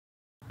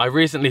I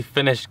recently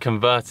finished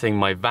converting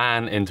my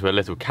van into a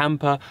little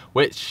camper,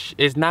 which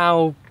is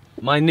now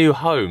my new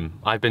home.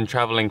 I've been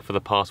traveling for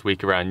the past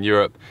week around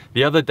Europe.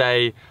 The other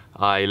day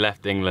I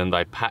left England,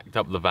 I packed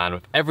up the van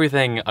with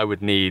everything I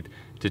would need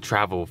to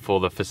travel for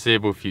the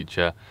foreseeable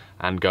future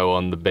and go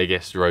on the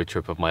biggest road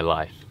trip of my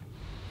life.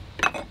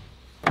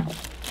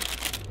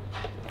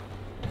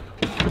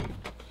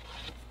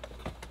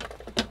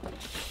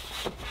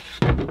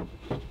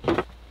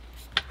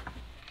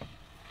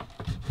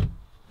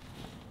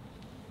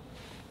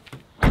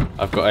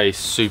 I've got a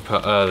super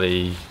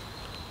early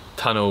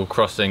tunnel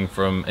crossing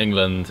from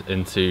England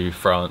into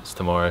France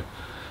tomorrow.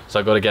 So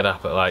I've got to get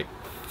up at like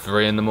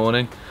 3 in the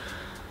morning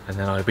and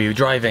then I'll be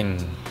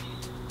driving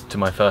to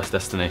my first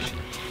destination.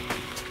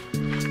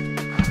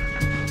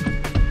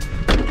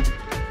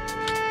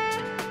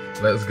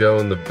 Let's go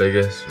on the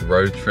biggest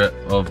road trip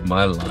of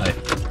my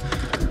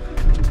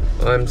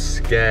life. I'm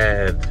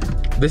scared.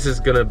 This is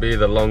gonna be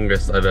the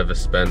longest I've ever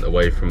spent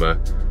away from a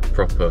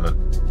proper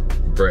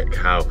brick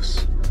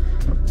house.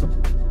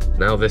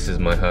 Now this is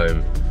my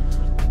home.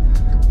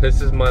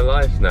 This is my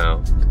life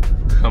now.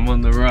 I'm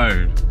on the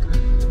road.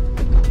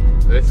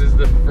 This is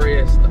the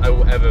freest I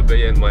will ever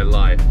be in my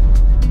life.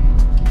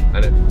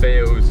 And it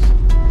feels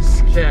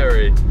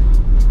scary,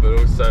 but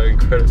also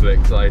incredibly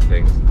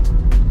exciting.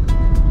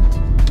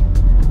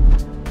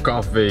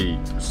 Coffee,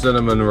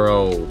 cinnamon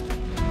roll.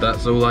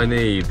 That's all I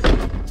need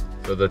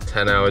for the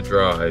 10-hour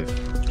drive.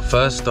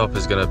 First stop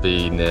is gonna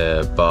be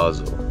near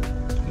Basel,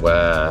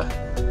 where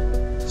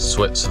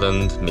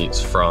Switzerland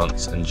meets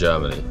France and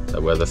Germany,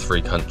 where the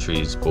 3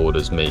 countries'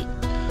 borders meet.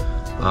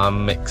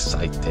 I'm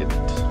excited.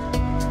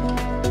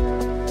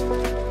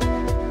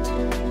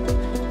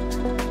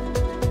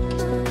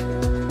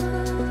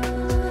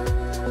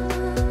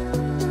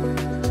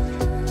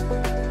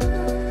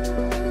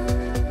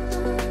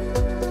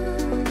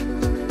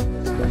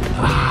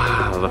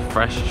 Ah, the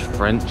fresh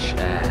French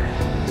air.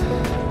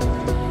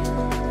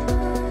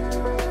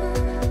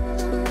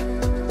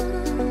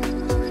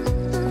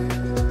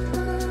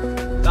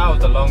 That was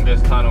the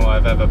longest tunnel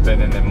I've ever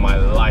been in my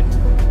life.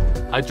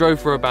 I drove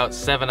for about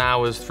 7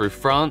 hours through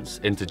France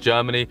into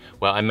Germany,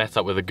 where I met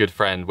up with a good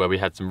friend where we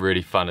had some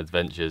really fun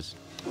adventures.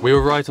 We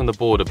were right on the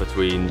border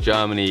between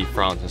Germany,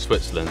 France and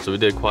Switzerland, so we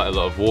did quite a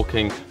lot of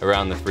walking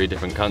around the 3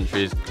 different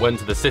countries. Went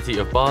to the city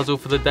of Basel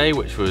for the day,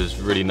 which was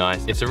really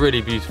nice. It's a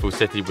really beautiful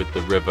city with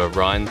the river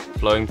Rhine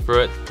flowing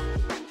through it.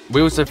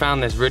 We also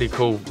found this really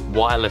cool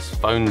wireless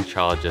phone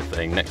charger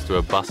thing next to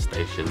a bus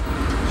station.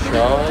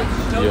 Charge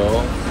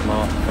your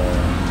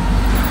smartphone.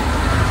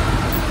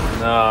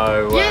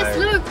 No way. Yes,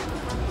 look!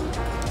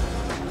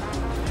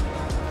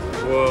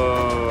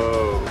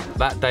 Whoa.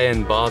 That day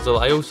in Basel,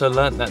 I also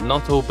learnt that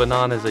not all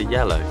bananas are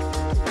yellow.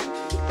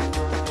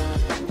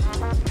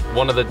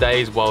 One of the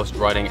days whilst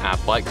riding our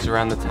bikes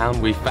around the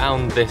town, we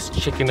found this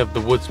chicken of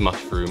the woods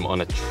mushroom on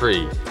a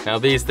tree. Now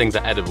these things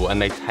are edible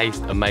and they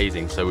taste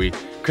amazing, so we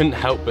couldn't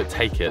help but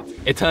take it.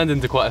 It turned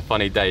into quite a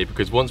funny day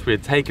because once we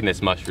had taken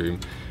this mushroom,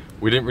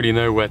 we didn't really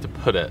know where to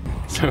put it.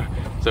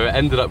 So it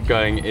ended up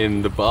going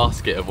in the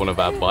basket of one of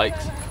our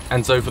bikes.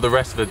 And so for the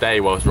rest of the day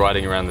whilst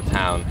riding around the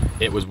town,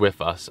 it was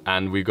with us,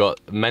 and we got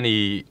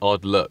many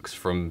odd looks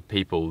from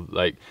people,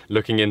 like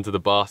looking into the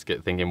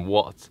basket thinking,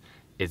 what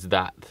is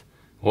that?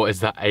 What is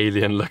that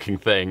alien looking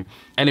thing?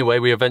 Anyway,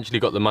 we eventually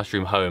got the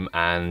mushroom home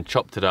and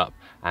chopped it up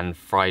and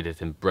fried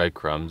it in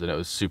breadcrumbs, and it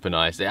was super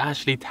nice. It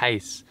actually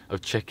tastes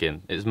of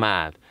chicken. It's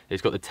mad.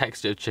 It's got the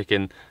texture of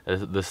chicken,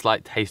 the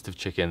slight taste of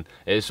chicken.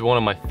 It's one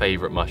of my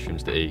favorite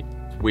mushrooms to eat.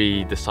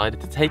 We decided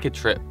to take a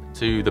trip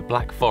to the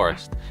Black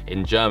Forest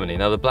in Germany.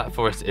 Now the Black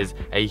Forest is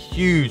a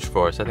huge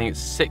forest. I think it's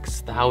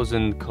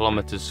 6,000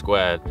 kilometers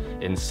squared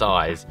in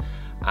size.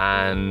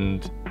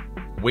 And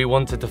we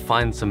wanted to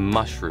find some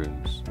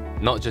mushrooms.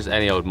 Not just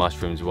any old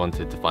mushrooms, we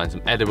wanted to find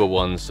some edible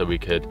ones so we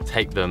could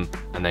take them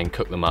and then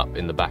cook them up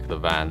in the back of the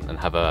van and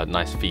have a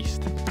nice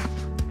feast.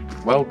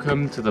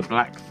 Welcome to the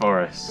Black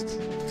Forest.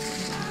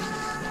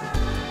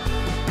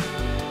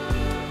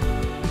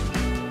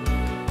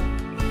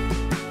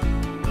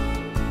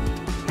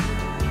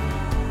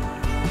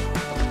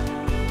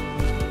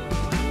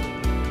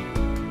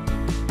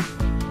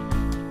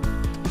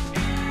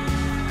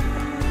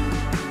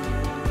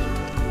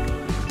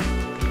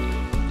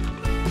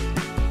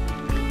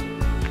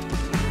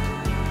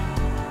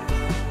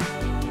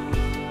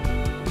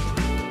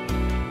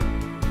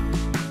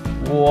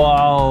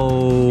 Wow!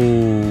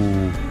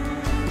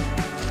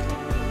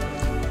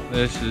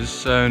 This is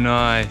so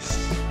nice.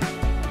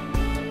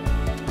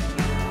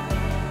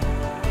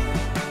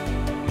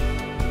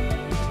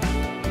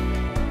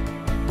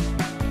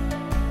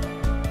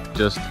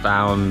 Just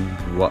found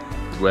what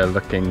we're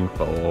looking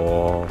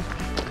for.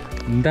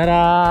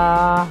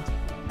 Ta-da!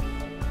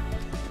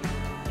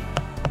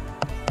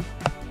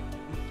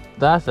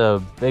 That's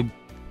a big,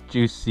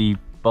 juicy,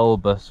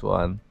 bulbous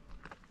one.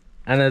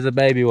 And there's a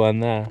baby one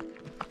there.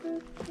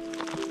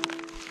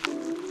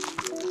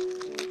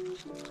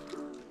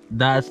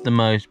 That's the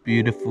most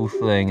beautiful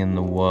thing in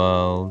the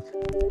world.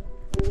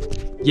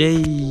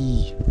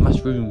 Yay!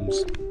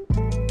 Mushrooms.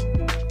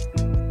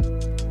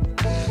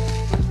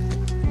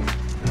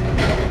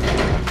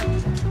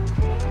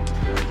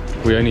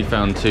 We only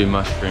found 2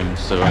 mushrooms,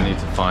 so I need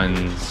to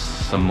find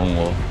some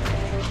more.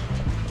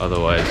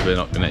 Otherwise, we're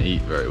not going to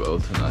eat very well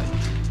tonight.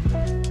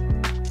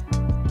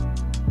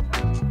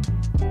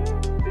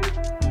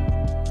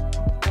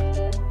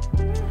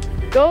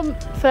 Go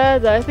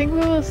further, I think we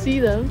will see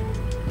them.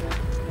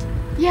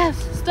 Yes,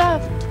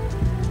 stop!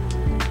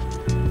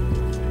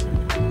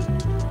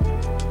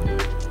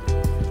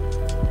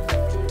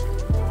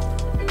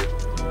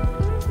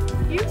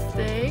 You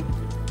stay.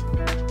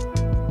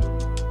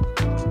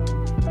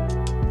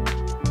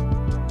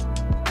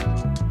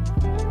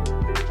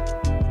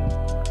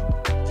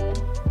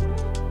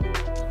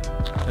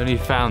 Only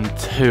found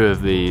 2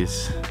 of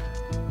these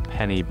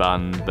penny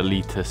bun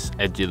Boletus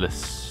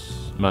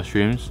edulus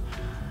mushrooms,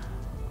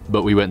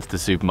 but we went to the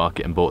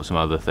supermarket and bought some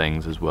other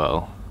things as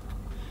well,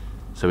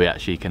 so we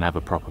actually can have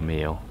a proper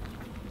meal.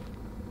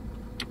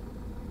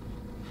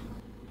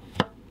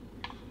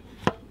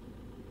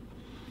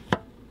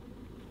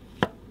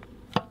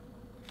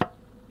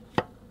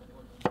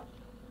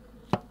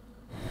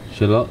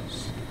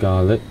 Shallots,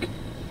 garlic,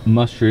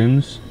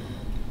 mushrooms,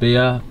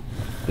 beer,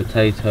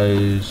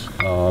 potatoes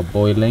are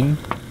boiling,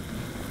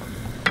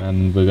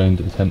 and we're going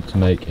to attempt to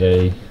make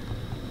a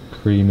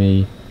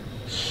creamy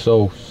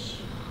sauce.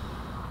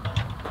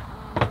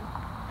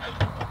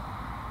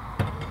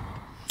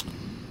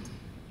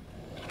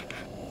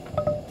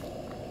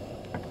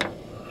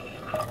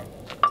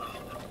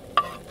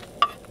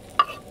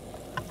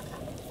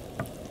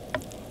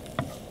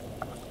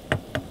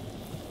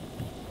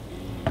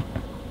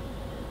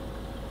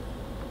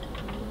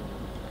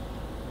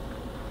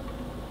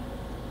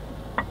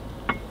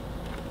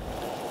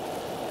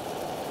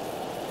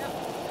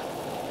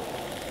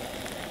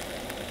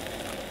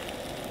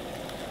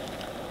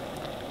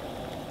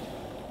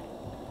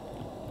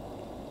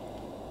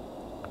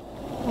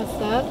 What's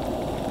that?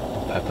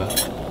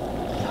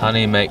 Pepper.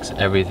 Honey makes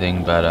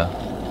everything better.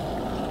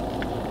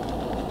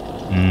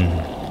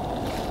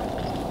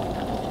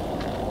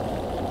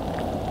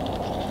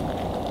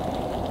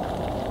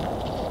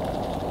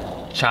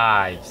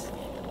 Chives.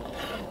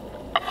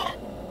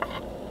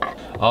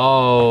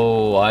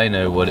 Oh, I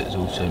know what it's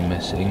also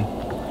missing.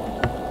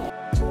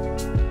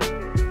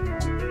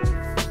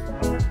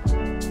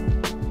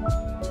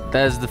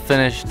 There's the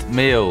finished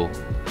meal.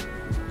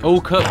 All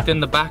cooked in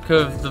the back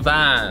of the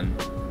van.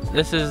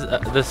 This is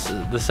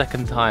the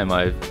second time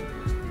I've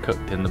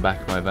cooked in the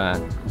back of my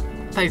van.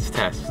 Taste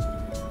test.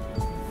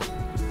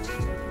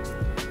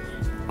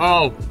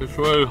 Oh, it's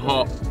really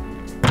hot.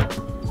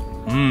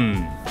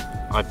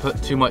 I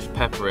put too much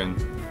pepper in,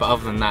 but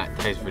other than that, it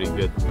tastes really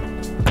good.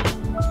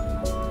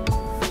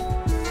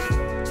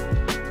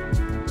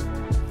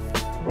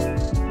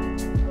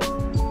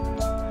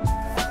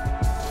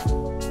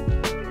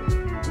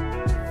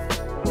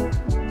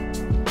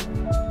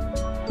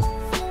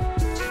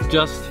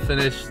 Just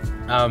finished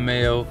our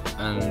meal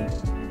and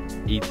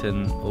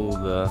eaten all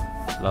the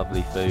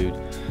lovely food.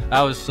 That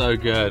was so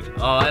good.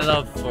 Oh, I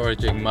love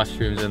foraging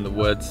mushrooms in the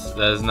woods.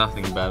 There's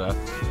nothing better.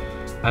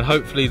 And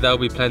hopefully there'll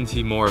be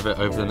plenty more of it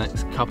over the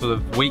next couple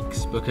of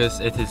weeks,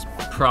 because it is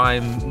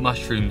prime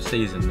mushroom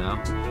season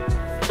now.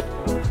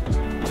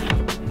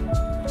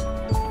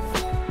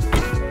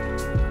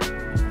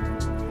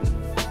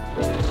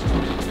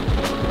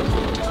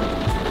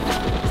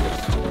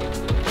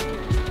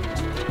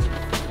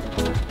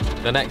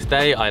 The next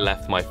day I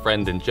left my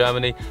friend in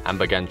Germany and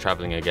began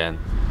traveling again.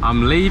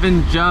 I'm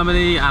leaving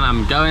Germany and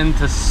I'm going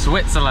to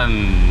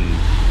Switzerland.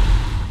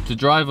 To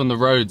drive on the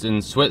roads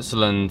in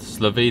Switzerland,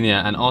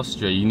 Slovenia and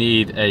Austria, you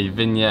need a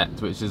vignette,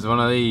 which is one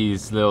of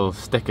these little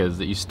stickers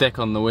that you stick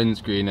on the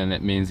windscreen, and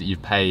it means that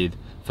you've paid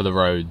for the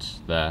roads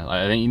there.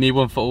 I think you need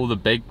one for all the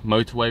big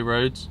motorway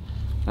roads.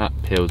 That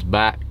peels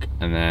back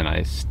and then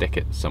I stick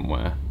it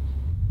somewhere.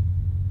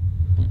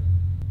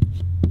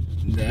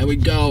 There we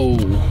go.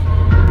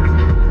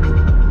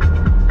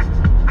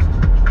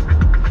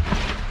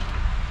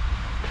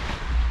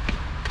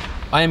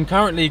 I am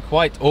currently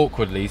quite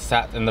awkwardly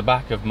sat in the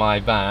back of my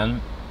van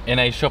in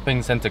a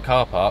shopping centre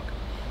car park,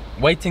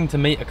 waiting to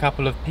meet a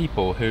couple of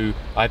people who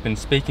I've been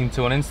speaking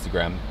to on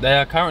Instagram. They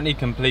are currently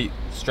complete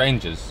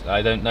strangers,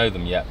 I don't know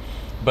them yet.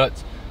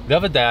 But the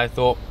other day I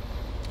thought,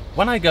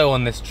 when I go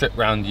on this trip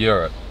around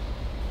Europe,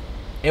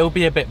 it'll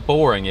be a bit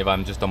boring if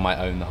I'm just on my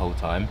own the whole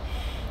time.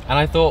 And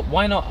I thought,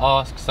 why not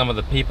ask some of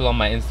the people on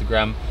my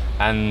Instagram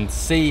and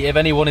see if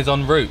anyone is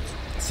en route.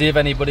 See if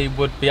anybody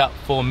would be up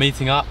for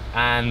meeting up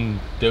and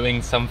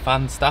doing some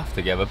fun stuff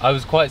together. I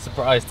was quite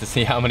surprised to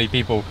see how many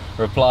people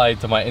replied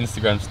to my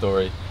Instagram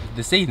story.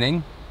 This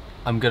evening,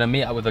 I'm gonna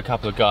meet up with a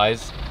couple of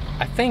guys.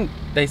 I think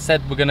they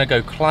said we're gonna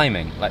go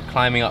climbing, like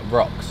climbing up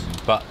rocks.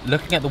 But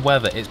looking at the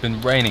weather, it's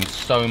been raining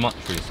so much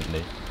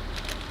recently.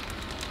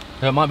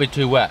 So it might be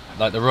too wet,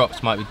 like the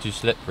rocks might be too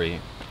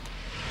slippery.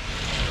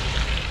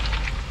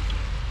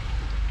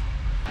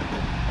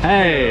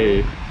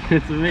 Hey,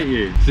 good to meet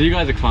you. So you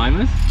guys are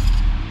climbers?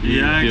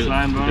 Yeah, I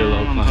climber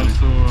and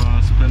also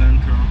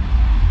spelunker.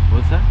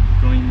 What's that?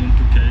 Going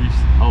into caves.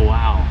 Oh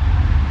wow.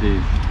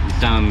 Dude,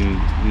 you sound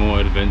more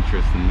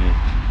adventurous than me.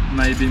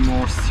 Maybe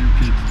more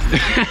stupid.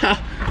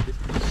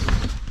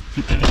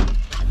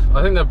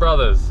 I think they're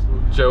brothers,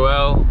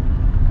 Joel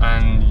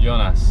and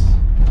Jonas.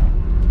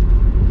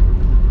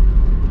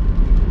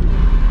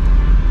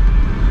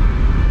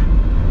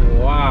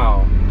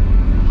 Wow.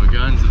 We're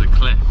going to the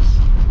cliffs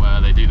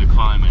where they do the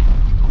climbing.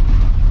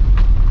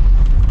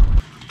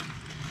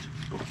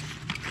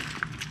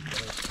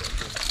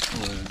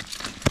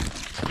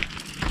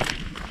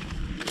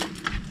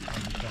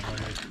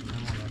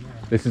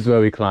 This is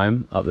where we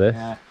climb, up this.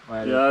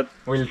 Yeah,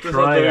 we'll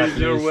try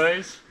easier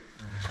ways.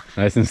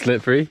 Nice and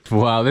slippery.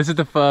 Wow, this is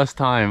the first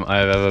time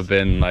I've ever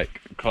been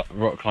like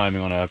rock climbing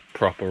on a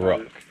proper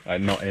rock, like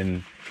not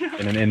in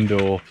an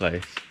indoor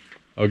place.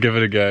 I'll give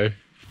it a go.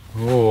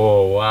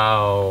 Oh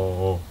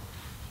wow!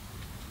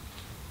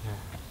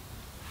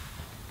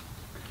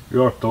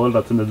 You are tall,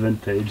 that's an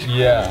advantage.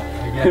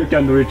 Yeah. You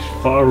can reach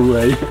far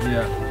away.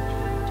 Yeah.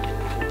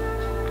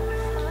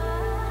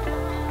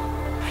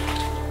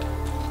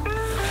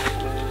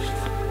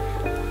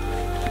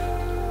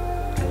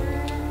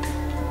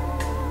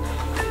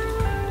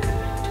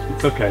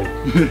 It's okay.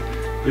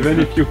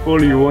 Even if you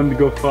fall, you won't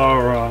go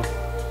far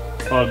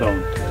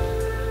down.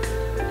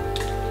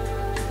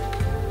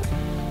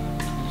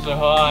 So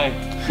high.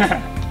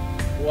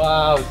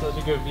 Wow, such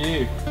a good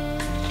view.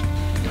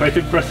 Quite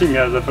impressing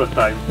as the first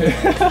time.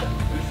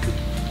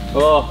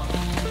 Oh.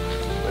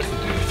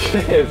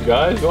 Cheers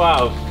guys,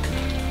 wow.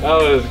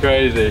 That was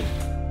crazy.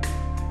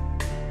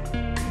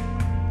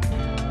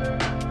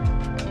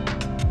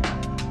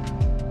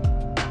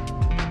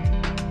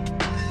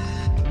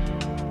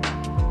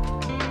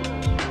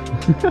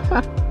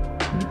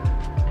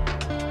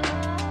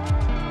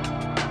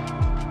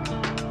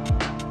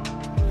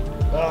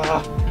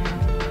 Ah.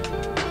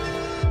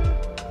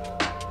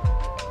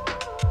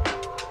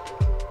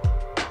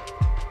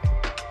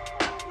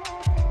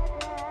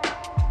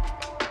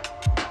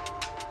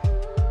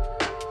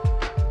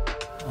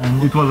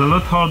 And it was a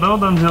lot harder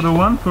than the other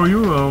one for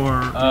you,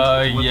 or?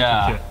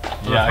 Yeah.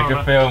 Yeah, I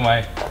could feel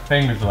my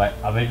fingers like,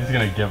 are they just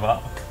gonna give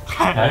up?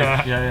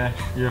 Yeah.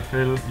 You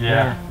feel.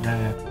 Yeah.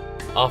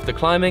 After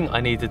climbing, I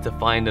needed to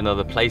find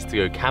another place to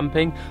go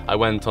camping. I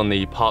went on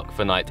the Park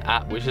for Night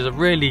app, which is a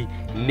really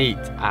neat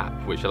app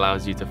which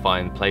allows you to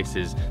find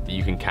places that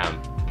you can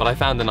camp. But I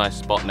found a nice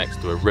spot next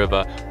to a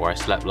river where I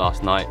slept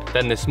last night.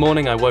 Then this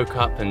morning I woke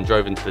up and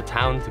drove into the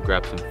town to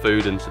grab some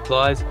food and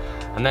supplies,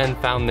 and then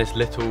found this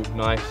little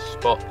nice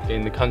spot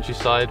in the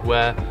countryside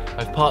where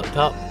I've parked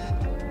up.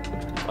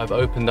 I've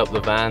opened up the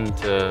van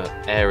to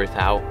air it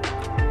out.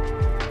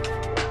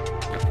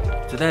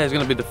 Today is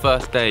going to be the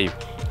first day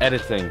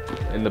editing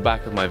in the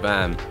back of my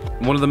van.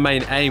 One of the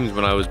main aims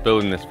when I was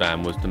building this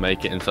van was to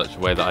make it in such a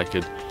way that I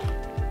could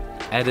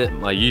edit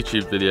my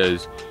YouTube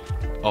videos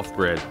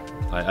off-grid.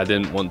 I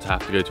didn't want to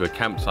have to go to a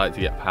campsite to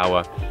get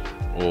power,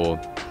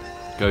 or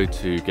go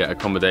to get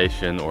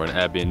accommodation or an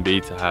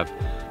Airbnb to have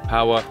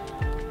power.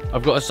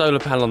 I've got a solar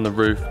panel on the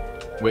roof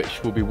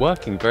which will be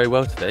working very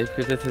well today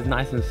because it is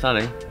nice and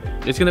sunny.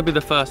 It's going to be the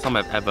first time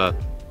I've ever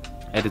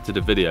edited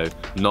a video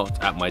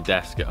not at my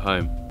desk at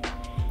home.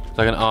 It's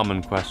like an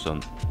almond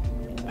croissant.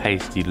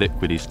 Pasty,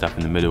 liquidy stuff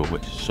in the middle,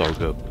 which is so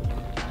good.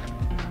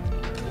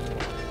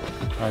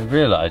 I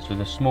realised with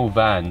a small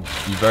van,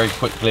 you very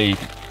quickly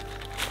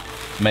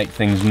make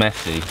things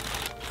messy.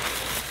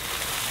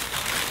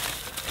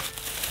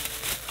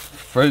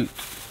 Fruit.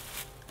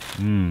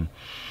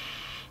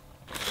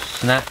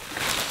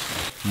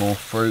 Snacks. More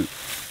fruit.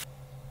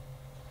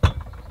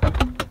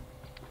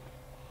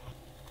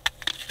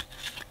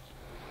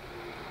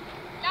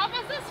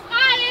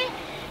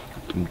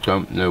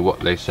 Don't know what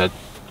they said.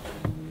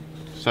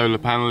 Solar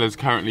panel is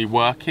currently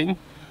working,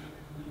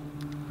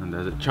 and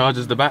as it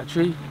charges the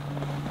battery,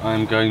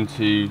 I'm going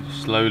to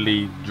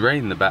slowly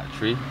drain the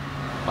battery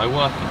by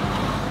working.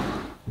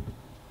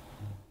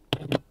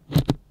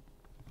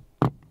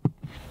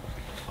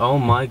 Oh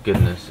my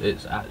goodness,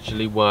 it's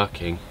actually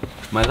working.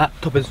 My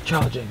laptop is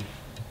charging.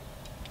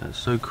 That's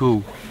so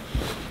cool.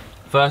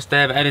 First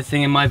day of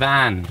editing in my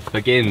van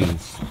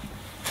begins.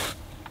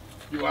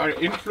 You are an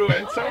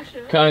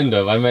influencer? Kind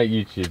of, I make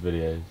YouTube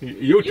videos.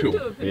 YouTube?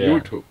 Yeah.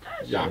 YouTube,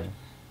 yeah.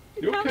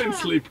 You can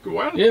sleep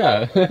well.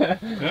 Yeah.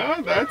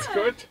 Yeah, that's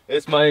good.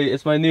 It's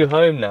my new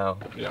home now.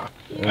 Yeah.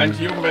 And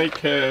you make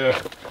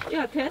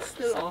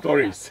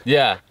stories.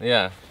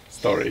 Yeah.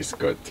 Stories,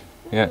 good.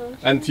 Yeah.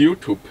 And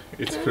YouTube,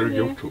 it's for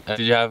YouTube.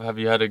 Have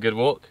you had a good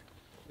walk?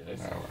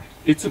 Yes.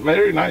 It's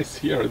very nice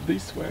here,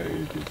 this way,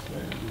 this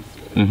way,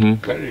 this way. Mm-hmm.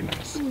 Very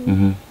nice.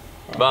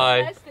 Mm-hmm.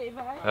 Bye.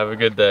 Have a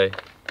good day.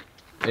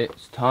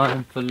 It's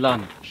time for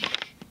lunch.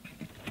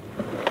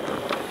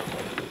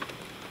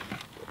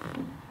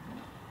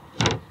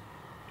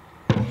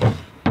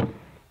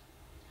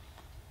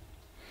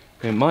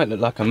 It might look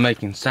like I'm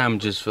making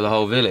sandwiches for the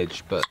whole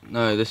village, but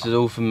no, this is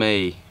all for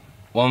me.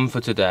 One for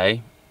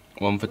today,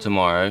 one for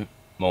tomorrow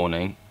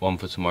morning, one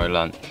for tomorrow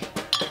lunch.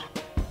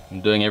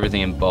 I'm doing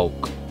everything in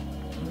bulk.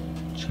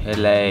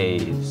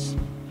 Chiles.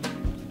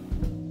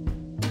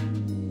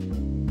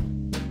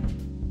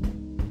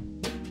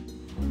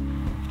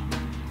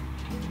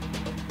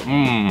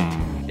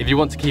 If you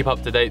want to keep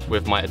up to date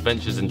with my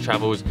adventures and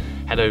travels,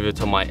 head over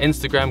to my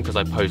Instagram because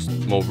I post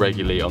more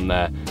regularly on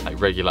there, like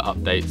regular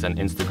updates and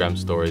Instagram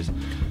stories.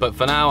 But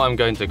for now, I'm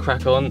going to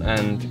crack on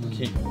and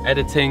keep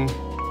editing.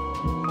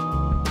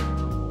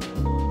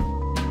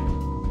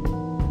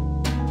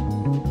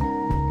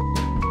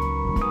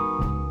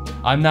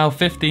 I'm now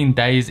 15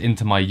 days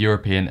into my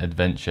European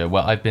adventure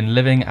where I've been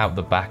living out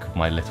the back of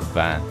my little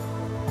van.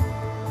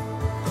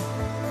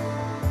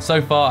 So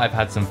far I've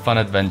had some fun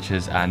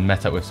adventures and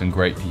met up with some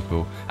great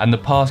people, and the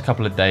past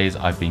couple of days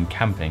I've been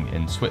camping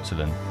in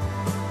Switzerland.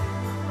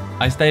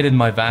 I stayed in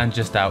my van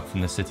just out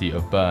from the city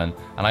of Bern,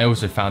 and I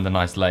also found a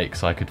nice lake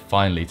so I could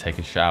finally take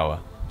a shower.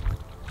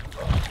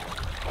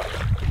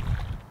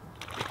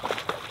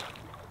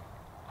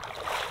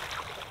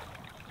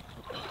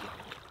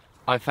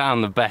 I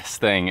found the best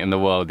thing in the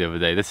world the other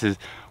day. This is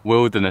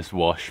Wilderness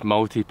Wash,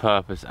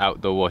 multi-purpose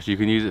outdoor wash. You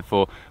can use it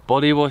for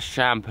body wash,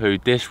 shampoo,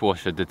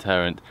 dishwasher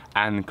deterrent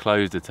and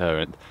clothes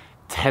deterrent.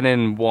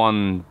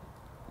 10-in-1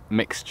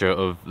 mixture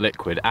of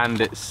liquid,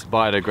 and it's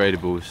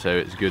biodegradable, so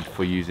it's good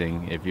for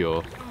using if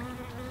you're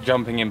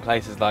jumping in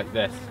places like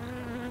this.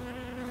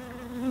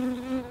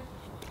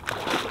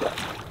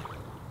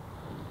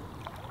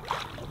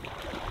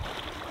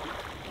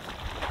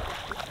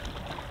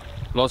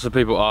 Lots of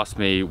people ask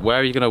me,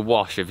 where are you going to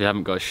wash if you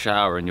haven't got a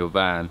shower in your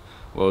van?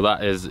 Well,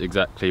 that is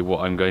exactly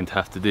what I'm going to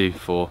have to do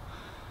for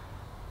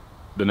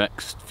the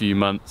next few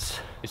months.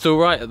 It's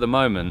alright at the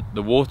moment,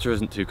 the water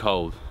isn't too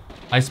cold.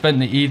 I spent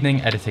the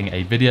evening editing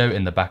a video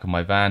in the back of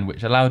my van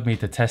which allowed me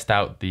to test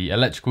out the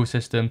electrical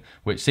system,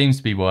 which seems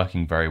to be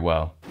working very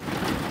well.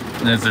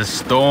 There's a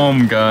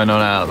storm going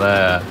on out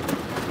there.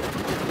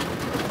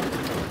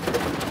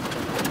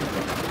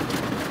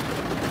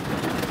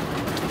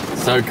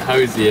 So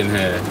cozy in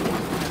here.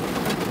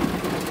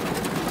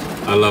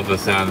 I love the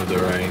sound of the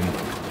rain.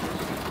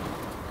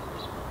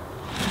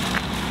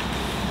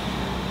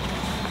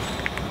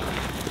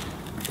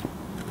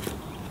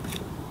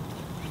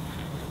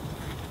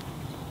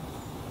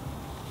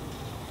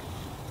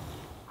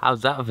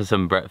 How's that for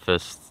some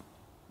breakfast?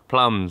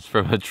 Plums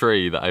from a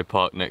tree that I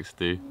parked next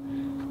to.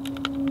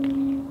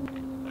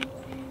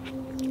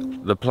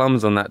 The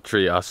plums on that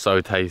tree are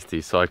so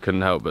tasty, so I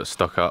couldn't help but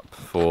stock up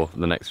for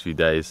the next few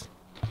days.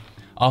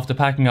 After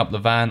packing up the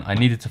van, I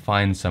needed to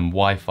find some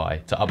Wi-Fi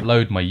to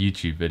upload my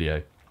YouTube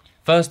video.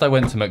 First I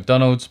went to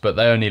McDonald's, but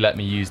they only let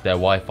me use their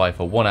Wi-Fi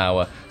for 1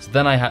 hour, so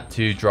then I had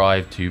to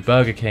drive to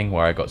Burger King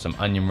where I got some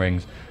onion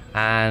rings,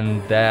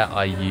 and there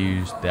I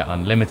used their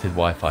unlimited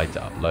Wi-Fi to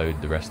upload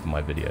the rest of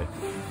my video.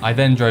 I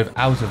then drove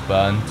out of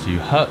Bern to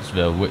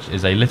Hertzville, which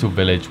is a little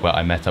village where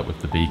I met up with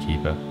the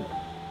beekeeper.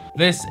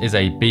 This is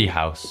a bee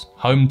house,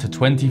 home to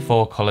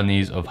 24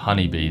 colonies of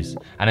honeybees,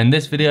 and in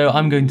this video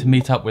I'm going to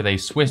meet up with a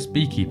Swiss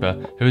beekeeper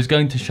who is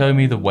going to show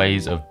me the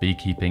ways of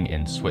beekeeping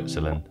in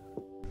Switzerland.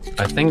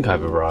 I think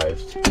I've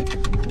arrived.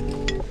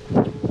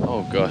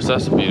 Oh gosh,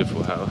 that's a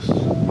beautiful house.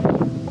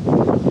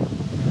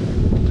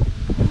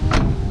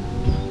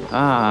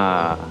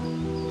 Ah,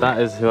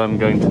 that is who I'm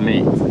going to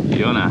meet,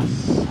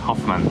 Jonas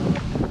Hoffman.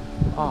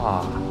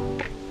 Ah,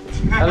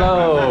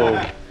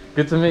 hello.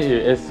 Good to meet you.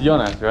 It's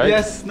Jonas, right?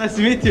 Yes, nice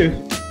to meet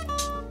you.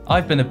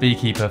 I've been a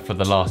beekeeper for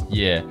the last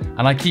year,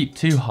 and I keep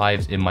 2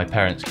 hives in my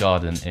parents'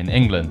 garden in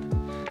England.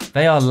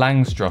 They are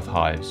Langstroth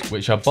hives,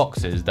 which are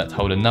boxes that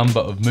hold a number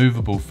of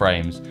movable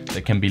frames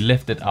that can be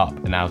lifted up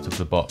and out of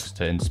the box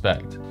to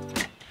inspect.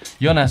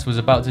 Jonas was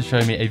about to show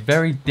me a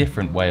very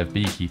different way of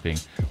beekeeping,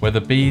 where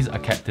the bees are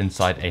kept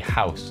inside a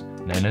house,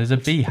 known as a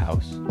bee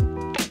house.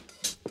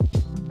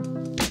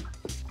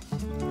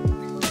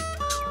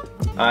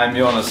 I'm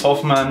Jonas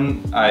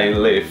Hoffman. I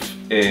live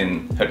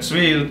in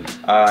Hertzville.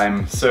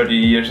 I'm 30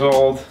 years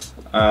old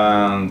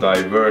and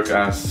I work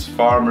as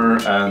farmer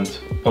and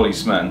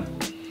policeman.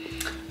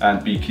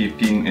 And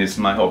beekeeping is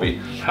my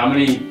hobby. How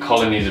many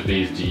colonies of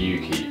bees do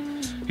you keep?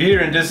 Here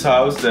in this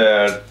house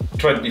there are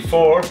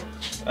 24,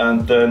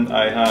 and then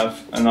I have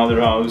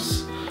another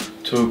house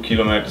 2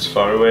 kilometers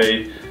far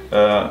away.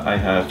 I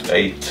have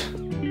 8.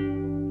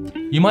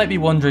 You might be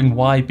wondering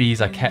why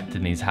bees are kept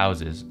in these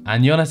houses,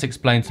 and Jonas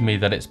explained to me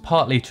that it's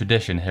partly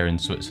tradition here in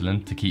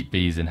Switzerland to keep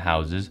bees in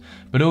houses,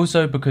 but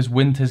also because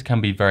winters can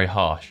be very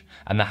harsh,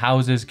 and the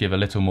houses give a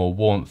little more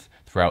warmth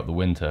throughout the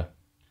winter.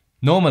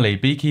 Normally,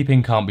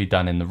 beekeeping can't be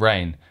done in the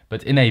rain,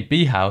 but in a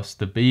bee house,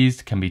 the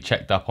bees can be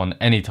checked up on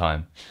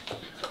anytime.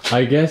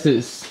 I guess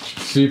it's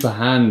super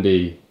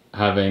handy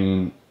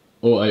having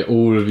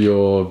all of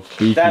your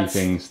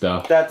beekeeping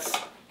stuff. That's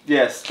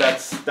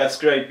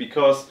great,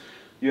 because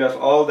you have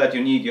all that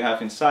you need. You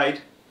have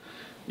inside.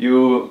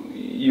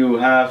 You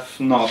have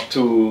not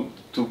to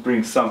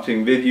bring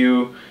something with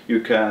you. You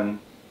can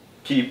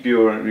keep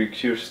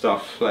your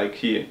stuff like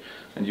here,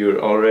 and you're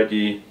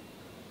already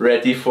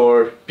ready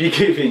for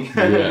beekeeping.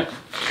 Yeah.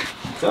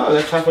 So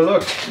let's have a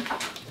look.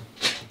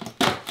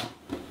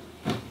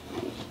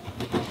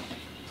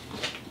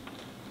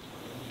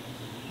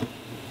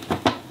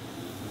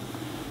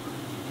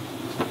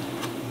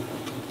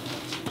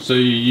 So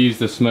you use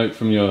the smoke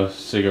from your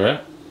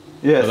cigarette?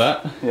 Yes. For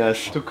that?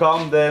 Yes. To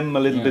calm them a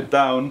little bit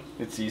down,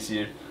 it's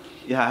easier.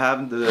 Yeah, I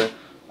haven't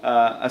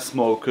a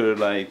smoker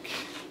like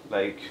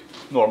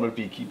normal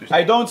beekeepers.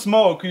 I don't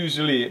smoke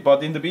usually,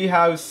 but in the bee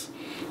house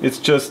it's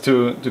just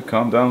to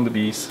calm down the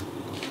bees.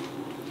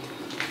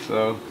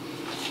 So,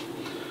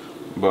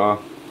 but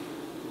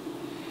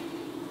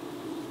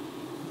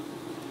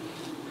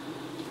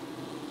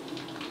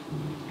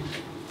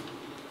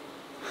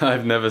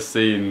I've never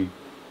seen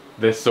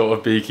this sort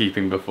of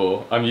beekeeping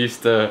before. I'm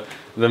used to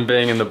them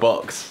being in the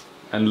box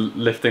and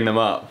lifting them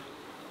up.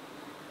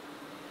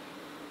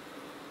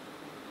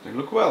 they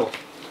look well.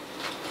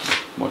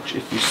 Watch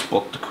if you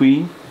spot the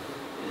queen.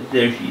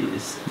 There she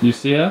is. You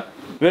see her?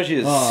 There she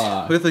is,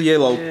 Ah. with a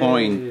yellow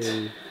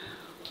point.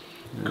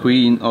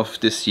 Queen of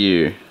this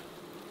year.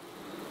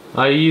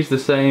 I use the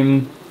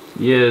same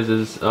years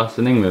as us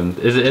in England.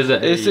 Is it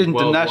It's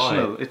international.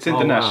 worldwide? It's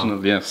international,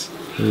 wow. yes.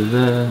 So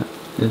there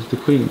is the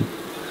queen.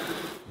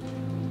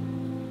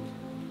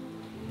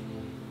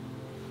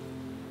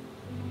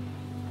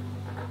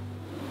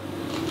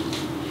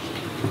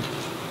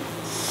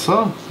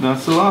 So,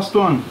 that's the last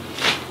one.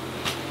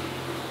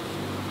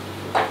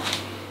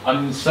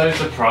 I'm so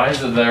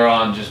surprised that there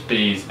aren't just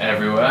bees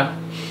everywhere.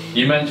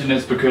 You mentioned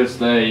it's because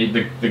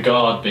the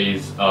guard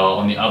bees are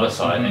on the other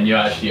side and you're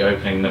actually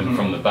opening them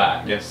from the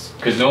back. Yes.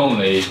 Because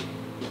normally,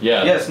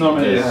 yeah. Yes,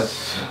 normally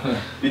yes.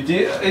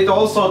 It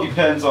also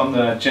depends on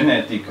the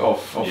genetic of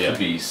Yeah. the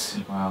bees.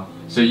 Wow.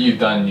 So you've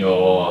done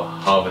your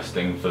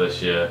harvesting for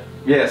this year.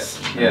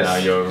 Yes, And yes. now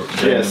you're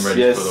getting them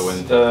ready for the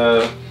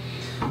winter.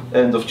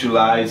 End of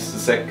July is the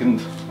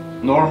second,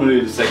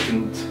 normally the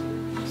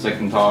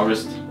second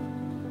harvest.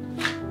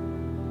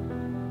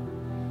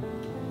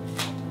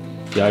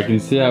 Yeah, I can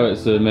see how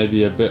it's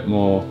maybe a bit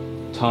more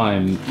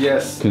time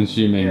Yes.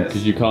 consuming Yes.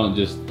 because you can't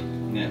just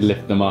Yes.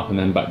 lift them up and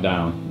then back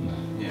down.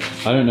 Yeah.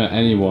 I don't know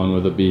anyone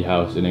with a bee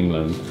house in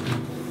England.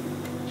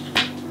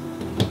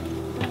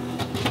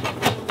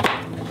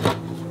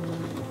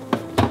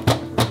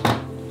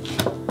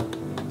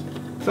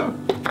 So,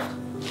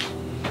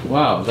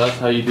 Wow, that's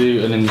how you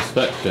do an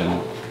inspection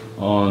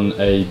on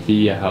a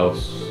bee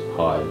house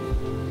hive.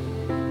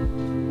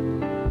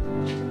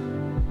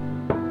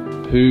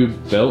 Who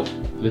built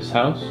this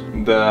house?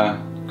 the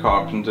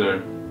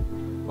carpenter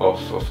of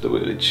the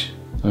village,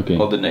 Okay.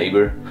 or the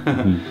neighbor,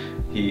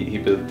 he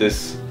built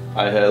this.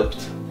 I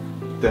helped.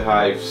 The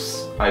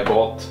hives I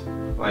bought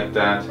like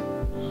that,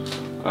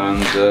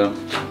 and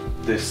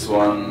this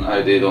one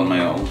I did on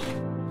my own.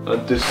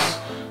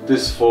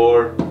 This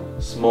 4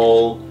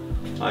 small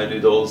I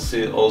did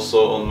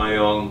also on my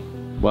own.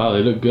 Wow,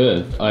 they look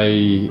good.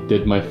 I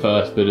did my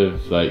first bit of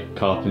like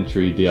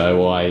carpentry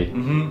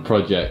DIY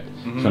project,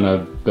 trying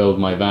to build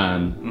my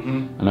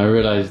van, and I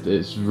realized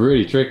it's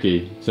really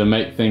tricky to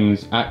make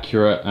things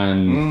accurate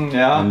and,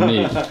 and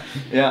neat.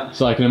 Yeah.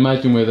 So I can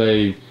imagine with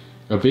a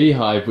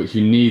beehive, which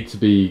you need to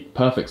be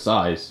perfect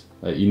size,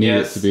 like you need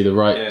it to be the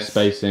right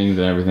spacings and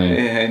everything.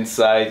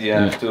 Inside you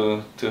have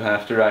to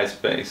have the right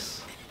space.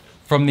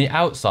 From the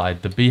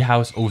outside, the bee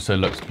house also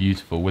looks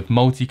beautiful with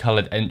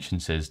multicolored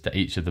entrances to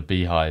each of the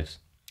beehives.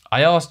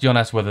 I asked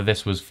Jonas whether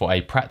this was for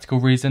a practical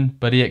reason,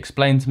 but he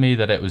explained to me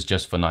that it was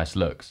just for nice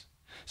looks.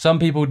 Some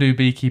people do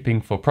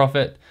beekeeping for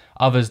profit,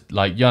 others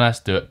like Jonas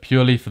do it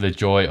purely for the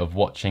joy of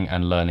watching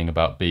and learning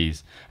about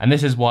bees. And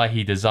this is why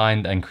he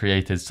designed and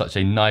created such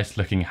a nice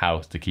looking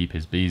house to keep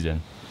his bees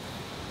in.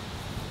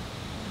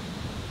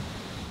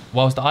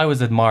 Whilst I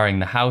was admiring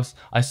the house,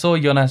 I saw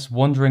Jonas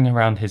wandering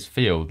around his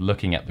field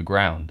looking at the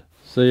ground.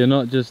 So you're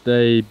not just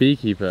a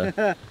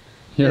beekeeper,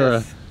 you're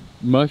a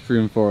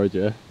mushroom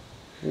forager.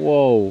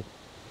 Whoa.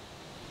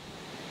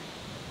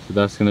 So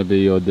that's gonna be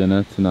your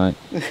dinner tonight.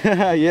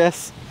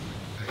 Yes.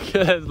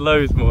 There's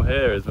loads more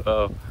here as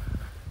well.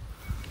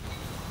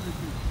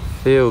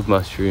 Field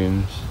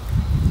mushrooms.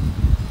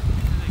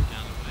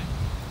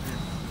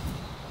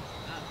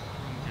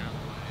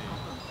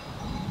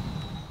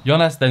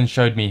 Jonas then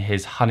showed me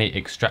his honey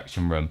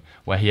extraction room,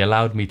 where he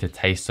allowed me to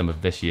taste some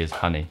of this year's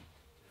honey.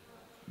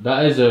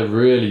 That is a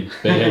really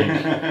big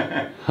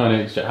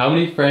honey extract. How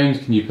many frames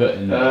can you put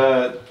in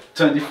there?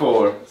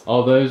 24.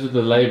 Oh, those are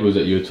the labels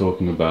that you were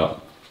talking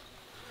about.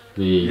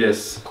 The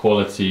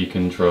quality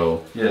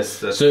control. Yes.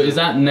 That's so is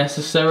that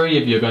necessary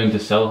if you're going to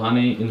sell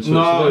honey in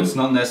Switzerland? No, it's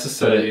not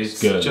necessary. But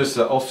it's good. Just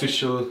an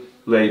official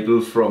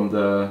label from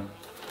the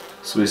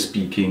Swiss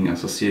Beekeeping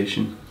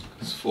Association.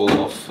 It's full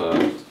of,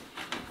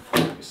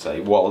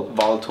 say,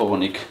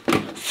 Waldtonic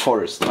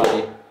forest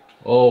honey.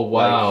 Oh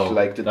wow!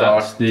 Like the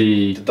that's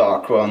the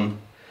dark one.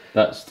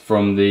 That's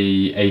from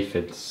the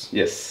aphids.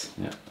 Yes.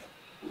 Yeah.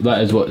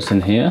 That is what's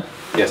in here.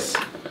 Yes.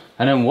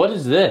 And then what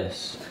is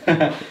this?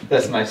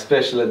 That's my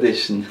special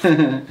edition.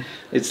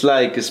 It's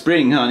like a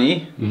spring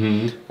honey,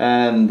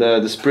 and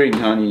the spring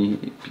honey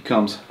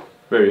becomes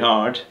very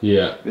hard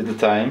with the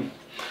time,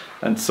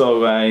 and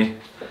so I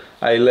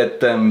let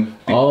them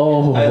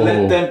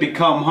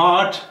become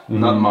hard,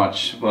 not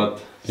much,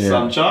 but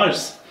some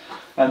jars.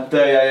 And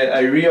I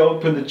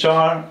reopened the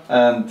jar,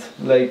 and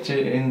later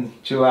in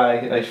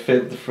July I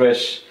filled the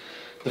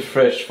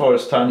fresh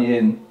forest honey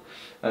in,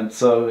 and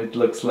so it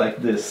looks like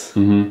this.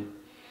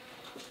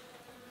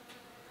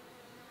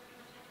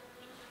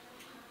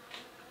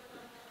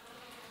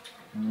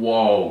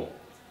 Whoa.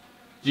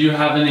 Do you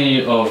have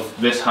any of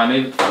this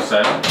honey for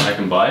sale I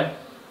can buy?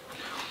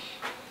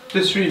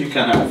 This tree you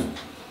can have.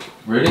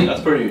 Really?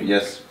 That's pretty,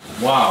 yes.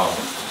 Wow.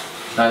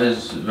 That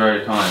is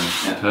very kind.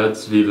 Yeah.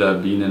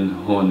 Herzwiller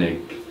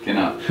Bienenhonig.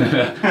 Genau.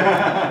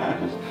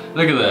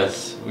 Look at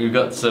this. We've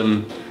got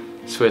some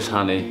Swiss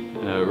honey,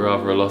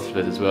 rather a lot of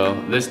it as well.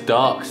 This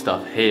dark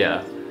stuff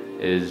here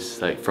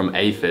is like from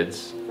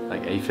aphids,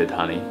 like aphid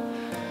honey.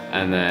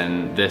 And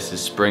then this is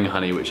spring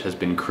honey, which has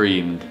been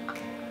creamed,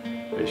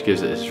 which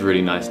gives it this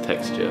really nice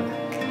texture.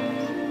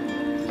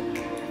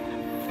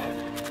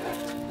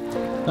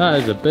 That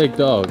is a big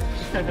dog.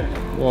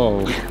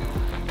 Whoa.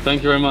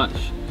 Thank you very much.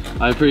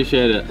 I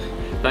appreciate it.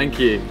 Thank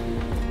you.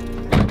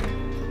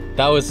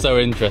 That was so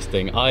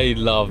interesting. I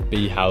love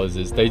bee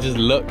houses. They just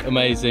look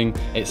amazing.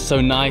 It's so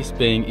nice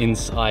being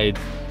inside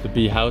the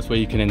bee house where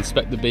you can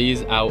inspect the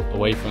bees out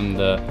away from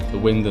the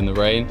wind and the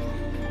rain.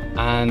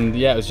 And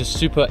yeah, it was just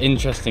super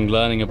interesting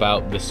learning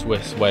about the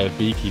Swiss way of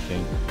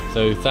beekeeping.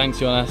 So thanks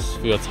Jonas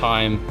for your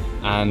time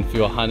and for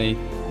your honey.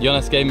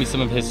 Jonas gave me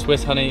some of his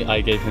Swiss honey,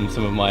 I gave him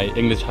some of my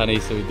English honey,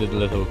 so we did a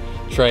little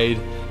trade.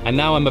 And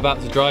now I'm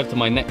about to drive to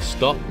my next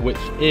stop, which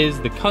is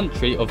the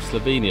country of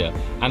Slovenia.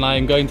 And I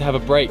am going to have a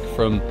break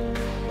from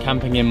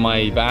camping in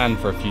my van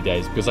for a few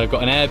days because I've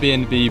got an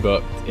Airbnb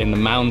booked in the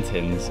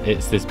mountains.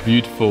 It's this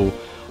beautiful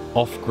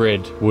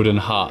off-grid wooden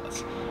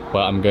hut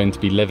where I'm going to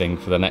be living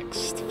for the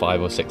next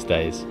 5 or 6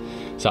 days.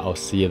 So I'll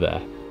see you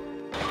there.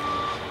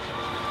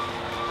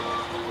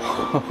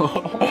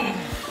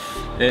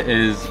 It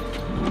is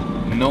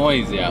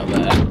noisy out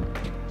there.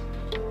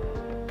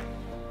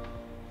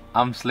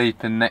 I'm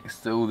sleeping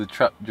next to all the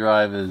truck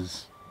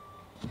drivers.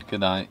 Good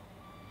night.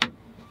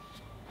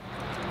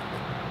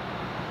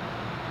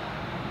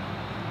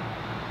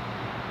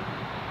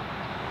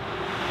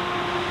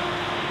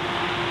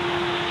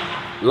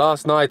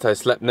 Last night I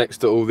slept next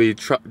to all the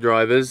truck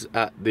drivers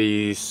at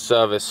the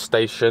service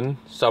station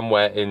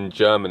somewhere in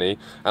Germany,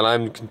 and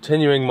I'm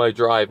continuing my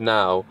drive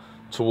now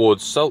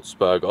towards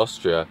Salzburg,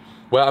 Austria,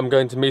 where I'm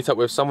going to meet up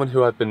with someone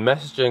who I've been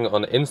messaging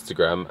on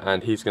Instagram,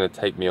 and he's going to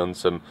take me on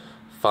some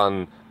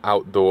fun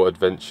outdoor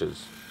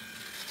adventures.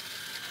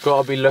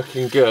 Gotta be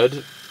looking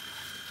good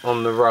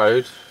on the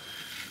road.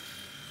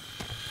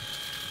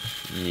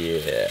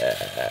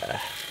 Yeah.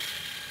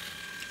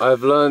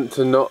 I've learned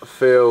to not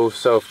feel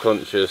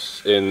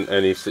self-conscious in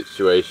any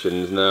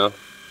situations now.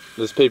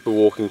 There's people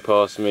walking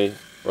past me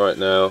right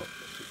now,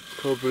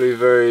 probably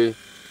very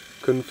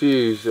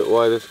confused at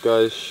why this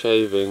guy's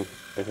shaving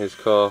in his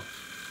car.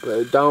 But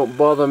it don't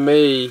bother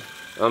me.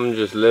 I'm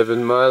just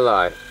living my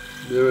life,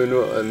 doing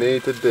what I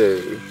need to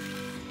do.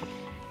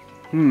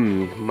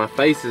 My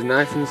face is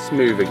nice and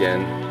smooth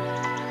again.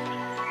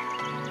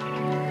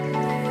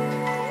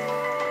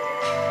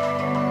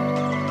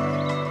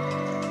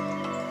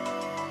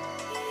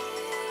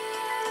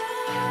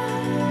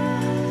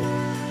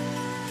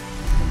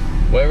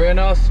 We're in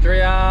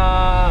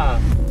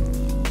Austria!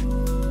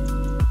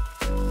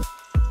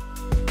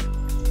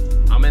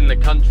 I'm in the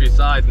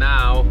countryside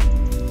now.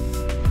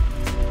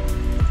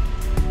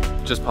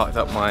 Just parked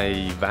up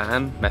my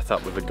van, met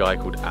up with a guy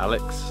called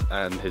Alex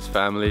and his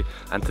family,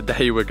 and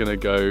today we're gonna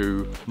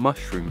go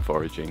mushroom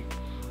foraging.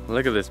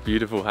 Look at this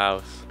beautiful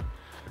house.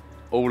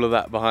 All of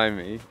that behind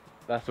me,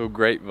 that's all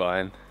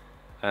grapevine.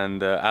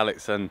 And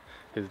Alex and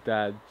his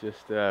dad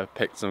just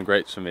picked some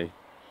grapes for me.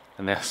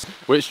 And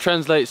which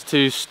translates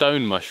to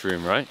stone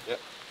mushroom, right? Yep.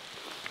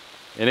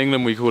 In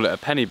England we call it a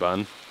penny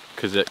bun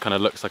because it kind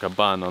of looks like a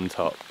bun on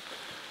top.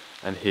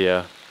 And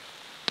here,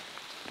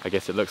 I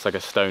guess it looks like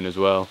a stone as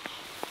well.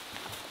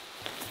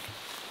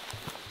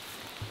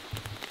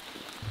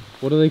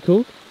 What are they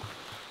called?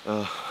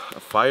 A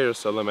fire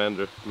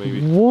salamander,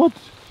 maybe. What?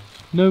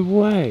 No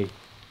way.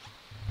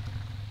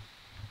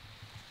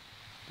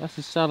 That's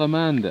a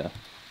salamander.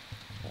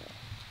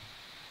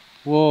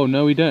 Whoa,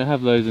 no, we don't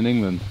have those in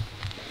England.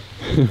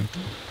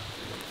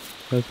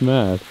 That's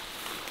mad.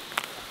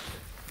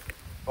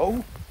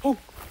 Oh!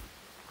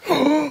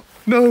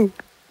 No!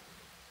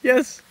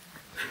 Yes!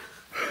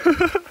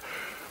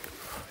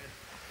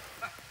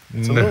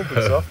 It's a little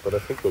bit soft, but I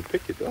think we'll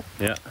pick it up.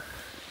 Yeah.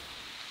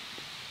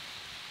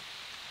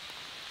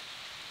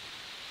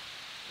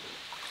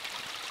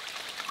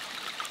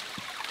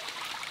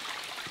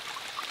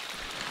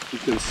 You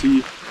can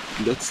see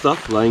that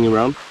stuff lying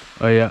around.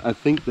 Oh yeah. I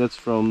think that's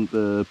from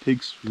the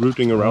pigs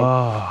rooting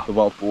around the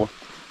wild boar.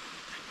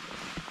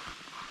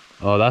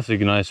 Oh, that's a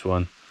nice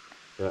one.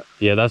 Yeah.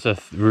 Yeah, that's a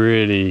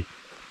really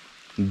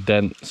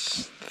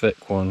dense,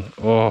 thick one.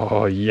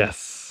 Oh,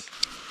 yes.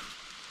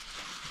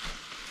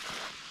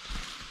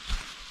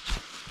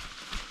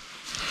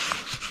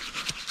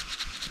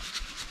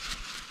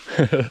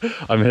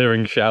 I'm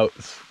hearing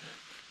shouts.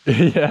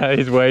 Yeah,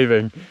 he's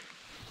waving.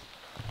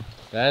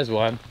 There's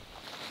one.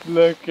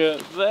 Look at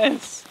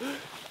this.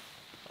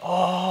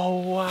 Oh,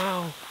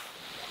 wow.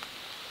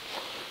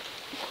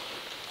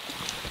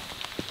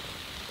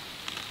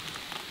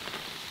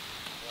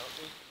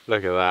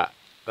 Look at that.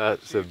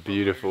 That's a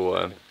beautiful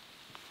one.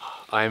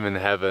 I'm in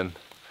heaven.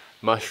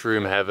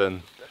 Mushroom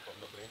heaven.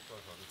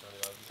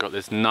 Got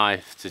this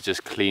knife to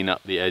just clean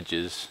up the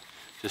edges,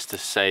 just to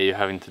save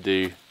having to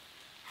do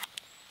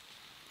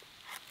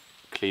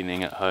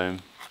cleaning at home.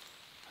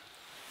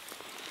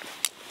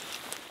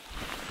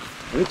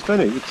 It's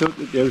funny,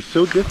 they're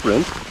so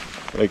different.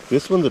 Like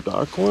this one, the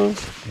dark one,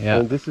 Yeah.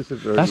 and this is a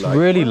very That's light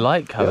really one.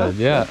 light coloured,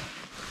 yeah.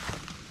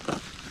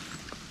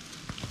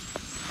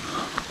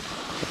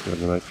 Got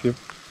a knife here.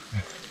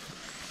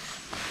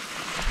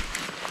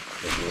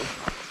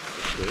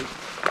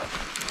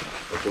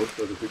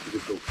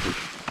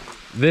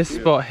 This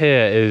spot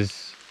here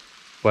is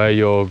where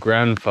your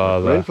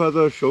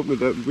grandfather showed me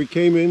that. We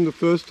came in the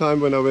first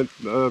time when I went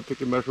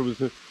picking mushrooms,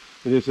 and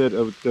they said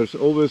there's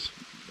always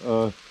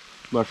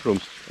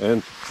mushrooms,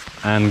 and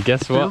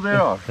guess still what? they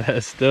are.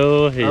 They're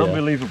still here.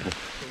 Unbelievable.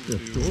 Yeah,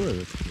 sure.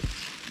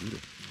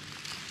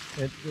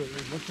 And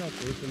what's that?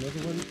 There's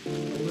another one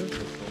over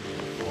there.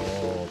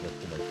 Oh, that's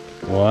the nice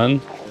one.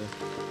 1,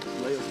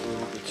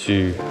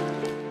 2.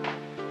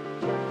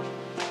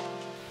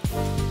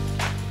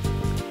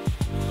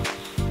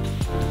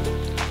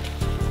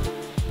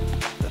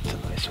 That's a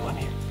nice one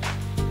here.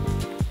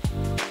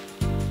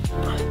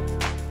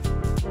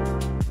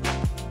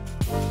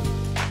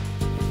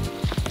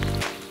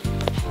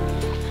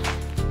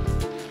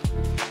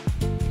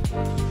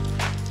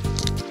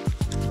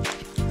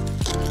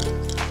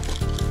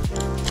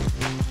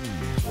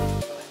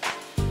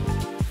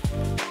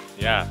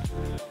 Yeah,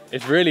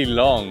 it's really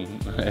long.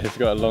 It's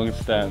got a long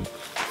stem.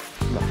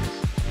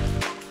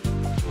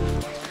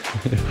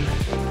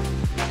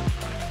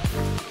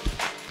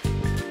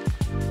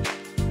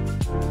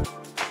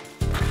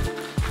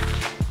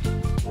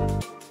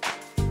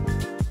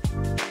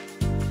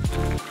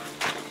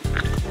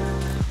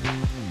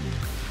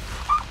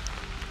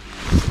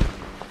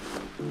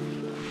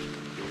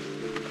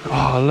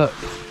 Oh look,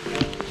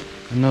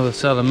 another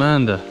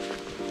salamander.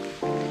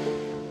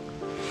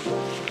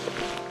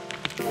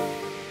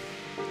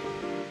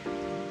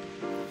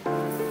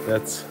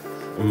 That's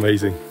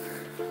amazing.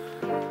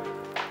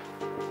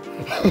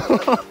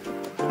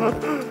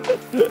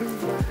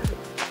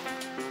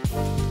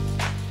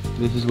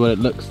 This is what it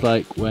looks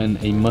like when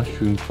a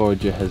mushroom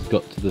forager has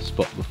got to the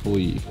spot before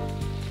you.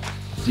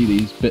 See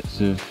these bits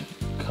of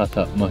cut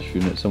up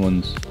mushroom that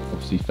someone's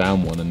obviously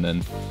found one and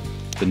then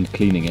been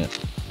cleaning it.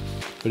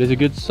 But it's a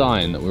good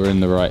sign that we're in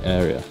the right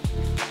area.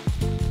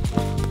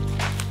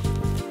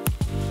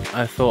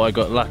 I thought I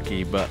got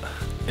lucky, but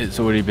it's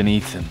already been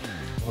eaten.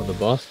 Oh, the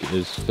basket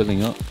is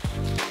filling up.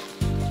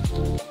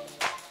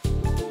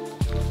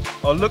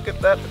 Oh, look at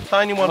that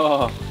tiny one.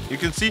 Oh. You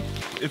can see,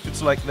 if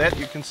it's like that,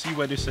 you can see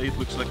why they say it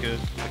looks like a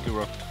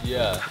rock.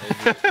 Yeah.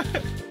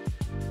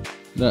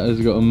 That has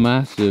got a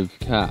massive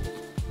cap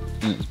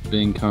and it's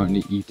being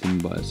currently eaten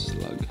by a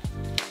slug.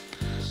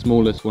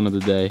 Smallest one of the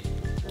day.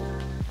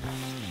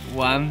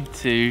 1,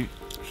 2,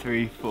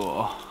 3,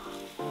 4.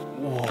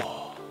 Whoa.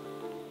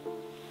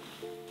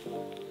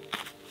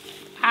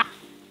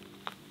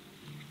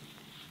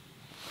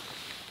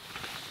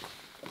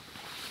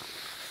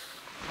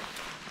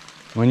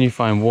 When you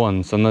find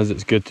one, sometimes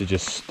it's good to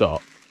just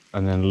stop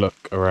and then look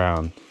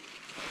around.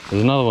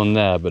 There's another one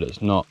there, but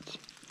it's not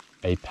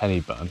a penny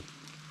bun.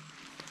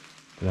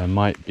 There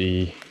might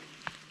be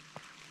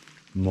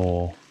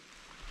more.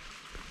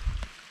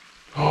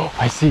 Oh,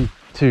 I see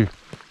 2.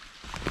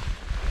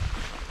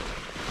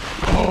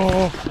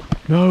 Oh,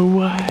 no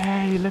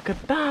way, look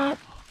at that.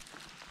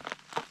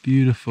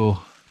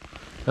 Beautiful.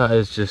 That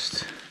is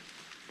just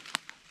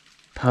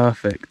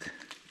perfect.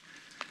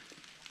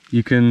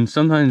 You can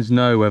sometimes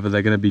know whether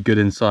they're going to be good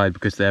inside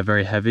because they're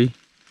very heavy.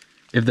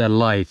 If they're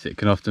light, it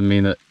can often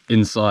mean that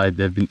inside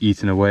they've been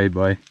eaten away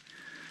by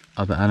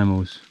other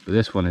animals. But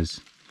this one is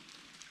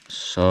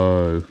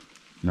so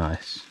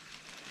nice.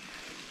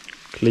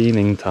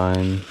 Cleaning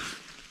time.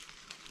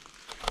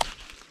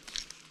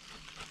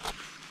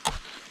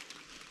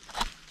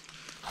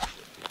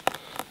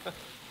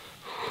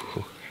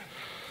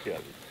 Yeah.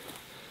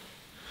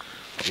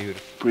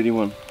 Beautiful. Pretty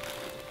one.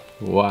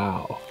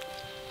 Wow.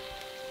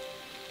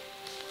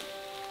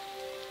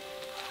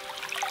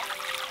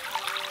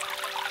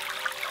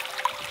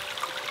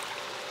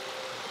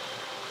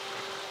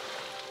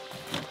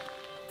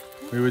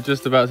 We were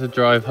just about to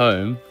drive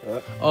home.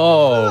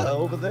 Oh!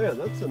 Over there,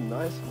 that's a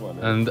nice one.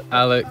 And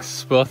Alex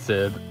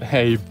spotted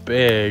a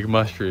big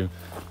mushroom.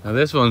 Now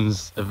this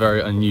one's a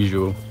very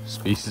unusual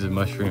species of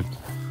mushroom.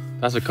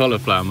 That's a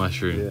cauliflower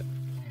mushroom. Yeah.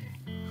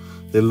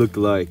 They look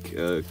like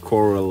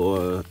coral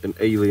or an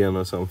alien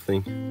or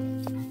something.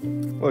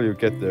 Well, you'll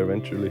get there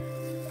eventually.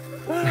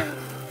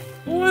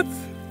 What?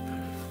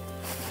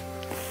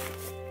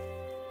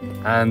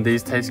 And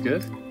these taste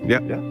good? Yeah.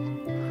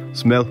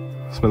 Smell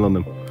on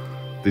them.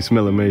 They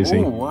smell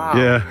amazing. Oh, wow.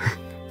 Yeah.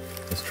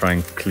 Let's try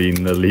and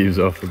clean the leaves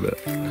off a bit.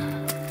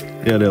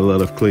 Yeah, there's a lot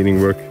of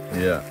cleaning work.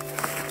 Yeah.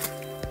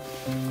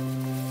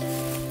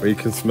 Or you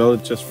can smell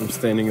it just from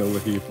standing over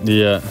here.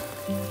 Yeah.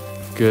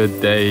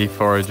 Good day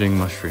foraging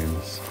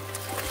mushrooms.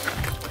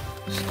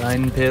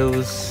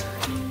 Steinpilz,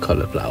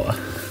 cauliflower.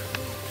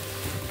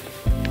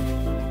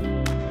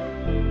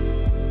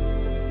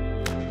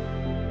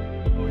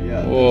 Oh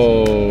Yeah.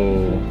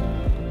 Whoa.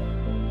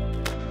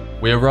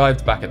 We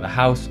arrived back at the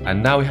house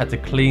and now we had to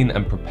clean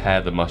and prepare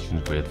the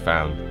mushrooms we had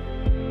found.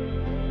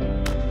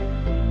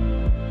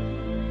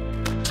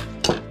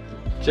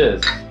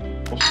 Cheers.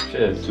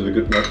 Cheers. To the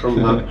good mushroom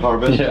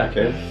harvest. Yeah.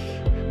 Okay.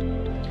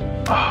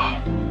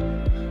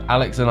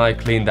 Alex and I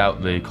cleaned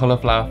out the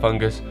cauliflower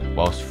fungus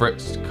whilst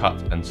Fritz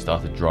cut and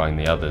started drying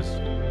the others.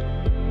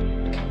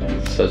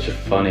 Such a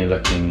funny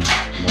looking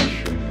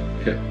mushroom.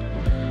 Yeah.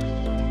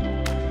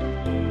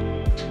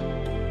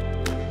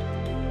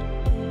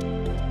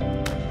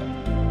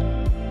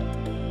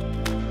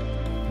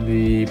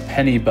 The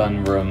penny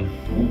bun room.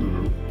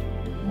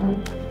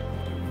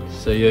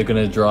 So you're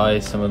gonna dry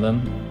some of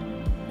them?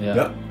 Yeah.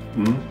 Yeah.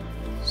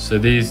 Mm-hmm. So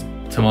these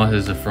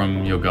tomatoes are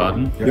from your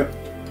garden? Yep.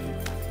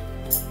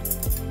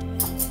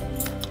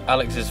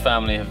 Alex's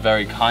family have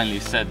very kindly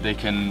said they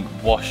can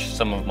wash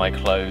some of my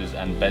clothes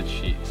and bed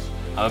sheets.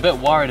 I'm a bit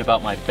worried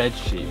about my bed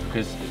sheet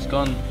because it's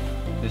gone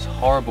this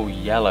horrible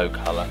yellow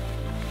colour.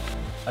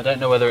 I don't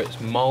know whether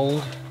it's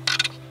mould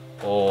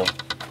or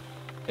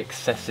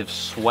excessive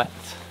sweat.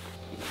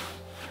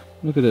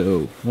 Look at it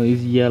all, all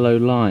these yellow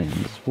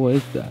lines. What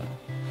is that?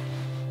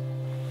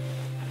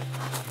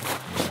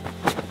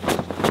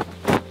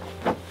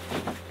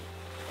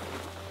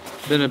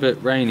 Been a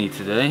bit rainy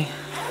today,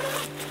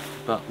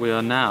 but we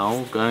are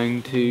now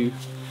going to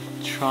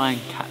try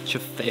and catch a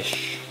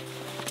fish.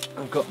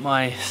 I've got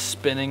my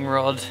spinning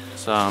rod,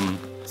 some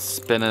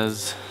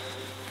spinners.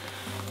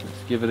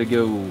 Let's give it a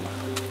go.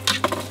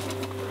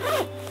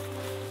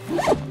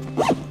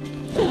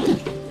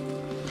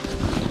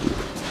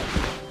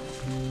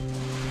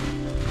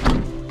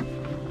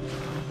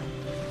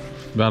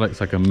 That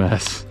looks like a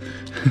mess.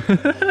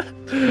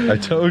 I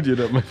told you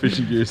that my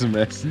fishing gear is a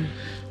mess.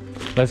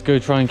 Let's go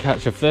try and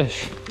catch a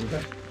fish.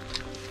 Okay.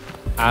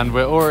 And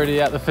we're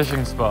already at the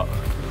fishing spot.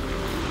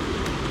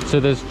 So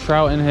there's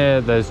trout in here,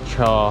 there's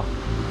char,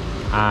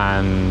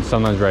 and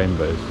sometimes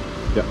rainbows.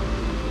 Yeah.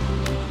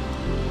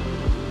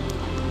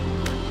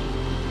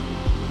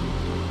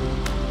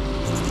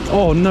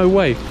 Oh, no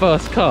way,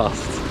 first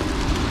cast.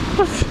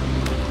 What?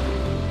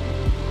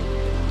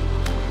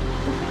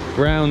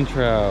 Brown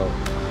trout.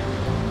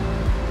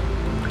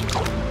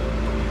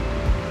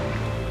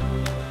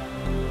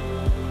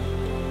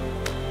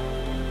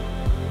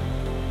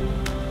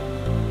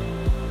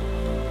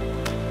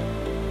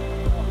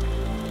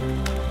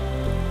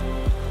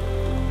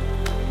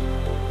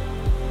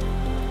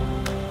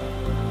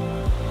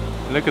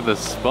 Look at the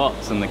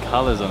spots and the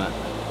colours on it.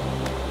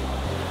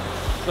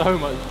 So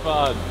much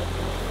fun.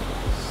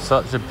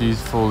 Such a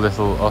beautiful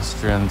little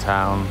Austrian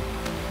town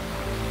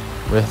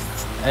with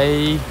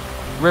a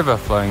river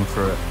flowing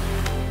through it.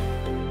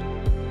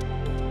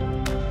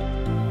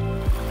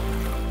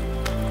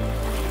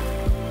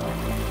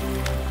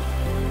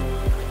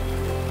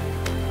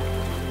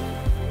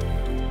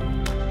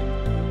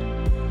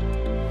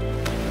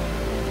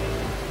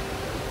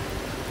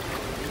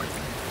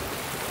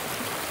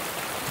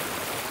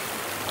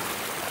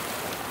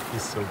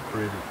 It's so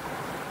pretty.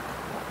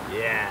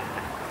 Yeah.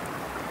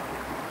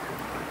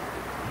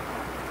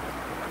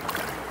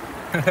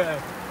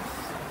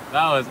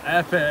 That was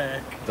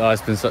epic. Oh,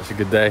 it's been such a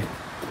good day.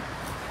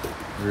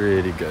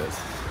 Really good.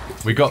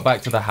 We got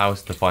back to the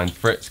house to find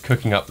Fritz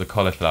cooking up the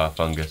cauliflower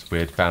fungus we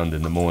had found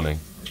in the morning.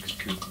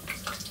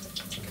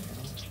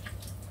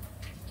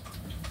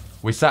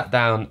 We sat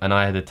down and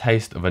I had a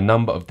taste of a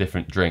number of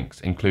different drinks,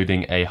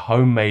 including a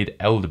homemade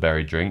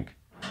elderberry drink.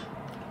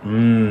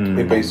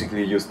 We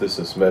basically use this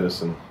as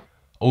medicine.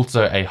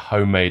 Also a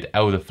homemade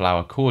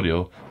elderflower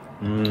cordial,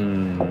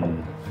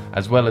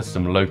 as well as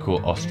some local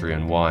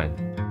Austrian wine.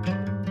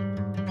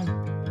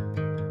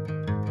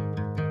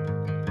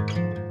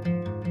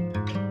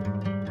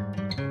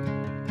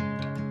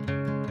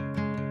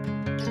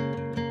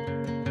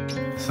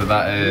 So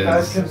that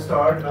is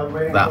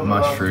that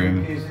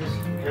mushroom,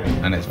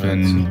 and it's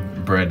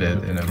been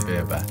breaded in a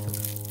beer batter.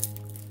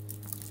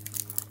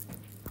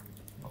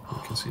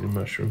 You can see the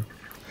mushroom.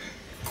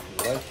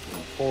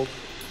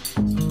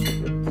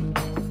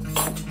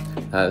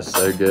 That's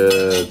so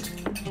good.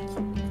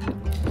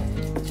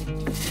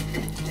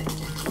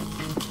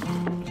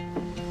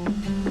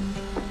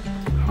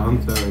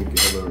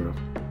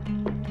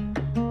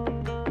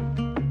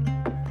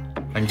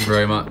 Thank you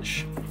very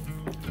much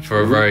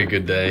for a very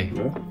good day.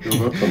 Yeah,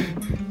 you're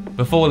welcome.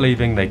 Before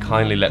leaving, they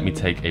kindly let me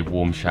take a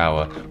warm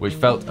shower, which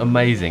felt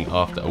amazing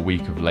after a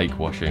week of lake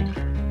washing.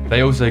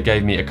 They also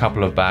gave me a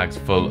couple of bags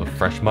full of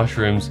fresh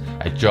mushrooms,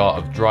 a jar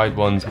of dried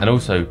ones, and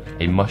also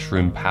a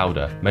mushroom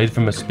powder made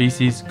from a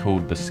species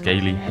called the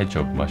scaly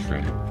hedgehog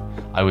mushroom.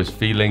 I was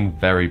feeling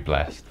very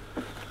blessed.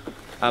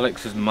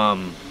 Alex's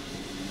mum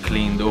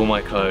cleaned all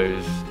my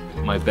clothes,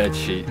 my bed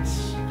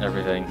sheets,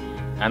 everything,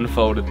 and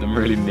folded them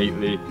really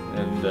neatly,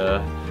 and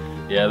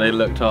yeah, they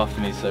looked after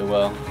me so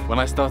well. When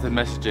I started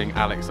messaging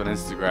Alex on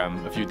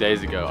Instagram a few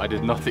days ago, I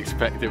did not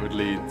expect it would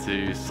lead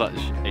to such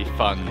a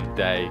fun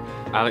day.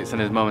 Alex and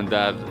his mum and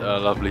dad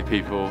are lovely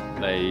people.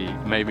 They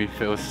made me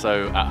feel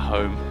so at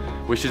home.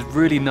 which is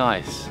really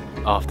nice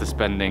after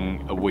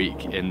spending a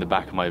week in the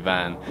back of my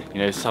van. You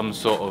know, some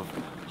sort of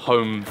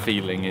home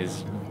feeling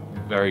is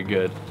very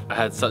good. I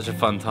had such a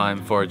fun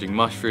time foraging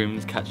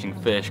mushrooms, catching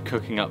fish,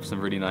 cooking up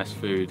some really nice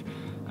food,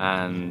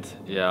 and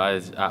yeah,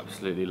 I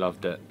absolutely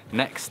loved it.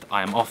 Next,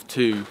 I am off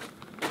to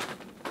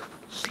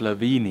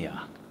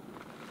Slovenia.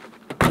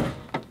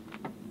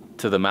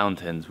 To the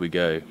mountains we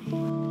go.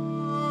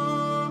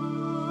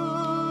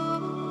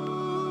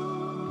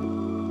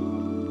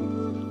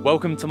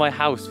 Welcome to my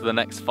house for the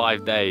next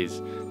 5 days.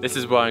 This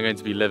is where I'm going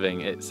to be living.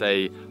 It's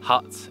a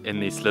hut in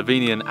the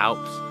Slovenian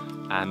Alps,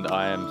 and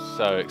I am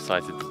so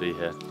excited to be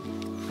here.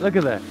 Look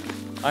at that.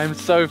 I am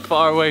so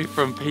far away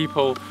from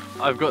people.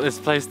 I've got this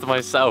place to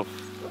myself.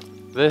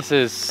 This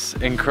is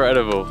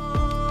incredible.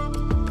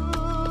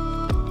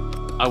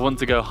 I want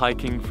to go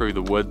hiking through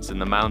the woods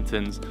and the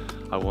mountains.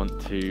 I want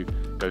to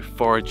go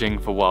foraging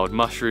for wild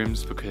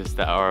mushrooms because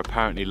there are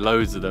apparently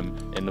loads of them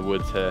in the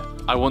woods here.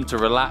 I want to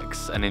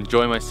relax and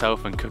enjoy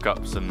myself and cook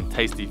up some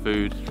tasty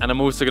food. And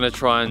I'm also going to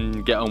try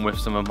and get on with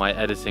some of my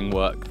editing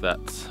work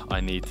that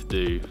I need to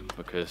do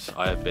because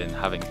I have been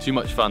having too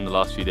much fun the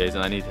last few days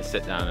and I need to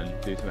sit down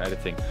and do some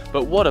editing.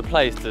 But what a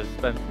place to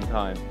spend some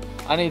time.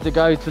 I need to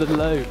go to the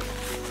loo.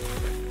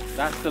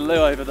 That's the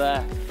loo over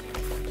there.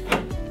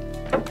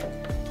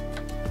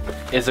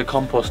 It's a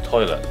compost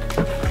toilet.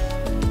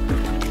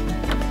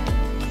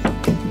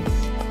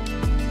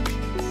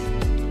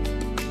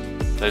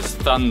 There's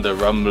thunder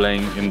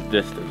rumbling in the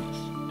distance.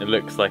 It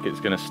looks like it's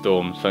gonna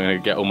storm, so I'm gonna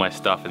get all my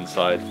stuff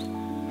inside.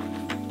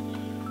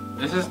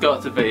 This has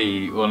got to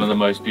be one of the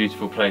most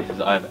beautiful places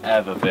I've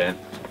ever been.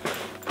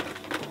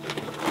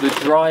 The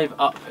drive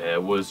up here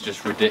was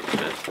just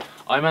ridiculous.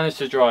 I managed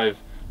to drive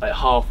like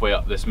halfway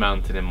up this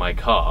mountain in my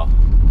car.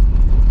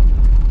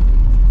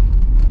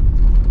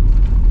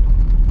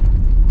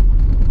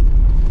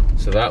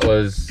 So that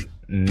was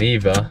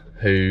Neva,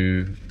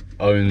 who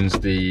owns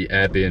the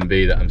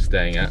Airbnb that I'm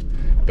staying at.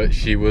 But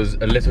she was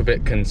a little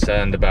bit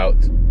concerned about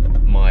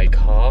my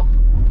car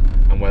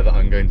and whether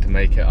I'm going to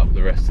make it up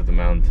the rest of the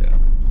mountain.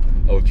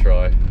 I'll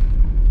try.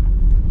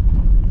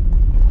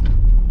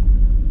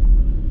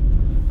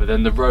 But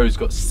then the roads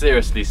got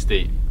seriously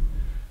steep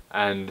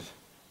and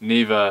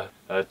Neva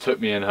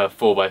took me in her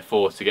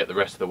 4x4 to get the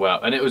rest of the way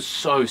up, and it was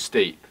so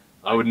steep.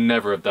 I would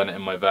never have done it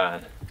in my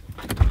van.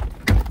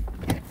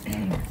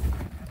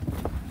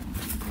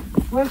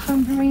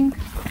 Welcome drink.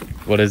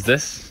 What is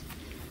this?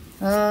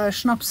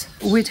 Schnapps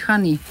with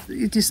honey.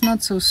 It is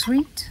not so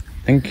sweet.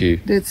 Thank you.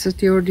 That's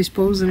at your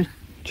disposal.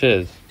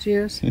 Cheers.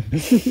 Cheers.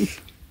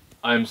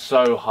 I'm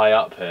so high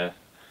up here,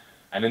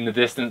 and in the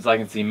distance I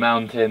can see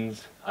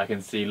mountains. I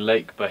can see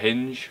Lake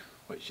Bahinj,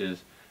 which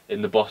is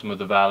in the bottom of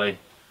the valley,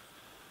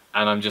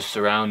 and I'm just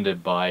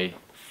surrounded by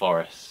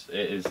forests.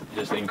 It is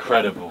just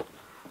incredible.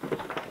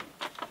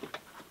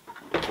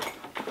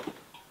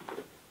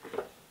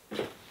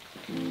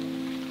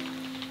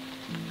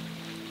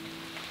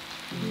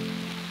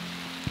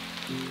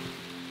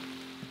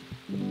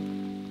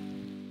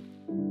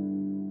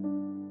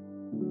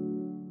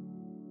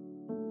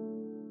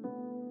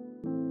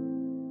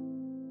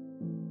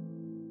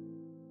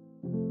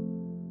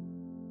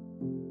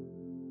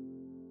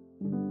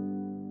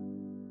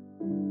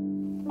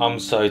 I'm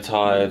so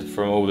tired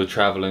from all the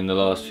traveling the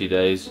last few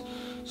days,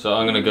 so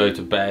I'm gonna go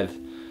to bed.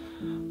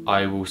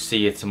 I will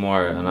see you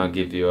tomorrow and I'll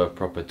give you a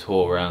proper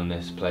tour around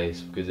this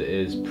place because it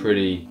is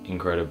pretty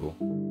incredible.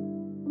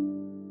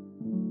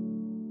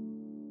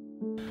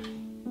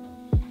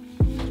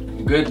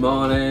 Good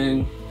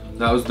morning.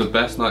 That was the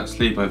best night's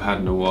sleep I've had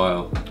in a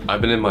while. I've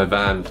been in my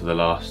van for the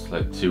last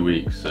like 2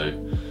 weeks, so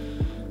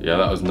yeah,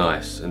 that was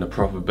nice. In a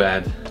proper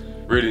bed,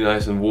 really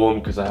nice and warm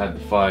because I had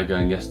the fire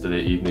going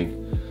yesterday evening.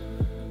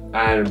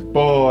 And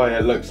boy,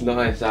 it looks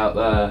nice out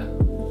there.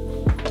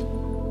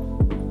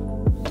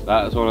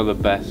 That's one of the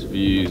best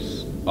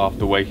views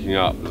after waking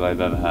up that I've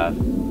ever had.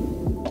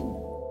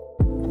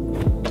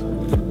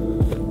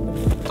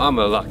 I'm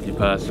a lucky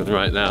person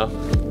right now.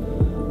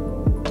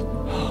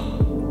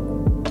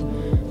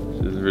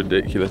 This is a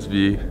ridiculous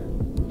view.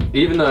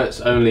 Even though it's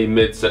only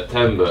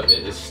mid-September, it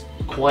is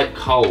quite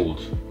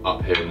cold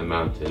up here in the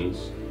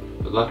mountains.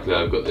 But luckily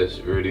I've got this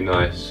really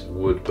nice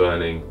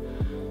wood-burning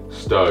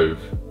stove.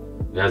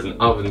 It has an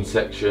oven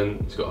section,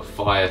 it's got a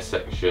fire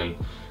section.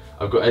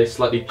 I've got a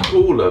slightly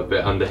cooler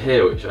bit under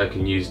here which I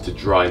can use to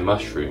dry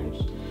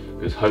mushrooms,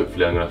 because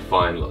hopefully I'm going to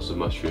find lots of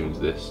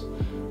mushrooms this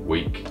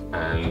week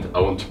and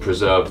I want to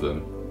preserve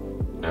them,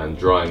 and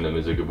drying them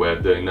is a good way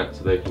of doing that,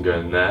 so they can go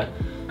in there.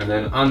 And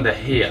then under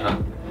here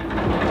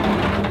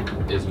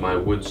is my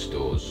wood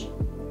stores.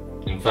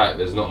 In fact,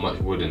 there's not much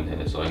wood in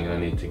here, so I'm going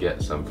to need to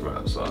get some from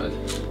outside.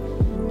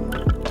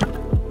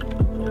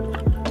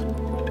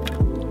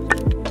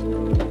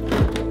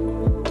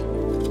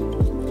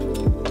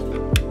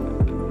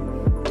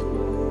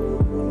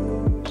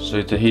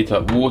 So to heat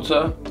up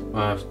water,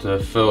 I have to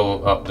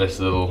fill up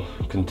this little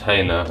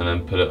container and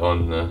then put it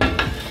on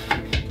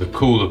the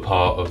cooler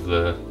part of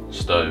the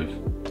stove.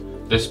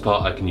 This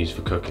part I can use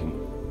for cooking.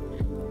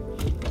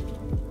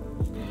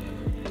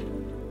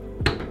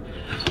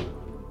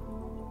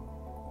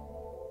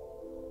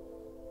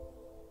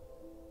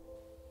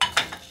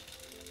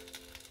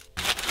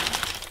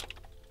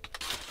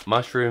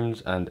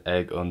 Mushrooms and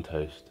egg on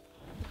toast.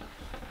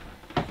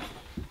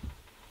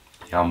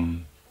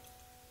 Yum.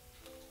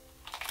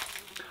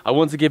 I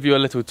want to give you a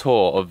little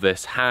tour of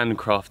this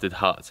handcrafted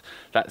hut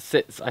that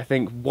sits, I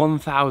think,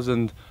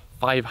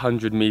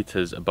 1,500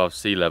 meters above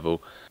sea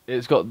level.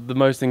 It's got the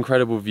most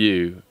incredible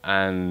view,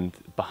 and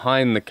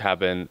behind the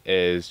cabin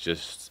is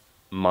just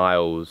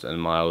miles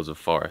and miles of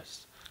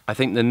forest. I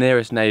think the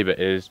nearest neighbor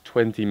is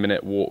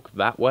 20-minute walk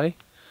that way,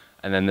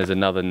 and then there's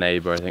another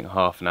neighbor, I think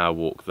half an hour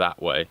walk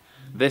that way.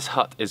 This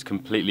hut is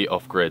completely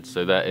off-grid,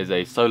 so there is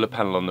a solar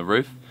panel on the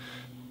roof.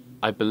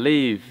 I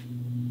believe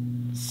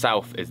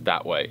south is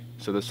that way,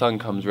 so the sun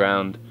comes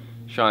round,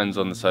 shines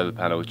on the solar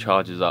panel,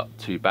 charges up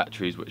 2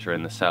 batteries which are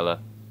in the cellar.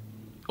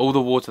 All the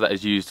water that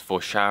is used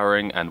for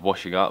showering and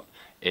washing up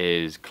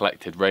is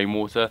collected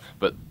rainwater,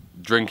 but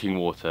drinking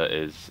water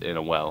is in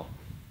a well,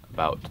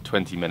 about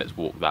 20 minutes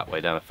walk that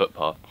way down a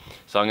footpath.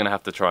 So I'm going to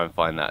have to try and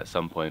find that at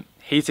some point.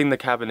 Heating the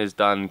cabin is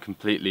done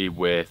completely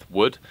with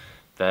wood.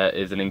 There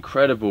is an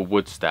incredible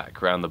wood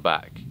stack around the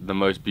back, the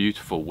most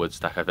beautiful wood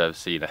stack I've ever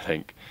seen, I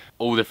think.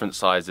 All different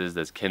sizes,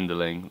 there's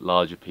kindling,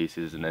 larger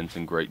pieces, and then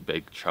some great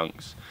big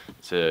chunks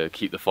to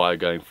keep the fire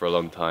going for a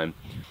long time.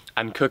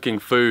 And cooking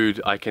food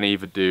I can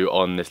either do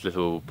on this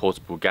little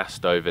portable gas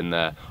stove in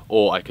there,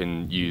 or I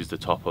can use the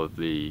top of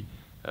the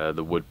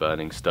wood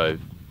burning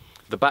stove.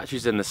 The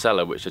batteries in the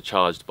cellar, which are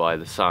charged by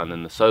the sun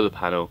and the solar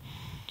panel,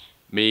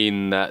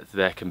 mean that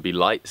there can be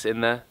lights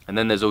in there. And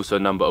then there's also a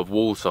number of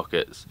wall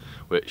sockets,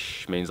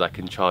 which means I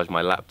can charge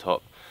my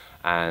laptop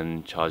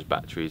and charge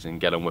batteries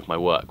and get on with my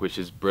work, which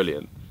is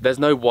brilliant. There's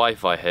no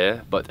Wi-Fi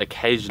here, but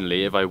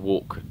occasionally if I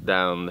walk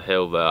down the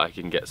hill there I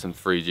can get some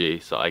 3G,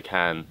 so I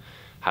can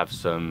have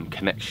some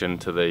connection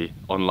to the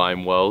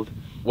online world.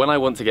 When I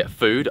want to get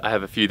food, I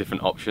have a few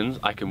different options.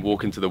 I can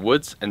walk into the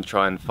woods and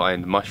try and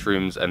find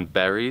mushrooms and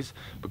berries,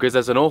 because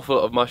there's an awful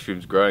lot of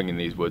mushrooms growing in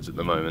these woods at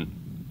the moment,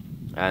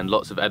 and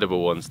lots of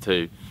edible ones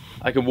too.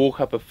 I can walk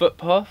up a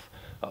footpath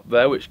up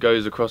there which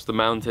goes across the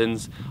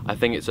mountains. I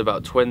think it's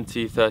about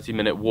 20-30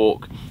 minute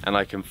walk, and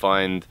I can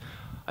find,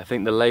 I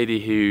think the lady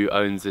who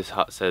owns this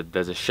hut said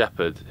there's a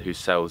shepherd who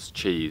sells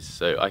cheese,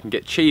 so I can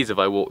get cheese if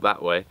I walk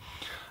that way.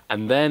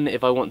 And then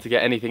if I want to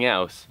get anything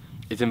else,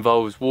 it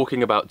involves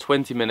walking about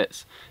 20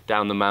 minutes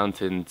down the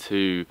mountain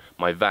to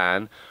my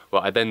van,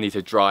 where I then need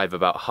to drive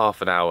about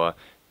half an hour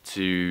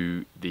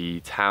to the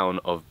town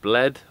of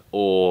Bled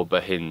or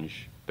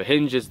Behinge.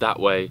 Behinge is that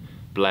way,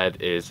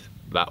 Bled is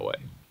that way.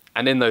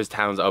 And in those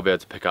towns I'll be able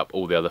to pick up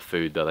all the other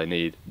food that I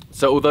need.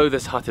 So although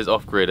this hut is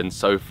off-grid and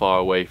so far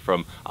away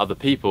from other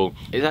people,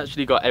 it's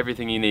actually got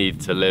everything you need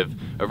to live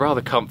a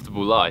rather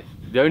comfortable life.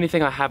 The only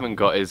thing I haven't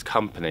got is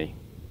company.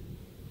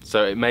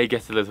 So it may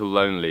get a little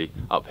lonely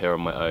up here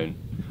on my own.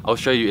 I'll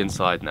show you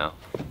inside now,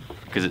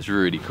 because it's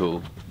really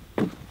cool.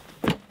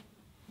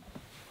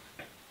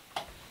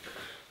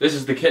 This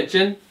is the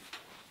kitchen.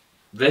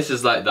 This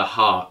is like the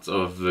heart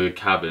of the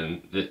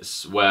cabin.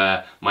 It's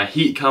where my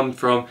heat comes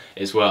from,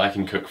 it's where I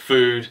can cook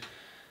food,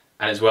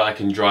 and it's where I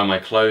can dry my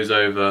clothes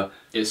over.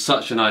 It's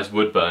such a nice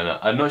wood burner.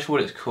 I'm not sure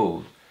what it's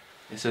called.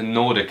 It's a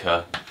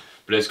Nordica,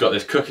 but it's got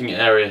this cooking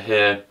area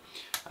here,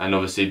 and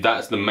obviously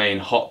that's the main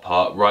hot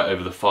part right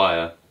over the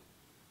fire.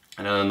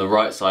 And then on the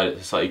right side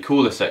it's a slightly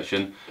cooler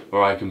section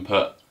where I can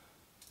put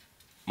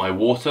my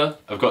water.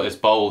 I've got this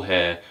bowl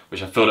here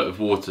which I filled up with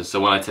water,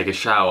 so when I take a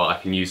shower I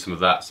can use some of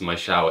that so my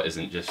shower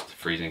isn't just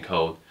freezing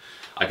cold.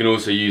 I can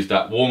also use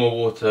that warmer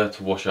water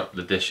to wash up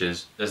the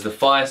dishes. There's the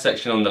fire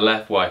section on the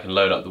left where I can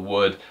load up the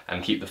wood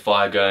and keep the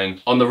fire going.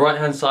 On the right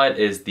hand side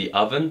is the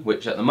oven,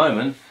 which at the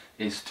moment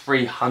is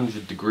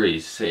 300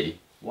 degrees C.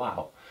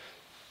 Wow.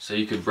 So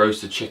you could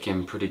roast a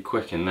chicken pretty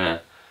quick in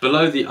there.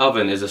 Below the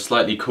oven is a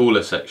slightly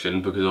cooler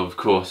section because of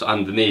course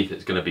underneath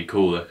it's going to be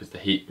cooler because the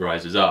heat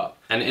rises up.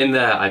 And in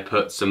there I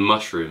put some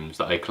mushrooms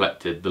that I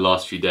collected the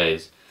last few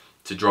days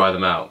to dry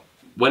them out.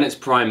 When it's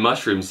prime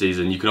mushroom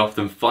season you can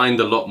often find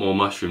a lot more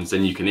mushrooms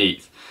than you can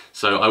eat.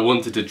 So I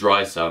wanted to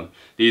dry some.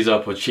 These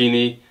are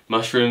porcini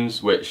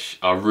mushrooms which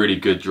are really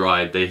good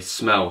dried. They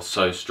smell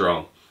so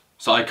strong.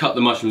 So I cut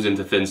the mushrooms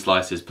into thin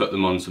slices, put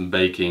them on some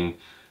baking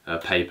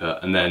paper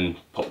and then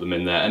pop them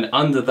in there, and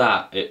under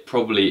that it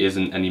probably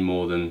isn't any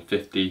more than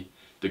 50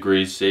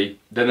 degrees C.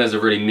 Then there's a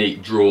really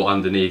neat drawer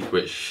underneath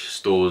which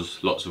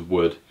stores lots of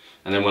wood,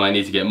 and then when I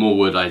need to get more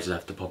wood I just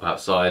have to pop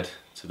outside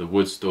to the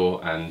wood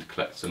store and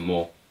collect some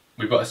more.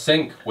 We've got a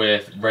sink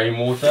with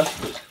rainwater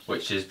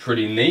which is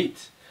pretty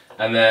neat,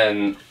 and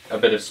then a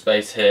bit of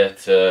space here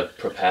to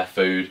prepare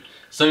food.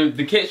 So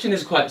the kitchen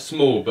is quite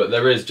small, but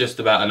there is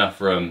just about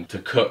enough room to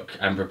cook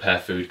and prepare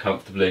food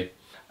comfortably.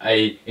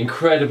 An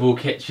incredible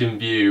kitchen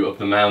view of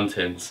the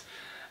mountains,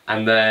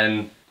 and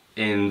then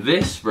in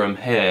this room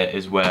here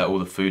is where all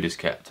the food is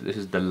kept. This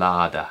is the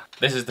larder.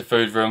 This is the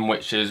food room,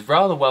 which is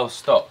rather well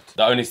stocked.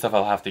 The only stuff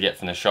I'll have to get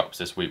from the shops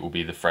this week will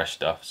be the fresh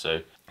stuff,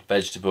 so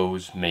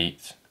vegetables,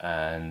 meat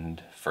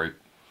and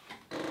fruit.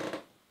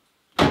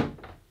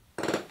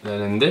 Then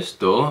in this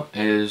door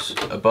is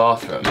a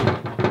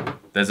bathroom.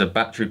 There's a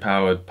battery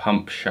powered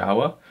pump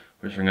shower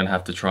which I'm going to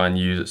have to try and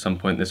use at some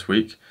point this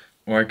week,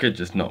 or I could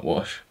just not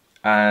wash.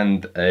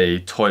 and a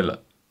toilet.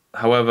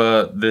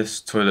 However,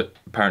 this toilet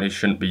apparently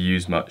shouldn't be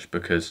used much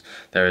because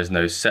there is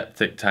no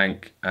septic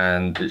tank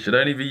and it should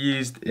only be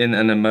used in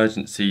an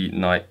emergency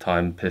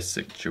nighttime piss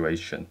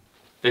situation.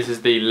 This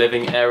is the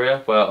living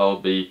area where I'll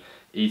be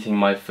eating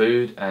my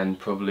food and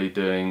probably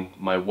doing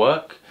my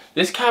work.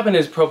 This cabin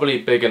is probably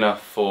big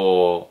enough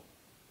for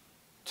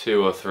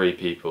 2 or 3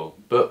 people.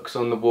 Books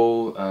on the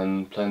wall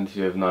and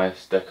plenty of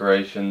nice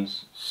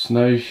decorations.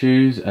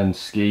 Snowshoes and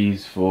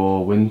skis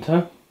for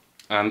winter.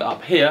 And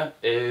up here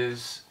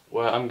is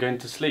where I'm going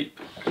to sleep.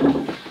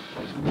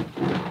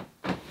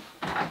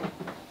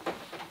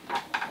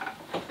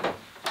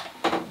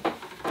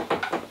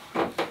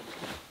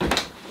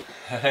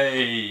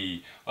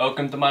 Hey,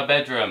 welcome to my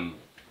bedroom.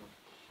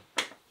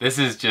 This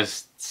is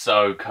just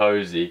so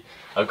cozy.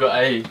 I've got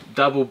a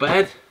double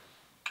bed,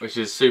 which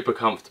is super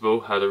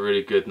comfortable. Had a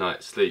really good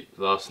night's sleep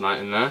last night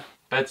in there.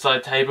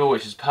 Bedside table,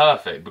 which is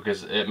perfect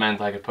because it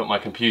meant I could put my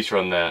computer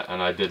on there,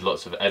 and I did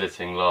lots of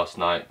editing last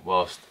night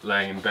whilst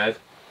laying in bed.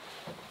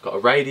 Got a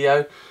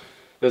radio.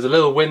 There's a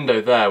little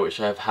window there which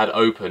I've had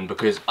open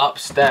because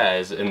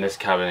upstairs in this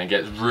cabin it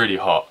gets really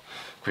hot,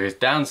 because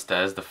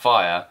downstairs the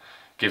fire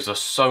gives us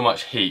so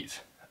much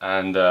heat,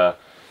 and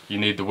you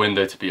need the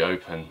window to be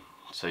open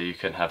so you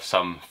can have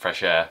some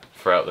fresh air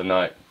throughout the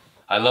night.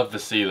 I love the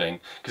ceiling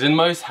because in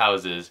most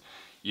houses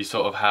you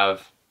sort of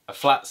have a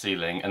flat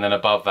ceiling and then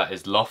above that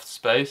is loft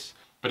space,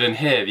 but in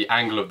here the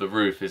angle of the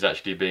roof is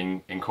actually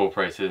being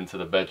incorporated into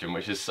the bedroom,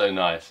 which is so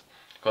nice.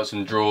 Got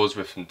some drawers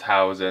with some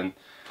towels in.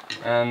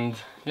 And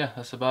yeah,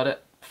 that's about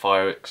it.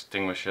 Fire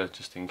extinguisher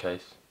just in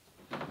case.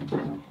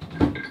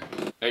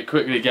 It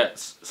quickly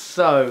gets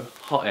so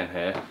hot in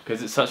here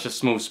because it's such a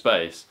small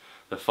space.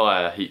 The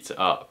fire heats it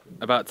up.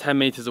 About 10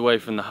 meters away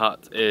from the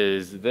hut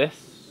is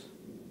this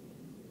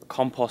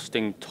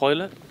composting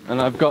toilet,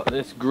 and I've got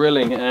this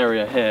grilling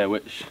area here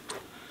which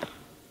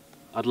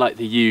I'd like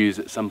to use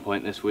at some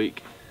point this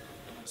week.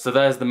 So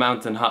there's the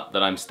mountain hut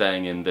that I'm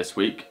staying in this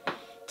week.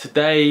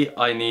 Today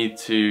I need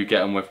to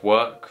get on with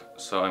work,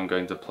 so I'm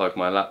going to plug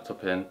my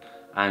laptop in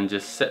and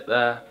just sit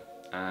there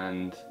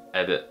and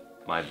edit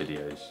my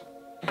videos.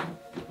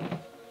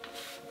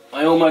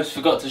 I almost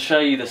forgot to show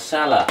you the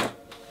cellar.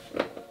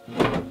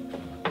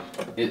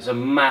 It's a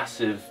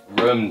massive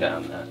room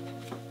down there.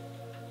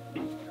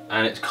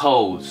 And it's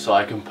cold, so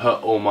I can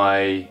put all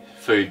my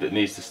food that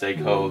needs to stay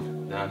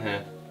cold down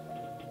here.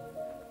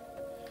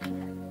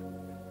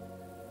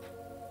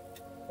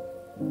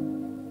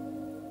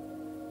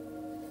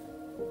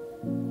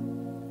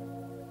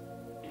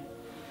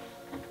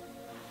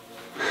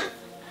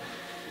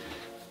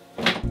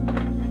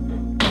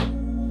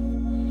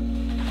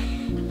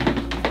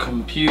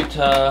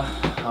 Computer,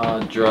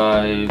 hard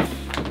drive,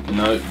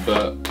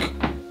 notebook,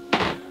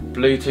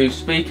 Bluetooth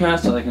speaker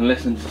so I can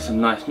listen to some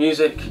nice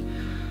music,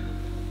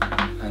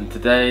 and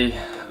today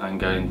I'm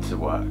going to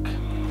work.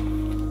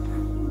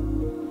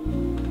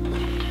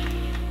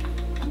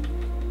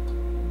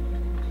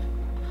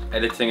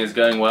 Editing is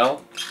going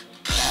well.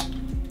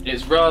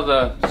 It's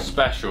rather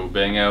special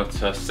being able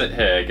to sit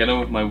here, get on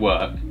with my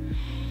work.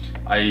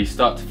 I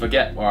start to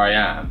forget where I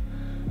am.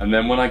 And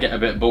then when I get a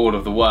bit bored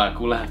of the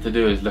work, all I have to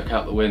do is look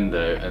out the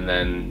window and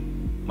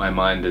then my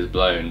mind is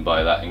blown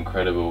by that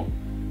incredible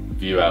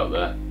view out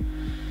there.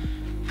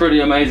 Pretty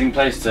amazing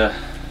place to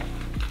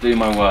do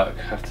my work,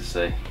 I have to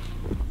say.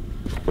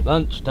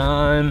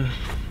 Lunchtime.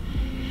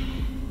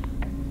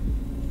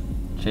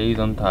 Cheese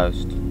on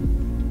toast.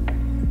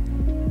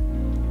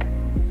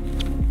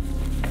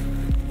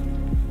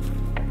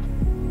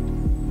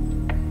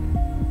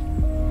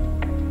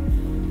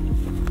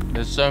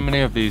 There's so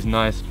many of these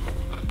nice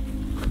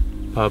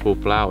purple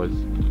flowers.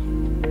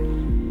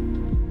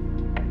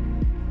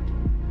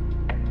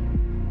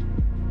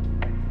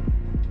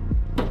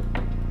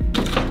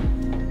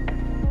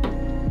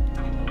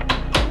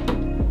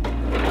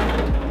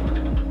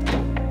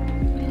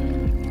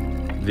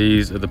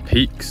 These are the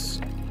peaks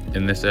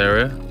in this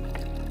area,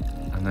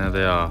 and there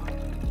they are.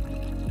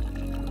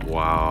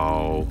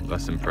 Wow,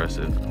 that's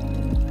impressive.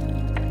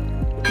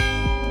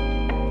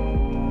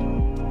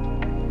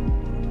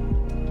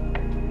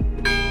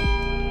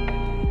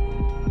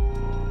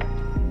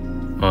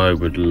 I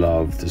would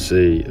love to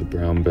see a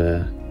brown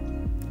bear.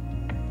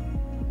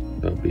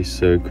 That would be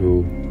so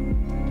cool.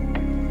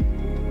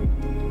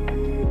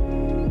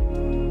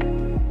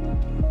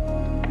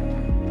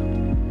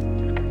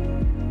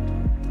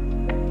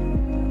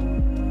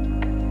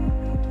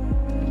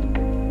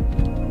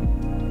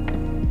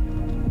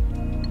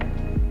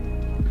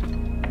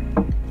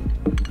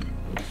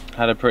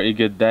 Had a pretty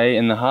good day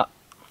in the hut.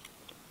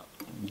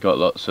 Got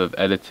lots of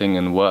editing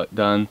and work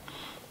done.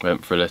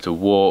 Went for a little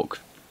walk.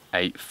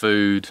 Ate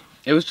food.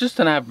 It was just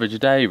an average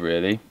day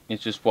really.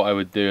 It's just what I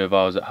would do if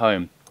I was at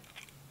home.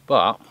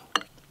 But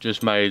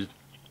just made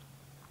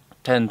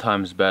 10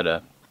 times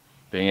better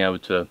being able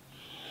to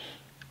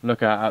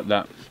look out at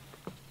that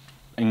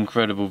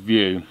incredible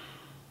view.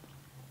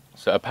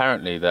 So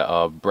apparently there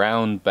are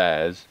brown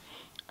bears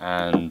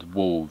and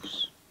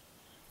wolves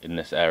in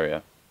this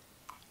area.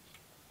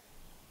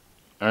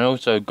 And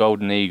also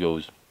golden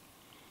eagles.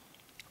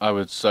 I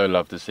would so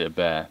love to see a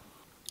bear.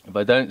 If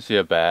I don't see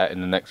a bear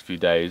in the next few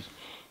days,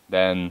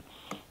 then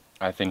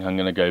I think I'm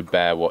going to go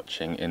bear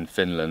watching in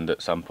Finland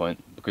at some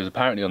point, because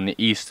apparently on the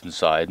eastern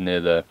side,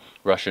 near the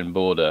Russian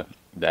border,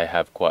 they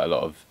have quite a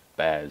lot of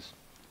bears.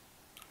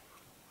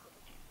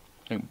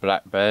 I think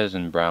black bears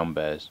and brown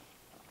bears,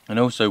 and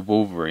also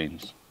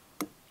wolverines.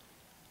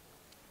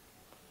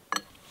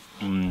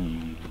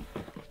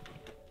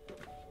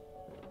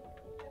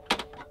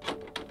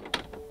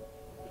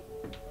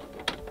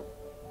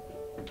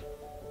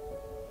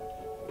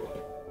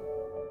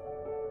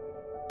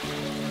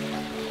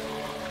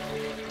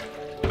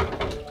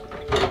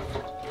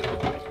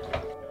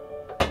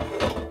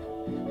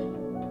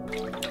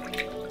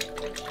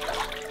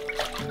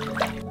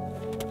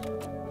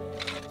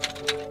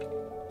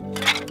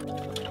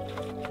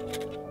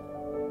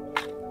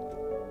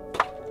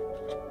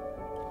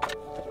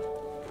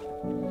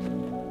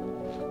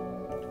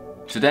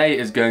 Today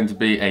is going to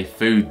be a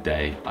food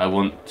day. I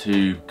want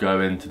to go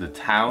into the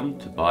town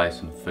to buy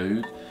some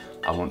food.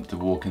 I want to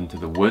walk into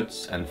the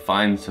woods and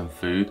find some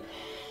food.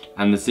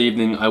 And this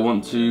evening I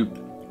want to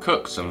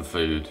cook some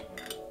food.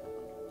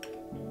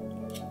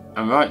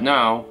 And right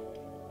now,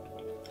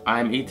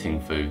 I am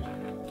eating food.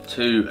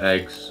 2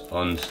 eggs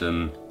on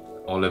some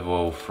olive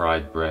oil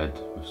fried bread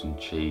with some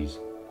cheese.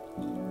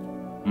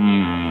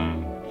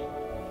 Mmm.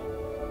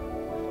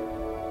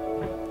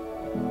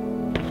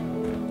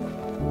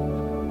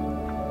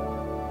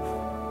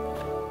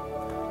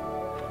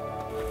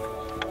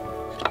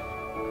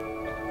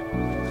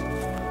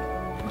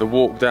 The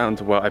walk down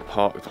to where I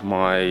parked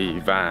my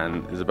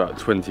van is about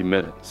 20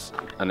 minutes,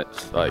 and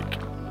it's like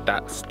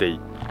that steep.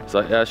 It's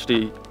like it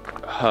actually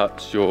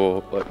hurts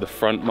your the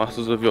front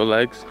muscles of your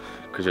legs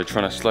because you're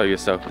trying to slow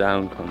yourself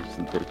down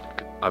constantly.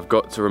 I've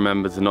got to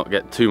remember to not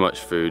get too much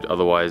food,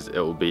 otherwise it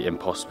will be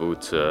impossible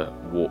to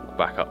walk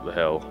back up the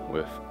hill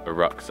with a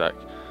rucksack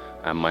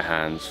and my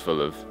hands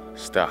full of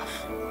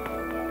stuff.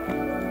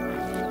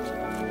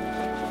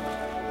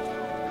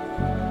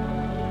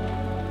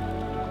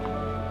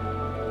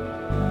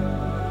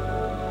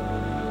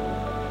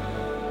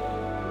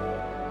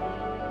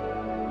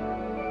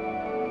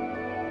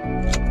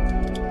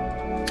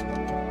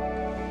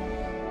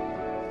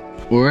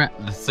 We're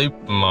at the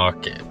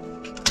supermarket.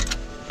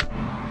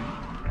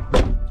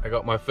 I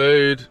got my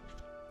food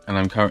and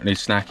I'm currently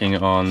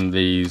snacking on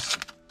these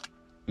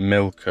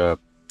Milka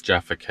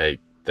Jaffa cake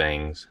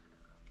things.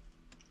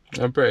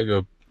 They're pretty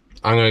good.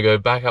 I'm gonna go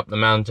back up the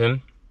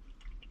mountain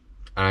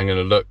and I'm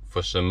gonna look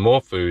for some more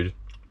food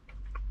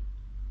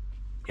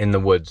in the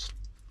woods.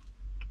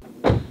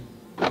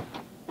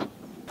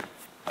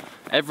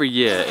 Every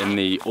year in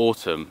the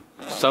autumn,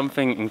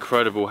 something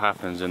incredible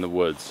happens in the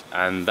woods,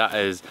 and that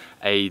is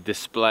a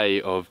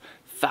display of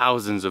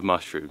thousands of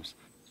mushrooms.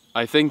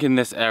 I think in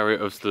this area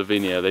of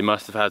Slovenia they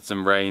must have had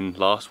some rain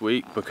last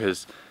week,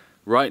 because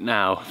right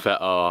now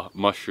there are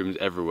mushrooms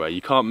everywhere.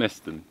 You can't miss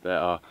them. There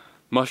are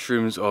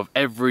mushrooms of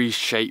every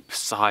shape,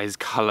 size,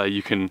 colour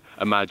you can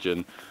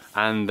imagine,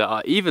 and there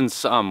are even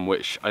some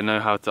which I know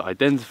how to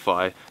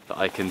identify that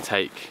I can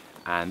take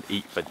and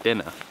eat for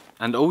dinner.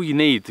 And all you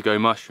need to go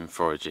mushroom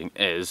foraging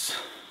is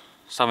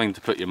something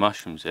to put your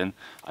mushrooms in,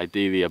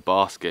 ideally a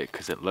basket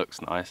because it looks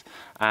nice,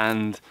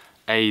 and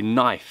a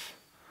knife.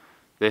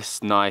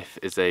 This knife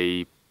is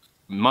a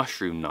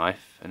mushroom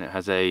knife and it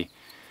has a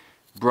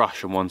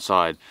brush on one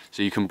side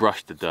so you can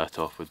brush the dirt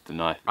off with the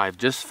knife. I've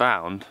just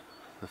found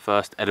the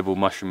first edible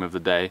mushroom of the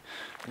day.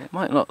 It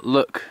might not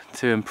look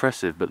too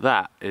impressive, but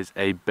that is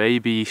a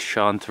baby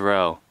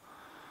chanterelle.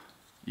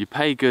 You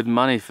pay good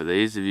money for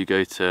these if you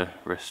go to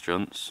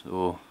restaurants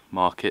or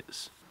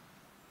markets.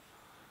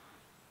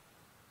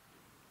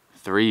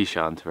 3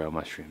 chanterelle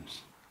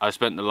mushrooms. I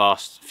spent the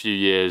last few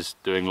years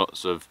doing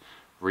lots of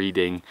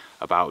reading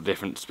about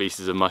different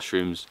species of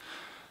mushrooms,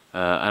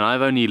 and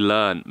I've only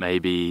learnt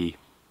maybe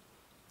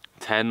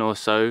 10 or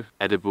so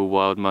edible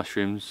wild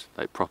mushrooms,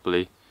 like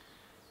properly,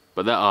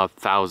 but there are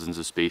thousands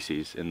of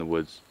species in the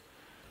woods.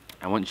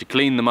 And once you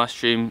clean the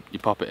mushroom, you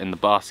pop it in the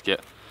basket,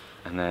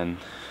 and then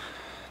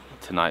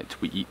tonight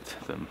we eat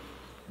them.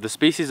 The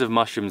species of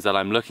mushrooms that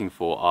I'm looking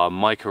for are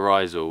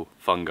mycorrhizal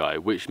fungi,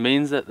 which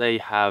means that they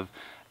have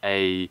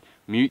a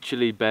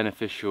mutually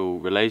beneficial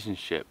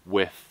relationship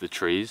with the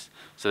trees.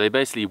 So they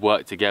basically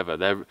work together.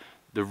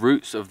 The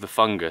roots of the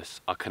fungus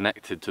are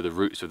connected to the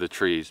roots of the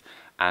trees,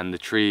 and the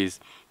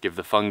trees give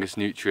the fungus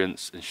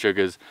nutrients and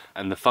sugars,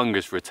 and the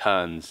fungus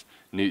returns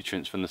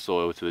nutrients from the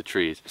soil to the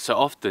trees. So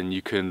often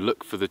you can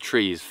look for the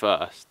trees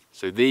first.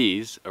 So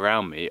these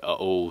around me are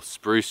all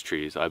spruce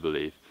trees, I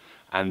believe,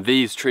 and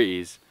these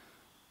trees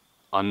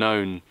are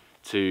known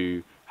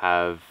to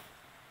have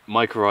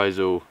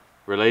mycorrhizal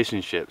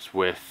relationships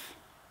with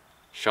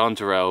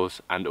chanterelles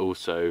and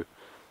also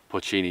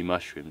porcini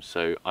mushrooms.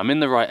 So I'm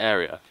in the right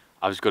area.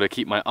 I've just got to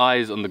keep my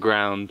eyes on the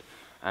ground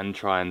and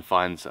try and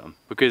find some,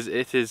 because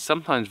it is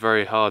sometimes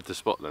very hard to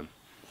spot them.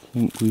 I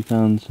think we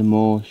found some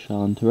more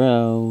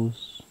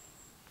chanterelles.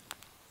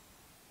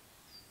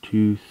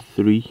 2,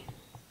 3,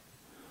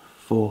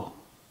 4.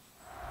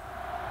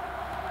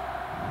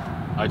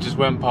 I just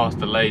went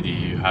past a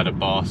lady who had a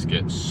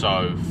basket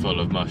so full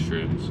of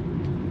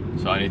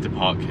mushrooms. So I need to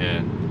park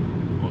here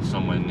or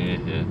somewhere near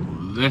here.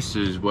 This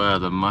is where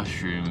the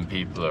mushroom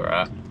people are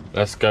at.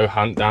 Let's go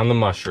hunt down the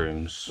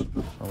mushrooms.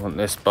 I want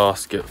this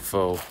basket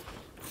full.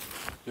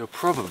 You're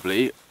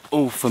probably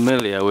all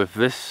familiar with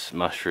this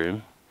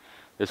mushroom.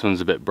 This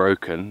one's a bit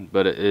broken,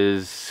 but it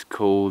is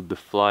called the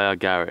fly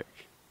agaric.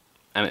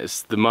 And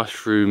it's the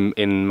mushroom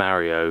in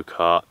Mario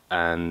Kart,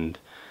 and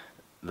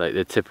like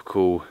the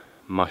typical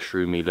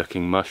mushroomy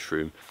looking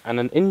mushroom. And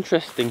an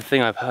interesting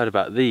thing I've heard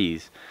about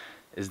these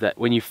is that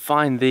when you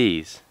find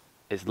these,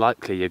 it's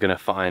likely you're going to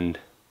find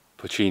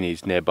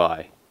porcinis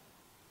nearby.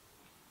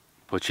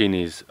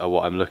 Porcinis are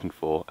what I'm looking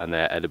for, and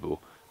they're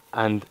edible.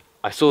 And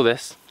I saw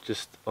this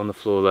just on the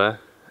floor there,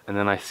 and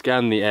then I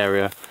scanned the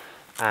area,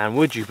 and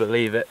would you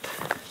believe it,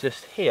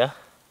 just here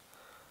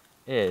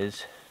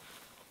is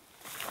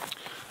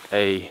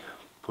a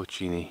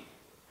porcini,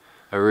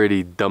 a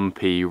really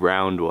dumpy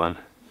round one.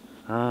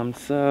 I'm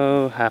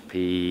so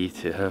happy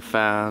to have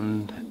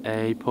found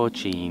a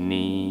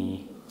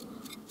porcini.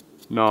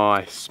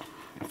 Nice.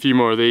 A few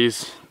more of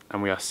these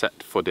and we are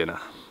set for dinner.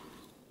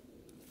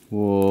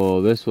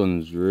 Whoa, this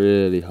one's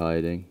really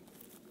hiding.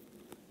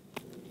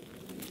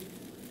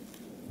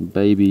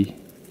 Baby.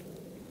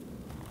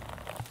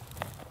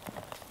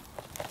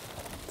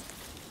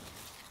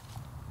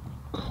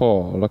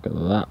 Oh, look at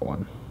that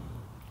one.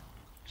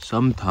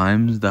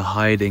 Sometimes they're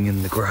hiding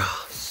in the grass.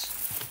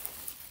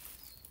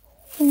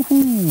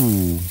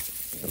 Ooh.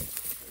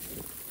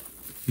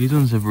 These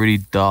ones have really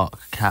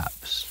dark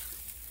caps.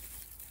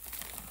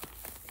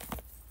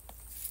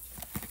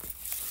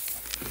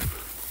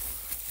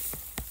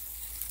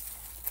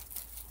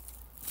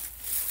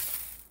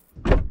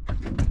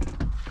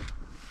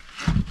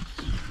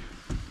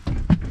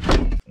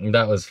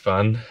 That was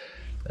fun.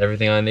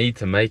 Everything I need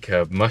to make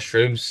a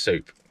mushroom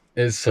soup.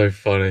 It's so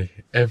funny.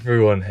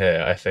 Everyone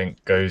here, I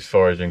think, goes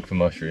foraging for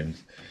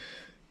mushrooms.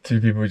 Two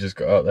people just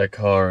got out their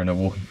car and are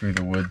walking through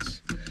the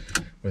woods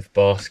with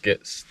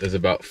baskets. There's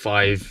about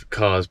 5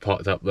 cars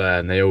parked up there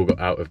and they all got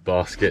out with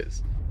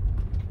baskets.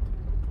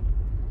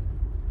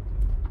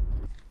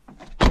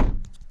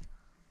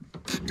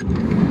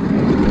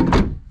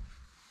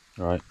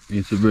 Right,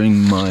 need to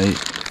bring my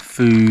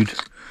food,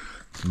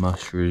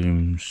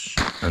 mushrooms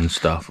and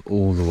stuff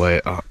all the way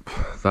up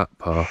that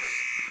path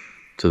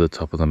to the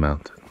top of the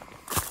mountain.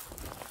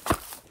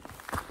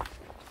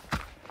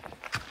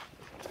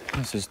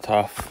 This is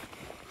tough.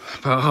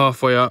 About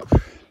halfway up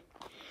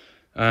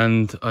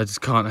and I just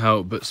can't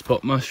help but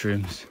spot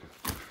mushrooms.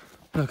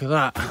 Look at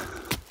that.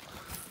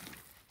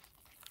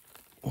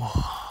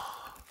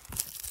 Oh.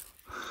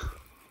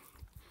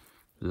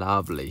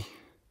 Lovely.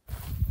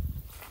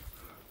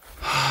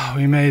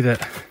 We made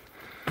it.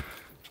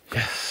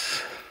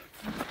 Yes.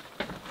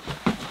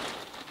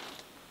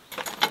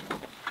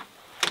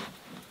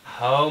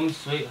 Home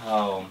sweet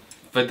home.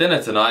 For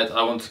dinner tonight,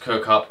 I want to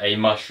cook up a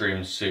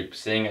mushroom soup,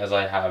 seeing as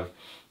I have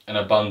an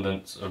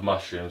abundance of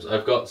mushrooms.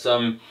 I've got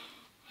some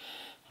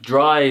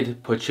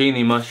dried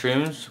porcini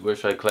mushrooms,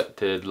 which I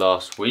collected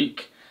last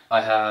week.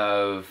 I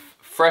have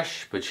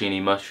fresh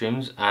porcini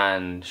mushrooms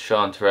and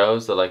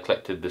chanterelles that I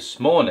collected this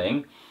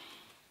morning.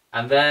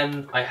 And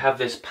then I have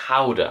this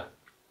powder,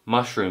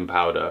 mushroom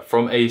powder,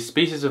 from a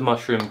species of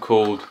mushroom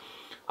called,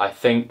 I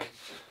think,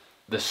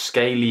 the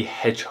scaly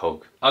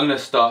hedgehog. I'm gonna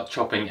start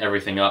chopping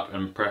everything up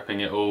and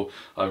prepping it all.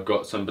 I've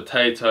got some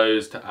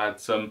potatoes to add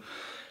some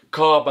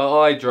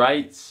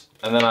carbohydrates,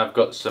 and then I've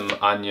got some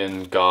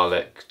onion,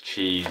 garlic,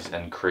 cheese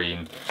and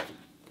cream.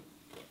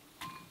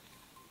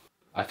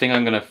 I think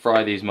I'm gonna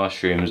fry these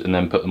mushrooms and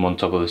then put them on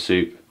top of the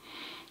soup,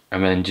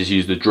 and then just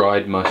use the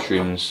dried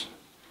mushrooms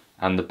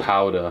and the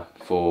powder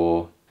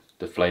for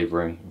the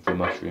flavouring of the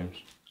mushrooms.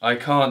 I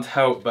can't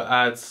help but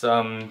add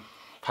some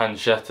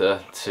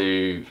pancetta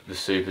to the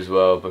soup as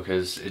well,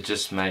 because it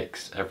just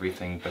makes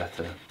everything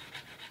better.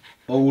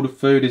 All the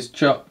food is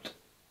chopped,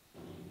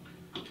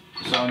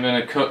 so I'm going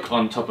to cook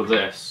on top of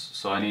this,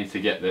 so I need to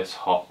get this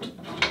hot.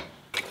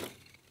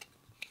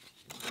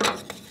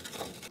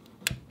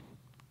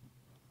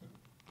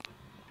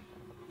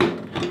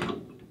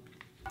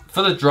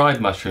 For the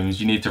dried mushrooms,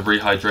 you need to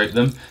rehydrate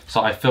them,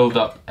 so I filled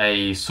up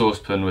a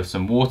saucepan with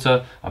some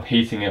water. I'm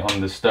heating it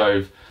on the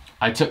stove.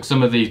 I took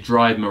some of these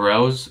dried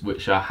morels,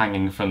 which are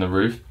hanging from the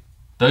roof.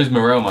 Those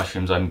morel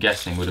mushrooms, I'm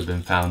guessing, would have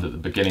been found at the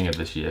beginning of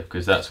this year,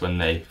 because that's when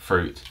they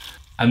fruit.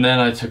 And then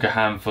I took a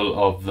handful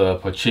of the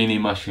porcini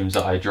mushrooms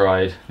that I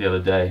dried the other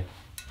day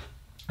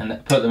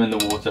and put them in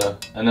the water,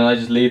 and then I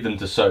just leave them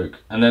to soak.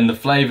 And then the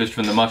flavours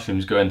from the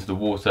mushrooms go into the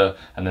water,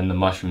 and then the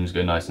mushrooms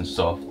go nice and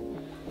soft.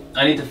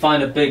 I need to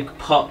find a big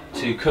pot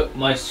to cook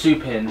my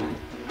soup in.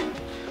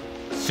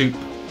 Soup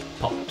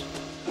pot.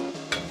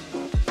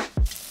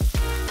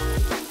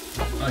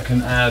 I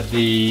can add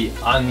the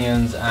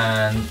onions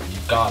and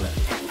garlic.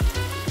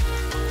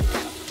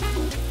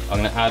 I'm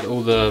going to add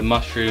all the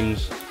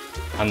mushrooms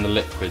and the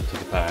liquid to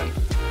the pan.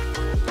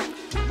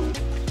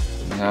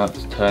 Now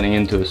it's turning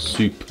into a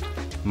soup.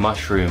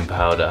 Mushroom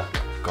powder.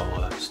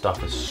 God, that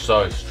stuff is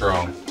so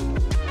strong.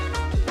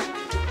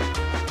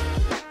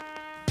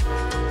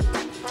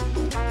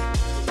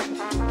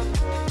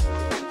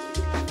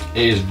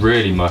 It is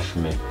really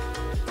mushroomy.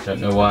 Don't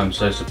know why I'm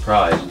so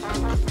surprised.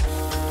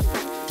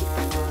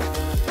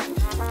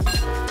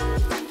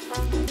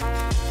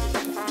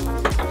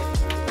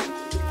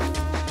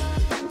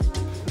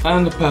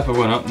 And the pepper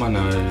went up my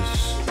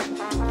nose.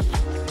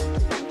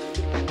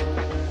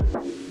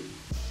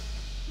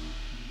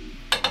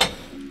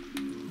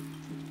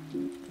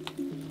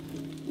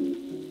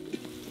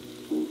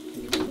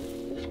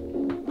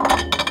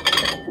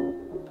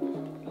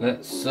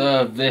 Let's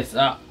serve this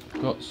up.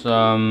 Got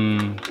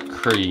some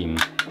cream.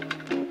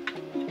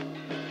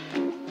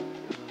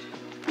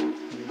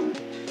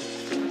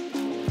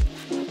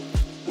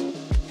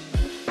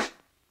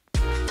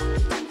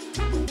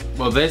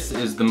 Well, this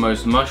is the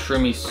most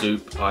mushroomy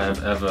soup I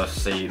have ever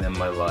seen in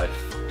my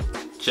life.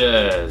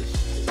 Cheers!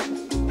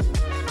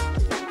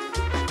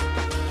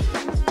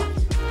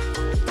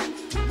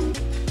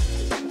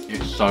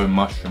 It's so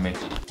mushroomy.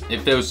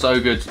 It feels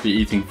so good to be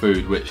eating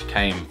food which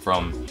came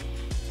from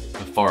the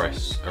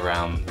forests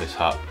around this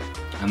hut.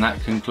 And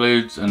that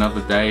concludes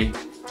another day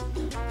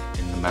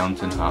in the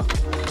mountain hut.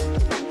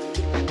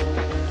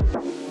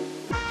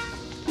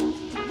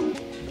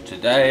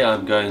 Today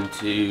I'm going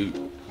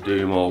to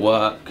do more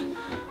work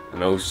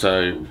and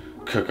also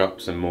cook up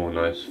some more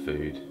nice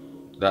food.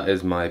 That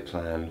is my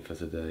plan for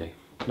today.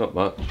 Not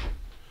much.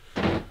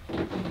 I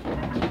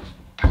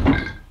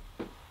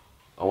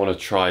want to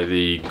try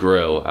the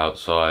grill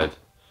outside,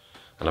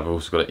 and I've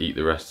also got to eat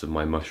the rest of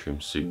my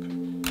mushroom soup.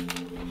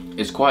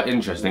 It's quite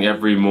interesting.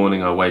 Every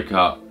morning I wake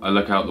up, I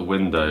look out the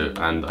window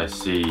and I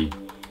see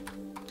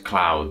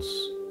clouds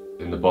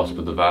in the bottom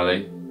of the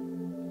valley,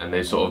 and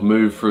they sort of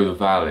move through the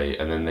valley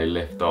and then they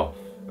lift off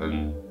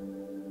and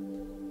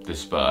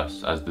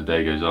disperse as the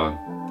day goes on.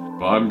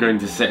 But I'm going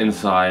to sit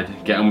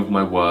inside, get on with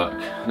my work,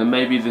 and then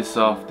maybe this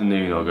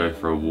afternoon I'll go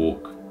for a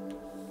walk.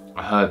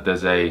 I heard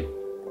there's a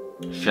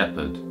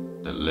shepherd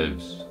that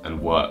lives and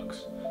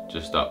works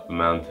just up the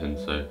mountain,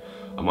 so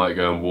I might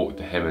go and walk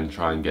to him and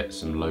try and get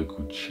some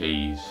local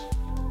cheese.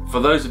 For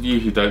those of you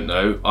who don't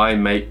know, I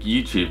make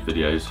YouTube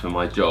videos for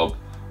my job.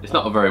 It's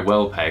not a very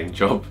well-paying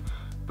job,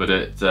 but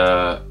it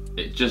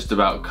just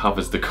about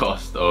covers the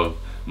cost of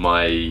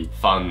my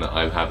fun that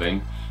I'm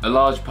having. A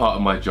large part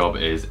of my job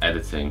is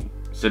editing,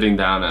 sitting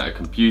down at a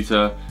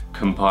computer,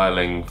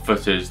 compiling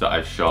footage that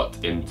I've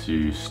shot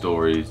into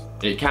stories.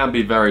 It can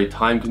be very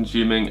time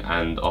consuming,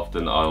 and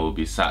often I will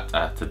be sat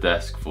at a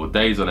desk for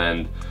days on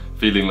end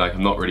feeling like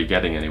I'm not really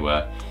getting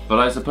anywhere. But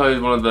I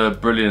suppose one of the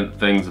brilliant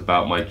things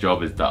about my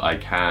job is that I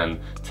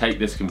can take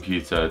this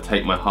computer,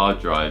 take my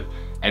hard drive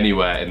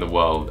anywhere in the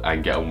world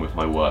and get on with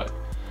my work.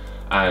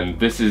 And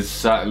this is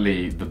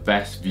certainly the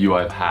best view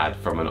I've had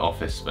from an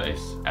office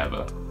space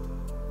ever.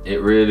 It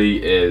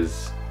really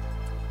is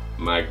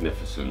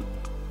magnificent.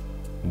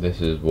 This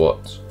is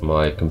what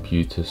my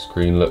computer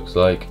screen looks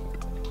like,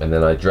 and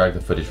then I drag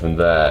the footage from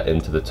there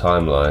into the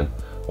timeline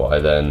while I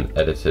then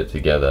edit it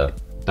together.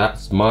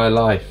 That's my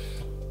life.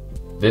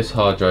 This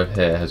hard drive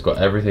here has got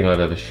everything I've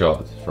ever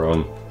shot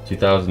from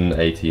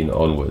 2018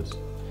 onwards.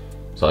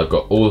 So I've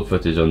got all the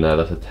footage on there.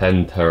 That's a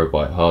 10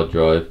 terabyte hard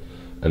drive,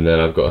 and then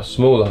I've got a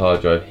smaller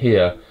hard drive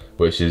here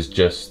which is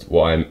just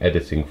what I'm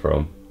editing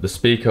from. The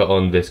speaker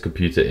on this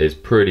computer is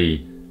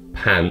pretty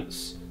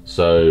pants,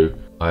 so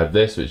I have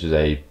this, which is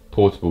a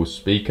portable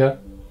speaker,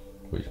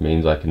 which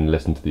means I can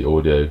listen to the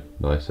audio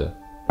nicer.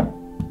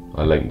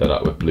 I link that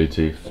up with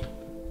Bluetooth,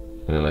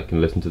 and then I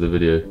can listen to the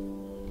video.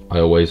 I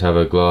always have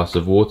a glass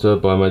of water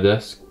by my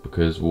desk,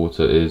 because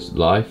water is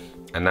life.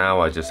 And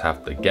now I just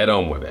have to get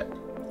on with it.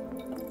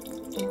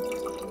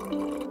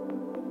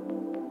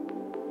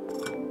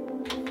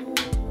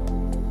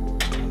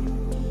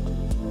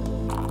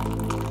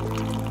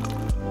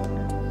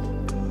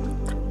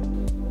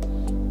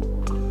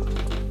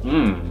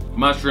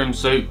 Mushroom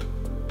soup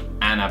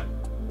and a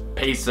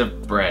piece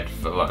of bread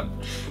for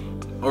lunch.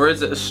 Or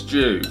is it a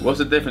stew? What's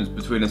the difference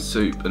between a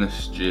soup and a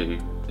stew?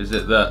 Is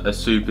it that a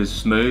soup is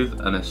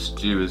smooth and a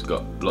stew has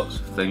got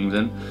lots of things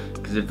in?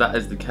 Because if that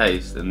is the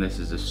case, then this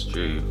is a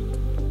stew.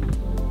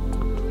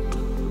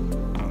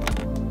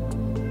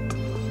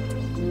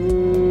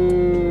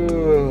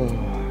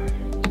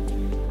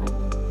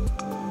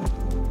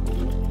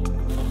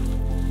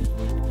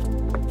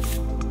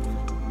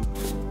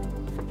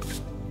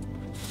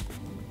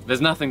 There's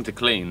nothing to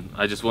clean.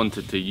 I just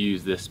wanted to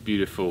use this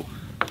beautiful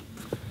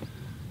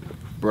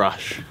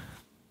brush.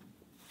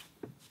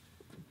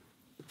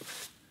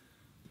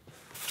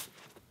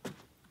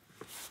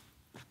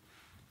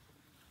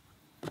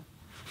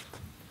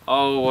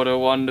 Oh, what a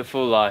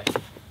wonderful life.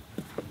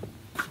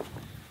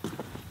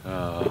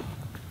 Oh.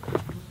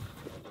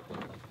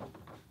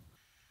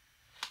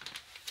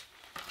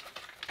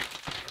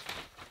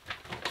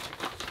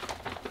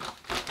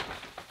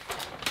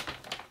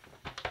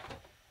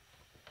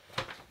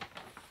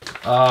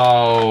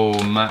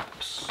 Oh,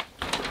 maps.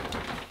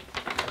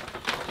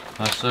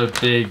 They're so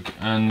big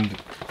and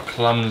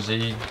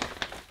clumsy.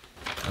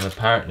 And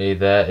apparently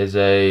there is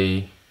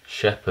a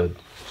shepherd.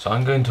 So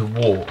I'm going to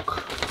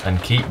walk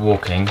and keep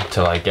walking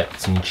till I get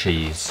some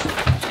cheese.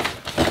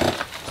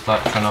 It's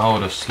like trying to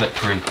hold a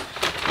slippery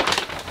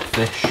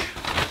fish.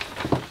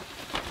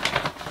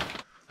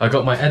 I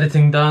got my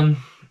editing done,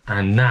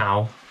 and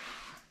now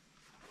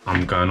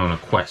I'm going on a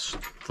quest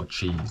for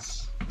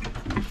cheese.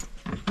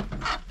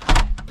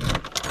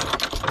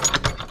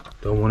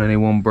 Don't want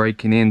anyone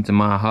breaking into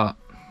my hut.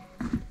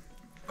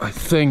 I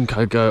think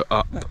I go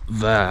up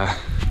there.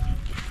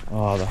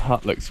 Oh, the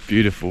hut looks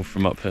beautiful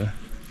from up here.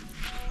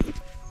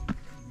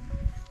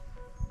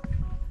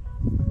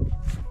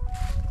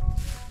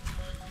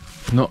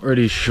 Not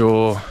really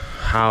sure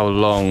how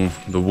long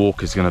the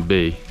walk is going to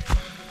be,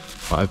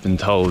 but I've been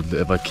told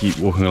that if I keep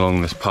walking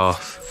along this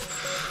path,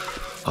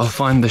 I'll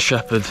find the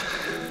shepherd.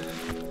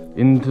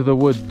 Into the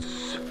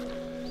woods.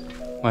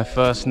 My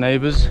first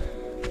neighbours,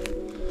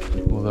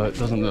 although it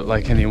doesn't look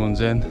like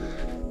anyone's in.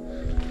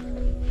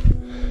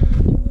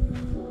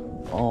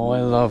 Oh,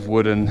 I love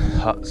wooden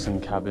huts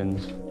and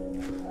cabins.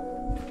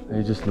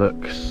 They just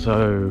look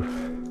so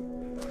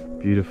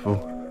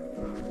beautiful.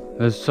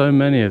 There's so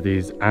many of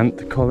these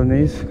ant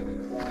colonies,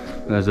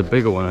 and there's a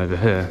bigger one over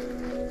here.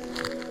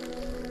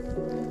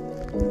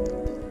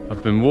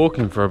 I've been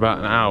walking for about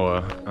an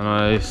hour and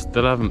I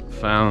still haven't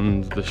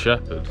found the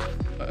shepherd.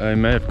 I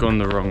may have gone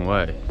the wrong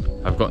way.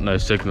 I've got no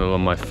signal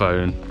on my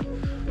phone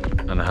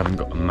and I haven't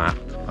got a map.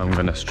 I'm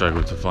gonna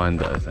struggle to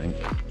find it, I think.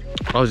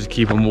 I'll just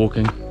keep on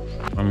walking.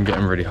 I'm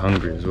getting really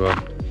hungry as well.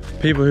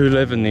 People who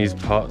live in these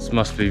parts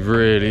must be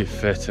really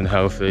fit and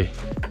healthy,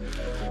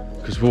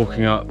 because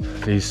walking up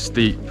these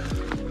steep,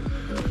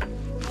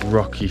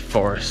 rocky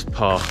forest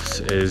paths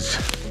is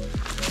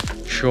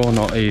sure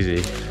not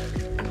easy.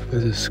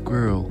 There's a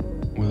squirrel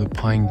with a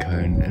pine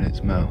cone in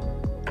its mouth.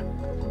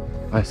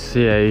 I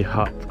see a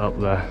hut up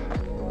there.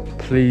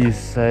 Please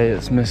say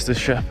it's Mr.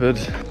 Shepherd.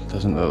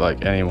 Doesn't look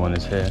like anyone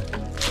is here.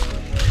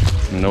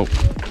 Nope.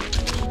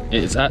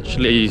 It's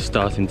actually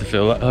starting to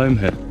feel like home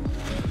here.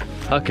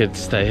 I could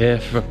stay here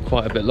for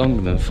quite a bit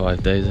longer than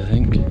 5 days, I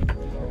think.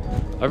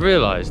 I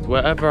realised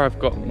wherever I've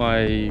got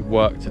my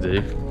work to do,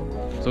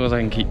 as long as I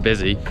can keep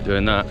busy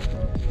doing that,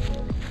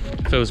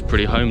 it feels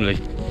pretty homely.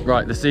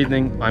 Right, this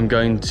evening I'm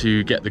going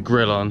to get the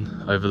grill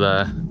on over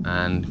there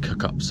and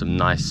cook up some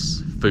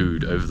nice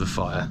food over the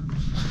fire.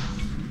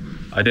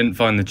 I didn't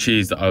find the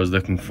cheese that I was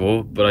looking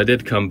for, but I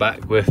did come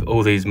back with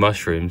all these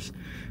mushrooms.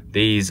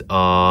 These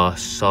are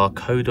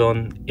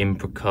Sarcodon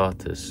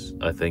imbricatus,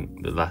 I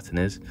think the Latin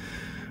is.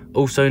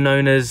 Also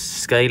known as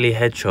scaly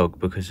hedgehog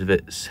because of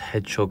its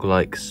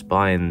hedgehog-like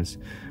spines.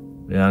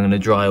 Yeah, I'm gonna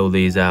dry all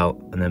these out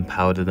and then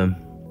powder them.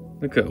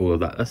 Look at all of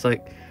that. That's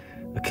like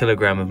a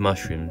kilogram of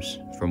mushrooms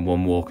from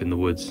one walk in the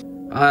woods.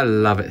 I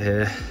love it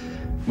here.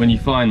 When you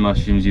find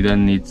mushrooms, you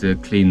then need to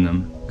clean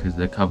them because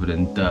they're covered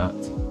in dirt.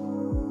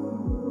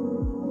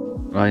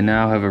 I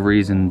now have a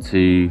reason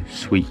to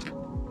sweep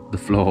the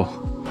floor.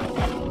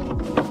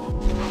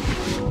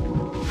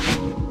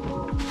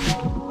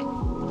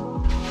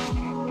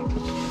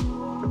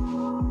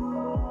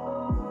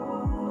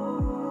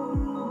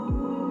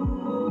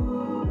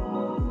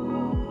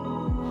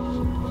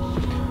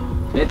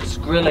 It's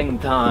grilling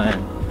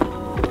time.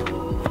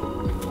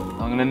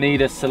 I'm gonna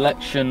need a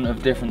selection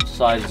of different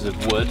sizes of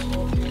wood.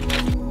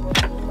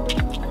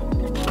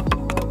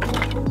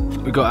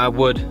 We got our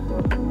wood.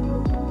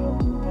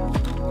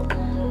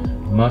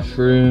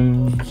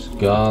 Mushrooms,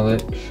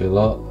 garlic,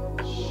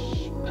 shallots,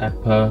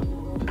 pepper,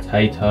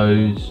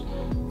 potatoes,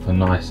 a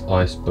nice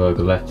iceberg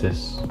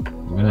lettuce.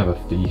 We're gonna have a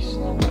feast.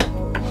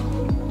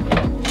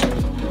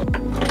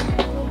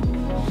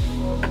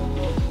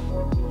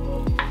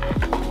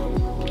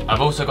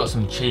 I've also got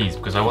some cheese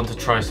because I want to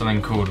try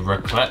something called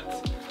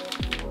raclette.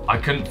 I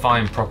couldn't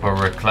find proper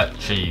raclette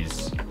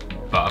cheese,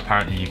 but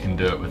apparently you can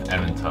do it with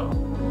Emmental.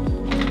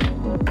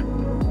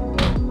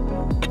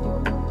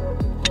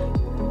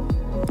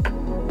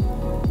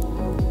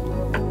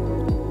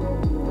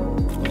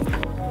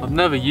 I've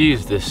never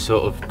used this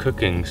sort of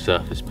cooking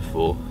surface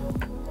before,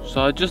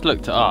 so I just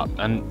looked it up,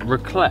 and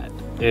raclette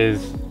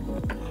is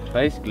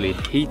basically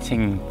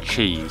heating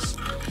cheese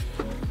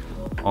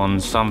on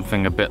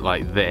something a bit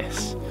like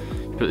this.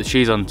 Put the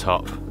cheese on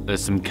top,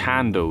 there's some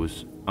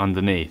candles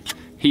underneath,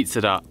 heats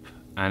it up,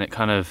 and it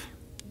kind of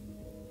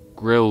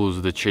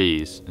grills the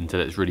cheese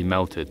until it's really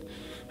melted.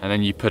 And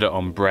then you put it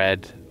on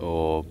bread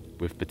or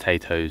with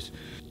potatoes.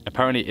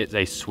 Apparently it's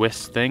a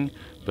Swiss thing,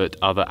 but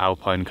other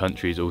Alpine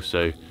countries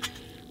also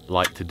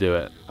like to do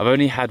it. I've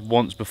only had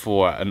once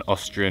before at an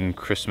Austrian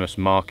Christmas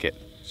market,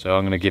 so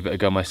I'm gonna give it a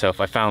go myself.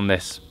 I found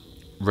this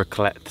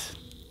raclette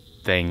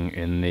thing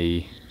in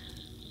the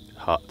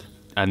hut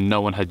and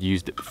no one had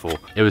used it before.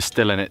 It was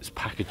still in its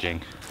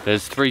packaging.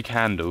 There's 3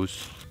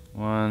 candles.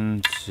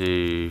 1,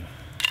 2,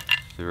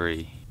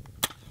 3.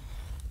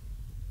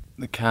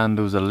 The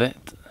candles are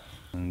lit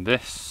and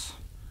this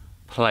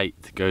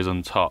plate goes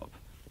on top.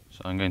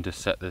 So I'm going to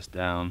set this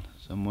down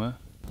somewhere.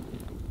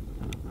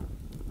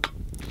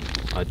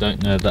 I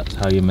don't know if that's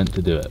how you're meant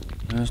to do it.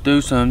 Let's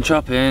do some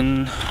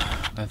chopping.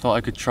 I thought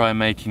I could try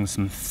making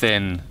some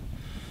thin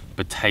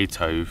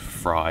potato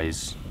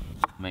fries.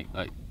 Make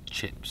like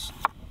chips.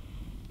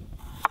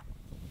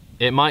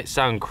 It might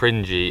sound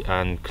cringy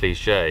and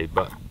cliche,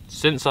 but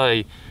Since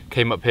I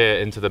came up here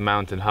into the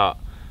mountain hut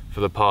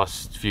for the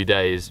past few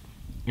days,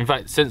 in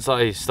fact, since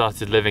I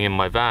started living in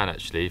my van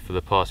actually for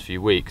the past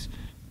few weeks,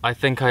 I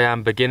think I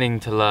am beginning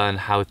to learn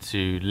how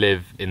to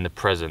live in the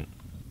present,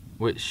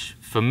 which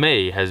for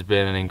me has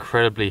been an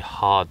incredibly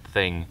hard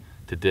thing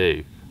to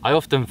do. I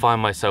often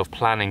find myself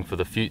planning for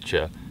the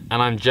future,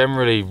 and I'm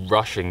generally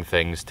rushing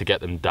things to get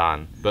them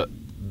done, but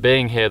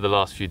being here the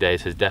last few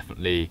days has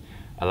definitely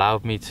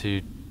allowed me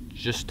to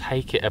just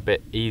take it a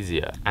bit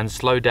easier and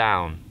slow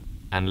down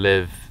and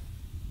live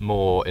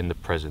more in the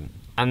present.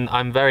 And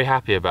I'm very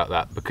happy about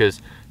that,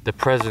 because the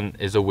present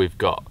is all we've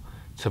got.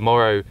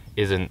 Tomorrow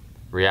isn't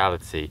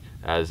reality,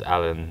 as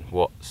Alan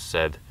Watts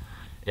said.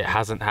 It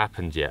hasn't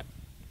happened yet.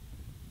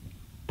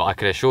 But I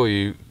can assure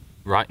you,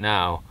 right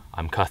now,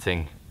 I'm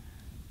cutting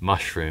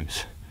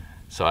mushrooms,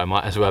 so I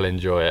might as well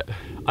enjoy it.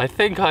 I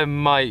think I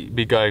might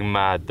be going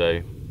mad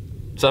though.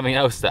 Something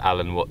else that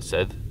Alan Watts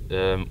said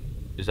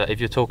is that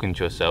if you're talking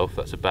to yourself,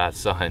 that's a bad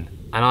sign.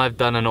 And I've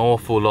done an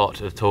awful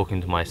lot of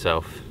talking to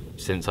myself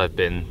since I've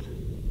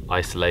been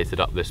isolated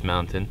up this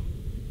mountain.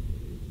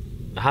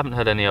 I haven't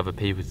had any other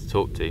people to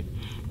talk to,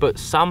 but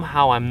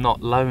somehow I'm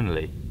not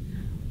lonely.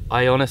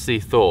 I honestly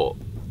thought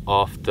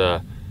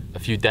after a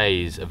few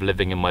days of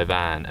living in my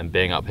van and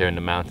being up here in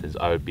the mountains,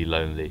 I would be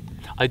lonely.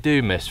 I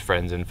do miss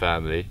friends and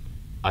family.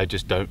 I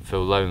just don't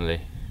feel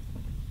lonely.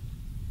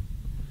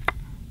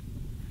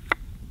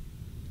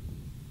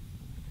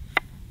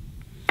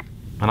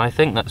 And I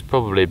think that's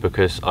probably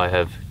because I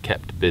have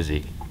kept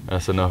busy.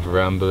 That's enough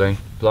rambling.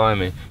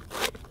 Blimey.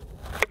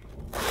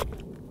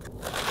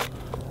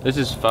 This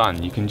is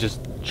fun. You can just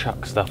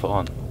chuck stuff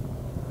on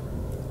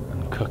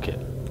and cook it.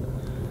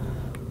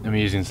 I'm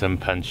using some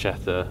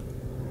pancetta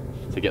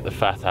to get the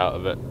fat out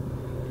of it.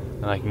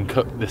 And I can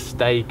cook the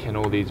steak and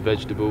all these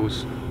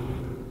vegetables.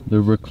 The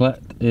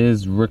raclette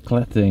is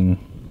racletting.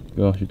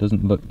 Gosh, it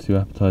doesn't look too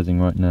appetizing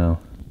right now.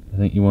 I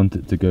think you want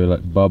it to go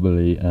like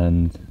bubbly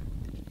and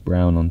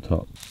brown on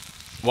top.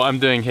 What I'm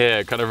doing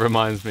here kind of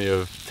reminds me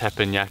of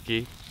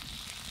teppanyaki.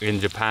 In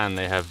Japan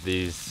they have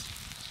these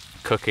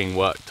cooking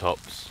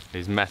worktops,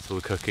 these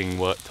metal cooking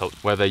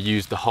worktops, where they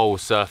use the whole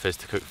surface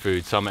to cook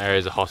food. Some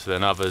areas are hotter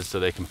than others, so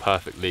they can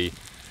perfectly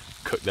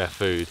cook their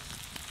food.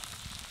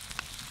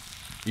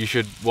 You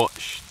should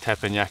watch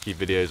teppanyaki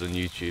videos on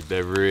YouTube,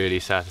 they're really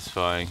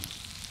satisfying.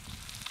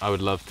 I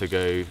would love to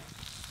go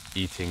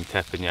eating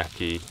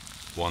teppanyaki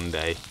one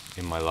day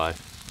in my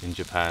life in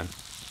Japan.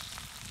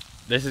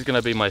 This is going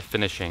to be my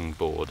finishing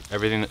board.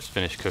 Everything that's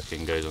finished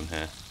cooking goes on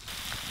here.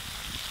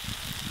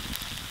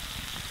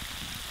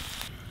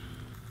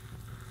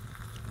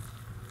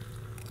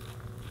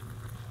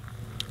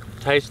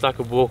 Tastes like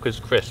a Walker's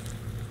crisp.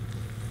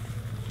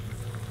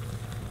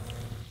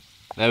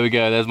 There we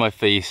go, there's my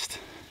feast.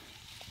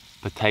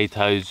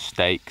 Potatoes,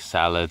 steak,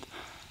 salad,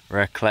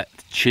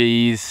 raclette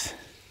cheese.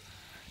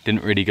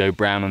 Didn't really go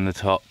brown on the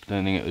top.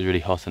 Don't think it was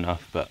really hot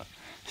enough, but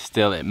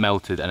still it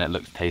melted and it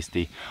looks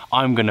tasty.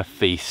 I'm gonna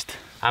feast.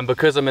 And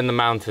because I'm in the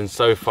mountains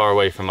so far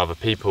away from other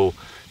people,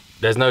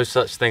 there's no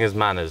such thing as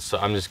manners, so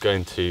I'm just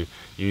going to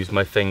use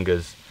my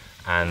fingers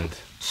and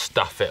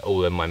stuff it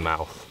all in my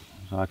mouth.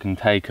 So I can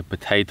take a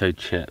potato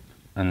chip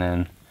and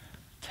then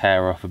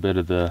tear off a bit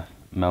of the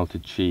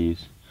melted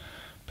cheese,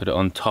 put it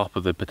on top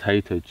of the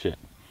potato chip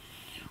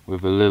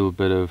with a little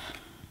bit of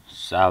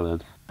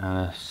salad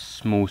and a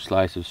small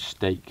slice of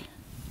steak.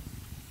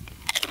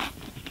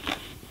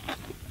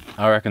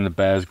 I reckon the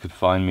bears could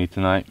find me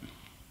tonight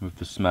with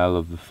the smell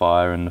of the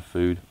fire and the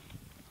food.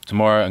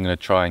 Tomorrow I'm going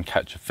to try and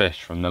catch a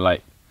fish from the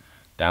lake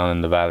down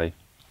in the valley.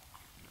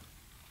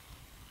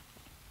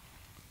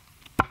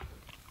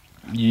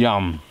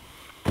 Yum!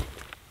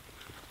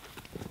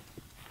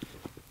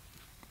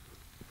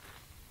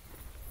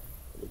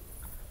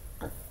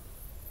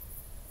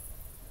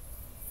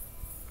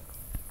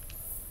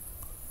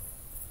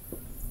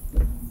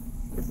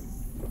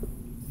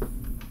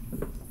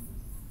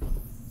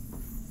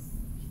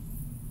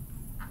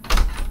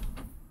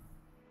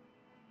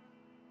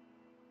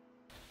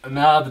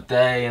 Another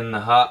day in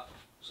the hut.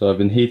 So I've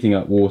been heating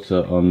up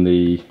water on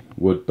the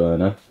wood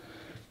burner,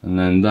 and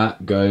then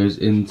that goes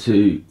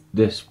into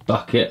this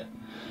bucket,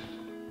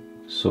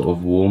 sort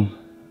of warm.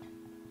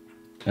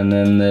 And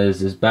then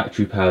there's this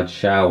battery powered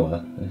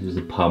shower. This is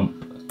a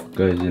pump,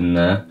 goes in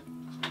there.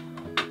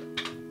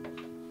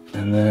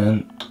 And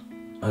then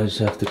I just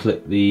have to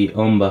click the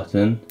on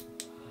button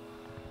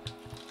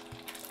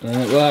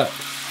and it works.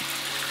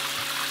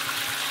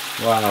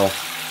 Wow.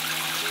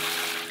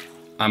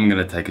 I'm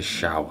gonna take a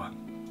shower.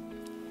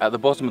 At the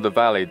bottom of the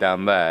valley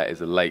down there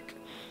is a lake.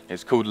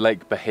 It's called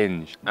Lake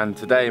Behinge. And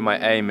today my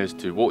aim is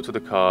to walk to the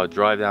car,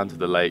 drive down to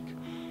the lake,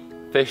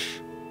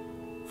 fish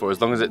for as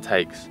long as it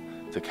takes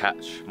to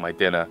catch my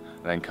dinner,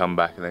 and then come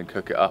back and then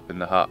cook it up in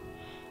the hut.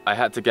 I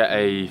had to get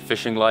a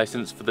fishing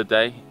license for the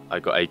day. I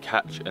got a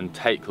catch and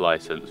take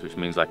license, which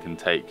means I can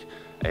take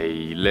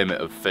a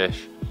limit of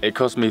fish. It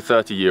cost me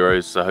 30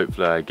 euros, so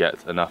hopefully I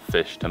get enough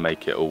fish to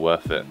make it all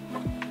worth it.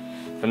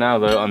 For now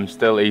though, I'm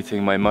still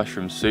eating my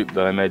mushroom soup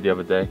that I made the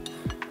other day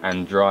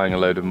and drying a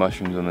load of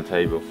mushrooms on the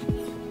table.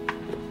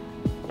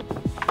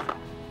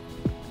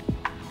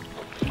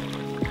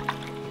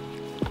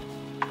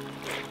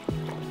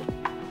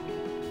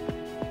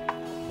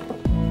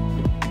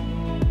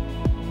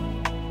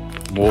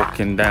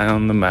 walking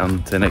down the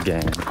mountain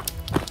again.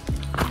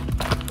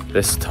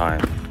 This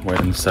time,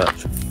 we're in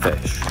search of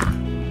fish.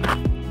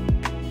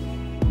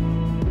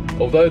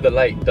 Although the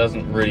lake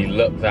doesn't really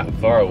look that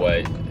far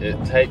away, it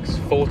takes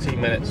 40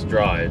 minutes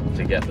drive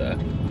to get there.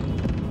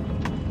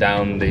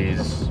 Down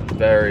these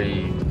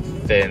very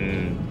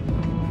thin,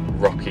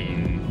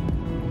 rocky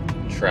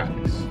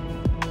tracks.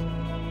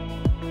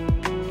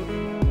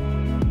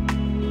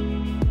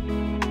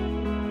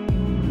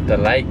 The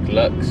lake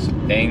looks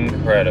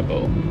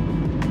incredible.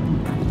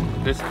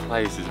 This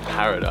place is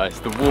paradise.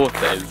 The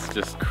water is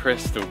just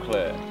crystal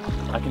clear.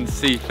 I can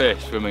see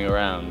fish swimming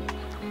around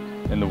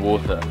in the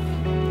water.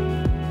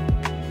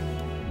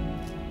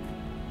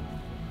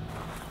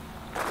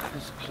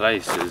 This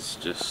place is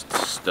just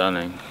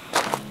stunning.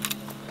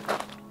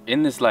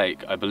 In this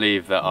lake, I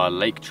believe there are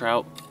lake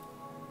trout,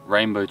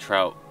 rainbow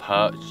trout,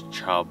 perch,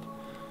 chub,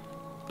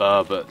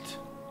 burbot,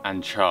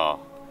 and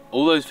char.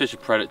 All those fish are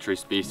predatory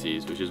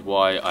species, which is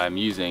why I am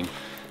using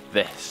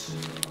this.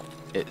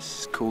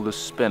 It's called a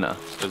spinner.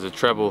 There's a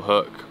treble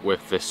hook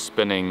with this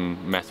spinning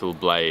metal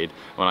blade.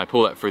 When I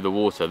pull it through the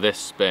water, this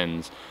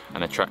spins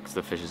and attracts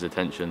the fish's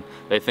attention.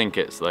 They think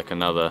it's like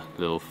another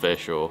little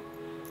fish or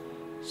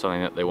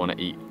something that they want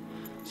to eat,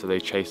 so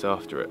they chase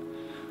after it.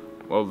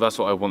 Well, that's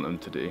what I want them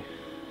to do.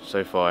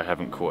 So far I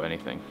haven't caught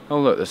anything. Oh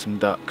look, there's some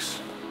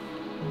ducks.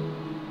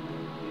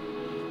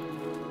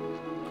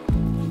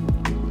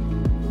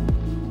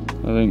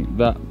 I think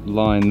that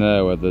line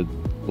there where the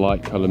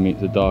light colour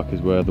meets the dark is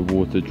where the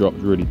water drops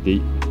really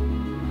deep.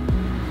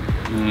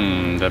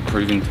 They're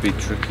proving to be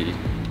tricky.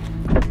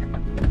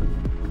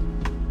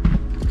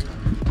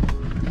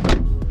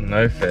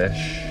 No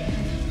fish.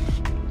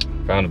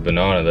 Found a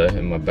banana though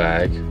in my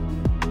bag.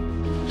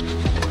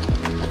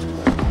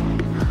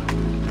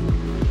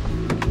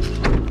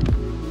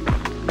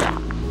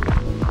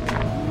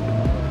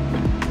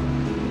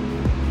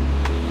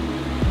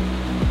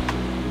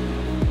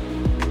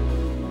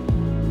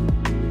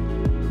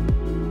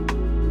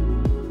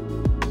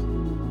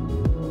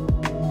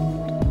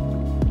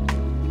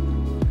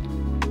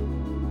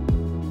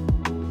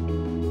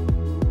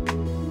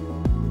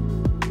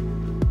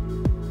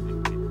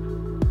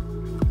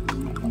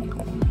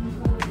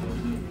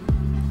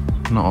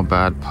 Not a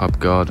bad pub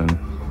garden.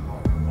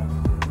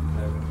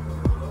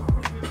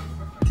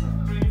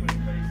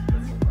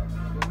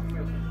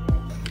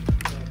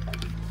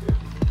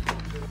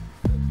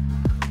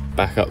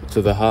 Back up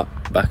to the hut,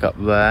 back up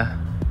there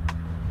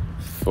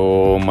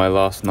for my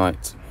last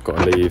night. Got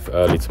to leave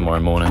early tomorrow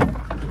morning.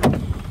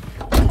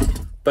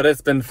 But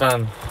it's been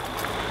fun.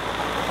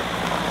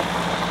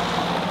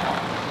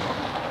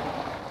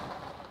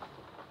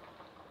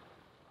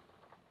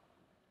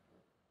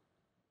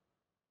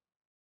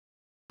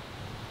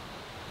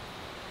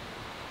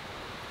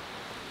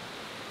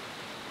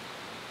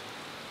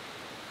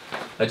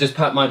 I just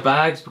packed my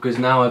bags because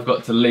now I've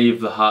got to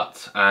leave the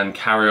hut and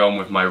carry on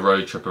with my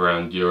road trip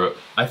around Europe.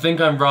 I think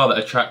I'm rather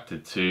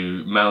attracted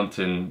to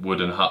mountain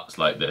wooden huts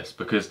like this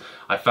because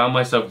I found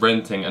myself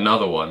renting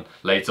another one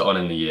later on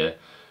in the year.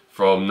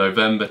 From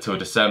November till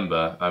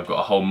December, I've got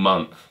a whole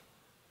month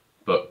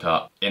booked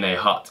up in a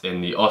hut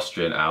in the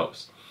Austrian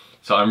Alps.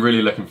 So I'm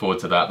really looking forward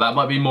to that. That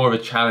might be more of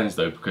a challenge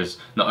though, because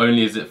not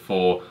only is it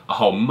for a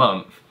whole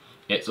month,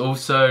 it's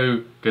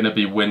also going to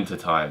be winter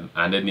time,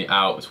 and in the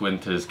Alps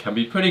winters can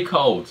be pretty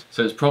cold.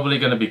 So it's probably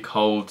going to be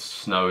cold,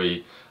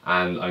 snowy,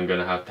 and I'm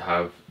going to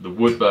have the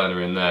wood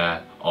burner in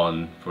there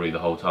on probably the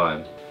whole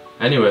time.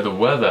 Anyway, the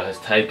weather has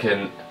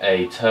taken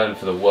a turn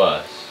for the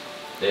worse.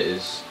 It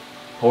is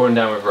pouring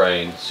down with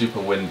rain,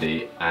 super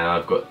windy, and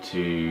I've got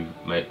to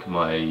make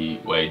my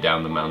way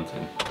down the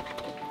mountain.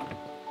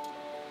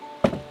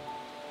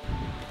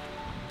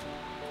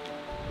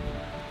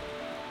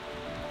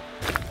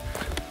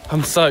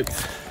 I'm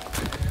soaked.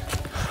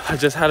 I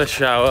just had a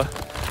shower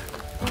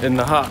in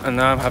the hut and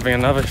now I'm having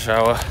another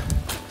shower.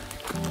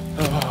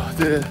 Oh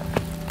dear.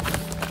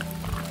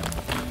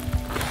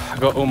 I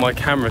got all my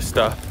camera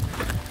stuff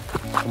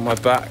on my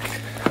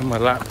back and my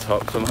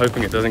laptop, so I'm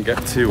hoping it doesn't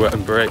get too wet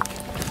and break.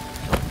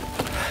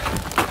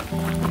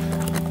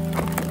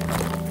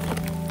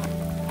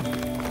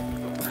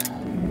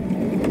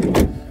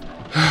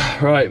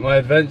 Right, my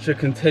adventure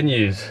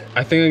continues.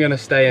 I think I'm going to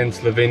stay in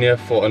Slovenia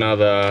for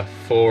another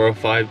 4 or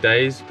 5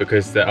 days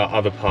because there are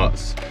other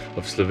parts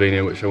of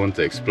Slovenia which I want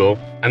to explore.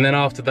 And then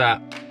after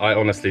that, I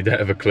honestly don't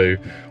have a clue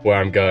where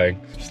I'm going.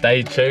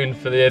 Stay tuned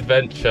for the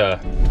adventure.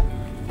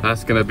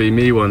 That's going to be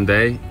me one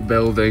day,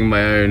 building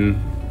my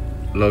own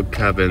log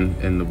cabin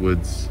in the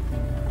woods.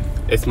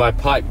 It's my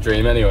pipe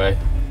dream anyway.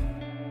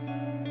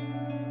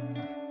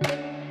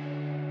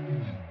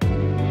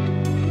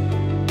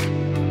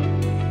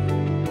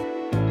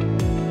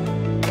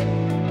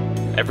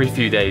 Every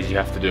few days you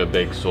have to do a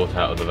big sort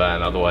out of the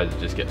van, otherwise it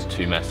just gets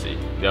too messy.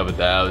 The other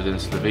day I was in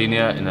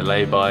Slovenia in a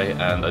lay-by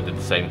and I did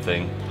the same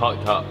thing.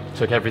 Parked up,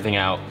 took everything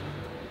out,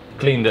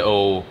 cleaned it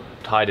all,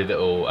 tidied it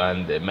all,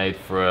 and it made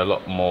for a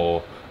lot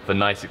more of a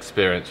nice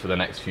experience for the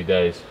next few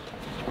days.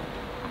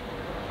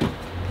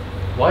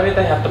 Why did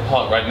they have to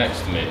park right next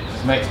to me? It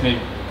just makes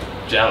me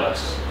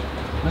jealous.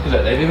 Look at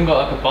that, they've even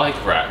got like a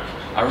bike rack.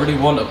 I really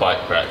want a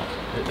bike rack.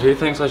 Who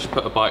thinks I should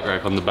put a bike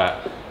rack on the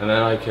back and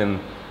then I can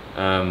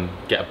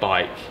get a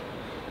bike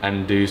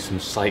and do some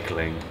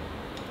cycling,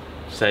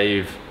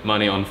 save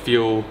money on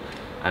fuel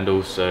and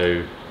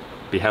also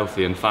be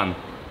healthy and fun.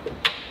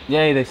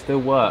 Yay, they still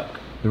work.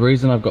 The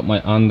reason I've got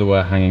my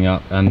underwear hanging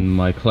up and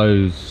my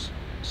clothes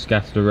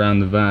scattered around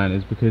the van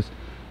is because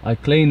I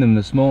cleaned them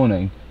this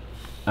morning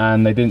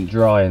and they didn't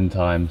dry in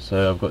time,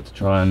 so I've got to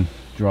try and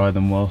dry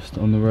them whilst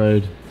on the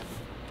road.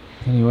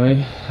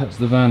 Anyway, that's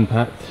the van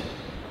packed.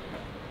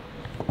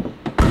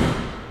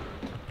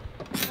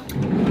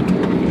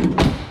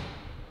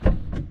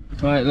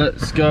 Right,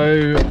 let's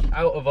go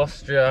out of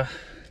Austria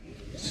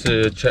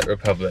to Czech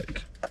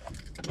Republic.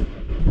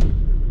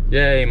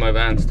 Yay, my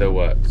van still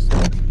works.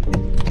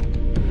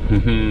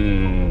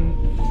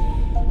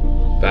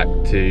 Back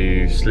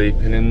to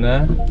sleeping in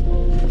there.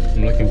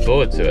 I'm looking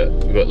forward to it.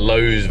 We've got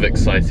loads of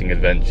exciting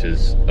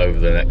adventures over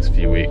the next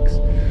few weeks.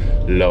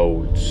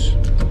 Loads.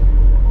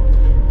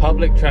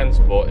 Public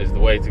transport is the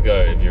way to go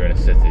if you're in a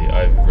city,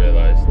 I've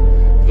realised.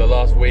 For the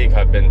last week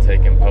I've been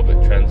taking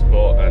public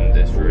transport and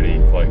it's really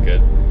quite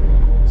good.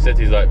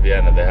 Cities like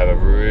Vienna, they have a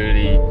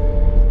really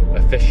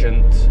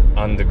efficient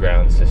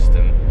underground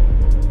system.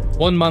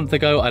 1 month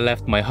ago I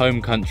left my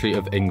home country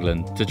of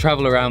England to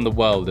travel around the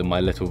world in my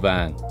little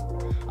van.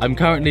 I'm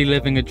currently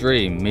living a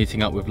dream,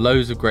 meeting up with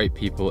loads of great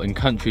people in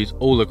countries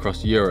all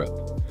across Europe.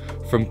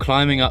 From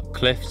climbing up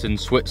cliffs in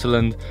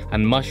Switzerland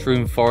and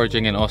mushroom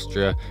foraging in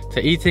Austria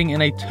to eating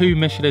in a 2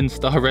 Michelin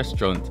star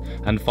restaurant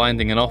and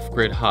finding an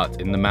off-grid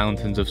hut in the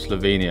mountains of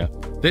Slovenia.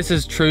 This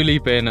has truly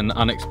been an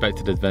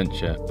unexpected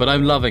adventure, but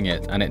I'm loving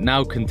it and it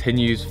now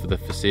continues for the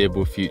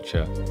foreseeable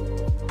future.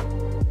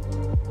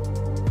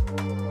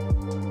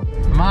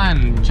 Am I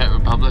in Czech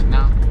Republic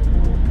now?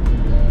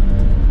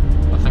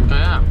 I think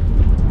I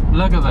am.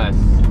 Look at this.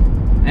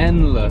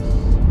 Endless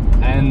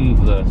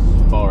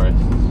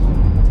forests.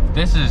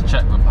 This is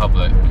Czech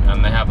Republic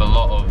and they have a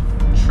lot of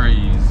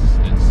trees,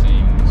 it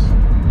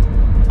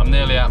seems. I'm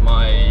nearly at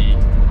my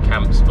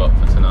camp spot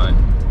for tonight.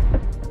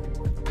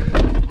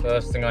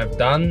 First thing I've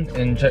done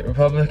in Czech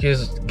Republic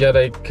is get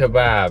a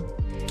kebab.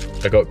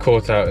 I got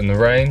caught out in the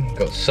rain,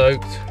 got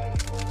soaked,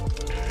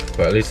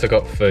 but at least I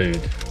got food.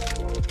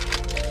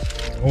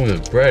 Oh, the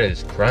bread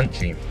is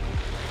crunchy.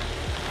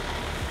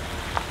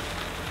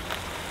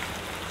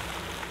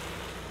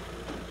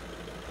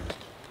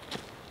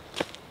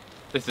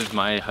 This is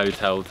my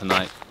hotel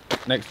tonight,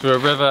 next to a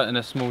river in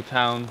a small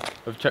town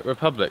of Czech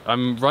Republic.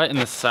 I'm right in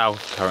the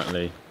south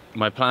currently.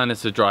 My plan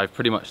is to drive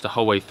pretty much the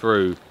whole way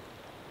through,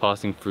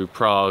 passing through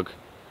Prague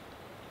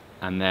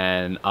and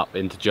then up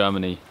into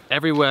Germany.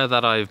 Everywhere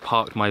that I've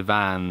parked my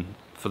van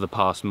for the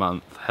past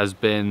month has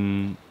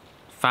been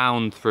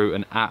found through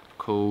an app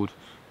called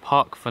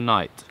Park for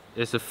Night.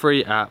 It's a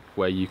free app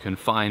where you can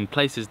find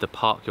places to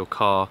park your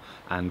car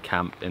and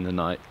camp in the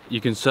night.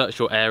 You can search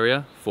your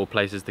area for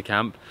places to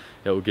camp.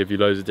 It will give you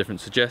loads of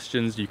different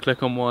suggestions. You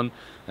click on one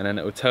and then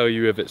it will tell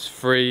you if it's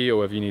free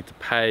or if you need to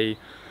pay,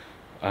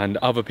 and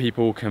other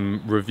people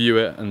can review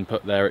it and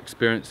put their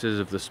experiences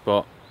of the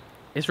spot.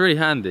 It's really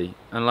handy,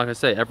 and like I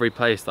say, every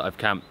place that I've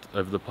camped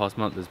over the past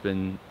month has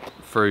been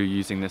through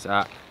using this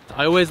app.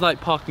 I always like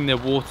parking near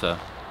water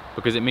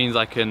because it means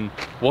I can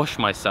wash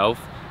myself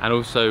and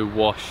also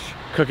wash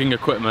cooking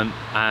equipment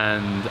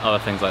and other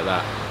things like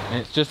that. And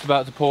it's just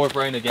about to pour with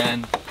rain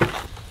again.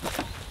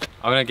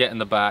 I'm gonna get in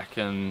the back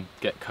and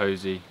get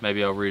cozy.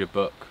 Maybe I'll read a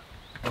book.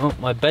 Oh,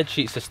 my bed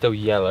sheets are still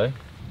yellow.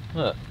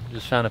 Look,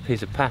 just found a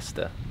piece of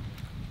pasta.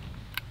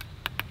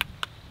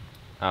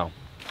 Ow.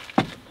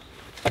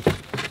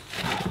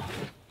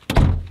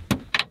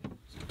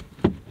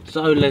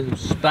 So little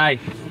space.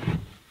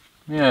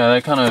 Yeah,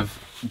 they're kind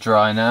of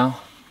dry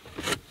now.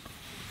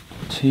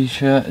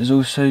 T-shirt is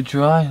also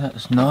dry,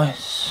 that's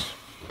nice.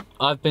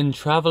 I've been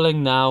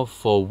traveling now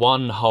for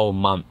 1 whole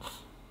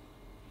month.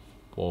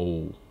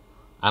 Whoa.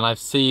 And I've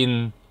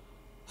seen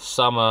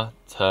summer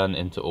turn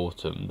into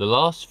autumn. The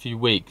last few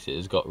weeks it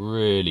has got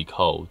really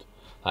cold.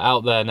 Like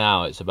out there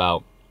now it's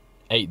about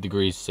 8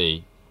 degrees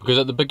C. Because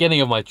at the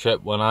beginning of my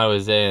trip when I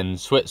was in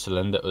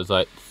Switzerland it was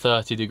like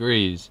 30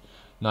 degrees,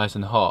 nice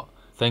and hot.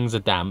 Things are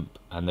damp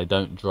and they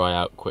don't dry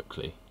out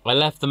quickly. I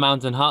left the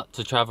mountain hut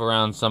to travel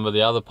around some of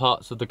the other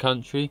parts of the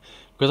country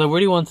because I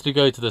really wanted to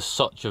go to the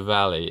Socha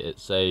Valley.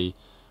 It's a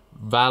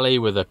valley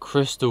with a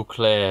crystal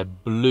clear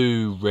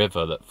blue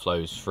river that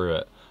flows through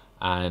it.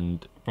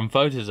 And from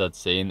photos I'd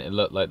seen, it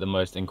looked like the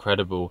most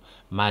incredible,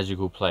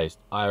 magical place.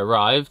 I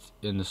arrived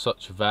in the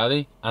Socha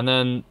Valley and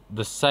then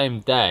the same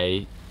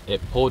day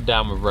it poured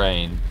down with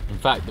rain. In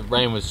fact, the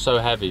rain was so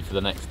heavy for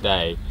the next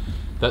day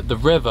that the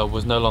river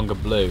was no longer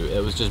blue,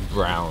 it was just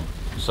brown.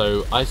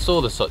 So I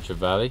saw the Socha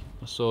Valley,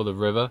 I saw the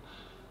river.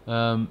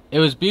 It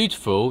was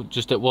beautiful,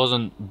 just it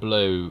wasn't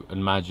blue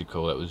and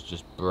magical, it was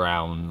just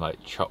brown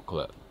like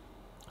chocolate.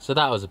 So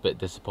that was a bit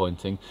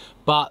disappointing,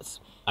 but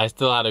I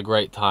still had a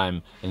great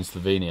time in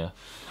Slovenia.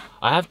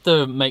 I have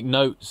to make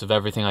notes of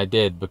everything I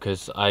did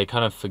because I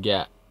kind of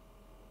forget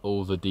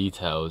all the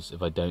details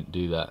if I don't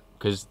do that.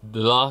 Because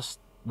the last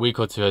week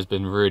or two has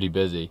been really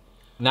busy.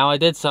 Now, I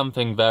did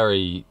something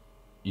very,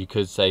 you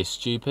could say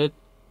stupid,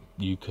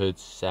 you could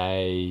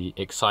say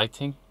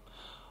exciting.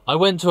 I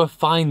went to a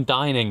fine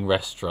dining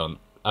restaurant.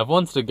 I've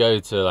wanted to go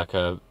to like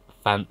a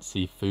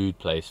fancy food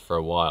place for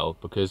a while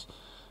because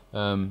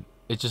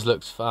it just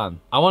looks fun.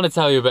 I want to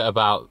tell you a bit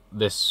about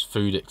this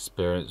food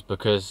experience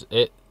because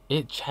it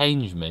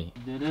changed me.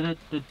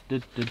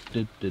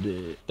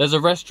 There's a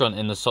restaurant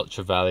in the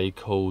Socha Valley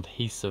called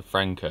Hisa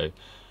Franco,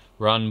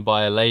 run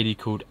by a lady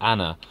called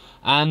Anna,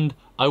 and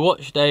I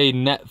watched a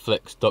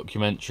Netflix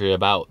documentary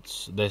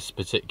about this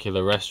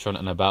particular restaurant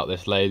and about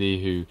this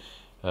lady who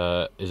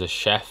is a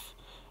chef,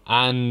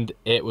 and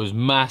it was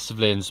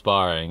massively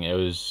inspiring. It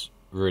was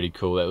really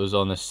cool. It was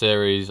on a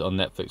series on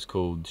Netflix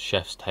called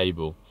Chef's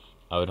Table.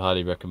 I would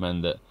highly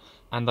recommend it.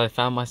 And I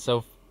found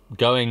myself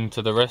going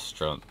to the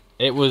restaurant.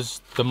 It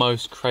was the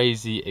most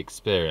crazy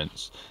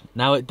experience.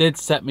 Now, it did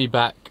set me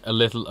back a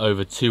little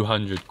over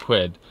 200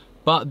 quid,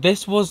 but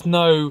this was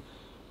no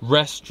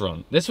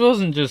restaurant. This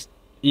wasn't just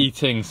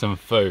eating some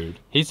food.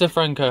 Hisa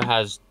Franco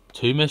has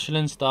 2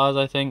 Michelin stars,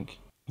 I think.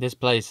 This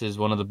place is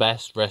one of the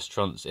best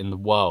restaurants in the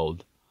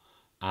world,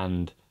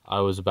 and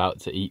I was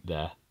about to eat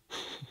there.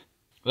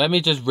 Let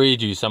me just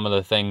read you some of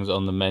the things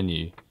on the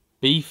menu.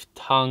 Beef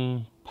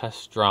tongue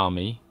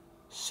pastrami,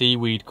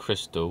 seaweed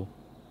crystal,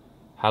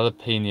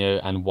 jalapeno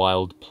and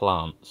wild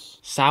plants,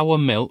 sour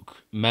milk,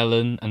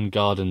 melon and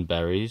garden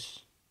berries,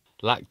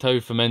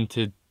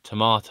 lacto-fermented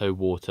tomato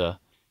water,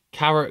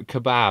 carrot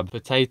kebab,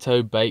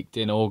 potato baked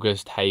in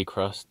August hay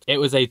crust. It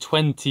was a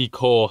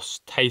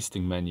 20-course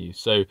tasting menu,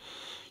 so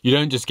you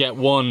don't just get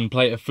one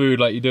plate of food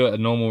like you do at a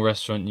normal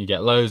restaurant. You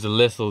get loads of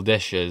little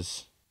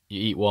dishes. You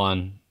eat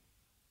one,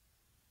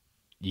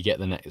 you get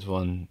the next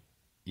one,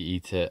 you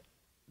eat it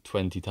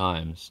 20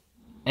 times.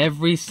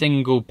 Every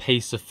single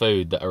piece of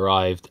food that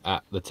arrived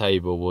at the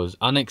table was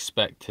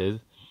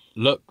unexpected,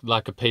 looked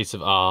like a piece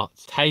of art,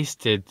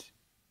 tasted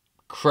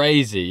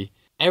crazy.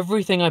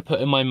 Everything I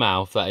put in my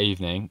mouth that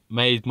evening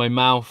made my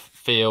mouth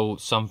feel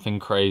something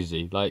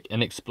crazy, like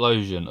an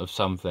explosion of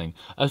something.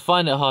 I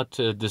find it hard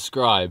to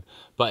describe,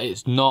 but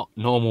it's not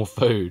normal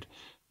food.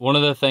 One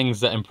of the things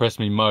that impressed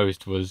me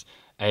most was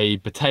a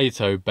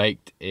potato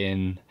baked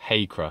in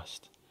hay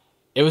crust.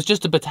 It was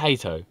just a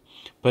potato,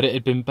 but it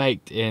had been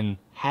baked in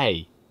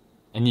hay,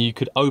 and you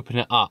could open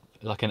it up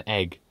like an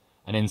egg,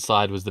 and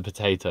inside was the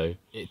potato.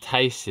 It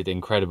tasted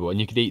incredible, and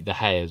you could eat the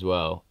hay as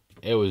well.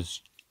 It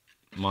was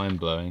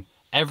mind-blowing.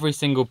 Every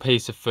single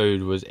piece of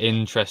food was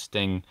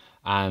interesting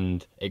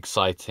and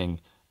exciting,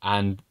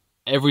 and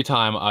every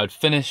time I'd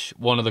finish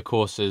one of the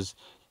courses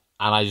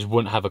and I just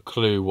wouldn't have a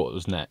clue what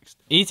was next.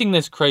 Eating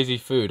this crazy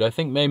food, I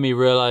think, made me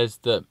realize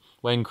that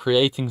when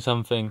creating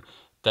something,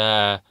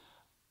 there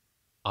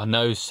are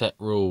no set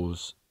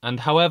rules. And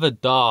however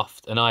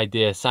daft an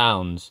idea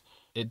sounds,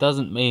 it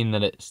doesn't mean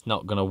that it's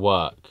not gonna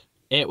work.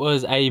 It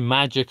was a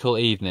magical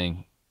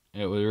evening.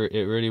 It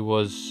really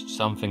was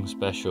something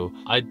special.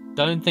 I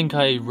don't think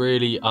I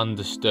really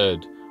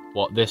understood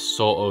what this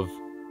sort of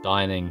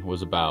dining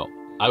was about.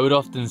 I would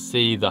often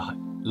see the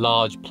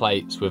large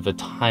plates with a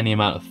tiny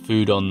amount of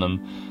food on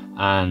them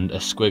and a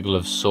squiggle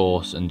of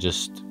sauce and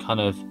just kind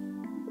of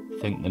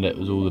think that it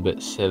was all a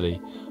bit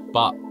silly.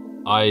 But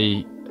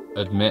I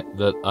admit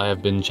that I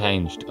have been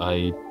changed.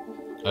 I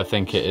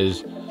think it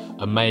is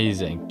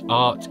amazing.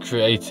 Art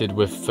created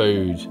with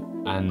food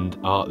and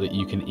art that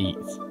you can eat.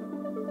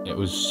 It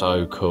was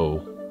so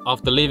cool.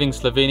 After leaving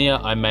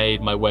Slovenia, I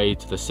made my way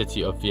to the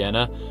city of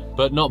Vienna,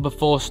 but not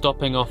before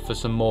stopping off for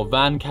some more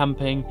van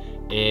camping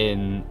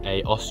in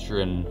an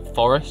Austrian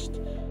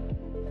forest.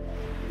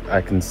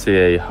 I can see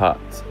a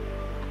hut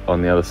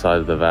on the other side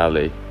of the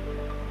valley,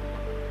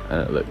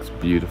 and it looks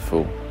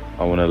beautiful.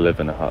 I want to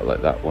live in a hut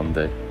like that one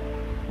day.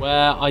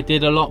 Where I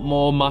did a lot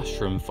more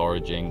mushroom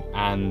foraging,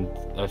 and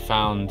I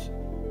found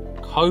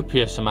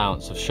copious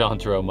amounts of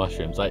chanterelle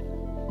mushrooms, like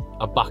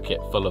a bucket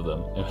full of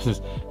them. It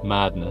was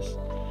madness.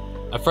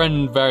 A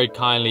friend very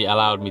kindly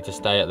allowed me to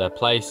stay at their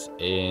place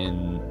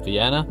in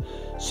Vienna,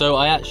 so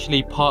I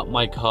actually parked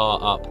my car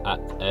up at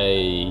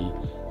a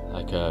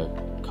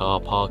car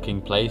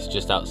parking place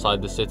just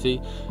outside the city.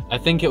 I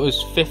think it was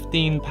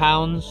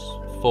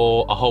 £15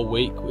 for a whole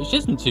week, which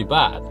isn't too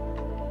bad.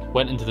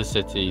 Went into the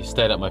city,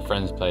 stayed at my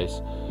friend's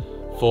place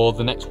for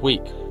the next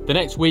week. The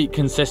next week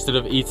consisted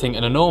of eating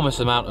an enormous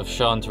amount of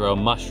chanterelle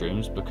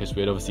mushrooms because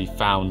we had obviously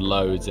found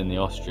loads in the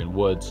Austrian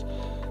woods.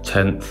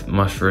 10th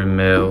mushroom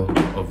meal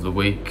of the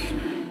week.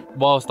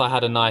 Whilst I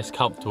had a nice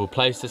comfortable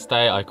place to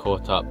stay, I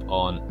caught up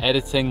on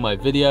editing my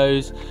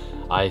videos.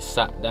 I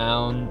sat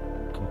down,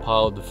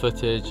 compiled the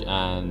footage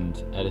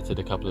and edited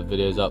a couple of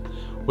videos up,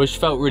 which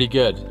felt really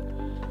good.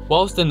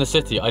 Whilst in the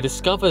city, I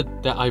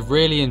discovered that I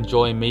really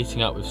enjoy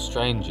meeting up with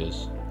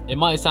strangers. It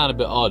might sound a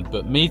bit odd,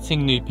 but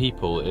meeting new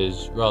people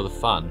is rather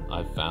fun,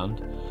 I've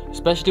found.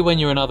 Especially when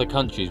you're in other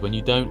countries, when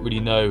you don't really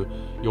know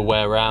your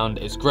way around.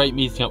 It's great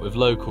meeting up with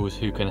locals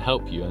who can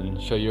help you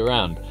and show you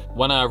around.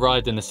 When I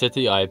arrived in the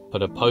city, I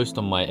put a post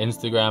on my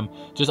Instagram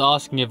just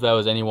asking if there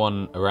was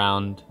anyone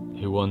around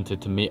who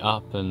wanted to meet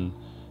up and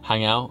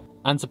hang out.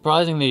 And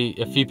surprisingly,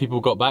 a few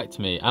people got back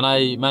to me and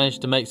I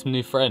managed to make some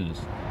new friends.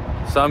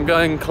 So I'm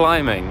going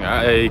climbing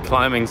at a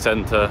climbing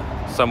centre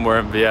somewhere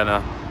in Vienna.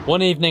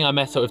 One evening I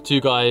met up with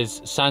two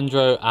guys,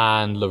 Sandro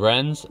and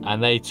Lorenz,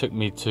 and they took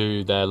me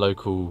to their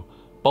local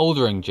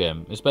bouldering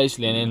gym. It's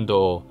basically an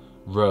indoor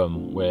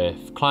room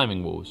with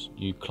climbing walls.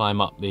 You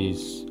climb up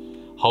these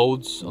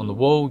holds on the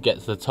wall, get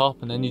to the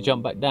top, and then you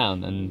jump back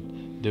down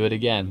and do it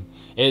again.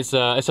 It's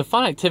a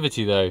fun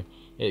activity though.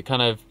 It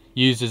kind of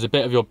uses a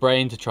bit of your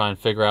brain to try and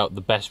figure out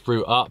the best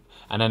route up,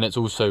 and then it's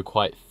also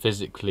quite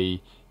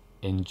physically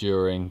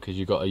enduring because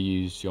you've got to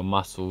use your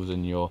muscles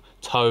and your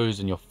toes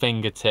and your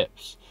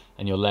fingertips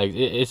and your legs.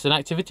 It's an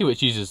activity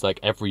which uses like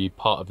every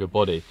part of your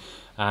body.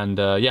 And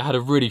yeah, I had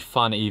a really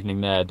fun evening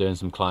there doing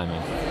some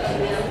climbing.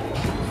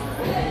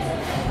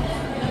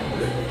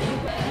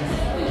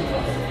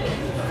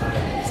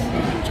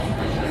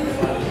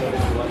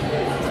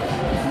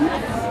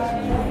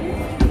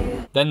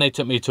 Then they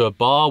took me to a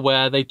bar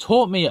where they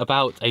taught me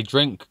about a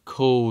drink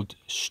called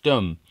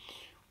Stum,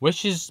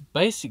 which is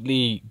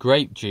basically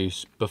grape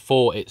juice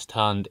before it's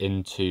turned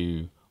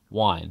into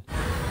wine.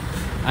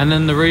 And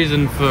then the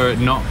reason for it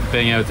not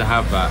being able to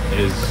have that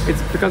is...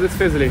 It's because it's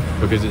fizzy.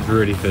 Because it's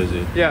really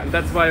fizzy. Yeah,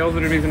 that's why also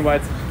the reason why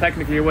it's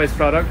technically a waste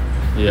product.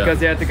 Yeah.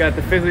 Because you had to get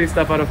the fizzy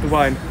stuff out of the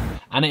wine.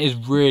 And it is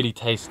really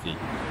tasty.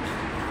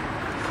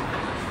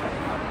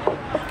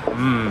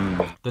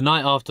 The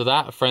night after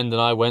that, a friend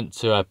and I went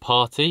to a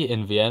party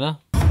in Vienna.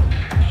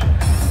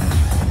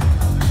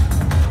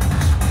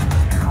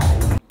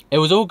 It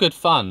was all good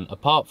fun,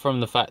 apart from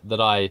the fact that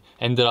I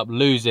ended up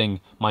losing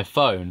my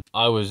phone.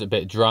 I was a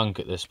bit drunk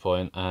at this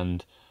point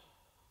and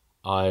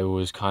I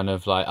was kind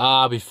of like,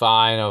 I'll be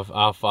fine,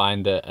 I'll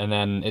find it. And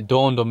then it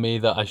dawned on me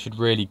that I should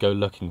really go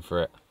looking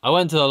for it. I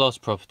went to the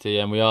lost property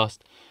and we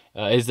asked,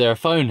 is there a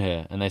phone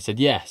here? And they said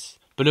yes.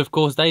 But of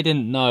course they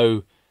didn't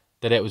know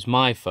that it was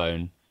my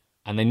phone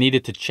and they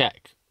needed to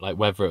check like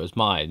whether it was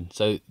mine.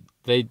 So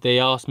they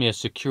asked me a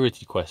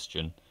security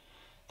question.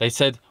 They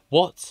said,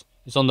 what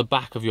is on the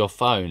back of your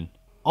phone?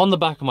 On the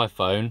back of my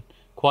phone,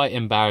 quite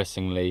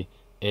embarrassingly,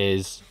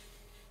 is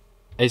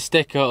a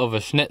sticker of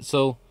a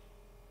schnitzel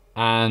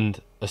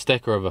and a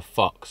sticker of a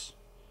fox.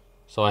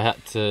 So I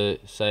had to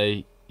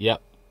say,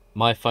 yep,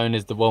 my phone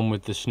is the one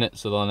with the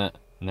schnitzel on it.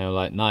 And they were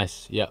like,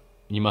 nice, yep,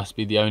 you must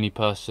be the only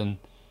person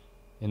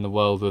in the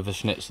world with a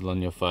schnitzel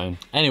on your phone.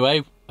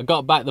 Anyway, I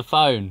got back the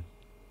phone.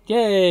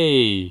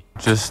 Yay!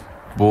 Just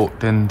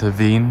walked into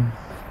Wien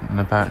and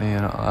apparently you're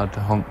not allowed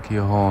to honk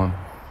your horn.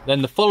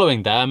 Then the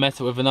following day I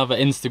met up with another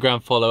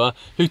Instagram follower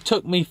who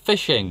took me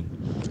fishing.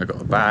 I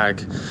got a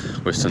bag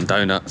with some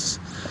donuts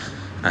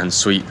and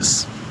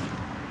sweets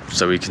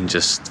so we can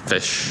just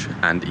fish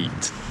and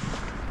eat.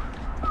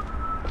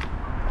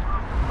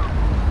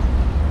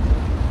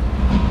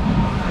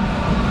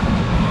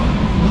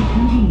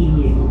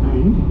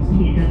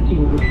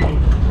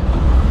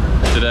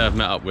 Today I've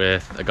met up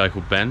with a guy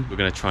called Ben. We're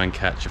going to try and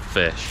catch a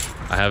fish.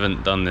 I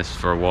haven't done this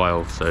for a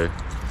while, so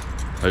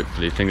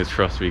hopefully, fingers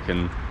crossed, we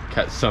can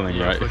catch something,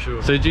 right? For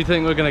sure. So do you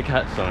think we're going to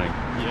catch something?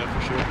 Yeah,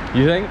 for sure.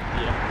 You think?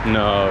 Yeah.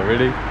 No,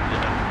 really?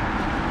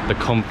 Yeah. The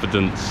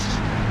confidence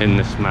in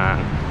this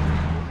man.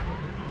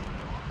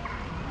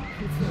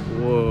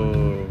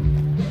 Whoa.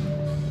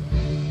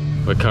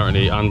 We're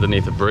currently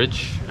underneath a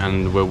bridge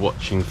and we're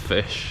watching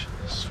fish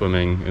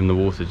swimming in the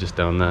water just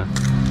down there.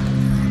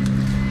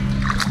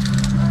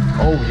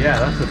 Oh yeah,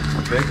 that's a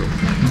big one.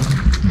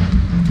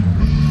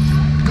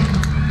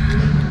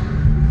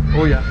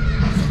 Oh yeah.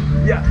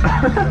 Yeah.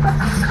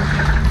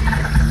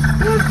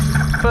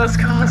 First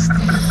cast.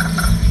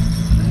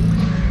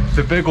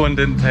 The big one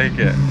didn't take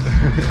it.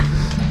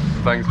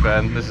 Thanks,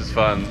 Ben. This is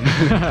fun.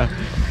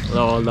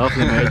 Oh,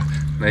 lovely, mate.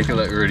 Make it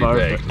look really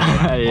Perfect.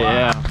 big.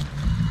 Yeah.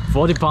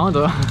 40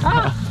 pounder.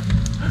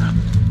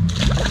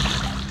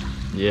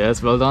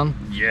 Yes, well done.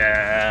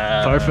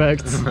 Yeah.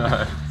 Perfect.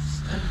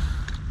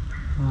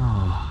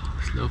 Oh,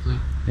 it's lovely.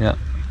 Yeah.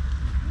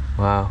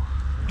 Wow.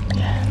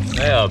 Yes.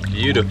 They are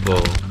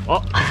beautiful.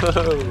 Oh.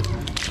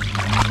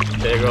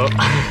 There you go.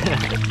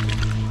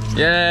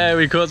 Yeah,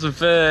 we caught some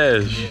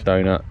fish.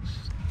 Donuts.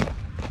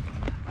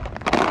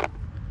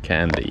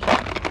 Candy.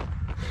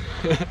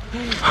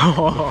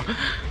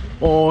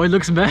 Oh, it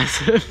looks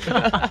massive.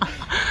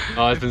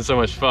 Oh, it's been so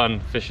much fun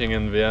fishing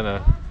in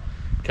Vienna.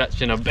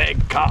 Catching a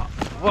big carp.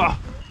 Whoa.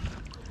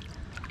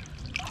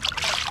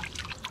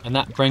 And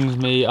that brings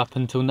me up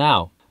until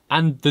now.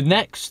 And the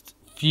next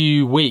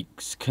few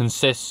weeks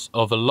consists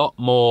of a lot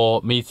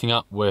more meeting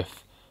up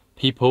with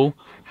people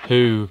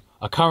who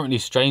are currently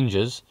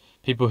strangers,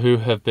 people who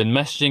have been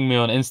messaging me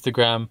on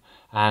Instagram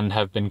and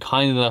have been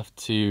kind enough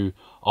to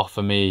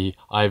offer me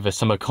either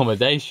some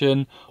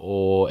accommodation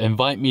or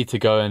invite me to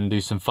go and do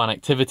some fun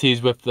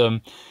activities with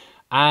them.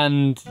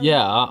 And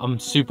yeah, I'm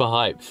super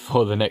hyped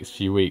for the next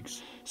few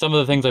weeks. Some of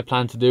the things I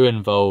plan to do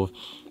involve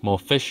more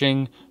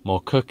fishing,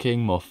 more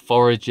cooking, more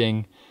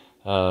foraging,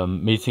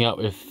 meeting up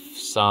with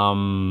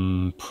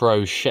some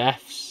pro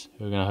chefs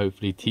who are going to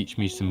hopefully teach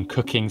me some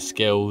cooking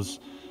skills,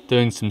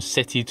 doing some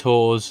city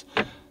tours,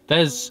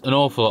 There's an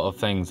awful lot of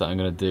things that I'm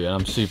gonna do and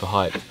I'm super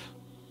hyped.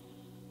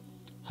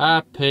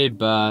 Happy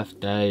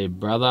birthday,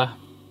 brother.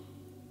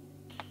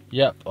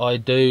 Yep, I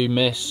do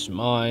miss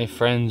my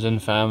friends and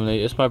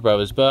family. It's my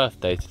brother's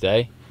birthday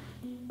today.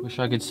 Wish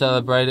I could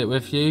celebrate it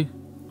with you.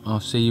 I'll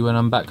see you when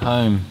I'm back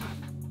home.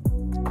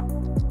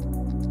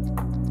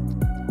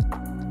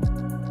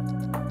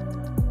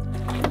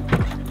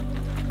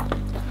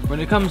 When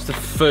it comes to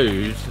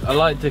food, I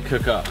like to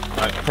cook up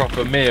like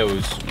proper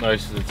meals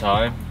most of the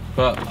time,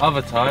 but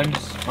other times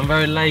I'm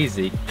very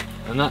lazy,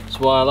 and that's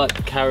why I like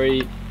to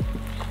carry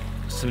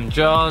some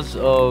jars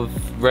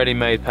of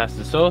ready-made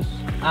pasta sauce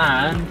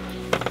and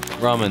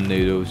ramen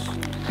noodles.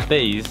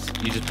 These,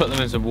 you just put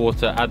them in some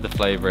water, add the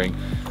flavouring,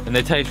 and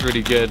they taste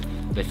really good,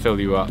 they fill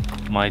you up.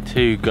 My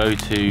two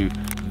go-to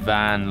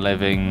van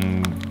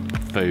living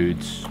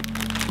foods.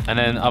 And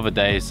then other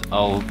days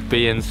I'll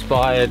be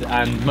inspired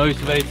and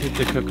motivated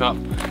to cook up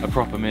a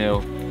proper meal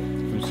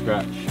from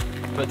scratch.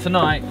 But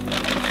tonight,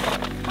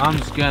 I'm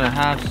just gonna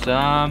have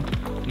some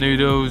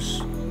noodles,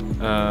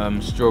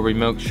 strawberry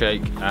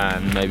milkshake,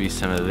 and maybe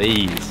some of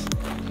these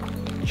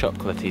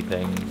chocolatey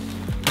things.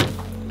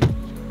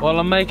 While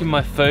I'm making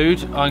my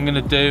food, I'm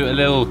gonna do a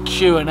little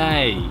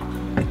Q&A.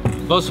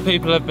 Lots of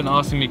people have been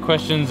asking me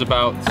questions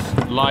about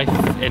life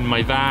in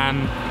my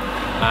van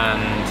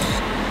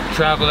and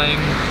traveling.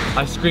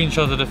 I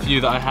screenshotted a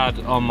few that I had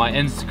on my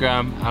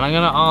Instagram, and I'm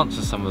gonna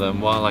answer some of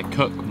them while I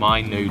cook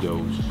my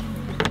noodles.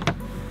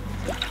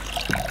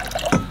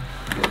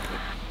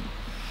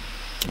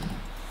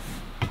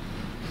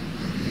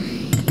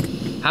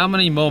 How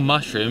many more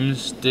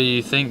mushrooms do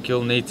you think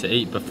you'll need to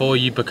eat before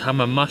you become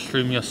a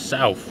mushroom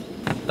yourself?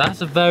 That's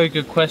a very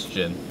good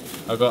question.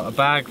 I've got a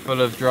bag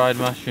full of dried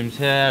mushrooms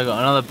here, I've got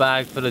another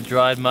bag full of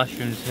dried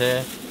mushrooms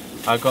here,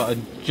 I've got a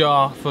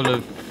jar full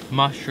of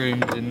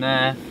mushrooms in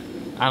there,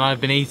 and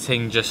I've been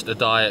eating just a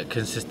diet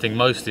consisting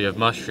mostly of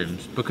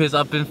mushrooms because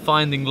I've been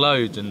finding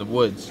loads in the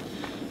woods.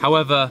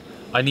 However,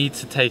 I need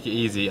to take it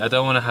easy. I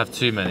don't want to have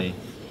too many.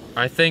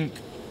 I think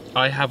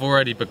I have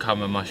already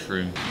become a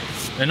mushroom.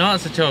 In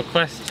answer to your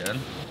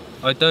question,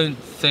 I don't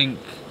think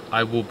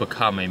I will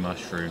become a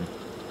mushroom,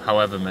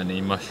 however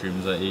many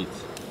mushrooms I eat.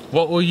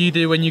 What will you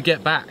do when you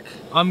get back?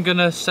 I'm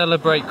gonna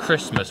celebrate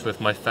Christmas with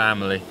my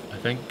family, I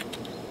think.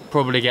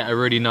 Probably get a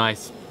really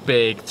nice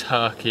big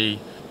turkey,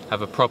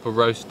 have a proper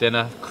roast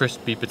dinner,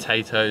 crispy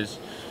potatoes.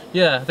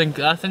 Yeah, I think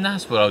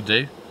that's what I'll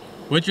do.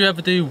 Would you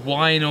ever do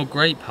wine or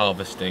grape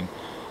harvesting?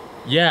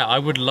 Yeah, I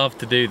would love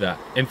to do that.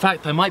 In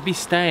fact, I might be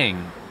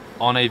staying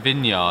on a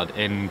vineyard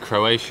in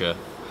Croatia.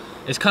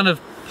 It's kind of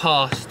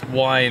past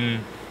wine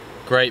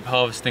grape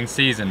harvesting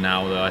season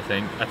now though, I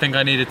think. I think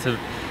I needed to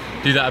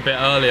do that a bit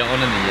earlier on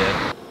in the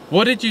year.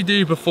 What did you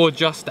do before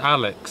Just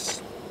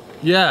Alex?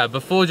 Yeah,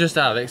 before Just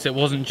Alex, it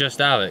wasn't just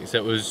Alex,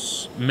 it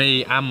was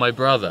me and my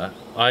brother.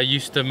 I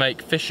used to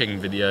make fishing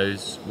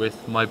videos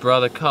with my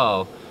brother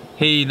Carl.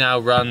 He now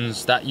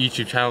runs that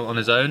YouTube channel on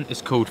his own.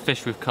 It's called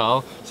Fish with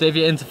Carl. So if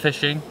you're into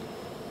fishing,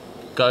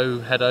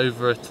 go head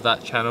over to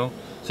that channel.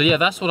 So yeah,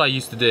 that's what I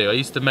used to do. I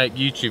used to make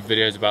YouTube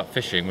videos about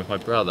fishing with my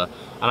brother.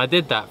 And I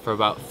did that for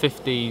about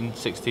 15,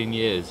 16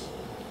 years.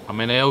 I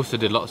mean, I also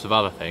did lots of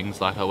other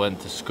things, like I went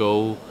to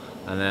school,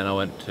 and then I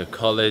went to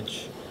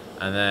college,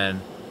 and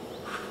then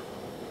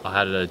I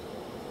had a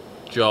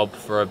job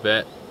for a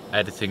bit,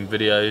 editing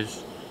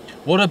videos.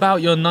 What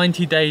about your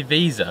 90-day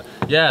visa?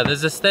 Yeah,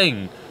 there's this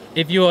thing.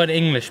 If you're an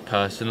English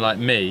person like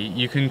me,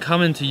 you can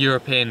come into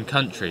European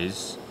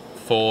countries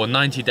for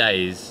 90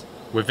 days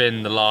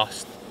within the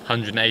last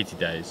 180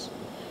 days.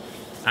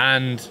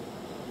 And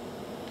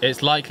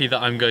it's likely that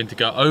I'm going to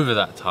go over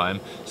that time,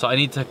 so I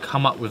need to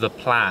come up with a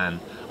plan.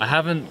 I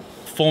haven't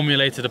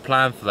formulated a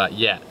plan for that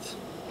yet,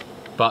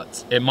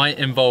 but it might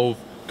involve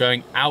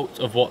going out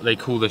of what they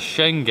call the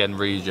Schengen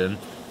region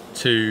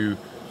to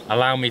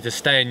allow me to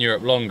stay in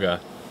Europe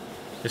longer.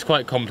 It's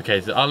quite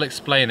complicated. I'll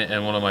explain it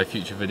in one of my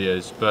future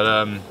videos,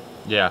 but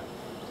yeah.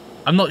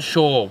 I'm not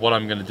sure what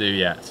I'm gonna do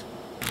yet.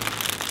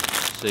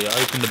 So you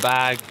open the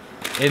bag.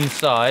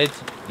 Inside,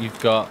 you've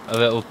got a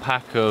little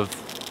pack of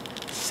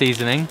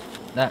seasoning.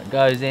 That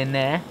goes in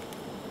there.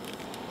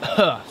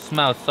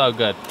 Smells so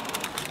good.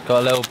 Got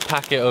a little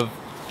packet of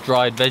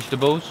dried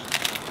vegetables.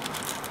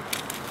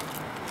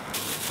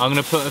 I'm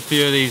gonna put a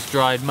few of these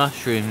dried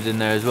mushrooms in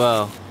there as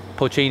well.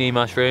 Porcini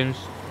mushrooms.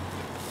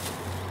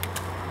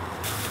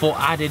 For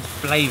added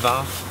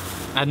flavour.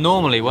 And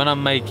normally when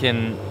I'm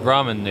making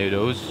ramen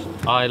noodles,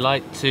 I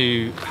like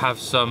to have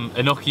some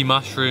enoki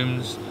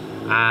mushrooms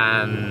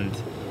and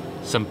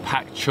some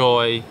pak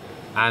choy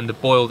and a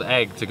boiled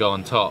egg to go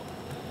on top.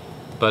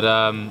 But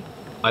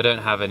I don't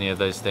have any of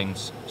those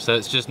things, so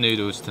it's just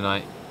noodles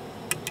tonight.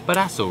 But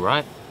that's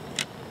alright.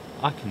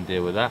 I can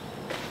deal with that.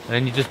 And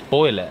then you just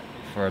boil it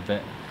for a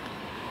bit.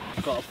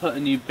 Got to put a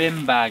new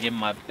bin bag in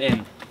my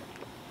bin.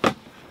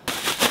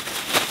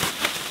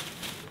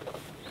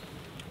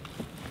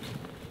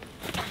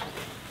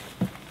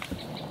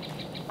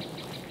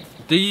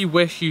 Do you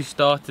wish you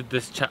started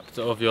this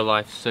chapter of your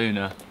life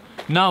sooner?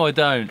 No, I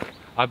don't.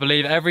 I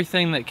believe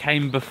everything that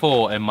came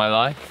before in my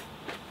life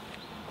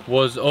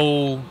was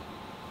all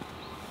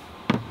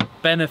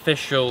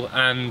beneficial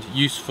and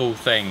useful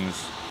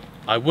things.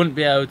 I wouldn't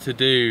be able to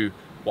do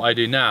what I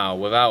do now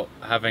without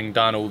having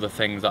done all the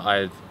things that I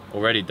had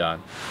already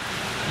done.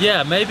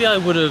 Yeah, maybe I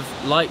would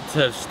have liked to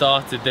have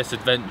started this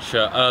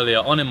adventure earlier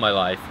on in my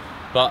life,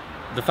 but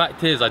the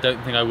fact is I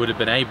don't think I would have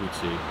been able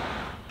to.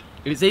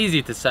 It's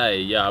easy to say,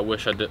 yeah, I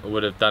wish I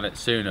would have done it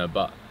sooner,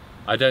 but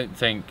I don't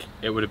think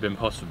it would have been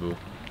possible.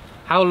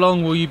 How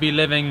long will you be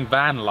living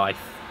van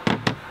life?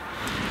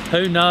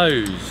 Who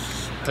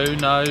knows? Who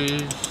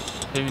knows?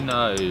 Who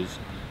knows?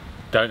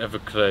 Don't have a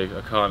clue,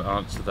 I can't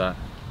answer that.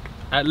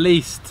 At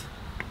least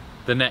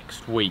the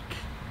next week.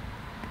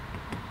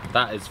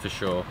 That is for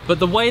sure. But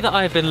the way that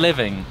I've been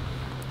living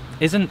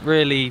isn't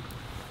really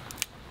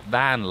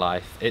van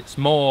life. It's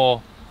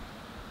more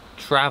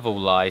travel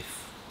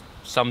life.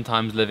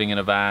 Sometimes living in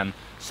a van,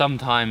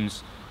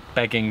 sometimes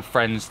begging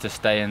friends to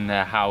stay in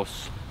their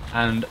house,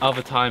 and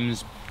other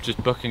times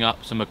just booking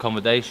up some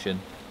accommodation.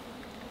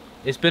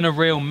 It's been a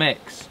real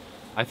mix.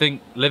 I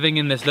think living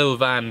in this little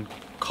van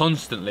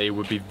constantly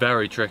would be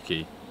very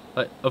tricky.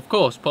 Like, of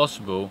course,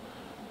 possible,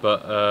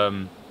 but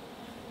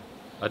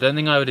I don't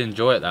think I would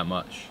enjoy it that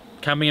much.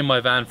 Camping in my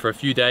van for a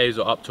few days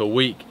or up to a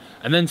week,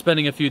 and then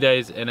spending a few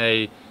days in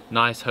a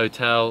nice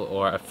hotel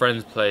or at a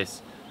friend's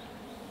place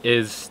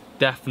is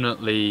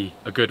definitely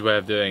a good way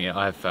of doing it,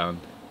 I've found.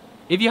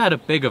 If you had a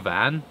bigger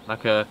van,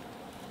 like a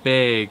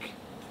big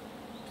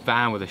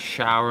van with a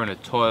shower and a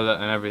toilet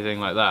and everything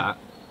like that,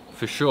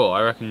 for sure,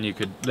 I reckon you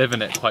could live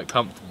in it quite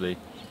comfortably.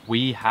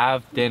 We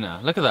have dinner.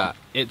 Look at that.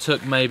 It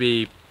took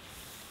maybe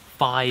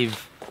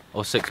 5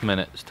 or 6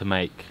 minutes to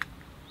make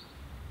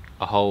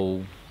a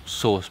whole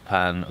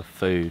saucepan of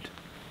food.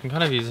 You can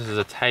kind of use this as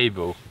a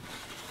table.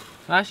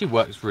 It actually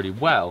works really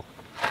well.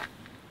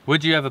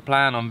 Would you ever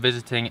plan on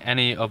visiting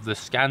any of the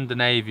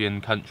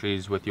Scandinavian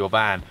countries with your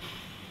van?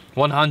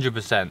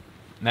 100%.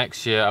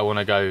 Next year I want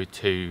to go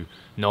to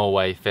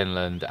Norway,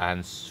 Finland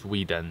and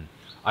Sweden.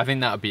 I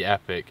think that would be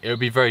epic. It would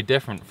be very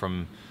different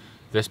from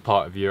this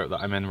part of Europe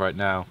that I'm in right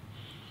now.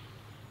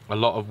 A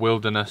lot of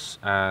wilderness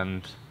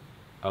and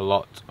a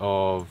lot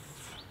of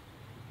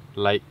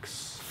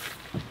lakes.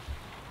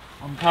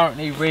 I'm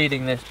currently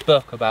reading this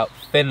book about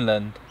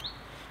Finland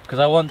because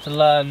I want to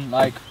learn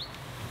like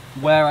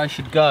where I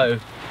should go.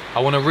 I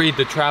want to read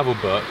the travel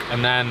book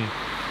and then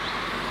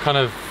kind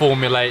of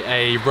formulate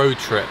a road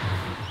trip.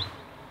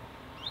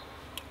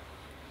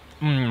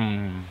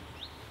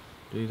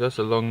 Dude, that's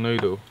a long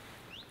noodle.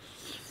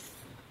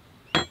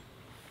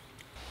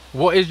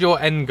 What is your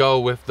end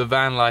goal with the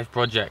van life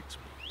project,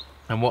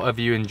 and what have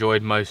you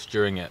enjoyed most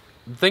during it?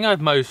 The thing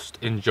I've most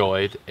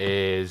enjoyed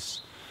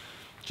is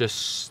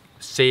just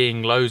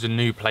seeing loads of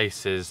new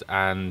places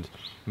and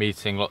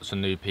meeting lots of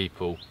new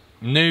people.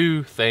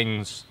 New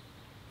things,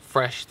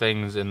 fresh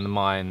things in the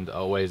mind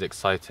are always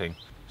exciting.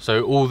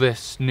 So all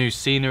this new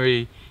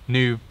scenery,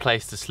 new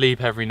place to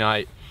sleep every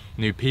night,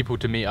 new people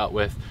to meet up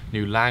with,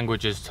 new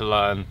languages to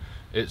learn,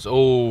 it's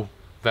all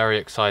very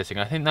exciting.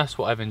 I think that's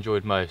what I've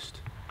enjoyed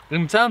most.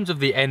 In terms of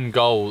the end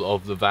goal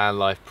of the van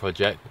life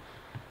project,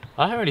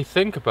 I don't really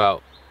think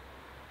about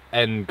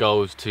end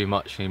goals too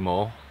much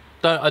anymore.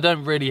 I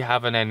don't really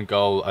have an end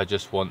goal, I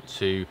just want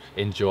to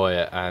enjoy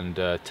it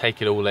and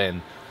take it all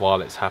in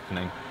while it's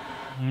happening.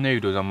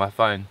 Noodles on my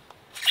phone.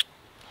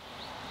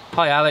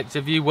 Hi Alex,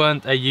 if you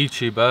weren't a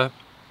YouTuber,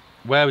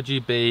 where would you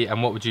be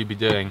and what would you be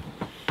doing?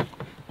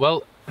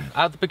 Well,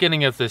 at the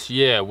beginning of this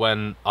year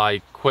when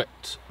I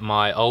quit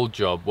my old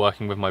job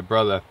working with my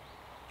brother,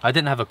 I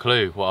didn't have a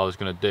clue what I was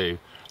going to do.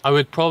 I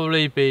would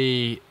probably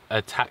be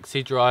a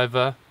taxi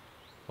driver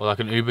or like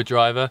an Uber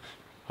driver.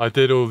 I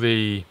did all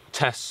the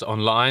tests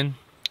online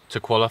to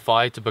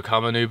qualify to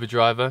become an Uber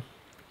driver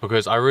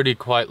because I really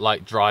quite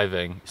like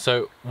driving.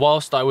 So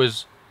whilst I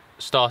was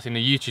starting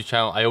the YouTube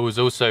channel, I was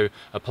also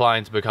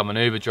applying to become an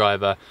Uber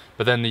driver,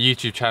 but then the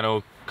YouTube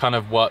channel kind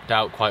of worked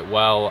out quite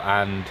well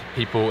and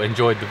people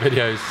enjoyed the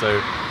videos, so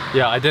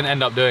yeah, I didn't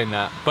end up doing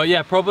that. But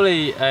yeah,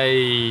 probably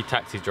a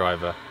taxi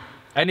driver.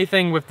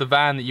 Anything with the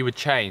van that you would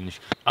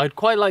change? I'd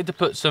quite like to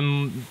put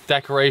some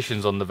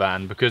decorations on the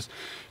van because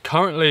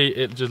currently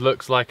it just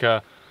looks like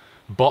a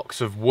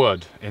box of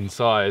wood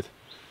inside.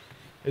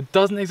 It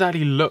doesn't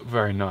exactly look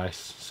very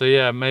nice. So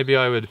yeah, maybe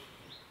I would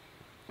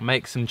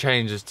make some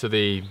changes to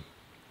the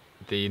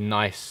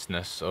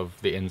niceness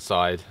of the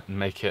inside and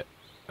make it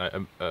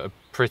a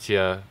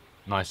prettier,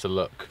 nicer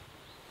look.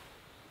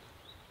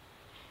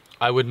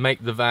 I would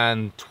make the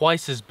van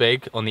twice as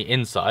big on the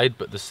inside,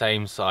 but the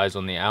same size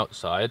on the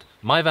outside.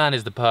 My van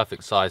is the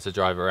perfect size to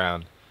drive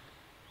around,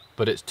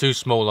 but it's too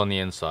small on the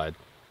inside.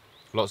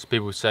 Lots of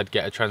people said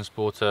get a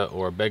transporter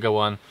or a bigger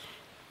one.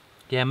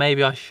 Yeah,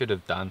 maybe I should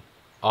have done.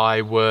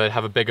 I would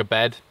have a bigger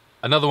bed.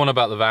 Another one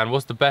about the van,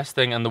 what's the best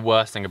thing and the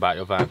worst thing about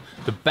your van?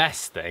 The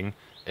best thing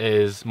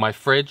is my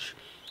fridge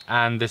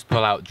and this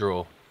pull-out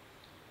drawer.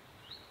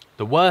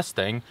 The worst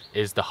thing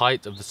is the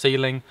height of the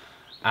ceiling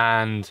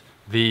and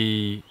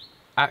the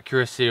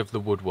accuracy of the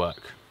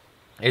woodwork.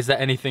 Is there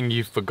anything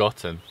you've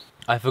forgotten?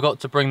 I forgot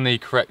to bring the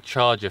correct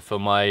charger for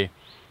my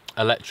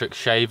electric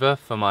shaver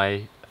for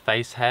my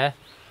face hair.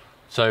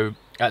 So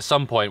at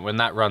some point when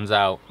that runs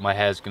out, my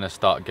hair's gonna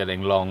start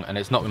getting long and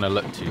it's not gonna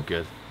look too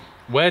good.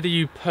 Where do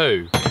you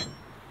poo?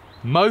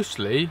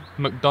 Mostly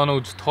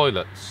McDonald's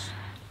toilets,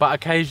 but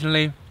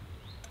occasionally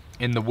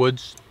in the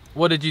woods.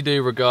 What did you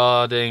do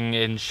regarding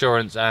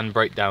insurance and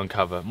breakdown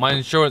cover? My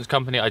insurance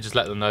company, I just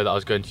let them know that I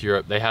was going to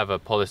Europe. They have a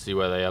policy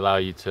where they allow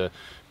you to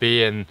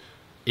be in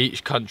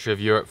each country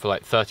of Europe for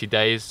like 30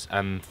 days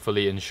and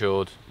fully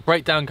insured.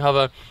 Breakdown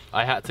cover,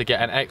 I had to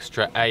get an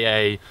extra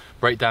AA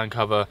breakdown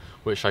cover,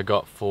 which I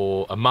got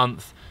for a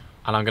month,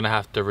 and I'm gonna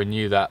have to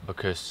renew that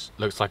because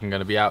it looks like I'm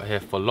gonna be out here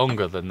for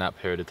longer than that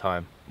period of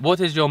time. What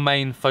is your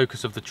main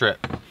focus of the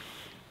trip?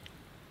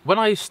 When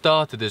I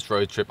started this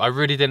road trip, I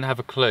really didn't have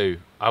a clue.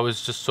 I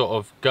was just sort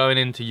of going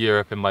into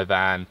Europe in my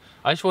van.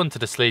 I just wanted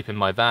to sleep in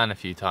my van a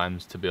few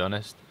times, to be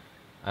honest,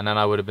 and then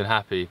I would have been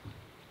happy.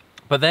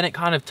 But then it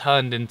kind of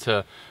turned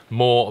into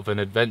more of an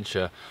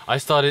adventure. I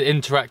started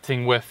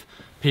interacting with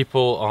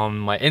people on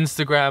my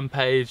Instagram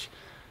page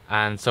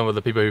and some of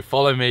the people who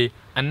follow me,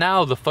 and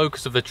now the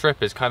focus of the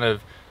trip is kind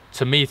of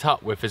to meet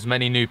up with as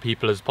many new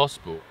people as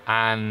possible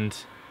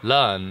and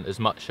learn as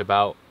much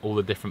about all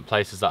the different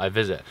places that I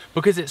visit,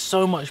 because it's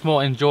so much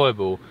more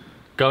enjoyable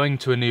going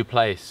to a new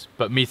place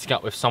but meeting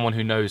up with someone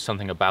who knows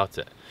something about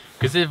it.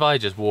 Because if I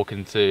just walk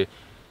into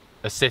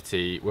a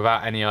city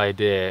without any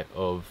idea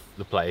of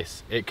the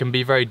place, it can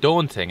be very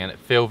daunting and it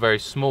feel very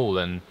small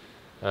and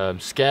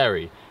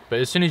scary. But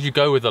as soon as you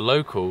go with a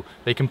local,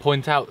 they can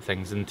point out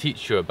things and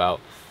teach you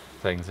about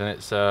things, and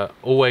it's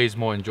always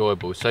more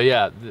enjoyable. So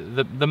yeah,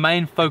 the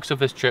main focus of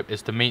this trip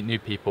is to meet new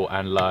people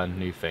and learn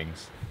new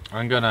things.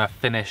 I'm gonna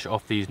finish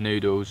off these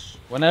noodles.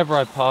 Whenever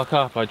I park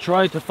up, I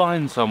try to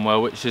find somewhere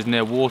which is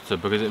near water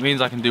because it means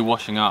I can do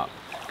washing up.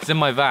 Because in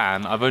my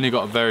van, I've only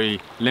got a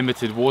very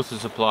limited water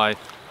supply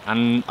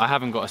and I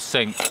haven't got a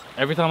sink.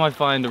 Every time I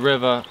find a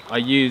river, I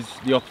use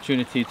the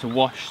opportunity to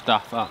wash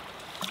stuff up.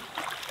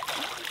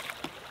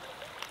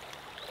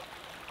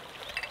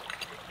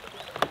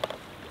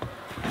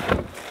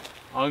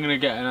 I'm gonna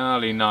get an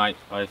early night,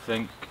 I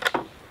think.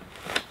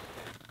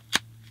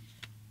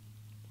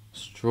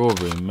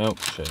 Strawberry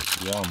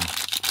milkshake, yum.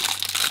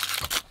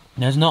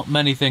 There's not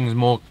many things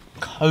more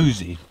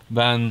cozy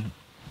than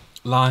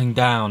lying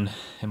down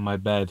in my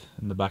bed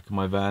in the back of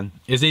my van.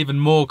 It's even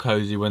more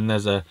cozy when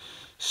there's a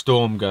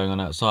storm going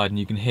on outside and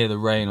you can hear the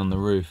rain on the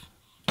roof.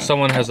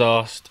 Someone has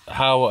asked,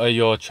 how are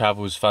your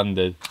travels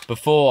funded?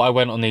 Before I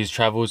went on these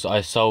travels,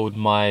 I sold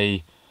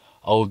my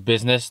old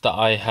business that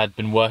I had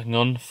been working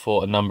on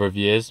for a number of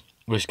years,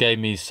 which gave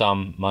me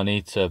some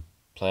money to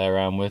play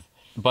around with.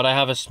 But I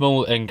have a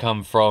small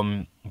income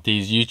from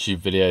these YouTube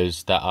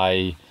videos that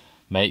I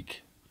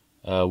make,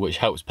 which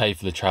helps pay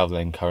for the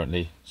traveling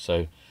currently.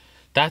 So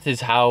that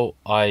is how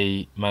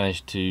I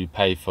managed to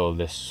pay for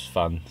this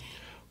fun.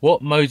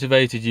 What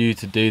motivated you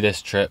to do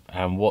this trip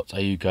and what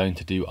are you going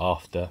to do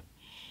after?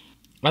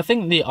 I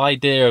think the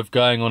idea of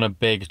going on a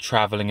big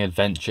traveling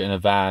adventure in a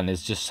van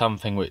is just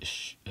something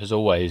which has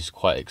always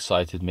quite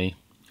excited me.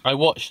 I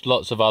watched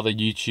lots of other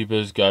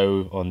YouTubers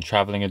go on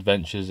traveling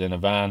adventures in a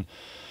van.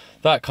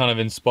 That kind of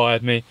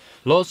inspired me.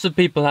 Lots of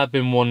people have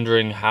been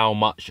wondering how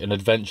much an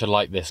adventure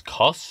like this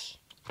costs.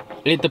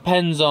 It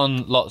depends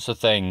on lots of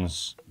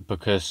things,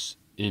 because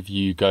if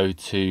you go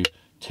to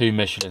 2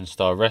 Michelin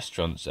star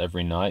restaurants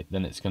every night,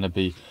 then it's going to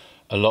be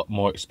a lot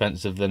more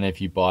expensive than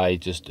if you buy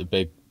just a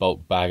big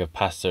bulk bag of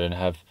pasta and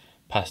have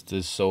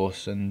pasta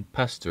sauce and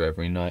pasta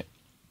every night.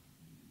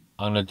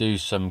 I'm going to do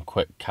some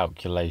quick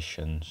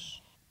calculations.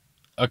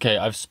 Okay,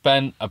 I've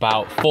spent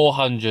about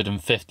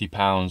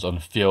 £450 on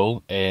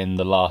fuel in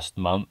the last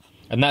month,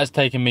 and that has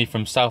taken me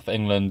from South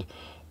England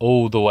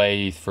all the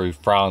way through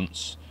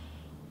France,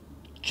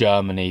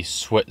 Germany,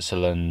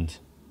 Switzerland,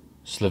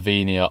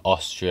 Slovenia,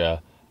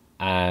 Austria,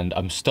 and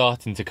I'm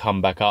starting to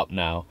come back up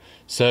now.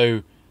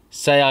 So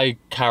say I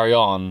carry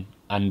on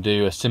and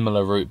do a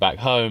similar route back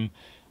home,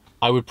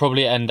 I would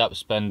probably end up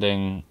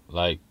spending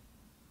like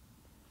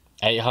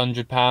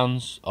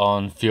 £800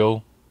 on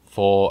fuel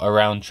for a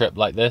round trip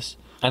like this.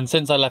 And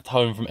since I left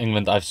home from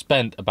England, I've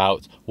spent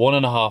about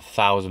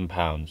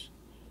 £1,500.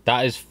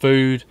 That is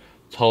food,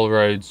 toll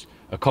roads,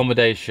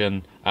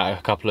 accommodation at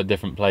a couple of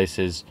different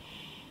places,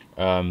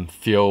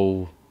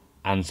 fuel,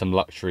 and some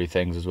luxury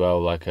things as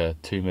well, like a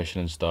 2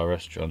 Michelin star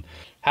restaurant.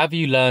 Have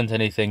you learned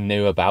anything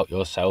new about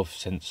yourself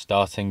since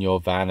starting your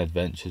van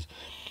adventures?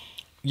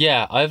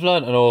 Yeah, I've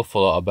learned an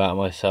awful lot about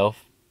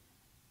myself.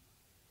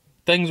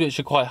 Things which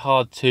are quite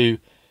hard to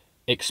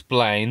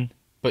explain,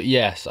 but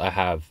yes, I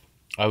have.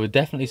 I would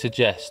definitely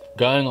suggest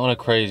going on a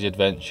crazy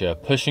adventure,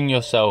 pushing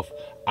yourself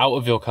out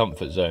of your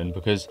comfort zone,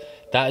 because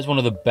that is one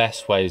of the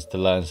best ways to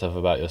learn stuff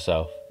about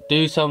yourself.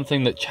 Do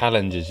something that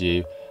challenges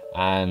you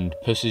and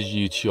pushes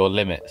you to your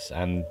limits,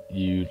 and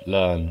you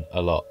learn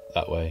a lot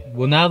that way.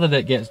 Well, now that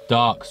it gets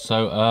dark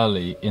so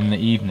early in the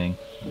evening,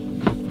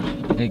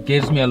 it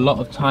gives me a lot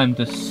of time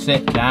to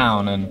sit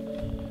down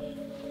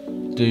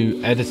and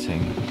do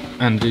editing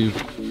and do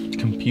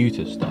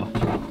computer stuff.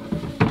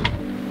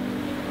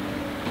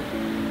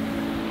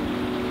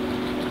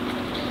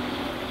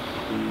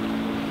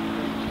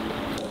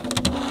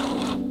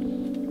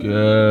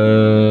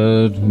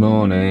 Good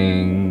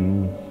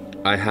morning.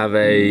 I have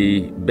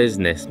a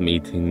business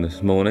meeting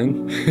this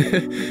morning.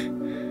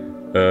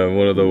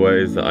 One of the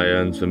ways that I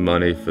earn some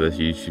money for this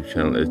YouTube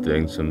channel is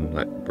doing some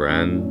like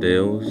brand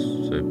deals,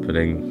 so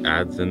putting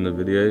ads in the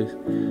videos.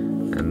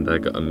 And I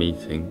got a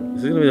meeting.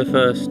 This is gonna be the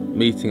first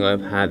meeting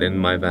I've had in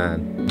my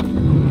van.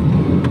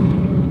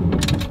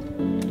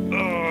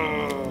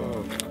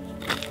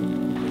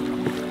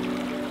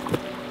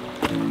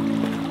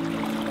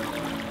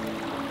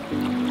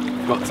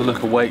 Got to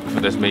look awake for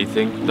this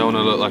meeting. Don't want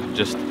to look like I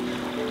just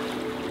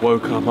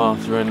woke up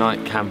after a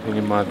night camping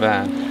in my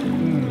van.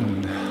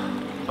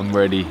 I'm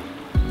ready.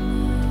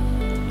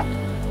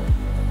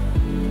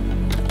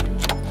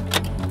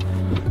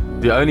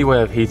 The only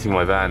way of heating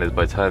my van is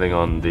by turning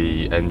on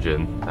the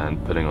engine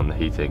and putting on the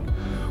heating,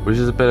 which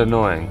is a bit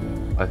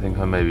annoying. I think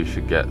I maybe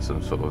should get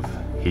some sort of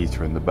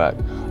heater in the back.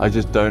 I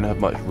just don't have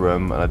much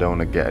room and I don't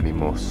want to get any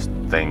more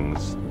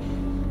things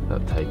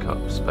that take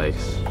up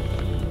space.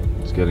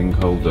 It's getting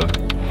colder.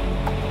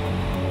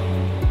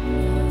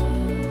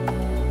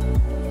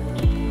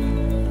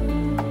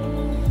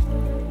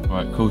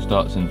 Right, call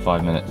starts in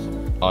 5 minutes.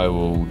 I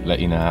will let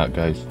you know how it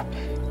goes.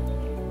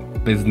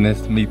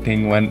 Business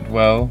meeting went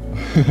well.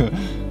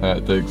 I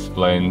had to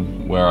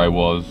explain where I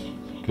was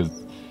because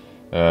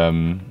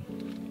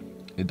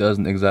it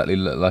doesn't exactly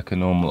look like a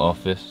normal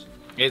office.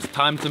 It's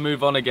time to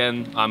move on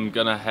again. I'm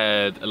gonna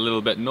head a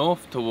little bit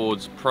north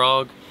towards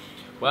Prague,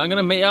 where I'm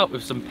gonna meet up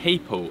with some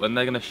people and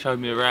they're gonna show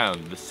me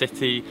around the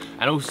city,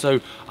 and also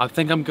I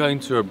think I'm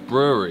going to a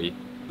brewery,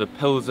 the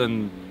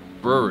Pilsen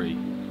Brewery.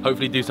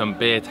 Hopefully do some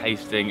beer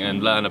tasting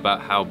and learn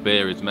about how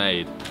beer is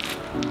made.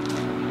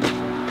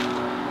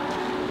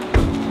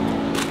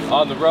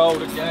 On the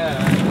road again.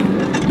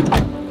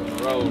 On the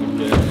road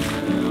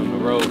again. On the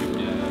road again.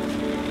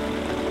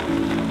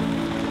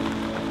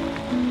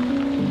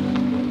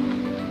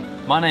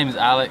 My name's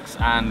Alex,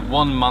 and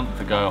 1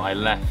 month ago I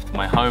left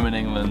my home in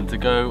England to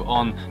go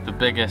on the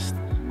biggest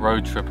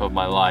road trip of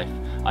my life.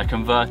 I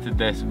converted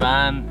this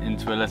van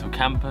into a little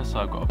camper, so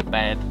I've got a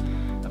bed,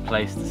 a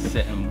place to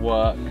sit and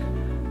work,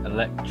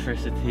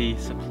 electricity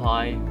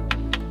supply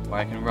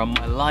where I can run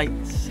my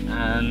lights,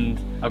 and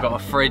I've got a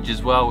fridge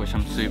as well, which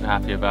I'm super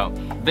happy about.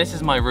 This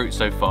is my route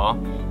so far.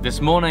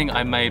 This morning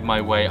I made my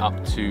way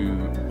up to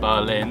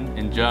Berlin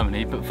in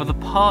Germany, but for the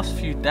past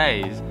few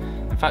days,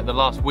 in fact the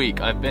last week,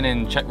 I've been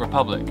in Czech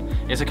Republic.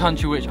 It's a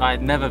country which I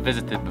had never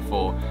visited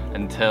before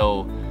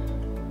until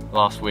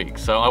last week,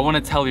 so I want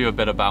to tell you a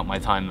bit about my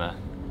time there.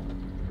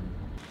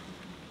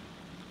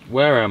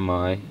 Where am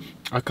I?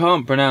 I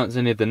can't pronounce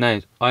any of the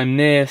names. I'm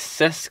near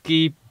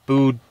Český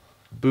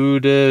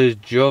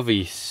Budějovice.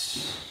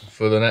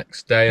 For the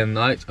next day and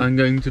night, I'm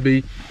going to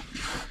be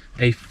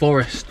a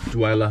forest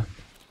dweller.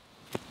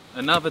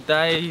 Another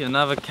day,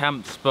 another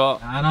camp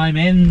spot, and I'm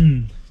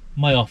in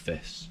my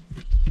office.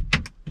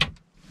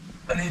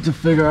 I need to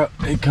figure out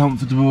a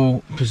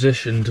comfortable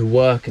position to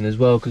work in as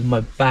well, because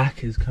my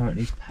back is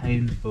currently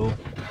painful.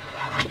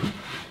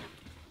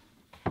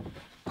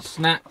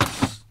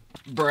 Snacks,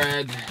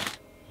 bread.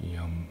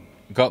 Yum.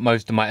 Got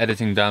most of my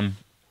editing done,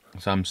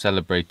 so I'm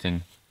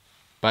celebrating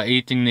by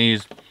eating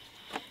these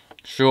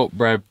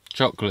shortbread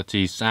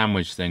chocolatey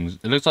sandwich things.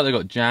 It looks like they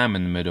got jam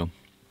in the middle.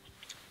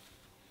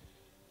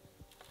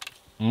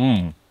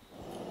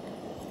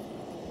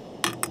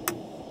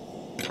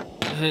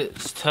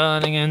 It's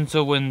turning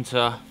into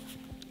winter,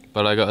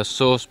 but I got a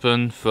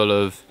saucepan full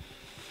of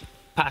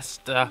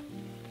pasta,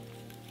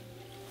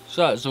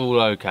 so it's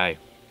all okay.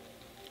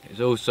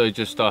 It's also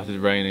just started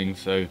raining,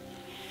 so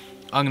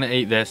I'm gonna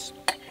eat this,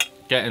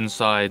 get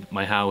inside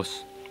my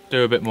house,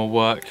 do a bit more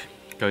work,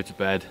 go to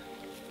bed,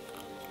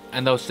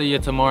 and I'll see you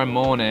tomorrow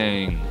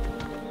morning.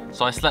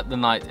 So I slept the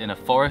night in a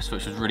forest,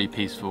 which was really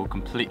peaceful,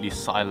 completely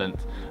silent,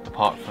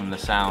 apart from the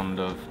sound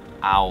of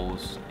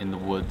owls in the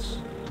woods.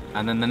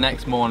 And then the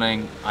next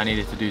morning, I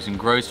needed to do some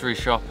grocery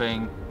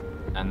shopping,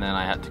 and then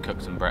I had to cook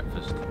some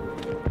breakfast.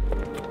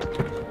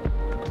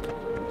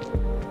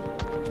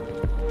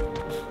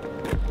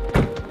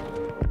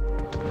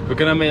 We're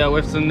gonna meet up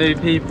with some new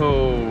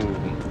people.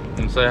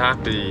 I'm so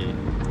happy.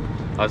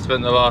 I've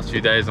spent the last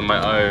few days on my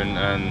own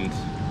and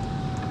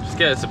just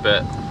gets a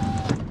bit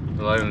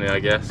lonely, I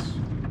guess.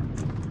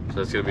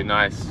 So it's gonna be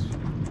nice.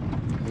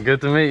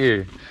 Good to meet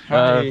you.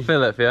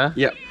 Philip, yeah?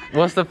 Yeah.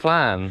 What's the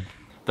plan?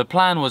 The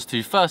plan was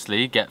to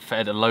firstly get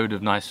fed a load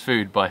of nice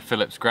food by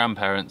Philip's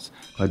grandparents.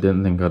 I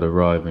didn't think I'd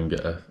arrive and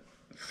get a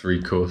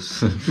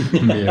 3-course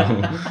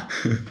meal.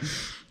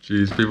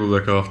 Jeez, people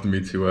look after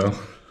me too well.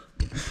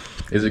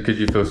 Is it because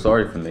you feel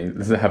sorry for me?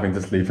 Is it having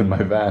to sleep in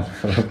my van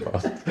for the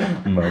past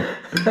month?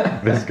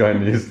 This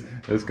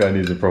guy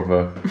needs a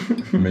proper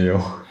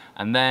meal.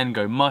 And then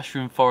go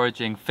mushroom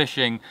foraging,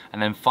 fishing,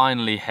 and then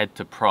finally head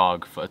to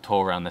Prague for a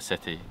tour around the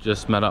city.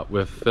 Just met up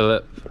with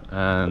Philip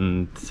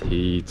and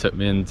he took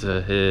me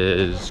into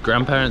his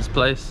grandparents'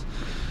 place.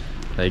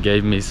 They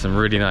gave me some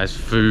really nice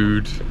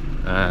food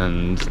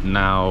and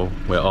now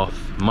we're off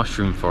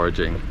mushroom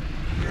foraging.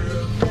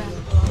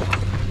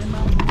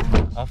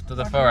 Off to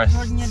the forest.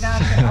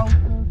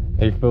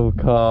 A full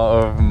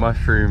car of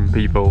mushroom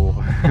people.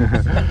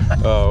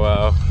 Oh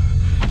wow.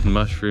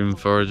 Mushroom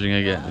foraging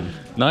again.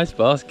 Nice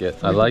basket,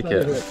 I like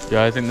it.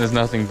 Yeah, I think there's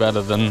nothing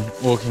better than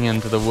walking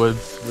into the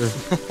woods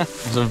with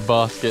some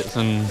baskets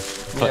and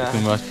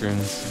collecting mushrooms.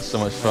 It's so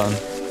much fun.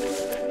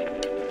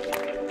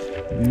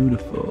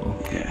 Beautiful.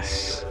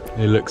 Yes.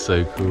 They look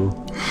so cool.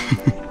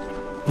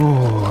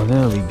 Oh,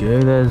 there we go.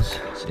 There's,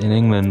 in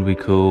England we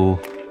call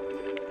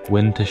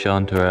winter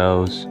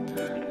chanterelles.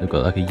 They've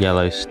got like a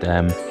yellow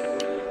stem.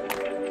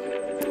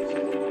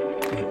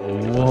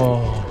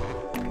 Whoa.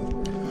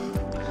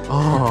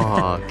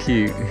 Oh,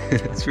 cute.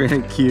 It's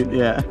really cute,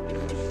 yeah.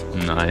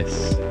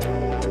 Nice.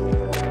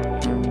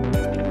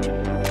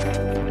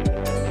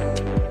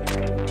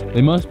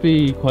 They must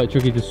be quite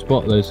tricky to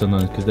spot though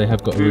sometimes because they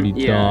have got a really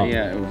dark.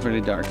 Yeah,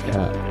 really dark.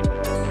 Yeah.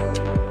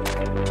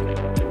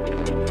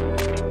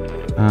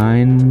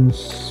 1, 2,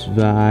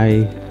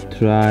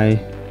 3,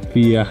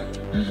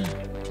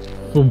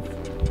 4,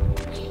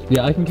 5.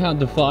 Yeah, I can count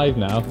to 5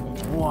 now.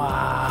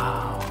 Wow.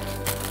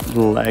 The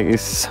leg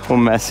is so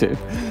massive.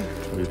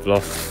 We've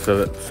lost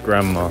Philip's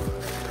grandma.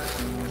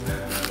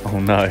 Oh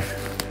no.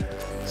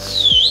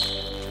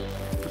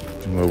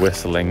 And we're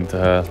whistling to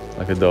her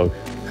like a dog.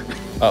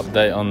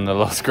 Update on the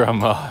lost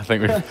grandma. I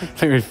think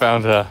we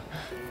found her.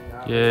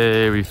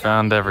 Yay, we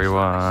found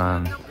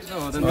everyone.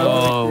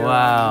 Oh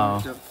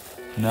wow.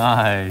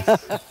 Nice.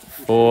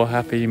 4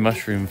 happy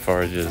mushroom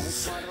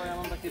foragers.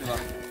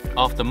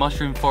 After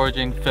mushroom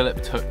foraging,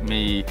 Philip took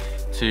me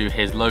to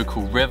his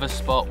local river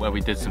spot where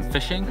we did some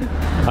fishing.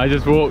 I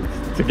just walked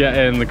to get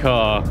in the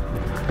car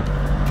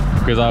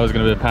because I was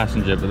going to be a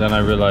passenger, but then I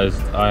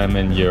realised I am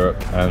in Europe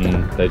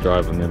and they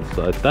drive on the other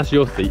side. That's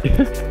your seat.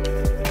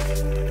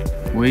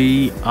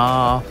 We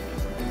are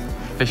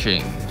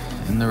fishing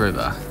in the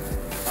river.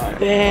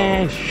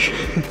 Fish!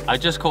 I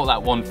just caught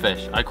that one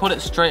fish. I caught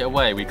it straight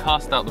away. We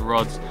cast out the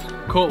rods,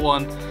 caught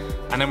one,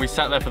 and then we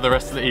sat there for the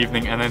rest of the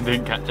evening and then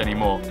didn't catch any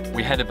more.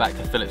 We headed back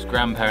to Philip's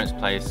grandparents'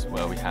 place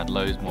where we had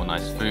loads more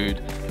nice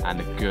food and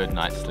a good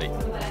night's sleep.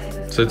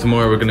 So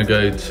tomorrow we're gonna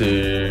go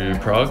to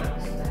Prague?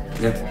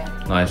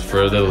 Yeah. Nice,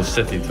 for a little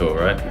city tour,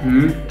 right?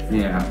 Mm-hmm.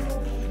 Yeah.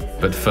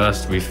 But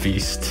first we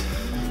feast.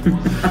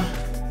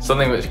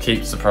 Something which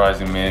keeps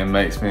surprising me and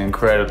makes me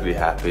incredibly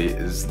happy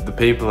is the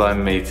people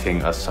I'm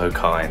meeting are so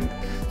kind.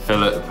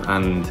 Philip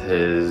and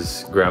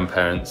his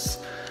grandparents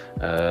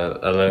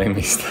are letting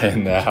me stay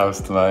in their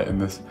house tonight in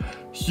this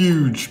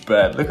huge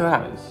bed. Look at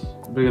that, it's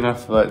big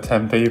enough for like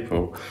 10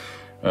 people.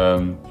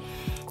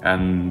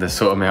 And they're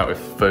sorting me out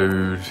with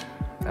food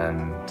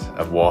and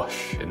a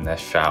wash in their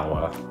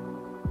shower.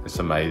 It's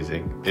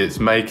amazing. It's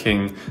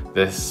making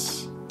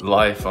this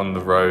life on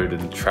the road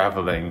and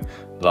traveling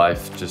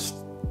life just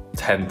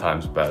 10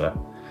 times better.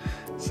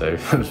 So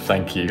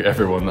thank you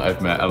everyone that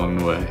I've met along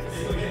the way.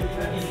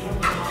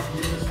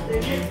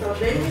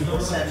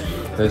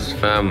 This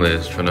family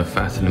is trying to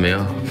fatten me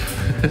up.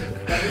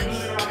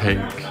 Cake,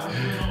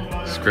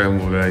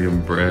 scrambled egg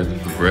and bread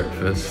for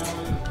breakfast.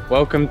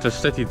 Welcome to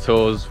City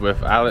Tours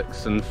with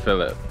Alex and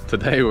Philip.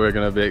 Today we're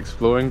going to be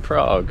exploring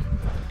Prague.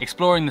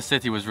 Exploring the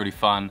city was really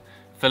fun.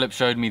 Philip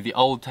showed me the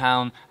old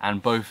town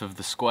and both of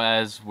the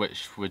squares,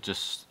 which were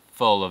just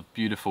full of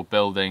beautiful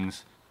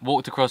buildings.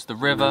 Walked across the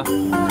river.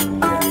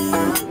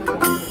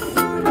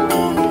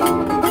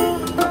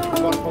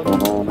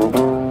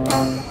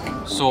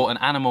 Saw an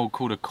animal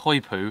called a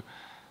koipu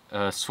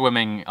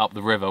swimming up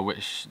the river,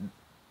 which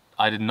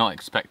I did not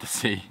expect to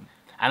see.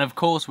 And of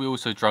course we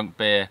also drank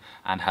beer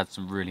and had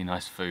some really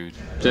nice food.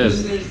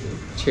 Cheers.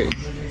 Cheers.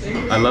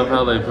 I love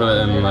how they put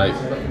it in like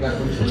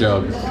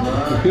jugs.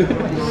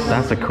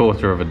 That's a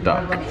quarter of a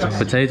duck.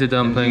 Potato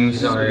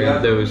dumplings.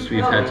 Those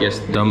we've had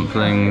yesterday.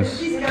 Dumplings,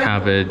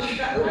 cabbage,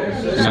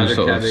 some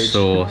sort of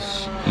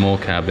sauce, more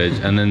cabbage,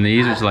 and then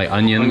these are like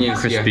onions,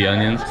 crispy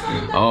onions.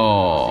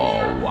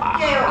 Oh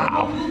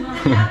wow.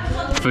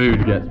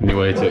 Food gets me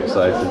way too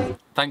excited.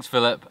 Thanks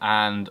Philip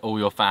and all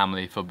your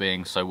family for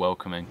being so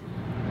welcoming.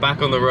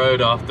 Back on the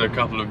road after a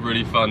couple of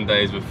really fun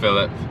days with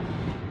Philip.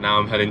 Now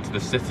I'm heading to the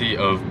city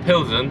of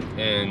Pilsen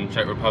in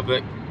Czech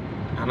Republic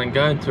and I'm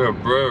going to a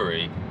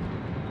brewery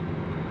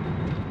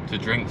to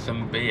drink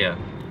some beer.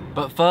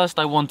 But first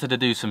I wanted to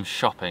do some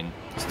shopping.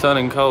 It's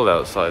turning cold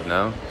outside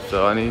now,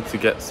 so I need to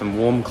get some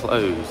warm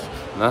clothes.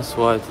 And that's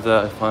why today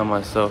I find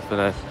myself in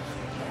a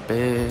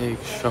big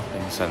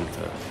shopping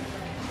centre.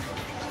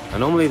 I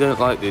normally don't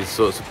like these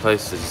sorts of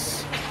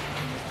places.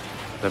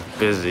 They're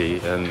busy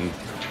and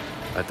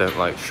I don't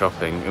like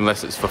shopping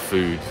unless it's for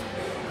food.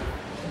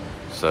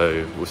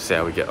 So we'll see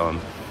how we get on.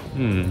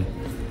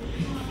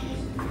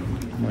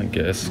 Might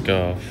get a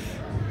scarf.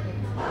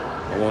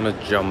 I want a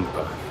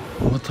jumper.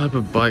 What type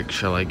of bike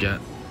shall I get?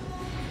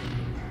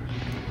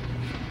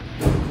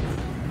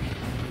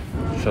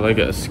 Shall I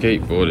get a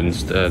skateboard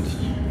instead?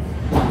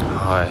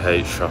 Oh, I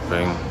hate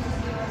shopping.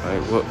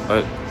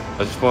 I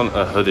just want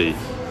a hoodie,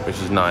 which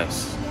is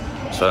nice.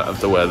 So I don't have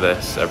to wear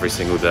this every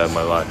single day of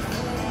my life.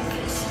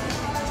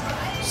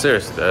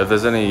 Seriously though, if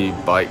there's any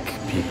bike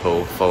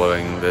people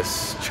following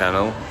this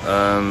channel,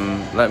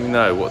 let me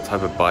know what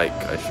type of bike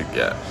I should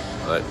get.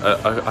 Like,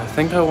 I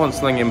think I want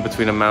something in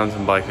between a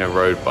mountain bike and a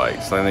road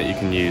bike, something that you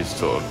can use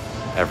sort of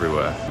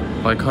everywhere.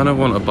 I kind of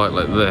want a bike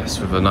like this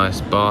with a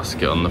nice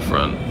basket on the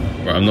front.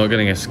 Right, I'm not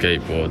getting a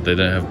skateboard, they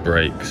don't have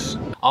brakes.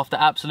 After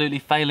absolutely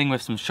failing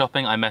with some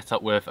shopping, I met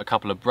up with a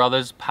couple of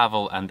brothers,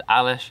 Pavel and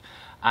Alish,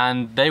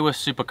 and they were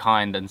super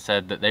kind and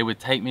said that they would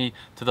take me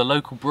to the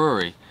local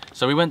brewery.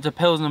 So we went to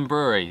Pilsen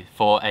Brewery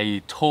for a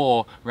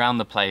tour around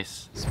the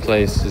place. This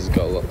place has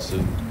got lots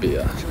of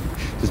beer.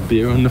 There's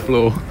beer on the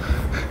floor.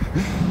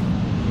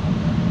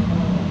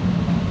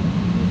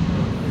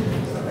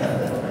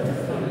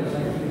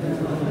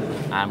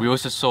 And we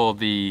also saw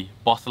the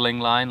bottling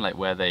line, like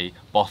where they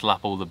bottle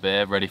up all the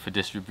beer ready for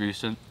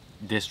distribution,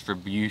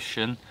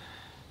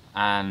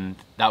 and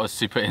that was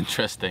super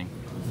interesting.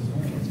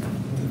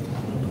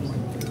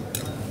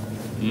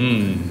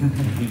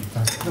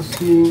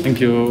 Thank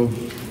you.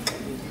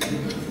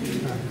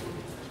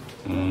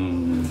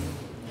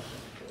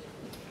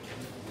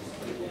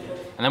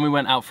 And then we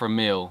went out for a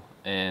meal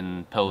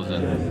in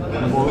Pilsen.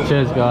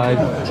 Cheers, guys.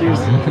 Cheers.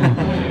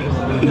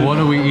 What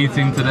are we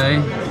eating today?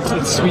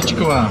 It's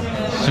svichkova.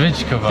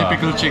 Svichkova.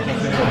 Typical Czech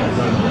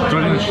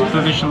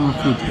traditional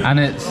food. And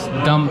it's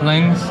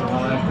dumplings.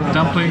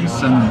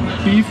 Dumplings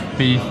and beef.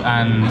 Beef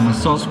and a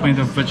sauce made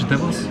of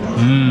vegetables.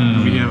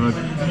 We have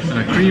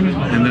a cream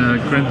and a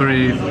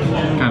cranberry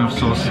kind of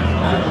sauce.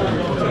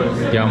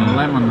 Yum.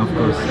 Lemon, of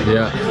course.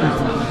 Yeah.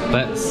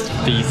 Let's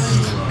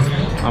feast.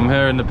 I'm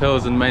here in the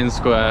Pilsen main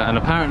square, and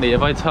apparently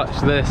if I touch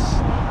this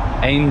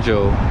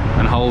angel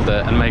and hold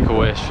it and make a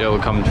wish, it'll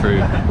come true.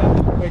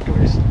 Make a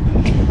wish.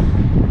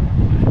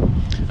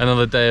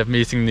 Another day of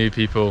meeting new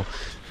people.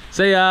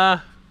 See ya!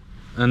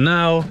 And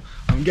now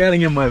I'm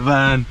getting in my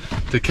van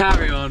to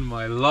carry on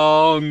my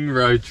long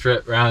road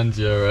trip around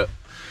Europe.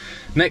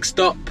 Next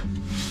stop,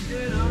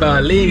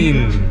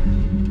 Berlin.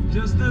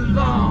 Just as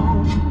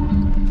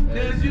long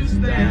as you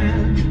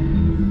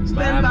stand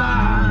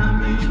by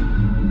me.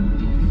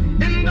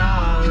 And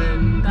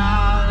darling,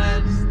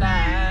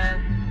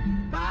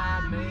 stand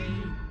by me.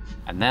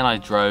 And then I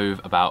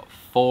drove about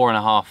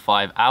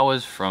 4.5–5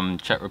 hours from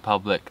Czech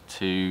Republic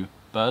to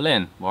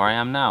Berlin, where I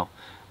am now.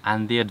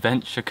 And the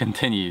adventure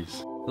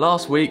continues.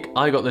 Last week,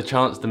 I got the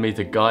chance to meet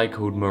a guy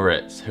called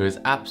Moritz, who is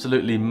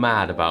absolutely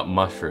mad about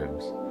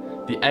mushrooms.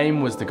 The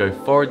aim was to go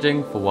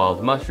foraging for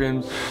wild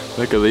mushrooms.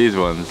 Look at these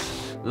ones.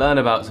 Learn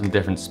about some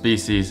different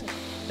species.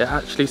 It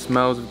actually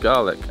smells of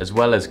garlic. As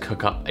well as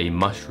cook up a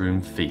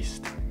mushroom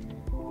feast.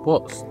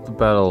 What's the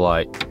better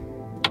like?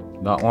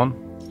 That one?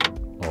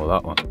 Or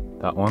that one?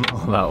 That one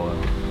or that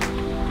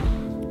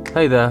one?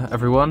 Hey there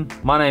everyone,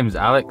 my name's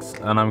Alex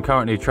and I'm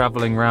currently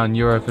travelling around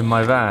Europe in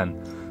my van.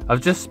 I've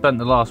just spent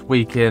the last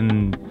week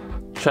in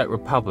Czech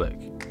Republic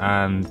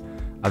and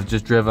I've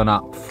just driven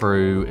up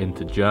through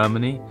into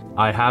Germany.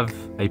 I have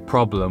a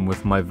problem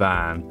with my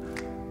van.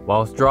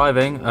 Whilst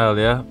driving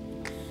earlier,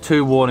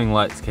 2 warning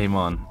lights came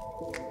on.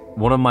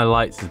 One of my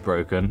lights is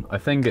broken. I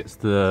think it's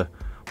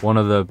one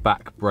of the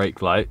back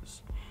brake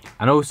lights,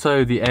 and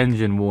also the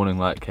engine warning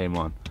light came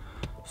on.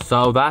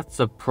 So that's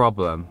a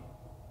problem,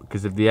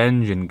 because if the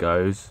engine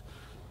goes,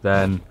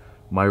 then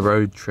my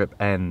road trip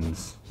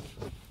ends.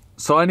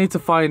 So I need to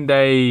find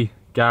a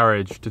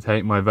garage to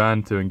take my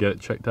van to and get it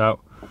checked out.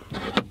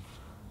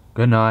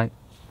 Good night.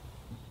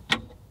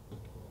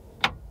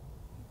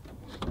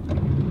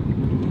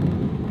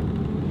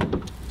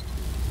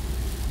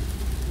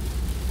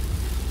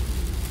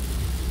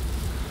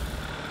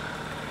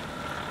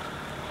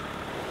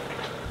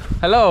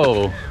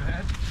 Hello.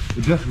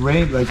 It just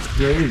rained like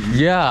crazy.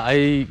 Yeah,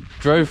 I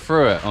drove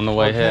through it on the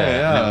way here.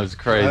 Yeah. And it was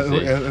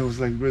crazy. It was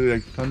like really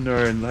like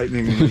thunder and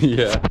lightning.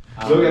 Yeah.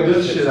 Look at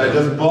this shit, I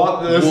just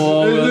bought this.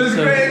 Whoa, this is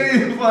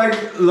crazy. It's like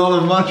a lot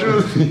of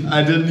mushrooms.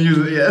 I didn't use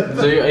it yet.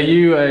 So are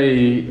you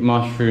a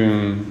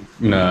mushroom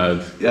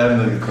nerd? Yeah, I'm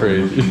like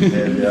crazy.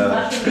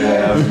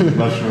 Yeah,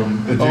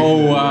 mushroom.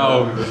 Oh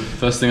wow.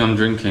 First thing I'm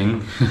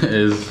drinking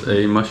is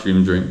a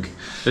mushroom drink.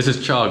 This is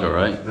chaga,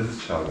 right? This is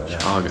chaga. Yeah.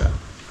 Chaga.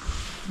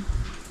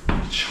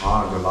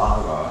 Chaga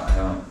lager,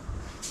 yeah.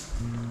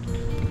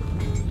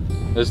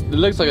 It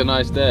looks like a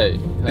nice day.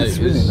 It's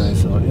really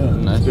nice out, yeah.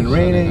 Nice. It's been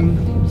raining,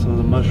 so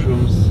the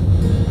mushrooms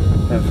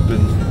have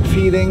been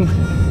feeding.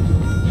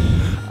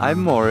 I'm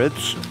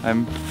Moritz,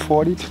 I'm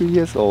 42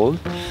 years old.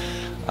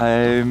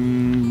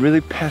 I'm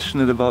really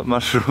passionate about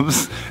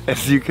mushrooms,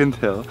 as you can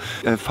tell.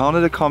 I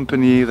founded a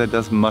company that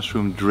does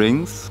mushroom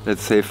drinks.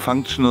 Let's say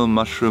functional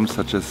mushrooms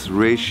such as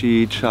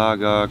reishi,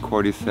 chaga,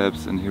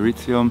 cordyceps and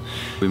hericium.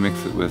 We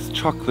mix it with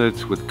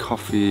chocolate, with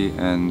coffee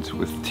and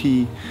with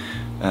tea.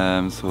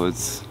 So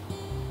it's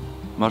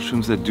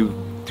mushrooms that do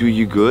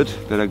you good,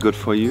 that are good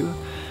for you,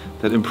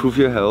 that improve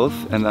your health,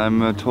 and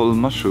I'm a total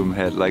mushroom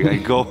head. Like I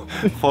go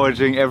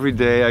foraging every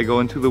day, I go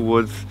into the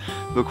woods,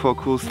 look for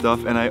cool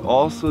stuff, and I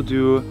also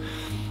do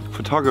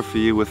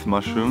photography with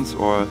mushrooms,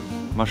 or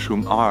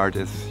mushroom art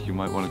as you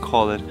might want to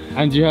call it.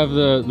 And you have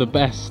the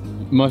best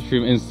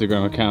mushroom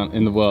Instagram account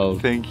in the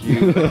world. Thank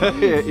you.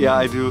 Yeah,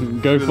 I do.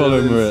 Go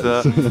follow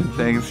Moritz.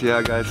 Thanks,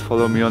 yeah guys,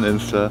 follow me on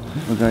Insta.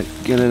 Okay,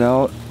 get it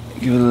out,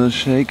 give it a little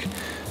shake,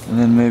 and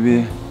then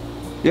maybe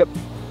Yep.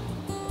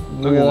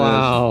 Look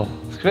wow. at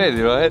this. It's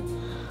crazy, right?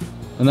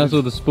 And that's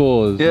all the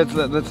spores. Yeah,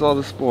 that's all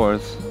the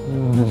spores.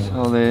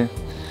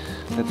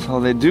 That's how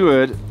they do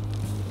it.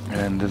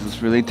 And this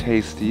is really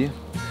tasty.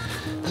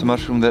 It's a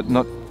mushroom that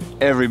not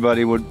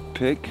everybody would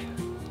pick.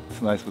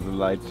 It's nice with the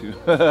light too.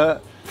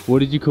 What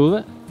did you call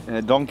it?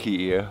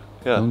 Donkey ear.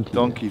 Yeah,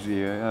 donkey's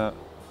ear. Yeah,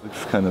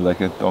 looks kind of like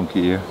a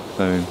donkey ear.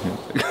 I mean,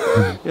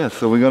 yeah. Yeah,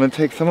 so we're gonna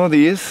take some of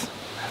these.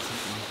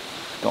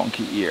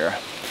 Donkey ear.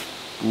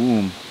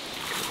 Boom.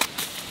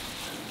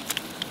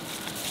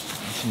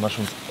 Some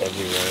mushrooms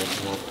everywhere.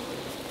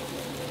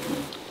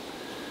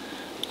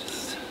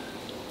 Just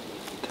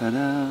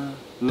ta-da!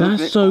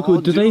 That's so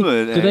cool. Do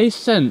they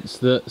sense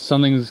that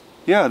something's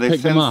they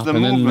picked sense them up the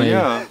and movement, then they...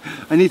 Yeah.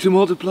 I need to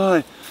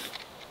multiply.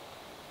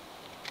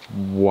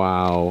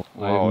 Wow.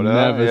 I've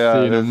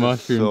never seen a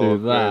mushroom do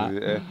that.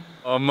 Crazy,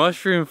 Oh,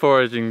 mushroom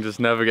foraging just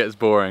never gets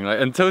boring. Like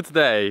until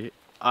today,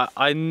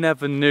 I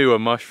never knew a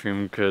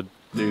mushroom could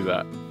do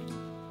that.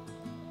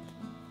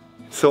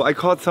 So I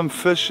caught some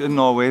fish in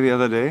Norway the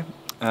other day.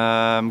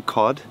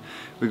 Cod.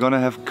 We're gonna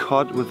have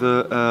cod with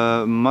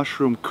a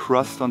mushroom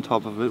crust on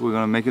top of it. We're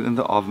gonna make it in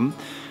the oven.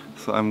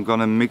 So I'm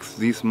gonna mix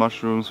these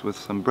mushrooms with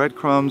some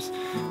breadcrumbs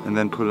and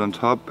then put it on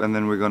top, and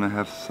then we're gonna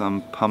have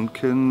some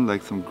pumpkin,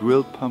 like some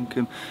grilled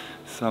pumpkin,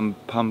 some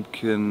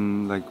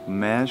pumpkin like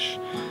mash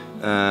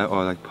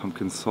or like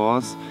pumpkin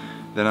sauce.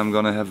 Then I'm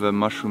gonna have a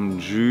mushroom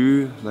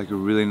jus, like a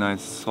really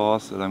nice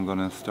sauce that I'm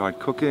gonna start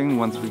cooking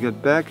once we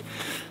get back.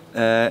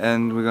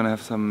 And we're gonna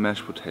have some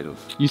mashed potatoes.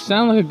 You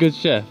sound like a good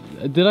chef.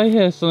 Did I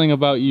hear something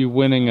about you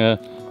winning a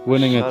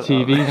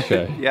TV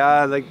show?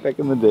 Yeah, like back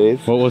in the days.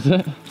 What was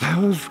it?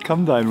 That was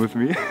Come Dine With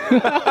Me.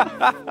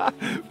 Back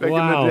in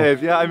the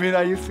days. Yeah, I mean,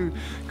 I used to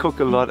cook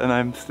a lot and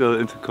I'm still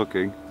into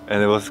cooking.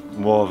 And it was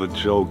more of a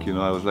joke, you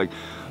know. I was like,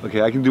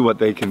 okay, I can do what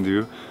they can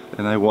do.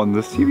 And I won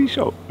this TV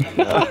show.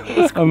 Yeah, it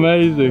was cool.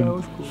 Amazing. Yeah, it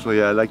was cool. So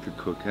yeah, I like to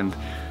cook. And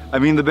I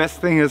mean, the best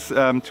thing is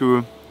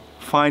to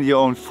find your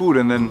own food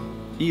and then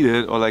eat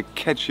it, or like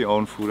catch your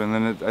own food, and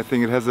then I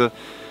think it has a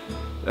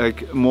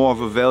like more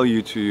of a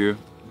value to you.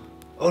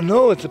 Oh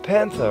no, it's a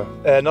panther.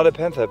 Not a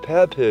panther,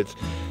 pale-pills.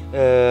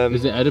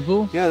 Is it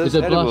edible? Yeah, that's is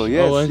it edible. Blush?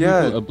 Yes, oh,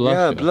 yeah, a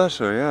blusher. Yeah,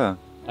 blusher, yeah.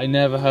 I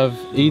never have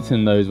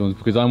eaten those ones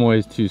because I'm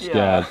always too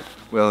scared.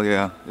 Well,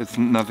 yeah, it's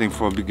nothing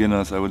for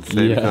beginners, I would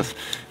say, because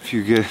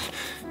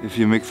if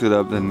you mix it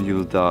up, then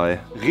you'll die.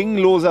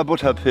 Ringloser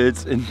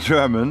Butterpilz in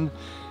German,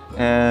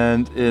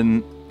 and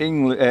in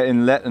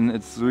Latin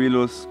it's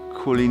Zuilus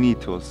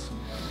colinitus.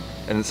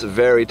 And it's a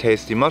very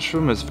tasty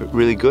mushroom. It's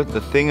really good.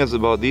 The thing is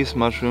about these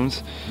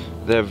mushrooms,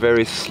 they're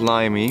very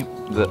slimy.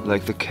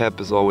 The cap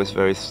is always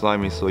very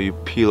slimy, so you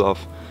peel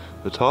off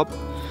the top,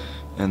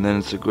 and then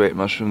it's a great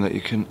mushroom that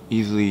you can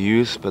easily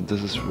use. But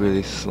this is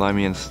really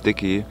slimy and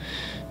sticky.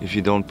 If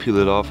you don't peel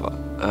it off,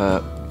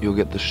 you'll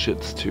get the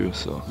shits too.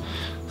 So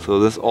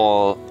this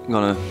all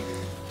gonna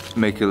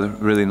make a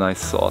really nice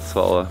sauce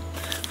for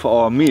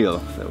our meal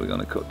that we're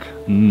gonna cook.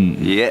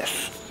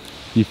 Yes.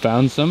 You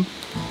found some?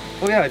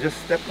 Oh yeah, I just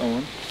stepped on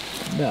one.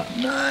 Yeah.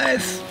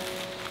 Nice.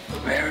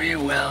 Very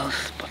well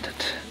spotted.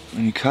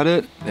 When you cut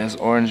it, there's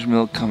orange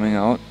milk coming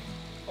out.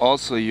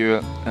 Also,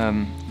 your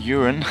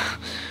urine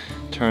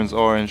turns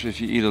orange if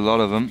you eat a lot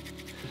of them.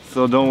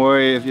 So don't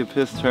worry if your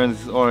piss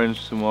turns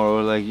orange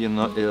tomorrow, like you're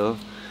not ill.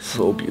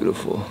 So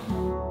beautiful.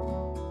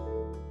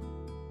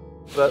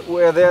 But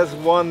where there's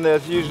one,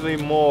 there's usually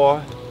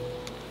more.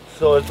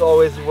 So it's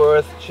always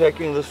worth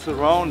checking the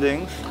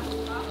surroundings.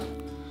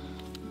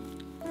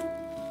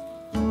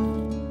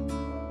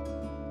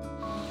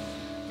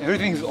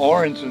 Everything's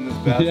orange in this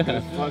basket. Yeah.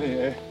 It's funny,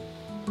 eh?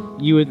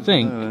 You would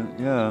think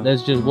yeah.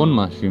 there's just one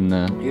mushroom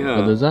there, Yeah.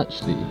 but there's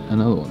actually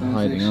another one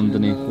hiding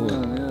underneath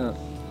it.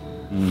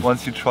 Yeah.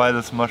 Once you try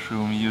this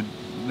mushroom,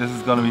 this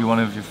is gonna be one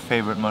of your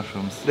favorite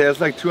mushrooms. There's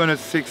like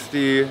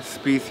 260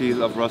 species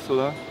of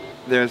Russula.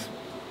 There's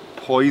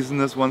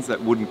poisonous ones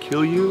that wouldn't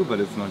kill you, but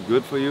it's not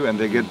good for you, and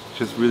they get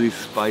just really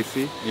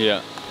spicy.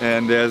 Yeah.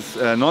 And there's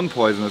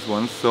non-poisonous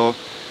ones. So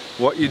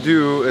what you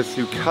do is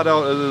you cut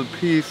out a little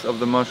piece of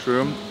the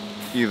mushroom,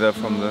 either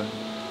from the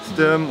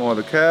stem or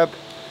the cap,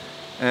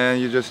 and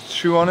you just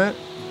chew on it.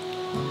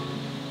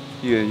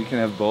 Here, you can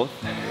have both.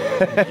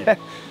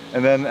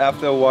 And then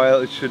after a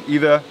while it should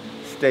either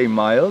stay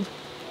mild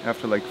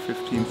after like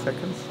 15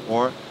 seconds,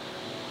 or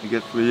it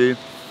gets really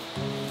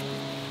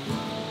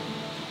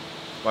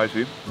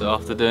spicy. So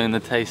after doing the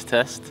taste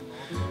test,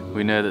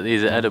 we know that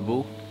these are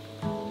edible,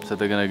 so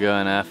they're gonna go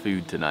in our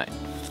food tonight.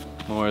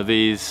 More of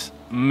these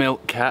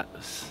milk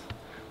cats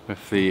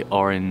with the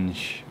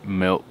orange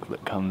milk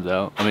that comes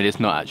out. I mean, it's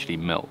not actually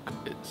milk,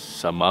 it's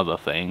some other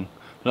thing.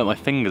 Look, my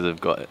fingers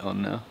have got it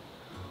on now.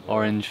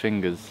 Orange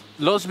fingers.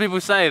 Lots of people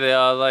say they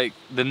are like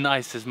the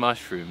nicest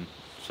mushroom,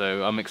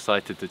 so I'm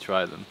excited to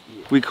try them.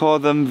 We call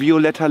them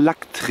Violetter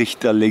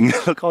Lacktrichterling.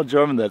 Look how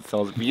German that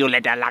sounds.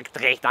 Violetter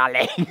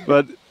Lacktrichterling.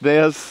 But they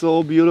are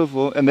so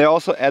beautiful, and they're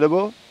also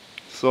edible.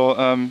 So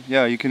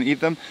yeah, you can eat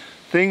them.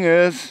 Thing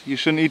is, you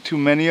shouldn't eat too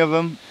many of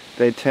them.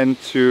 They tend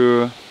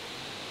to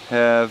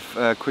have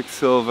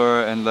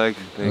quicksilver and like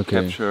they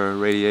capture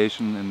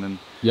radiation and then.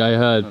 Yeah, I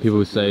heard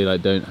people say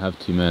like don't have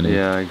too many.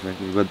 Yeah,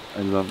 exactly. But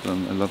I love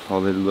them. I love how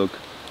they look.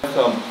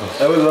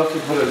 I would love to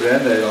put a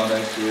band-aid on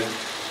actually.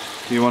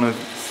 Do you want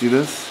to see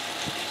this?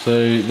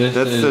 So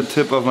that's the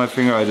tip of my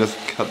finger. I just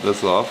cut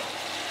this off.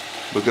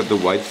 Look at the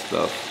white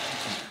stuff.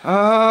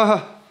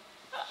 Ah!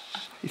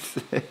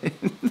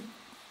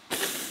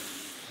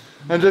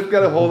 I just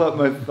gotta hold up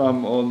my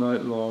thumb all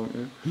night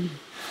long.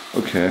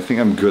 Okay, I think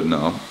I'm good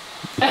now.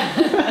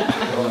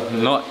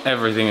 Not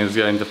everything is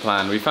going to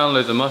plan. We found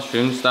loads of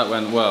mushrooms, that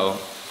went well.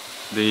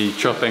 The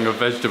chopping of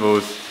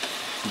vegetables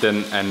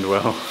didn't end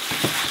well.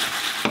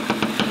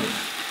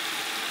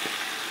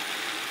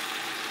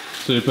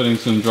 So you're putting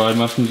some dried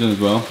mushrooms in as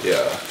well?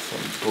 Yeah,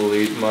 some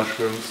bullied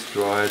mushrooms,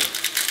 dried.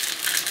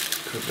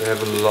 Because they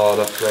have a lot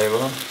of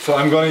flavor. So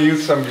I'm gonna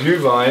use some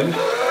Glühwein.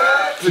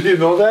 Do you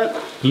know that?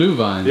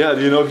 Glühwein? Yeah,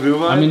 do you know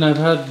Glühwein? I mean, I've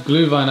had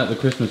Glühwein at the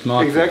Christmas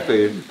market.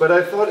 Exactly. But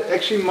I thought it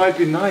actually might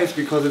be nice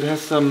because it has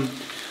some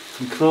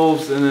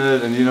cloves in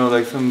it and you know,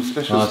 like some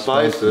special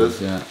spices.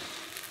 Yeah.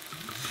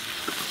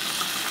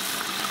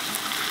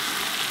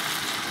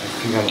 I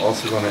think I'm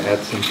also gonna add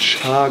some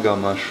chaga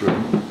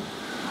mushroom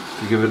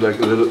to give it like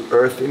a little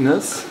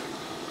earthiness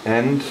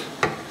and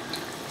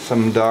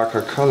some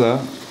darker color.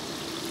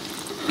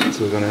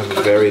 So we're gonna have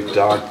a very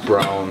dark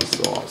brown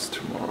sauce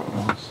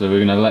tomorrow. So we're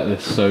gonna let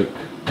this soak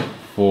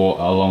for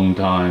a long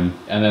time,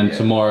 and then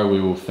tomorrow we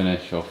will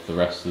finish off the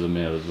rest of the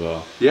meal as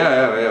well.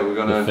 Yeah. We're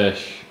gonna the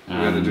fish.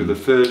 We're gonna do the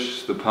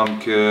fish, the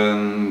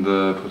pumpkin,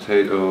 the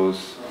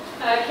potatoes.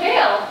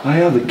 Kale. Oh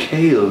yeah, the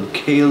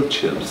kale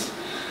chips.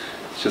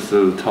 It's just a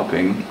little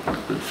topping, a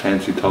little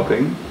fancy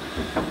topping,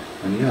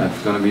 and yeah,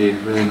 it's gonna be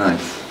really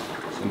nice.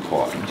 It's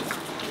important.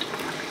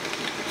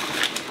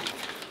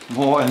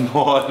 More and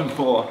more and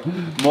more.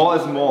 More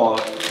is more.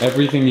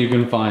 Everything you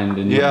can find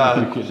in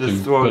your kitchen.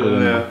 Just throw it in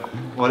there.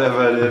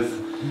 Whatever it is.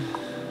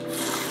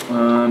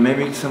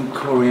 Maybe some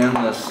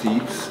coriander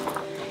seeds.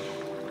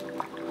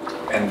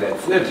 And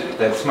that's it.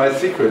 That's my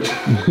secret.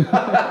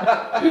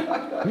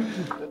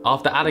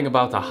 After adding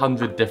about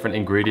 100 different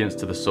ingredients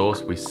to the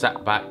sauce, we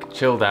sat back,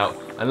 chilled out,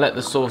 and let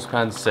the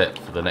saucepan sit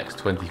for the next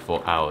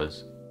 24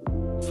 hours.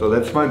 So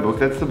that's my book.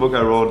 That's the book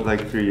I wrote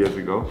like 3 years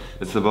ago.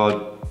 It's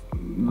about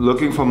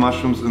looking for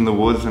mushrooms in the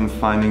woods and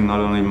finding not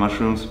only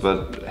mushrooms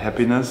but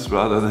happiness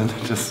rather than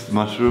just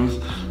mushrooms.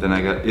 Then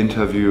I got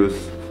interviews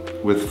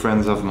with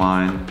friends of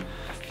mine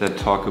that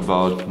talk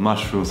about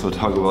mushrooms or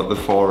talk about the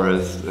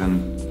forest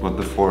and what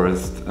the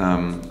forest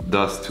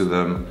does to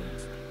them.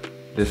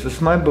 This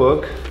is my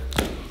book.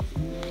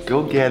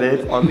 Go get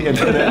it on the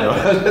internet. No,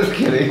 just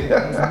kidding.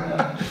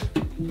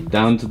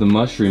 Down to the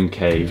mushroom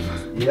cave.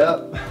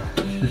 Yep.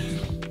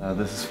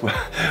 This is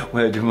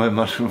where I do my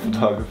mushroom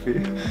photography,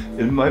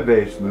 in my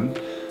basement.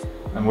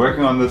 I'm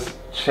working on this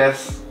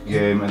chess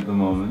game at the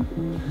moment.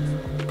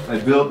 I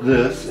built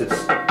this,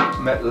 it's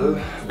metal,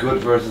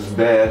 good versus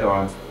bad,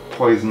 or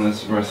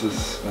poisonous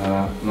versus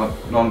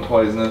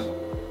non-poisonous.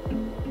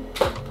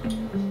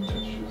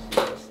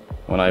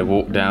 When I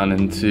walked down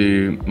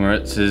into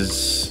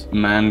Moritz's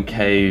man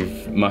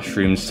cave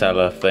mushroom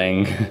cellar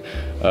thing,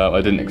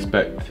 I didn't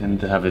expect him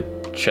to have a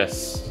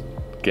chess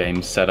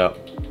game set up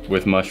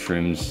with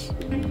mushrooms.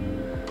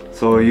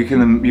 So you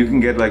can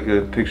get like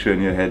a picture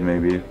in your head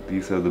maybe.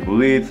 These are the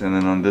bullets, and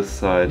then on this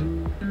side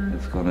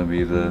it's gonna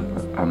be the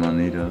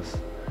amanitas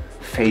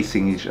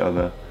facing each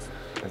other.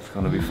 It's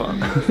gonna be fun.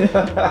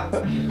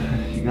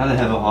 You gotta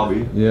have a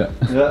hobby. Yeah.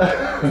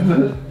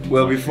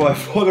 Well, before I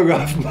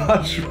photographed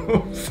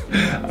mushrooms,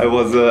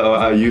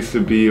 I used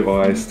to be,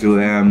 or I still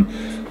am,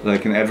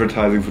 like an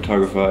advertising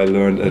photographer. I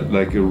learned at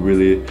like a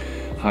really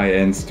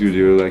high-end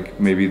studio, like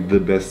maybe the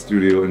best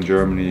studio in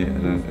Germany,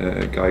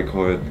 a guy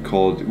called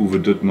Uwe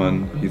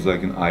Duttmann. He's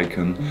like an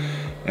icon.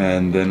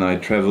 And then I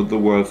traveled the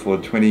world for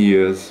 20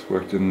 years,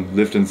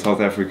 lived in South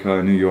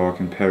Africa, New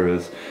York, and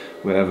Paris,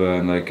 wherever,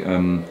 and like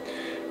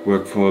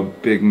worked for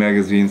big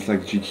magazines like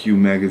GQ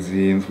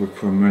magazines, worked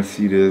for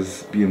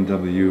Mercedes,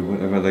 BMW,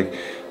 whatever, like,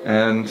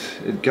 and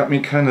it got me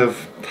kind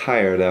of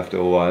tired after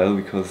a while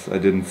because I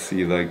didn't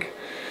see, like,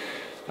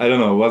 I don't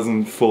know, it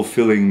wasn't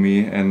fulfilling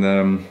me, and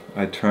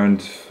I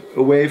turned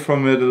away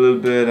from it a little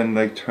bit and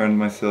like turned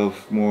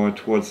myself more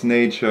towards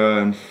nature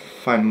and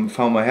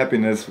found my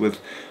happiness with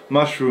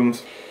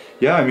mushrooms.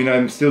 Yeah, I mean,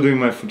 I'm still doing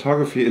my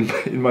photography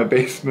in my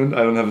basement.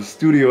 I don't have a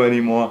studio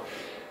anymore.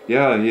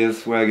 Yeah,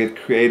 here's where I get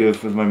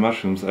creative with my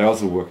mushrooms. I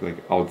also work like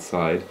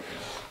outside.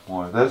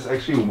 That's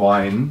actually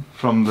wine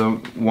from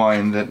the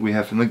wine that we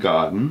have in the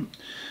garden.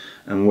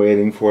 I'm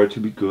waiting for it to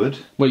be good.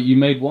 Wait, you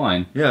made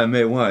wine? Yeah, I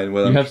made wine.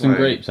 Well, you have some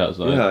grapes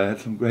outside? Yeah, I had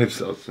some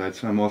grapes outside.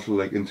 So I'm also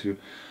like into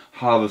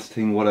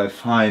harvesting what I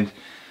find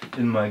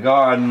in my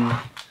garden.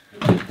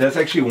 That's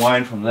actually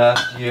wine from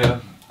last year.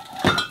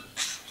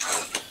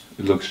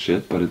 It looks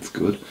shit, but it's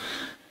good.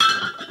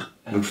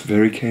 It looks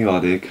very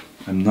chaotic.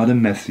 I'm not a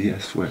messy, I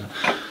swear.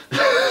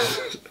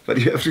 But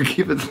you have to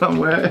keep it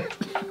somewhere.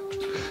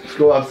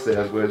 Go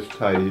upstairs where it's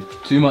tidy.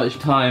 Too much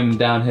time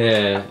down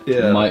here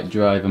might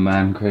drive a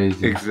man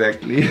crazy.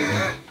 Exactly.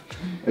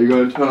 Are you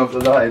gonna turn off the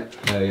light?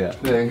 Yeah.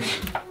 Thanks.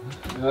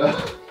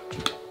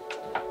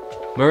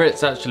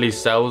 Moritz actually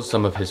sells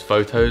some of his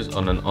photos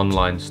on an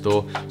online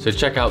store, so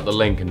check out the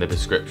link in the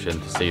description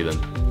to see them.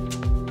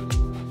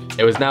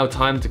 It was now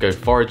time to go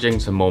foraging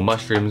some more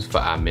mushrooms for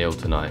our meal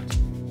tonight.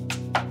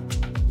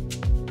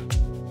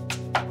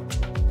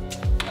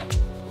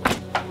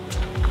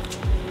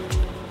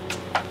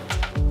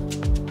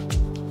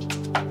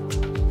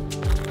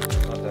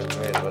 Not that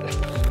great,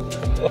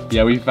 but...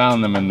 Yeah, we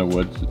found them in the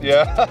woods.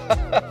 Yeah.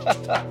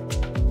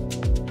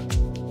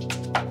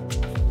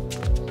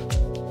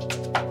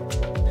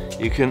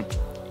 You can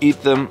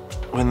eat them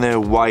when they're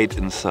white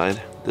inside.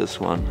 This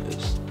one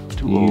is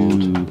too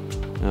old.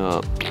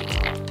 Yeah.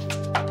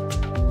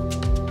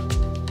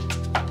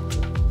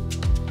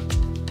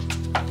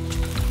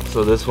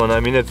 So this one, I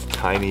mean, it's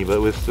tiny,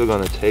 but we're still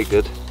gonna take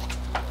it.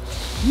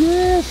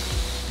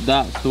 Yes!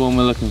 That's the one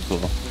we're looking for.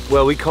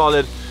 Well, we call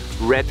it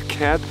red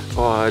cap.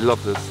 Oh, I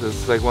love this. This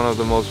is like one of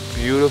the most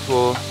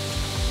beautiful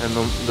and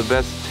the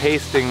best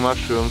tasting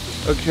mushrooms.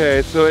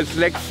 Okay, so it's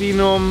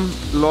Lexinum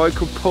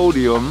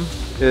leucopodium.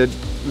 It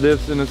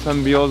lives in a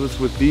symbiosis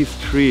with these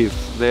trees.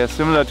 They are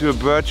similar to a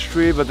birch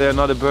tree, but they are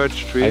not a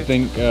birch tree. I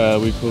think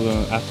we call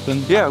them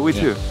aspen. Yeah, we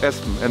too,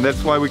 aspen. And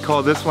that's why we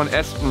call this one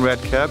aspen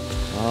redcap.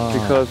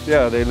 Because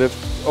yeah, they live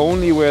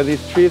only where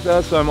these trees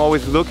are. So I'm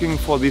always looking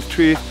for these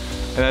trees.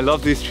 And I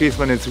love these trees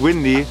when it's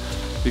windy,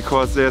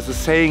 because there's a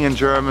saying in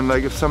German,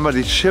 like if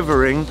somebody's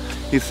shivering,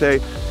 you say,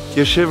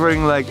 you're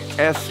shivering like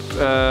asp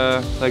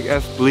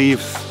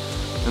leaves.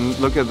 And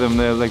look at them,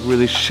 they're like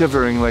really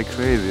shivering like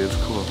crazy. It's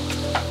cool.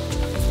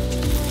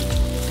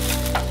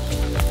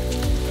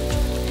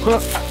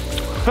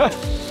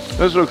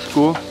 This looks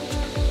cool.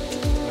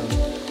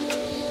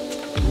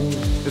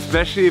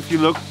 Especially if you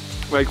look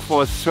like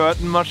for a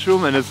certain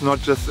mushroom and it's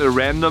not just a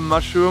random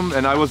mushroom.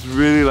 And I was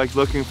really like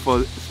looking for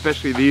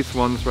especially these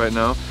ones right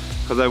now,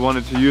 because I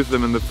wanted to use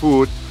them in the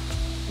food.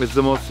 It's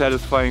the most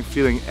satisfying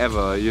feeling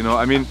ever, you know.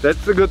 I mean,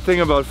 that's the good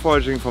thing about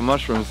foraging for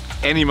mushrooms.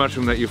 Any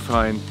mushroom that you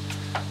find,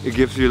 it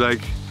gives you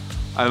like,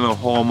 I don't know,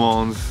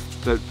 hormones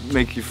that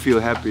make you feel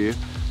happy.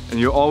 And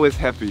you're always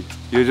happy.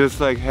 You're just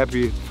like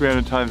happy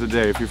 300 times a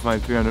day if you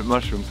find 300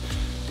 mushrooms.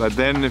 But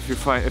then if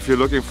you're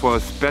looking for a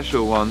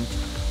special one,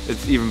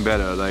 it's even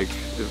better. Like,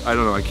 I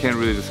don't know, I can't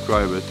really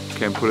describe it.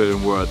 Can't put it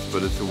in words,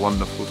 but it's a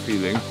wonderful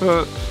feeling.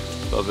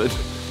 Love it.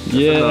 That's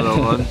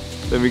another one.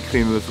 Let me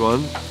clean this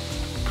one.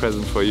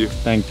 Present for you.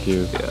 Thank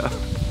you. Yeah.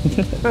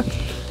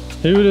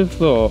 Who would have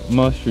thought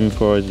mushroom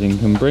foraging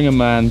can bring a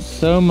man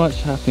so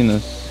much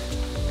happiness?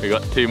 We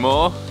got 2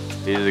 more.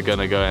 These are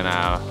gonna go in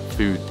our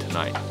food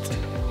tonight.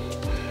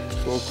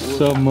 So cool.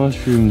 Some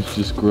mushrooms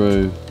just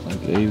grow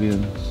like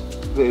aliens.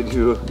 They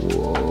do.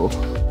 Whoa.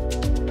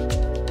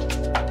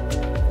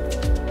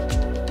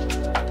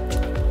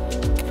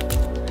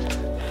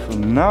 So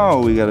now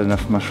we got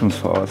enough mushrooms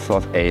for our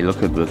sauce. Hey,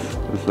 look at this.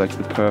 It's like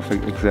the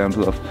perfect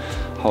example of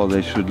how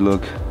they should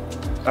look.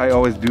 I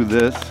always do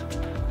this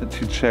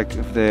to check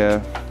if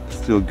they're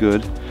still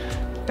good,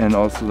 and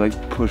also like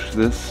push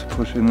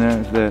in there.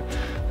 If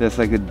there's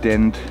like a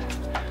dent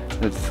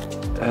that's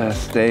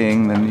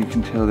staying, then you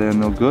can tell they're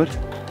no good.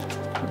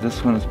 But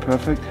this one is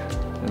perfect.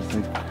 There's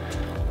like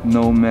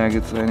no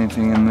maggots or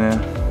anything in there.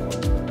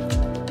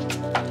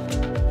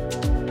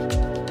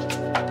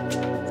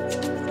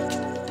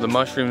 The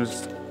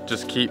mushrooms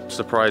just keep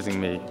surprising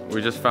me.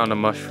 We just found a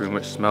mushroom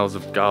which smells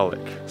of garlic,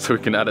 so we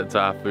can add it to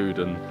our food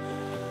and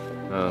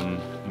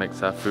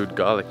makes our food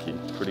garlicky.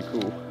 Pretty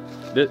cool.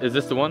 Is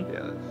this the one?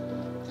 Yeah.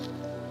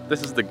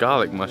 This is the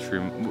garlic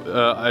mushroom.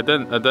 I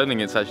don't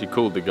think it's actually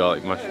called the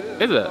garlic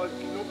mushroom. Is it?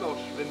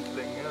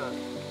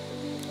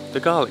 The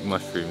garlic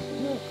mushroom.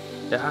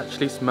 It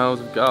actually smells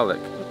of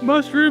garlic.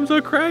 Mushrooms are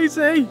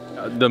crazy!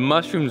 The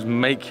mushrooms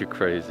make you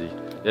crazy.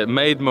 It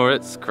made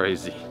Moritz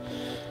crazy.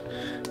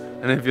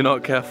 And if you're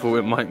not careful,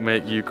 it might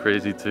make you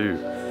crazy too.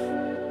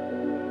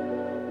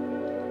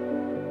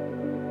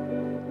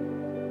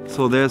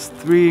 So there's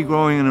 3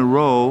 growing in a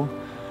row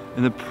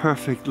in a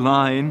perfect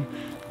line.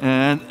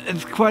 And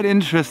it's quite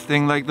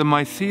interesting, like the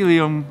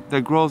mycelium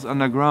that grows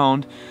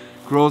underground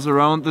grows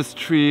around this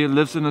tree,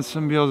 lives in a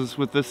symbiosis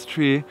with this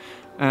tree,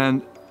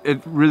 and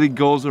it really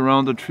goes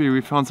around the tree.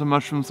 We found some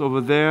mushrooms over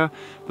there,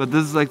 but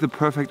this is like the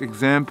perfect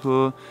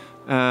example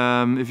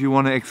if you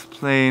want to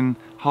explain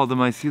how the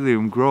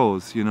mycelium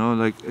grows, you know,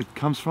 like it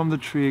comes from the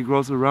tree,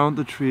 grows around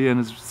the tree, and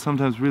it's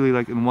sometimes really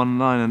like in one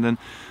line, and then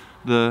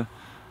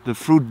the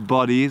fruit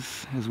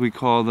bodies, as we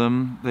call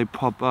them, they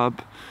pop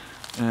up.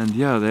 And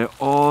yeah, they're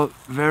all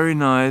very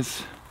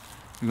nice.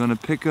 We're gonna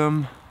pick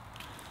them,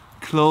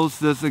 close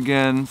this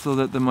again so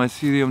that the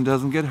mycelium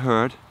doesn't get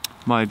hurt.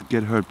 Might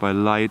get hurt by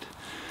light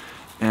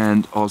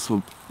and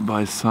also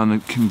by sun.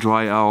 It can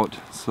dry out,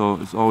 so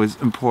it's always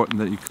important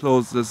that you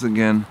close this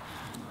again.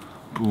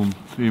 Boom,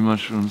 3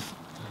 mushrooms.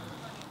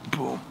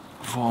 Boom,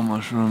 4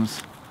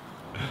 mushrooms.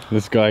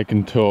 This guy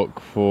can talk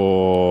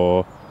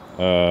for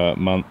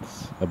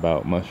months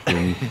about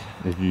mushrooms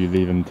if you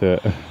leave him to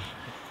it.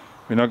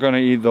 We're not gonna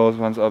eat those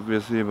ones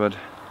obviously, but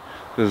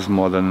This is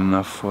more than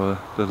enough for a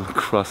little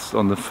crust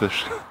on the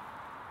fish.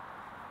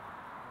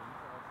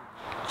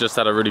 Just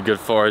had a really good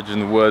forage in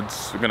the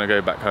woods. We're gonna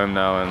go back home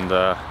now and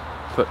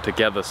put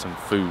together some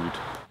food.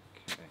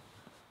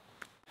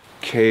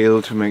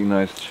 Kale to make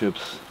nice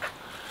chips.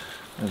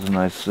 There's a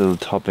nice little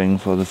topping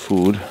for the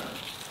food.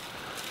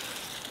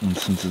 And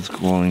since it's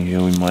growing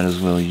here, we might as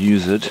well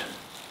use it.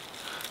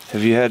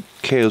 Have you had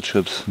kale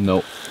chips?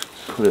 No.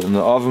 Put it in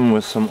the oven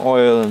with some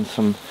oil and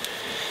some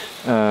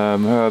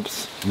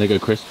herbs. They go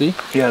crispy?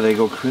 Yeah, they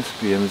go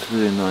crispy and it's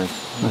really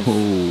nice.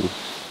 Ooh.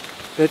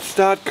 Let's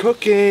start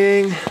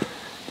cooking!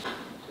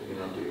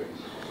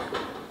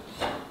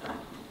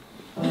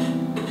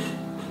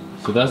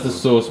 So that's the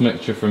sauce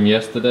mixture from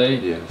yesterday,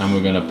 yes. And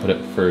we're gonna put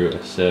it through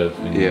a sieve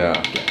and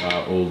yeah. Get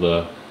out all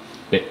the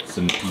bits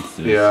and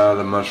pieces. Yeah,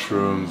 the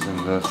mushrooms and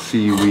the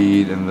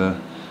seaweed and the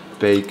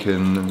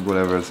bacon and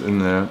whatever's in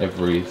there.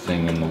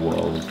 Everything in the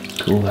world.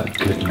 All that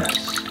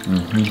goodness.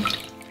 Mm-hmm.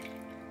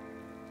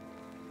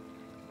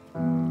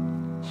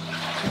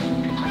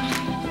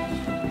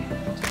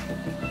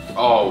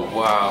 Oh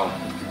wow.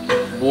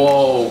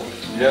 Whoa.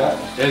 Yeah.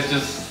 There's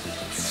just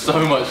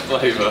so much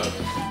flavour.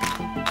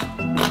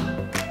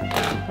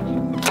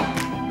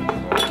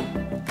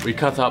 We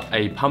cut up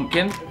a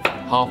pumpkin.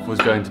 Half was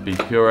going to be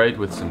pureed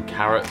with some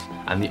carrots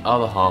and the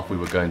other half we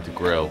were going to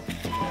grill.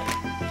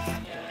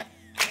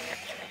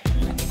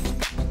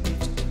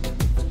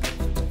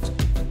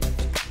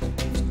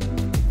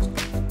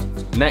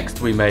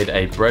 Next we made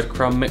a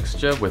breadcrumb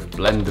mixture with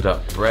blended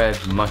up bread,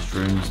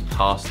 mushrooms,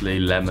 parsley,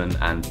 lemon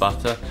and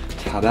butter.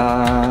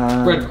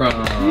 Ta-da!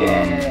 Breadcrumbs!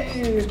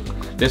 Yay!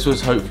 This was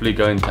hopefully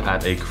going to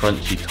add a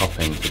crunchy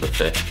topping to the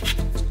fish.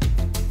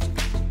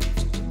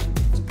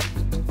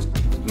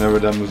 Never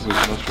done this with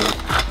mushrooms.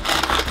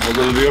 But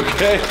it'll be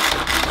okay.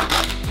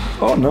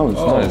 Oh no, it's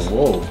nice.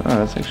 Whoa.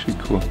 Ah, that's actually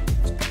cool.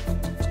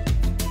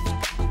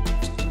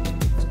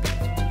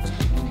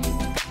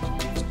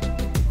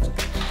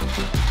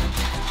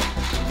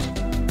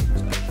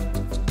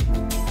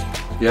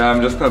 Yeah,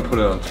 I'm just gonna put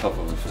it on top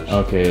of the fish.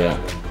 Okay, yeah.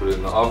 Put it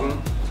in the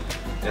oven,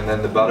 and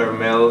then the butter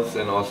melts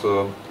and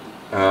also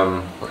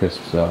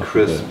crisps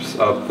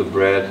up the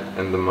bread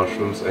and the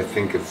mushrooms. I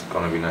think it's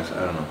gonna be nice.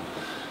 I don't know.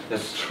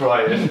 Let's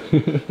try it.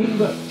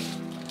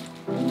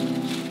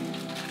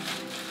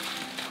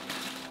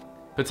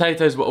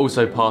 Potatoes were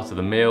also part of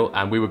the meal,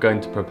 and we were going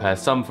to prepare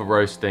some for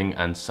roasting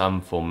and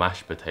some for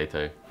mashed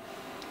potato.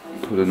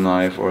 Put a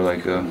knife or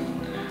like a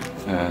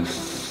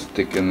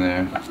stick in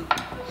there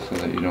so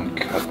that you don't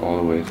cut all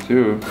the way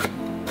through.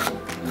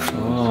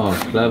 Oh,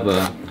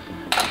 clever.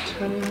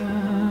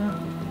 Ta-da!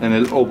 And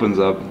it opens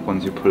up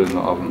once you put it in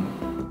the oven.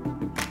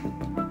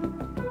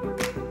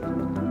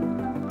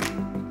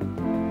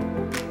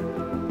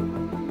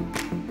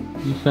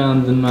 You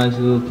found a nice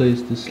little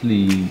place to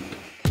sleep.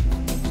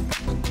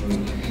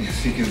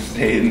 You can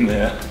stay in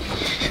there.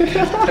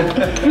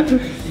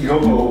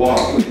 Go for a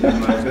walk in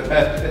my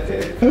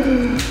bed.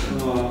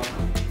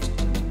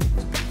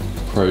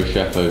 Pro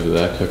chef over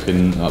there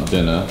cooking up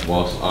dinner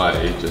whilst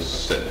I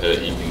just sit here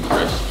eating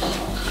crisps.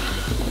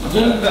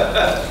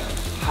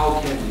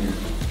 How can you?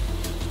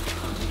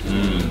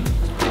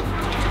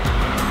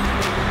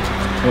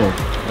 Oh,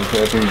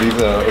 okay, I think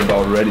these are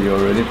about ready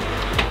already.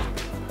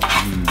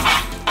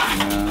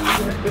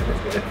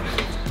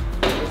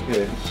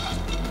 Yeah. Okay.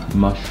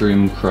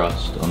 Mushroom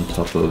crust on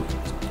top of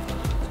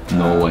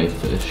Norway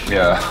fish.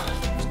 Yeah.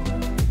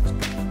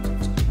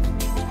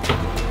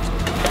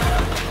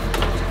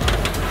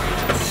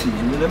 See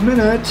you in a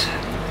minute.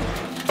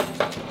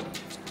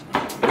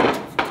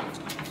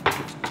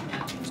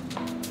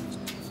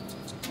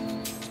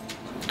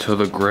 To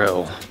the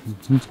grill.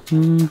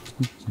 Pumpkin.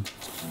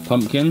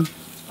 Pumpkin.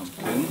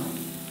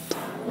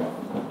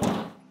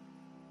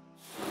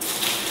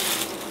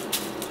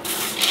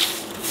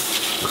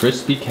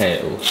 Crispy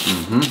kale.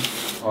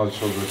 All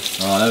sugar.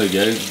 Oh, there we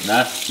go.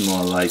 That's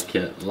more like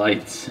it.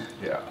 Light.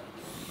 Yeah.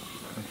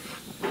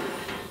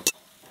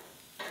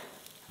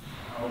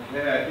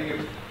 Okay, I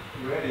think it's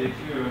ready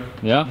too.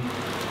 Yeah?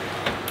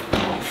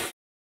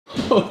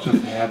 What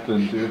just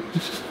happened, dude?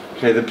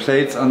 Okay, the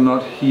plates are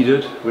not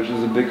heated, which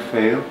is a big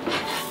fail.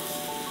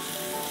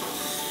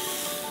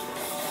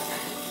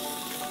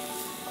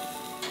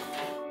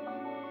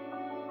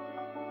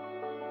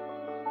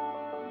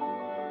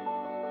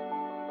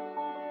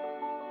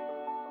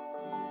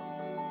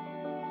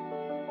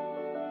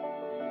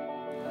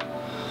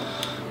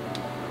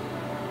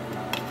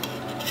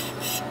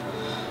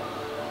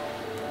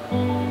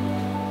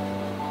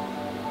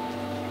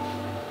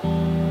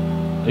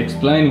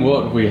 Explain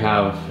what we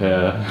have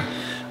here.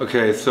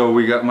 Okay, so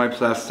we got my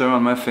plaster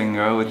on my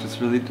finger, which is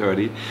really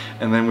dirty.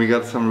 And then we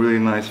got some really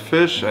nice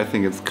fish. I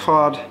think it's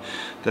cod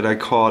that I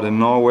caught in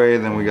Norway.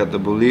 Then we got the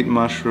bolete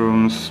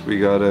mushrooms. We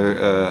got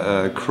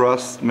a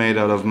crust made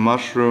out of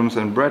mushrooms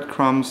and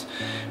breadcrumbs.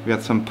 We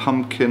got some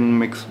pumpkin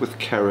mixed with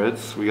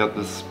carrots. We got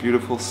this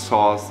beautiful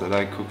sauce that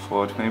I cooked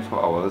for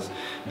 24 hours.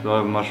 A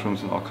lot of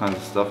mushrooms and all kinds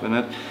of stuff in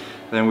it.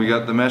 Then we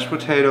got the mashed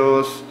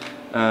potatoes.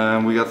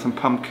 We got some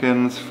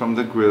pumpkins from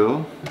the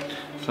grill.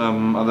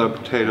 some other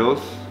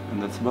potatoes,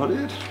 and that's about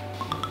it.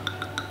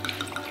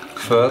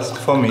 First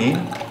for me,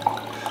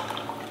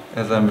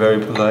 as I'm very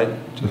polite,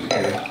 just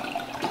here.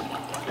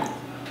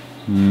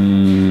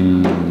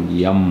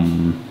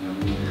 Yum.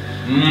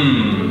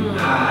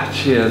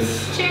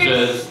 Cheers.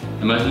 Cheers.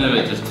 Imagine if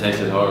it just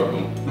tasted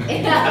horrible.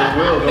 It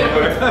will, don't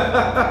worry.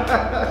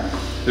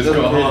 It's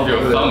got half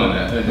your thumb in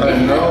it.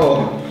 I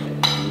know.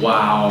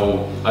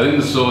 Wow. I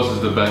think the sauce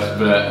is the best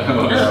bit.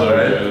 Yeah, so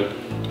right?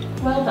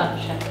 good. Well done,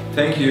 chef.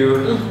 Thank you.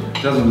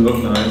 It doesn't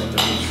look nice,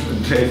 but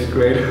it tastes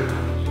great.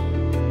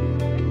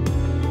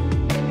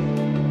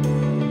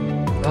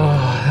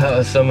 Oh, that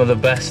was some of the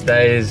best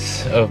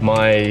days of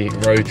my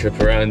road trip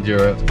around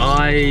Europe.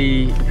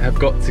 I have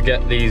got to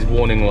get these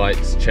warning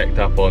lights checked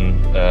up on.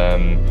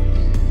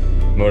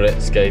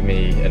 Moritz gave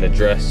me an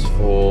address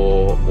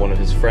for one of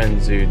his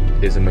friends who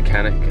is a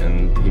mechanic,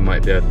 and he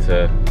might be able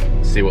to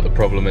see what the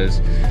problem is.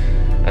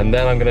 And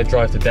then I'm going to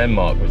drive to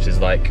Denmark, which is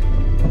like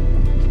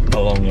a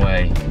long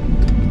way.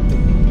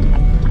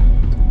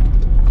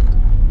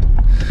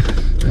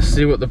 Let's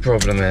see what the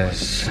problem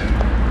is.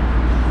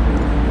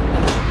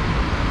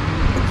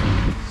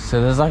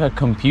 So there's like a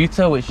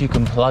computer which you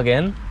can plug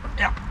in?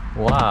 Yeah.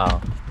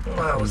 Wow.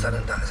 Wow, was that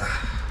in that?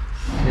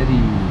 Caddy.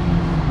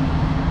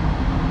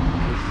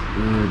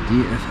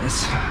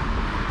 DFS.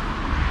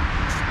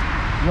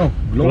 Oh,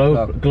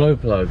 glow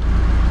plug.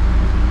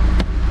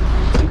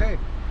 Okay,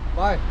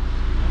 bye.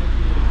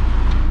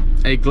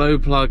 A glow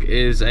plug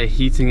is a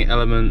heating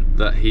element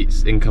that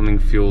heats incoming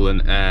fuel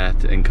and air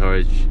to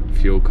encourage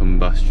fuel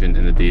combustion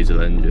in the diesel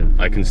engine.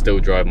 I can still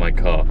drive my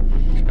car,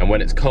 and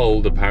when it's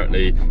cold,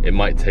 apparently it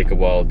might take a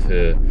while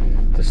to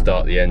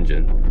start the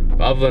engine.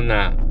 But other than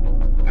that,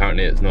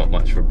 apparently it's not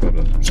much of a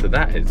problem. So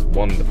that is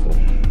wonderful.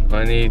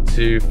 I need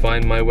to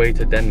find my way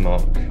to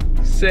Denmark.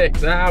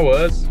 6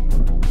 hours.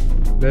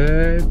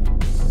 Let's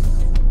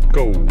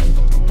go.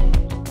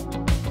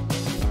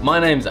 My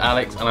name's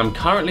Alex, and I'm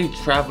currently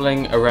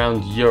traveling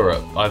around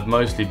Europe. I've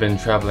mostly been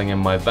traveling in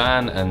my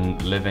van and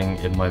living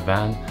in my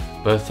van,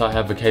 but I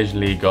have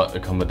occasionally got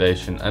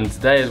accommodation. And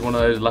today is one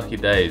of those lucky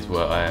days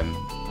where I am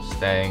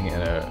staying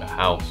in a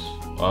house.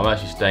 Well, I'm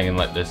actually staying in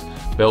like this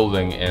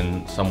building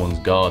in someone's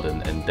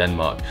garden in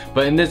Denmark.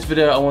 But in this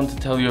video, I want to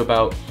tell you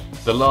about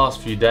the last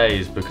few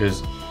days,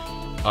 because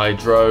I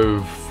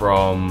drove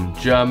from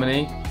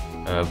Germany,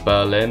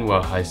 Berlin, where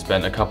I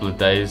spent a couple of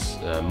days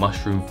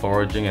mushroom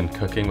foraging and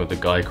cooking with a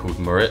guy called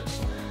Moritz.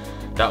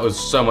 That was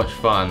so much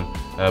fun,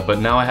 but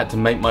now I had to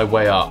make my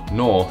way up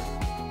north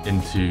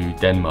into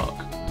Denmark.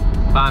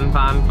 Fun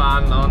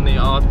on the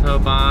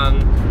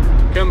Autobahn.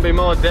 Couldn't be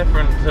more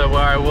different to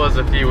where I was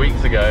a few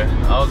weeks ago.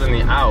 I was in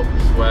the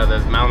Alps, where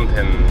there's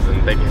mountains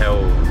and big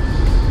hills,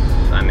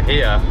 and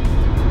here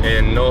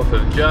in north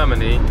of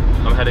Germany,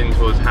 I'm heading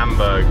towards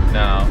Hamburg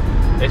now.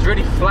 It's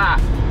really flat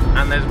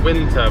and there's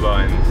wind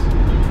turbines.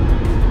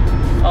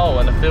 Oh,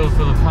 and a field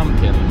full of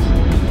pumpkins.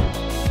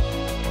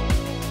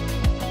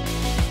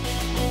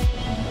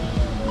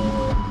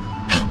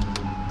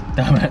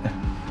 Damn it.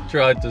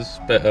 Tried to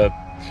spit a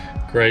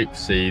grape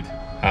seed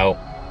out,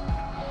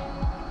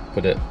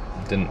 but it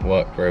didn't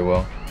work very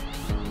well.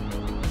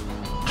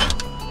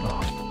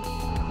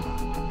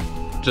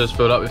 Just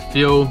filled up with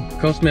fuel.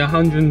 Cost me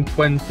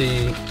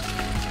 120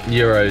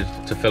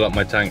 euros to fill up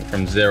my tank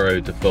from 0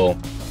 to full.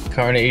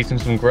 Currently eating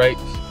some grapes.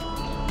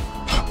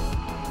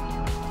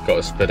 Got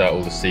to spit out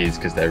all the seeds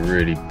because they're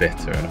really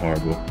bitter and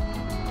horrible.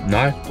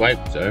 Nice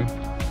grapes though.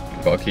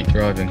 Got to keep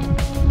driving.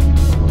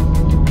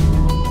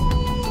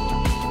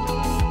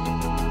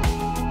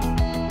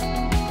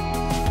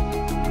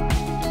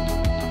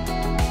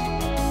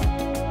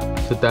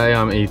 Today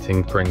I'm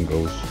eating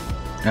Pringles.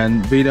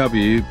 And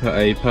VW put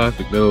a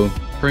perfect little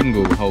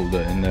Pringle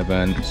holder in their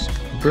van. It's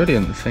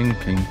brilliant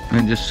thinking.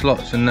 And it just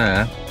slots in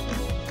there.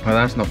 Well,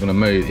 that's not going to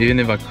move. Even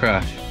if I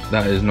crash,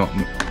 that is not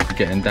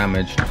getting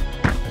damaged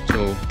at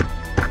all.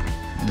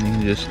 And you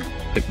can just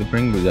pick the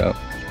Pringles out.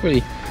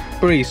 It's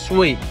pretty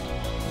sweet,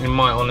 in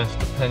my honest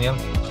opinion.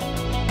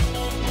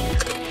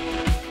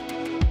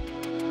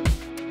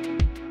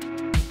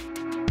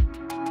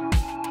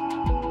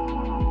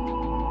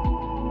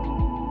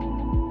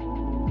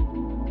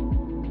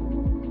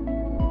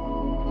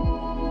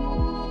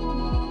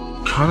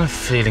 Kind of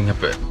feeling a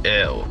bit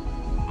ill.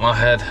 My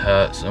head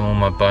hurts and all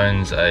my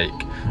bones ache.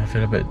 I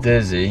feel a bit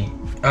dizzy.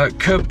 It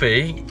could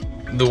be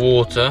the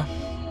water,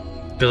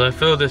 because I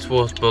filled this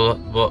water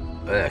bottle,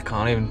 I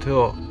can't even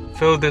talk.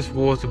 Filled this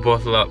water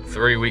bottle up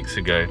 3 weeks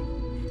ago,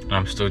 and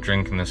I'm still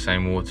drinking the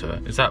same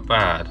water. Is that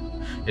bad?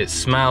 It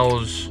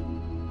smells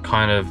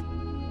kind of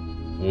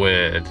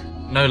weird.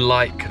 No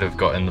light could have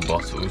got in the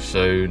bottle,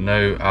 so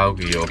no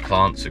algae or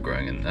plants are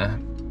growing in there.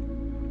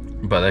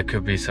 But there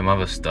could be some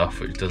other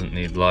stuff which doesn't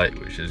need light,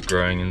 which is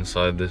growing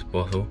inside this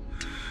bottle.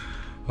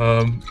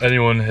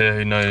 Anyone here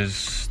who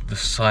knows the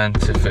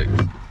scientific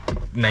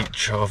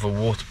nature of a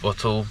water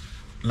bottle,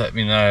 let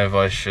me know if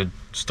I should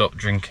stop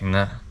drinking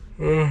that.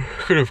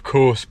 Could of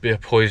course be a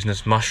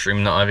poisonous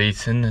mushroom that I've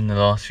eaten in the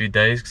last few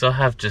days, because I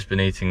have just been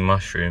eating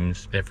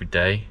mushrooms every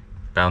day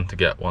Bound to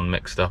get one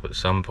mixed up at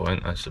some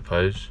point, I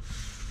suppose.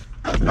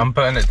 I'm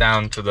putting it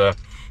down to the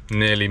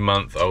nearly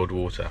month-old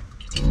water.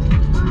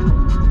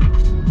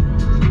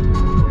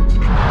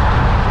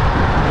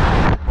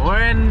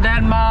 We're in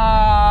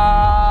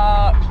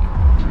Denmark!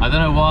 I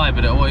don't know why,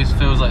 but it always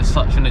feels like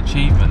such an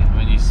achievement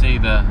when you see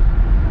the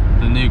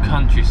new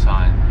country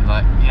sign. You're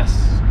like,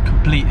 yes,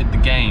 completed the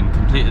game,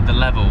 completed the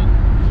level.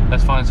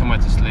 Let's find somewhere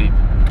to sleep.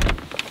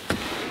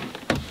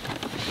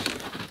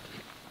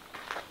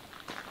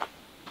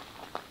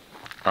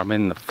 I'm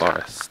in the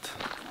forest.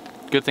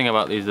 Good thing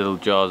about these little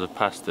jars of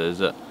pasta is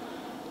that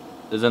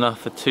there's enough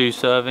for 2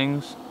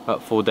 servings.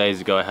 About 4 days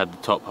ago I had the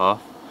top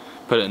half,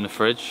 put it in the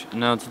fridge, and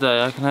now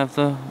today I can have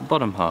the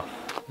bottom half.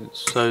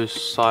 It's so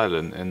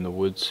silent in the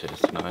woods here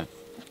tonight.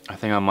 I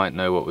think I might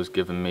know what was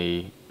giving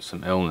me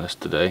some illness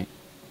today.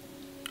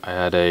 I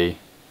had a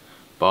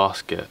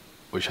basket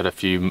which had a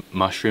few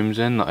mushrooms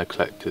in that I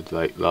collected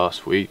like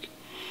last week,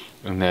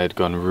 and they had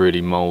gone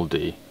really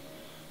mouldy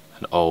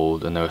and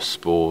old, and there were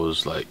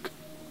spores like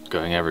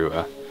going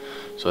everywhere.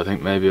 So I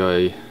think maybe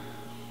I've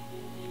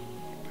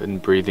been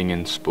breathing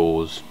in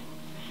spores.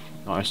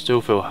 I still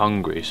feel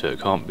hungry, so it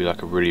can't be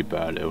like a really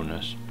bad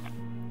illness.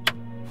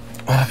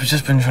 I've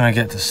just been trying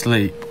to get to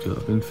sleep because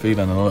I've been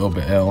feeling a little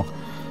bit ill.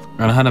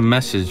 And I had a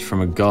message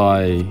from a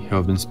guy who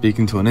I've been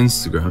speaking to on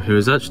Instagram, who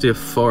is actually a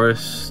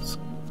forest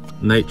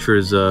nature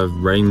reserve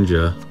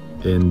ranger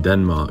in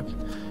Denmark.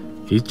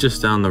 He's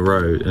just down the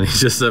road, and he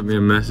just sent me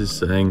a message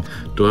saying,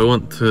 do I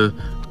want to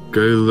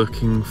go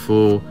looking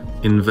for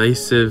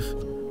invasive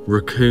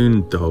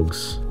raccoon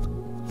dogs?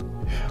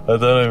 I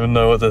don't even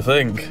know what to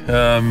think.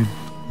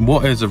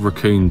 What is a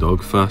raccoon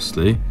dog,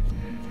 firstly?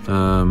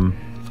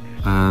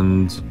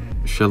 And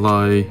shall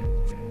I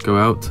go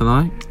out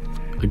tonight?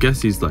 I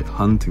guess he's like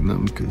hunting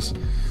them because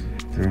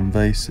they're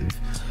invasive.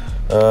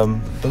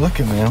 But look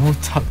at me, I'm all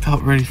tucked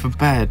up ready for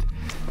bed.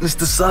 Just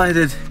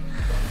decided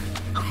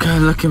I'm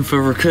going looking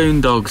for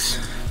raccoon dogs.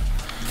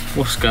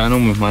 What's going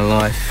on with my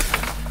life?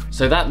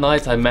 So that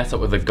night I met up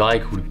with a guy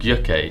called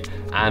Gyuke,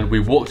 and we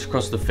walked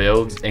across the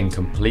fields in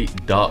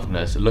complete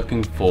darkness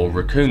looking for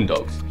raccoon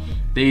dogs.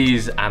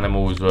 These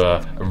animals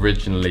were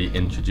originally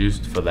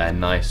introduced for their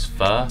nice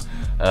fur,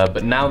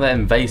 but now they're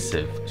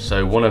invasive.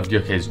 So one of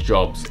Gyuke's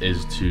jobs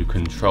is to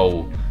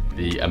control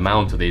the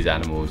amount of these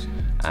animals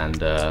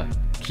and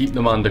keep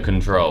them under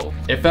control.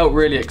 It felt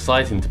really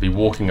exciting to be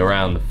walking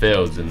around the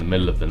fields in the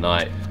middle of the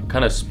night,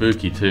 kind of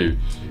spooky too.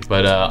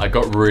 But I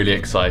got really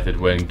excited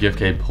when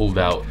Gyuke pulled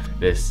out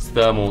this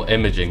thermal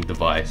imaging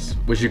device,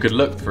 which you could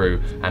look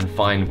through and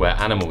find where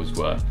animals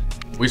were.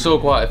 We saw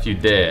quite a few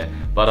deer,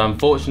 but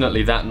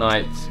unfortunately that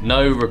night,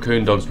 no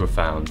raccoon dogs were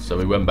found. So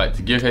we went back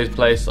to Gyuke's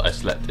place, I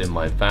slept in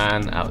my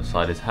van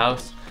outside his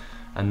house,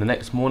 and the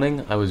next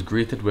morning I was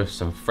greeted with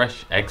some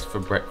fresh eggs for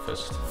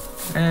breakfast.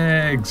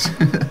 Eggs!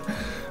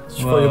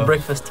 For your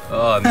breakfast.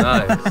 Oh,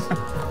 nice.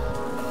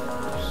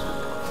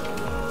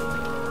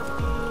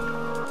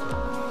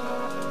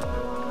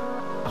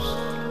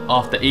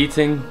 After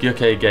eating,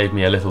 Gyuke gave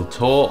me a little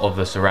tour of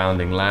the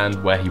surrounding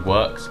land where he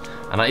works,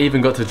 and I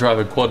even got to drive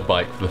a quad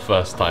bike for the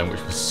first time,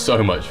 which was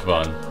so much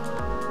fun.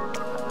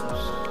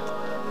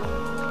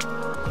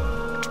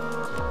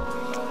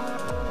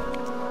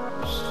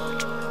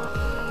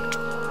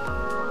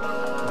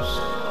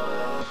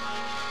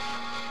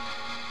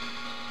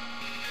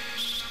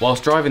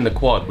 Whilst driving the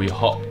quad, we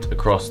hopped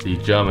across the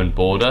German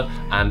border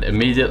and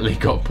immediately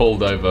got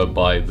pulled over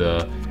by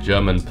the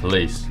German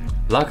police.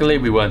 Luckily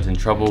we weren't in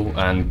trouble,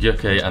 and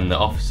Gyuke and the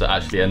officer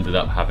actually ended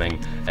up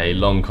having a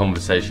long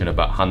conversation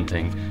about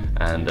hunting,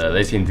 and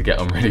they seemed to get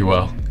on really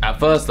well. At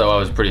first though I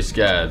was pretty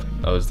scared.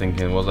 I was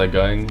thinking, was I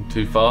going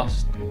too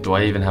fast? Do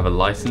I even have a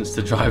license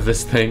to drive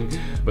this thing?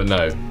 But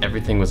no,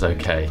 everything was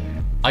okay.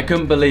 I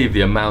couldn't believe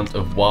the amount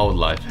of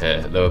wildlife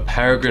here. There were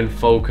peregrine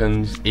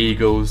falcons,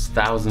 eagles,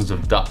 thousands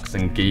of ducks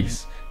and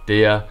geese,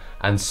 deer,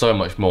 and so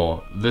much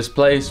more. This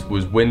place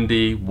was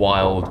windy,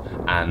 wild,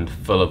 and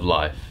full of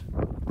life.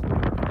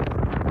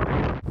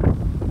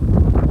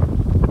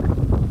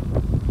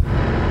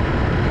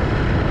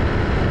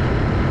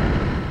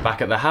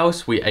 Back at the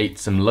house, we ate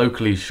some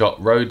locally shot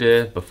roe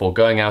deer before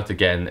going out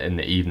again in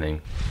the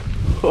evening.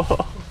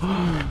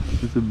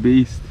 It's a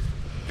beast.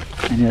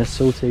 And yeah, it's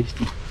so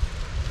tasty.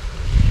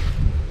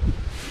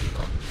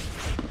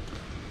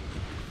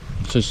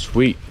 So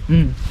sweet.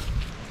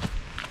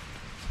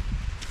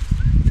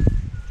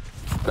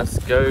 Let's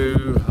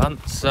go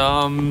hunt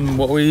some,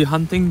 what were we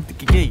hunting?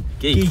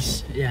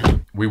 Geese. Yeah.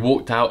 We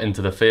walked out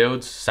into the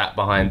fields, sat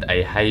behind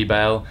a hay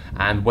bale,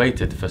 and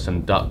waited for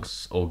some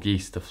ducks or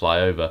geese to fly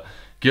over.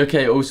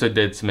 Gyuke also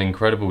did some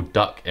incredible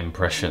duck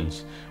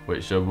impressions,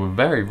 which were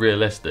very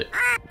realistic.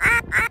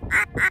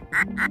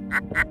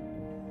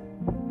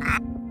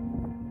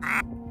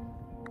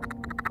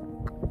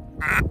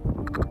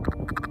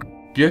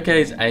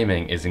 Gyuke's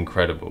aiming is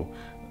incredible.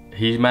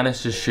 He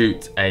managed to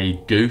shoot a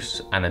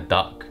goose and a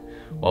duck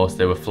whilst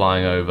they were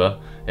flying over.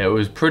 It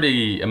was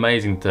pretty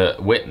amazing to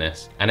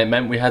witness, and it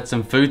meant we had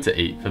some food to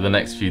eat for the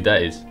next few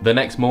days. The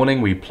next morning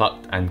we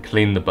plucked and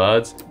cleaned the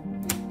birds.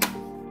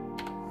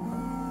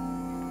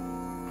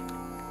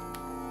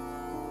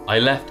 I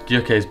left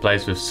Gyuke's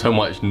place with so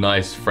much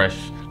nice,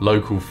 fresh,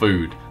 local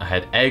food. I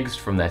had eggs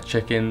from their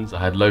chickens, I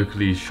had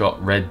locally shot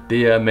red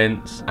deer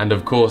mince, and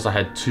of course I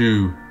had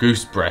 2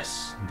 goose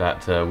breasts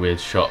that we had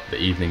shot the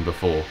evening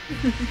before.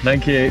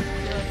 Thank you.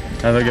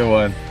 Have a good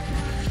one.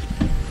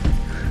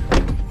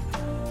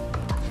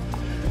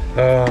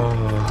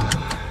 Oh,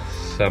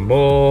 some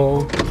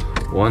more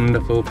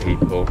wonderful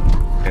people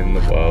in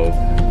the world.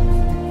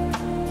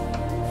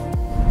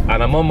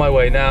 And I'm on my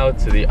way now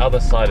to the other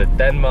side of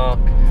Denmark,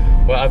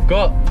 where I've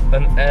got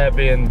an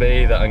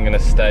Airbnb that I'm gonna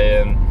stay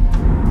in.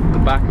 The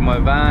back of my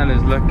van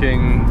is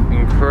looking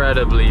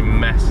incredibly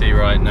messy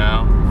right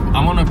now.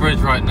 I'm on a bridge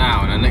right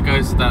now, and then it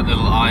goes to that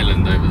little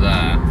island over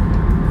there.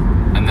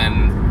 And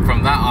then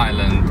from that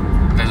island,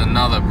 there's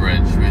another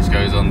bridge which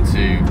goes on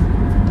to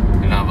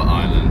another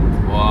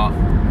island.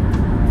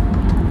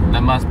 What?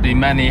 There must be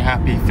many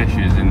happy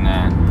fishes in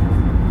there,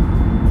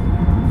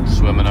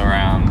 swimming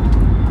around,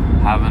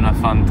 having a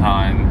fun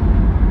time.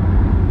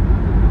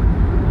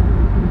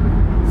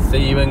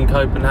 See you in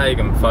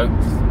Copenhagen,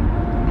 folks.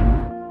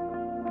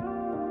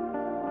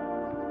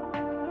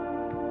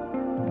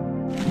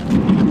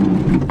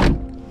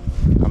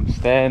 I'm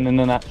staying in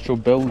an actual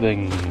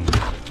building.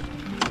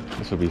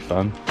 This will be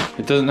fun.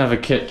 It doesn't have a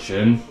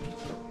kitchen,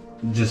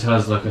 it just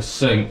has like a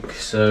sink,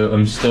 so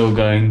I'm still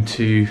going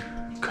to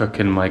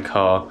cook in my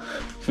car.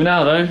 For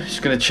now though,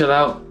 just gonna chill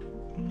out,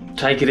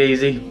 take it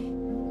easy.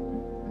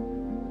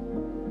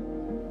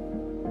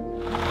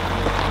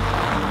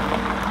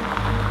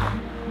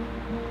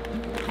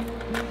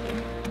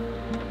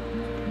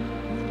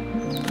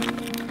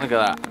 Look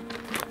at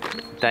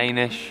that,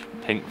 Danish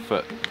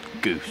pinkfoot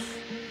goose.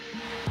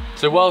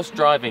 So whilst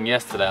driving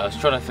yesterday, I was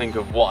trying to think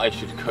of what I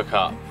should cook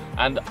up.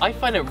 And I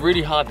find it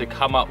really hard to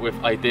come up with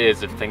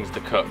ideas of things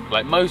to cook.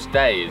 Like most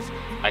days,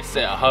 I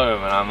sit at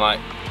home and I'm like,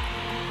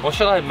 what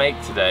should I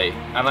make today?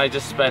 And I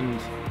just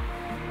spend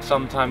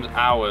sometimes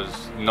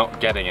hours not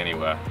getting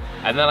anywhere.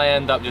 And then I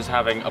end up just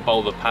having a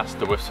bowl of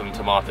pasta with some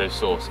tomato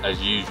sauce as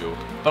usual.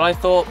 But I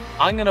thought,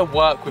 I'm gonna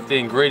work with the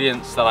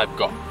ingredients that I've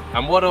got.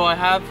 And what do I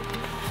have?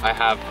 I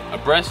have a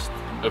breast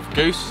of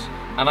goose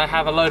and I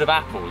have a load of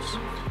apples.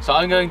 So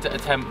I'm going to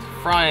attempt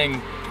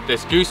frying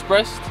this goose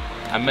breast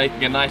and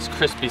making a nice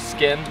crispy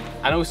skin,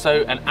 and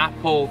also an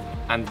apple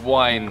and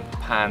wine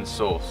pan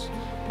sauce.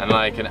 And then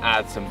I can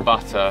add some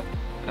butter,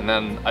 and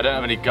then I don't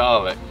have any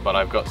garlic, but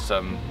I've got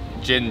some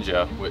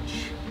ginger,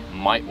 which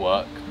might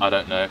work, I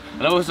don't know.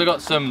 And I've also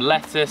got some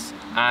lettuce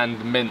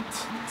and mint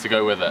to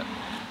go with it.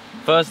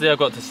 Firstly, I've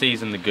got to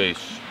season the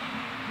goose.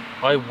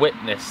 I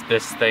witnessed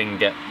this thing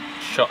get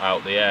shot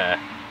out the air.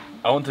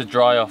 I want to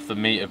dry off the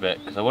meat a bit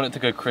because I want it to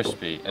go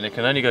crispy, and it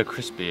can only go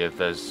crispy if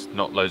there's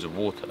not loads of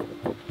water.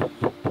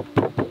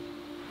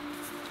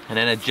 And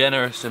then a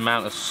generous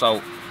amount of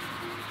salt.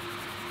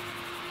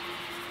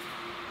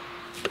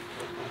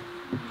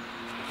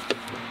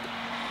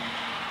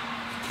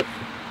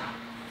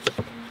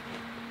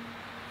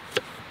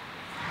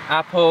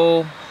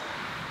 Apple,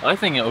 I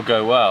think it'll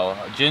go well.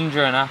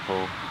 Ginger and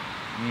apple.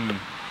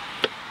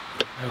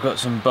 I've got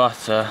some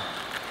butter,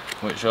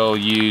 which I'll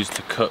use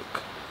to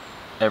cook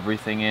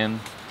everything in.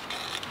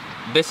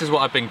 This is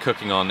what I've been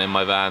cooking on in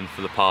my van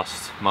for the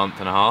past month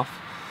and a half.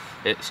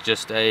 It's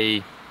just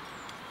a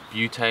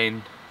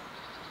butane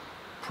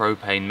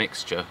propane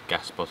mixture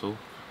gas bottle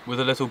with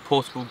a little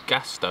portable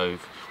gas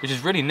stove, which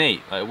is really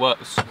neat. It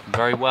works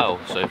very well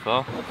so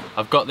far.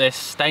 I've got this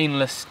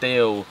stainless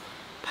steel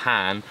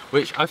pan,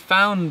 which I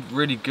found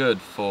really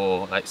good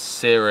for like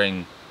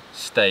searing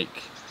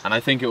steak, and I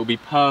think it will be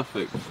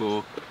perfect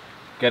for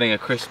getting a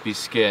crispy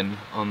skin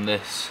on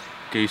this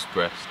goose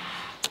breast.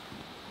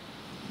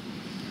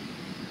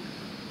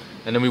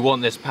 And then we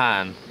want this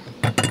pan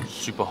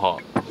super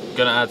hot.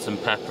 Gonna add some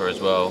pepper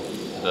as well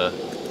to the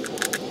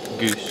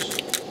goose.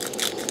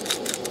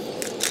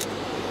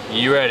 Are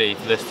you ready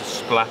for this to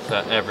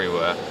splatter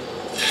everywhere?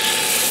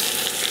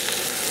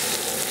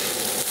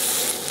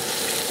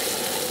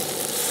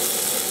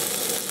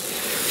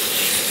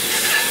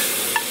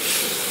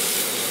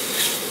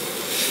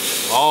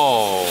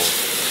 Oh,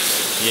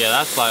 yeah,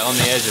 that's like on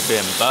the edge of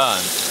being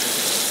burned.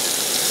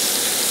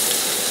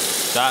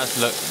 That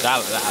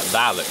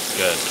looks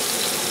good.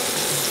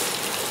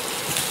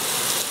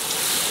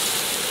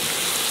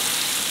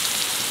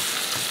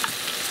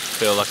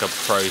 Feel like a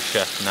pro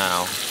chef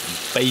now,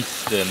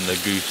 basting the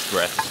goose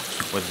breast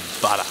with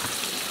butter.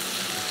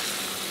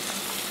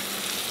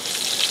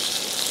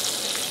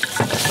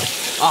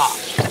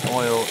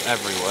 Oil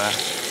everywhere.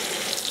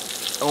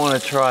 I want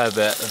to try a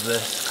bit of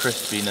this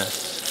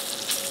crispiness.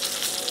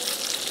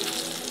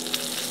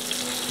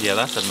 Yeah,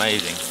 that's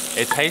amazing.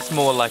 It tastes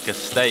more like a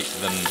steak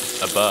than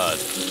a bird.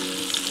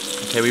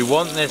 Okay, we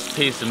want this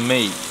piece of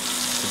meat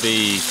to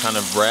be kind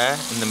of rare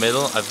in the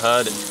middle. I've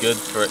heard it's good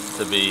for it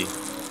to be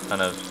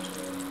kind of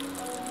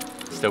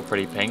still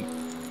pretty pink.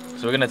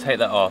 So we're gonna take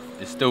that off.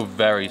 It's still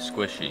very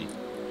squishy.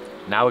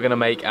 Now we're gonna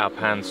make our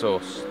pan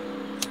sauce.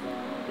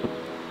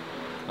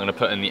 I'm gonna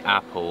put in the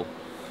apple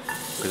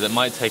because it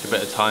might take a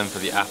bit of time for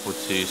the apple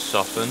to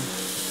soften.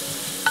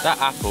 That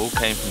apple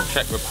came from the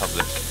Czech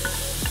Republic.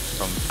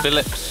 from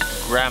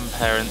Philip's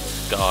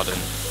grandparents' garden.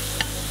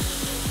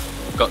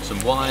 Got some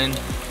wine.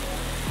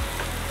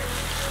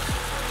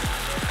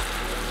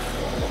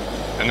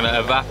 I'm gonna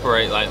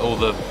evaporate like all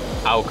the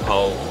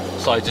alcohol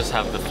so I just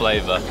have the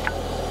flavour.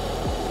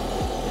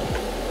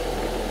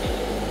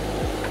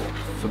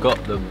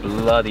 Forgot the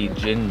bloody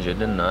ginger,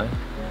 didn't I?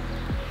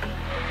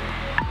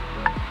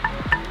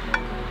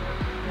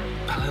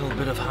 A little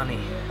bit of honey.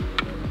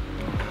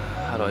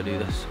 How do I do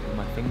this? With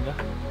my finger?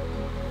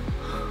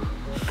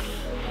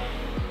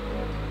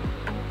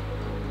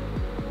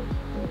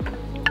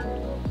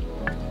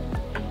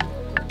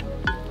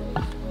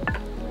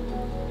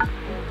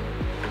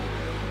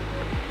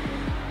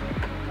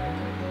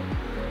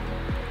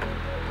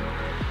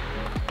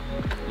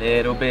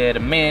 Little bit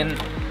of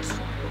mint.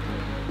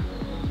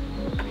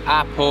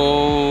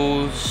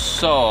 Apple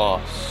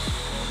sauce.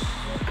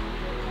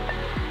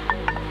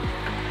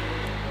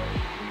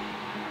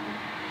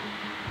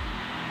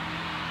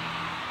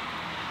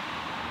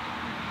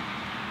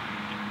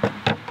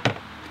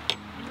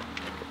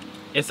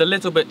 It's a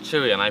little bit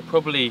chewy and I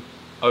probably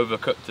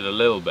overcooked it a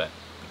little bit,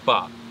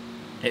 but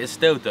it's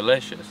still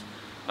delicious.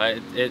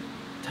 It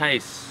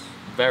tastes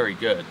very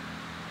good.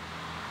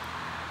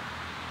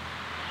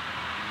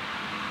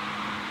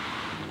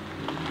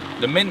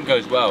 The mint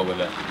goes well with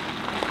it.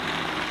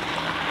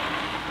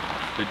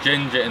 The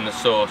ginger in the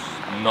sauce,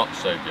 not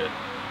so good.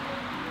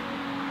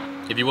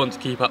 If you want to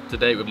keep up to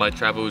date with my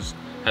travels,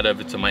 head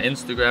over to my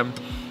Instagram.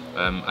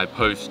 I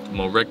post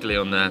more regularly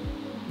on there.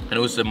 And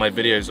also my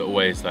videos are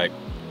always like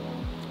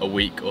a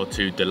week or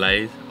two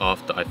delayed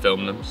after I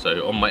film them.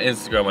 So on my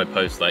Instagram I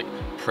post like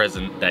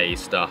present day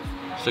stuff.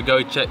 So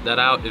go check that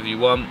out if you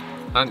want.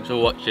 Thanks for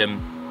watching.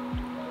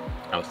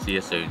 I'll see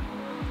you soon.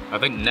 I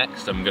think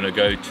next I'm gonna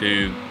go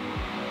to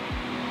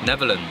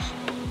Netherlands.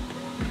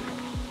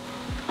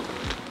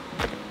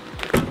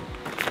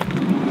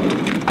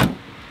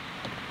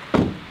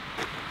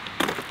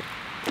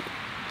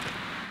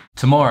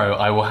 Tomorrow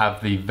I will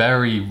have the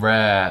very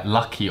rare,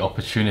 lucky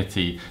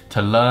opportunity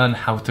to learn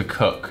how to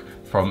cook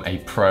from a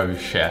pro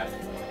chef.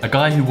 A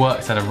guy who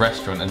works at a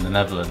restaurant in the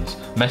Netherlands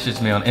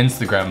messaged me on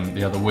Instagram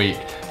the other week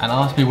and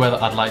asked me whether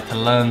I'd like to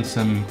learn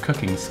some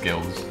cooking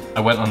skills.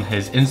 I went on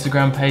his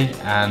Instagram page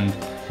and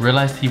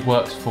realized he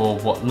works for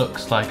what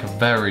looks like a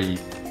very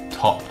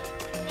top,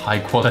 high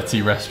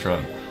quality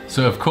restaurant.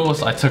 So of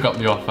course I took up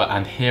the offer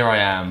and here I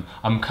am.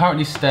 I'm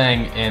currently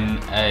staying in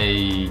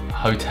a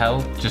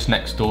hotel just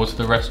next door to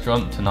the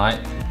restaurant tonight.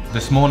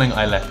 This morning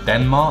I left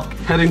Denmark.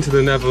 Heading to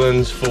the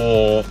Netherlands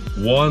for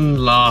one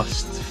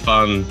last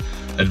fun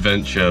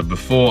adventure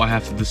before I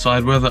have to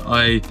decide whether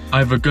I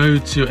either go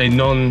to a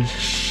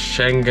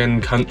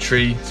non-Schengen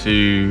country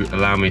to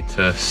allow me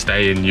to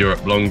stay in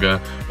Europe longer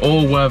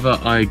or whether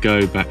I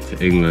go back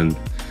to England.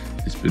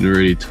 It's been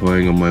really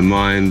toying on my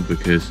mind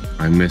because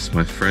I miss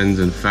my friends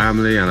and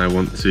family and I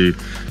want to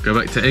go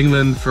back to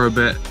England for a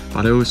bit,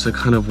 but I also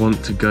kind of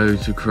want to go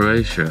to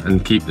Croatia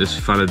and keep this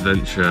fun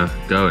adventure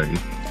going.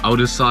 I'll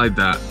decide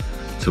that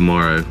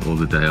tomorrow or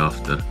the day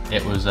after.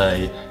 It was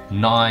a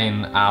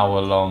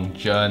 9-hour-long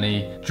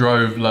journey.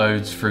 Drove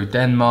loads through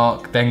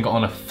Denmark, then got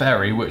on a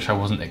ferry, which I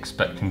wasn't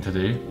expecting to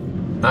do.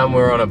 And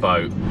we're on a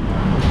boat.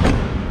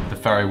 The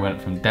ferry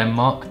went from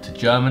Denmark to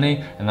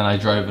Germany, and then I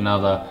drove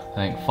another, I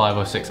think 5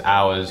 or 6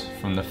 hours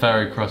from the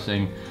ferry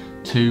crossing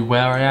to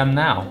where I am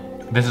now.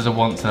 This is a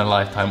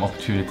once-in-a-lifetime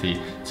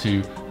opportunity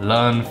to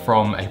learn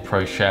from a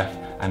pro chef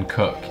and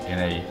cook in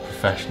a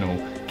professional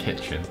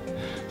kitchen.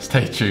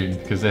 Stay tuned,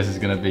 because this is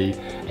going to be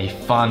a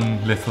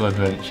fun little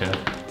adventure.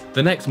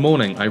 The next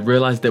morning, I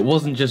realized it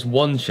wasn't just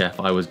one chef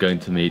I was going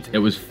to meet, it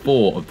was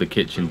 4 of the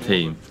kitchen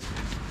team.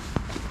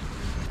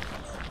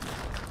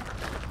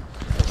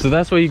 So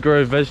that's where you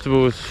grow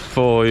vegetables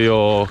for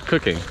your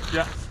cooking?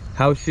 Yeah.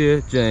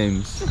 House-shire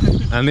James.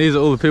 And these are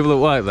all the people that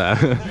work there?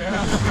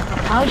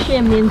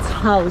 House-shire means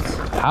house.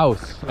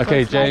 House.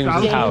 Okay,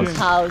 James'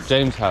 house.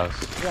 James'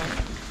 house. Yeah.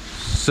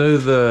 So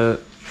the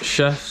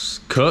chefs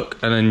cook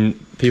and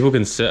then people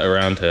can sit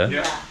around here?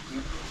 Yeah.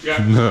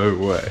 Yeah. No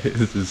way,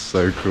 this is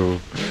so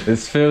cool.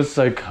 This feels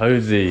so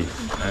cozy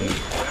and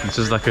it's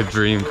just like a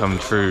dream come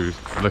true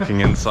looking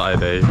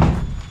inside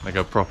like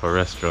a proper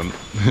restaurant.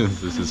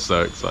 This is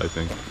so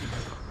exciting.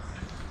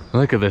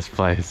 Look at this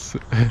place.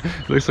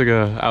 It looks like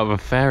out of a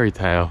fairy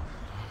tale.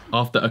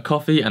 After a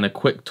coffee and a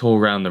quick tour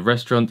around the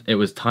restaurant, it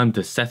was time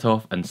to set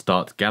off and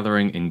start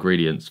gathering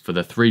ingredients for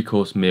the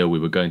 3-course meal we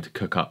were going to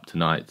cook up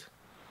tonight.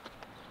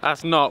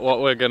 That's not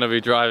what we're going to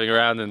be driving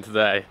around in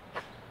today.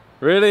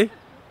 Really?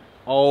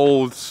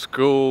 Old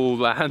school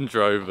Land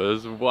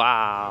Rovers,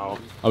 wow.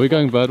 Are we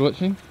going bird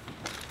watching?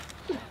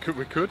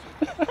 We could.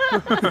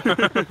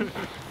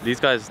 These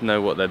guys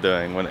know what they're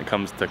doing when it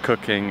comes to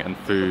cooking and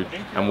food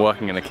and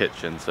working in a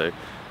kitchen, so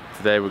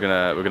today we're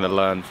gonna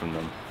learn from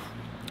them.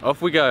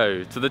 Off we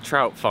go to the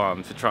trout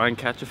farm to try and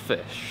catch a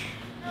fish.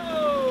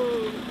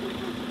 Oh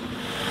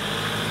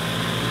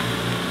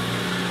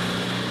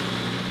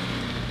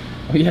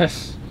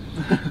yes,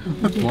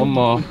 One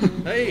more.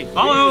 Hey.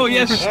 Oh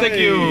yes, thank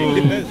you.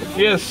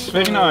 Yes,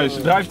 very nice.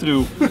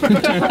 Drive-through.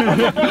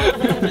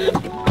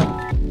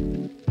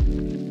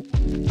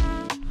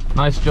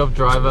 Nice job,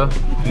 driver.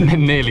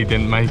 Nearly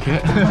didn't make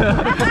it.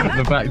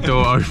 The back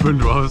door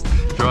opened whilst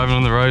driving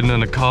on the road and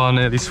then a car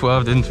nearly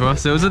swerved into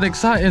us. It was an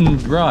exciting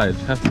ride,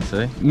 I have to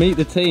say. Meet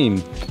the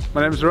team.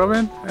 My name is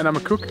Robin and I'm a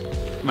cook.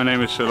 My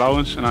name is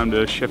Laurens and I'm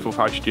the chef of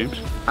House James.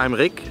 I'm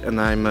Rick and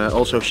I'm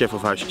also chef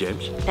of House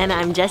James. And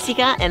I'm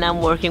Jessica and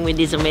I'm working with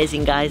these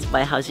amazing guys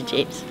by House of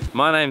James.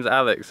 My name's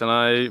Alex and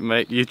I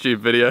make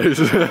YouTube videos.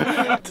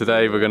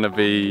 Today we're going to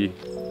be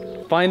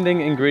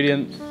finding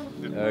ingredients,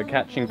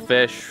 catching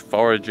fish,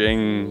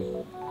 foraging,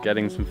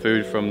 getting some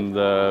food from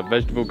the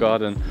vegetable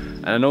garden,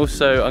 and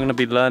also I'm going to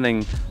be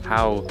learning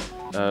how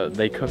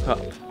they cook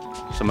up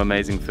some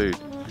amazing food.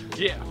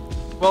 Yeah.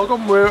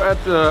 Welcome, we're at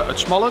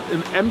Smallet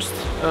in Emst.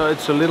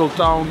 It's a little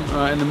town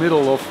in the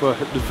middle of the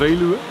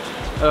Veluwe.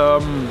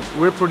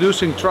 We're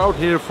producing trout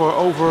here for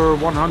over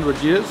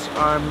 100 years.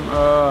 I'm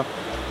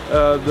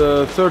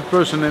the third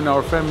person in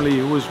our family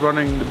who is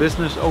running the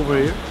business over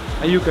here.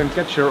 And you can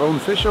catch your own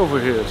fish over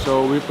here.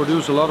 So we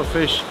produce a lot of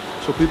fish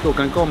so people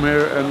can come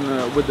here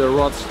and with their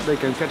rods they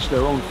can catch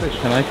their own fish.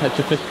 Can I catch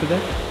a fish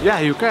today? Yeah,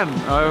 you can.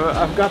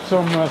 I've got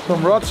some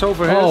rods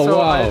over here, so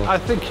wow. I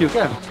think you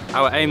can.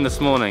 Our aim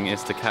this morning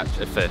is to catch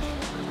a fish.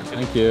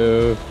 Thank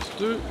you.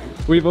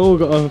 We've all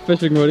got a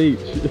fishing rod each.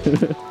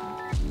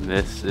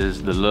 This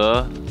is the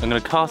lure. I'm going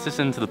to cast this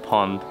into the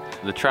pond.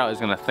 The trout is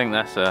going to think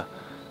that's a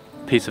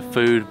piece of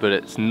food, but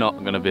it's not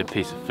going to be a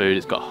piece of food.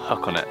 It's got a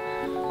hook on it.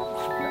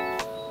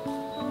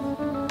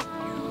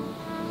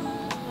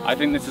 I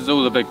think this is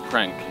all a big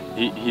prank.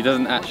 He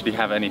doesn't actually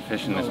have any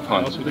fish in this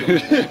pond.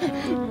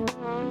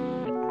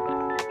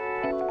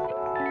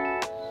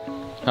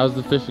 How's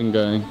the fishing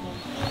going?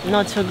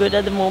 Not so good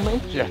at the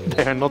moment. Yeah,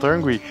 they are not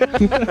hungry.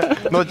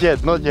 Not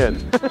yet, not yet.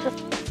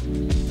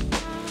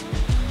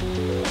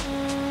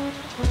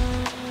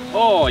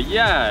 Oh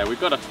yeah, we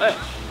got a fish.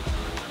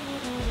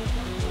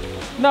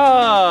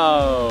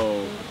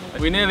 No!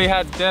 We nearly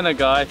had dinner,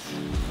 guys.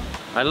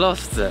 I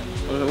lost it.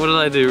 What did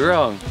I do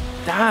wrong?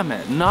 Damn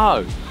it,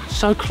 no.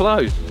 So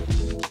close.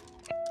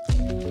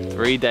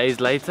 3 days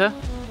later,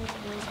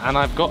 and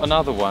I've got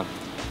another one.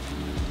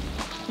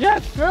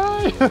 Yes!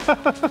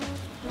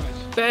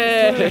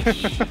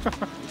 Fish!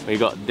 We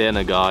got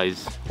dinner,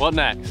 guys. What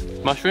next?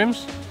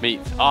 Mushrooms? Meat.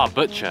 Ah,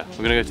 butcher.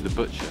 We're gonna go to the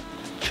butcher.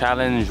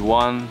 Challenge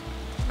 1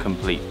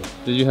 complete.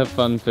 Did you have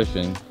fun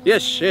fishing?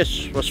 Yes,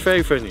 it was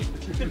very funny.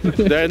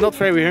 They're not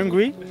very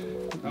hungry,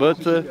 but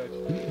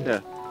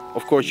yeah.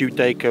 Of course you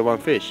take one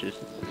fish.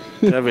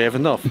 Then we have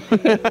enough.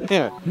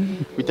 Yeah,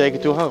 we take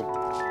it to home.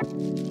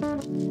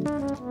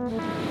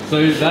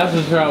 So that's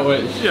a trout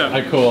which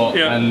I caught,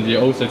 and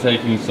you're also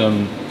taking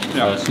some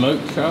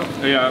smoked trout?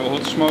 Yeah,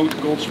 hot smoked,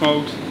 cold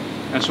smoked,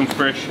 and some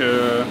fresh,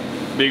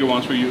 bigger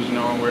ones we use in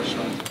our own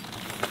restaurant.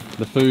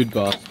 The food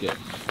basket.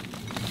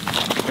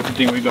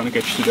 Everything we're gonna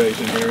catch today is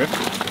in here.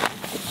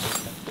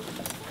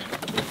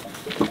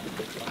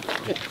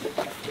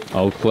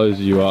 I'll close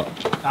you up.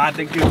 Ah,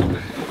 thank you.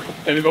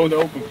 And it won't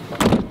open.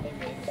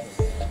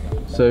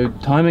 So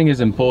timing is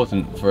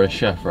important for a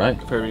chef, right?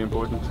 Very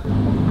important.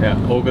 Yeah,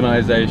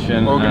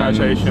 organization,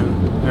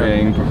 and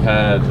being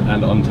prepared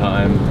and on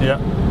time. Yeah,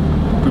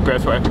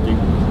 prepared for everything.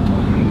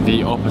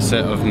 The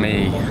opposite of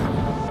me.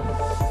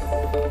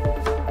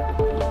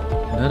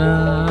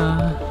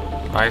 Ta-da!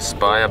 I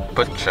spy a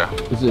butcher.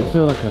 Does it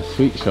feel like a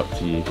sweet shop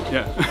to you?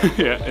 Yeah,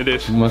 yeah, it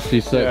is. It must be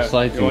so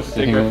exciting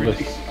seeing all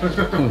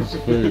this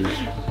food.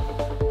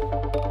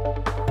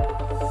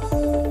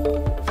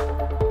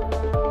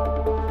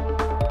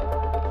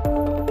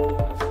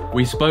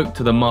 We spoke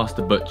to the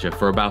master butcher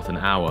for about an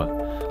hour.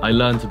 I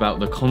learnt about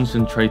the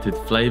concentrated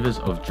flavours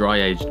of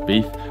dry-aged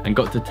beef and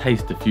got to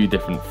taste a few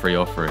different free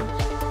offerings.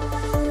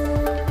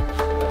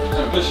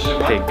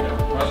 Pig.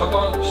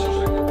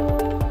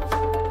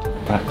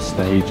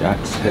 Backstage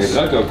access.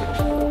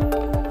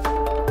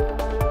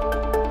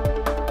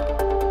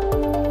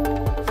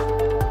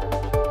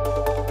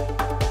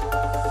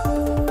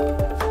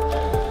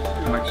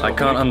 I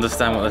can't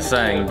understand what they're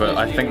saying, but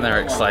I think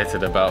they're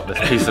excited about this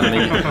piece of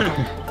meat.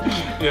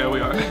 Yeah,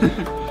 we are.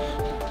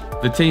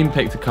 The team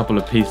picked a couple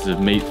of pieces of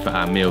meat for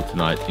our meal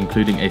tonight,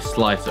 including a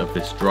slice of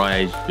this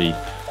dry-aged beef,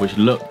 which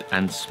looked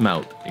and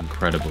smelt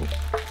incredible.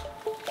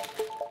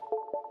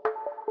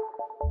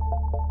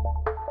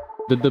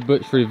 Did the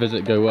butchery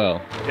visit go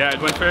well? Yeah,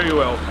 it went very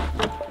well.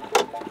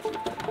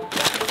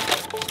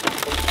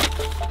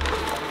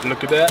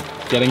 Look at that.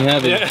 Getting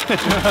heavy. Yeah.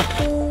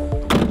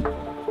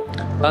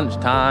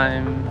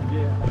 Lunchtime.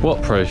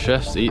 What pro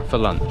chefs eat for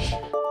lunch?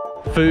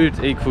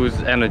 Food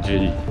equals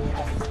energy.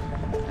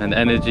 And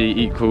energy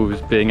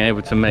equals being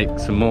able to make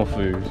some more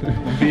food.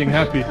 And being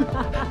happy.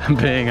 And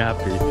being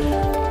happy.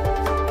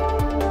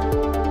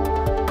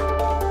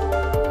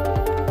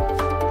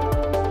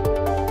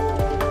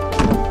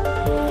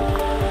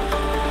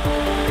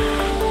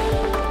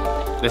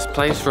 This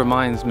place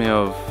reminds me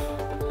of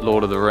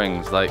Lord of the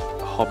Rings, like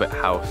Hobbit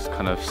house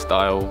kind of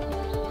style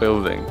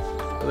buildings.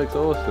 It looks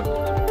awesome.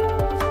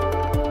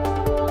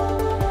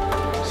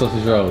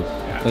 Sausage rolls.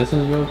 Yeah. Are they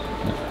sausage rolls?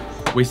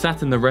 Yeah. We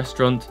sat in the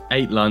restaurant,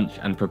 ate lunch,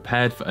 and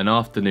prepared for an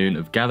afternoon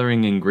of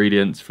gathering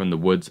ingredients from the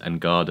woods and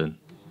garden.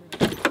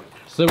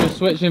 So we're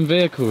switching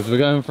vehicles. We're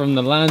going from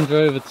the Land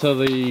Rover to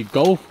the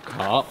golf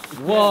cart.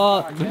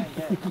 What?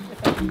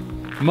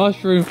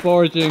 Mushroom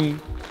foraging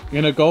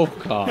in a golf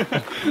cart.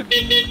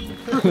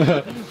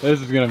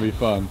 This is gonna be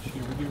fun.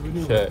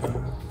 Okay.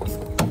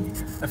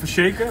 Even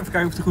shaken, even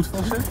kijken of het goed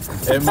vast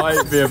zit. It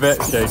might be a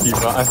bit shaky,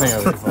 but I think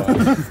it'll be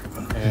fine.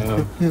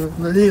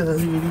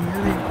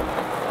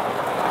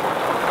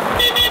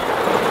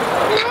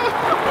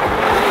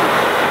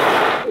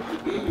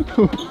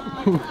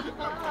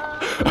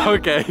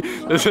 Okay,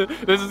 this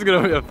is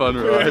gonna be a fun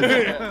ride.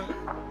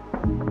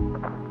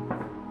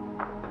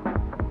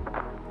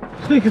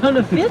 We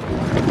gonna fit?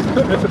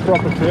 It's a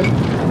proper fit.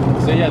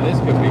 So yeah, this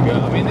could be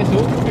good. I mean, this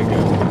all could be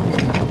good.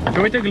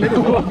 Can we take a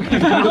little walk?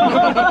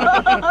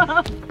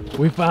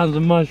 We found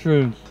some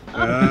mushrooms.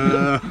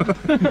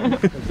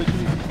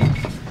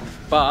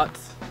 But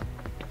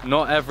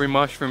not every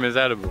mushroom is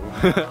edible.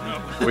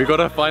 We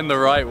gotta find the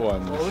right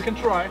one. Well, we can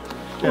try.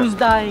 Who's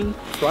dying?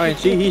 Try and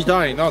see, he's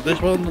dying. No,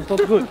 this one is not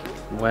good.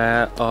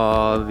 Where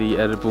are the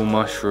edible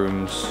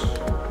mushrooms?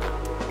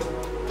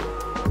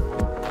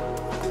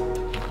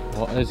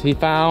 What has he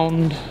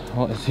found?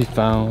 What has he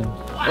found?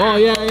 Oh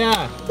yeah,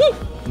 yeah!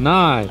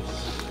 Nice!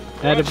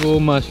 Edible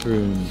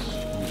mushrooms.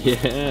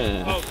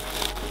 Yeah! Oh.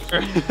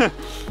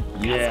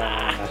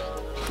 Yeah!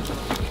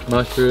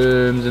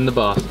 Mushrooms in the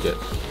basket.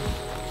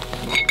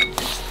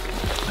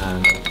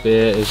 And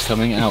beer is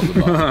coming out the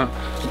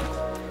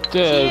basket.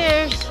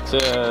 Cheers!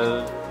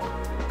 Cheers!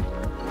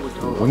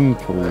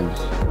 Winkles.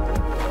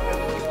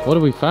 What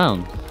have we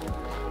found?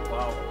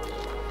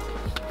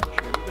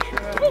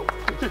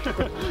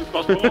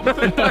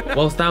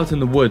 Whilst out in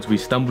the woods, we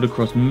stumbled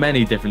across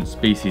many different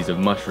species of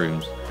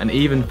mushrooms and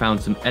even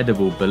found some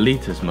edible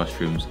Boletus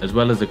mushrooms, as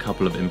well as a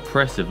couple of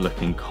impressive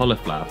looking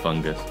cauliflower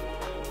fungus,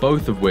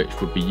 both of which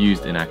would be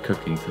used in our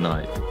cooking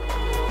tonight.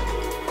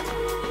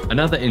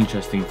 Another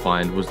interesting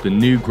find was the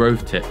new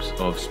growth tips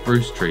of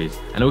spruce trees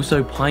and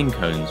also pine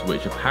cones,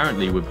 which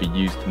apparently would be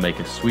used to make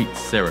a sweet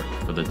syrup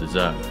for the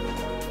dessert.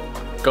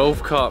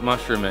 Golf cart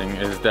mushrooming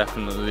is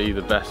definitely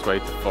the best way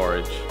to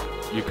forage.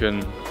 You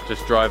can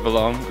just drive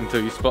along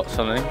until you spot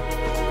something.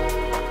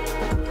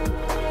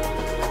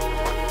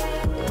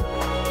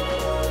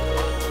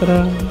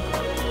 Ta-da!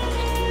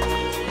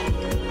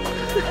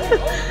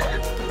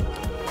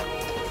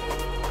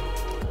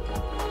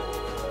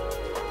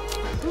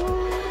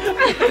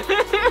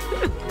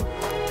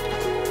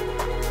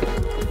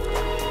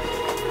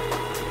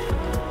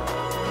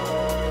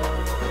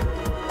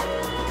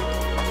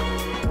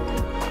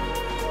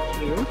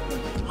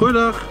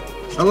 Goedendag.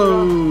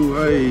 Hallo.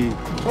 Hey. I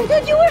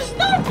thought you were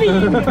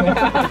stopping.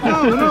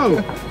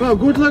 No. Well,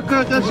 good luck,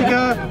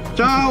 Jessica.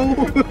 Ciao.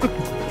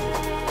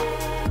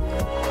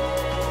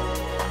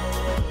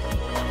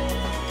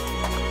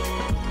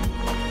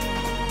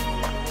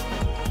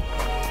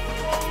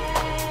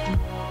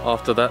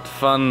 After that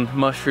fun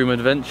mushroom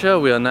adventure,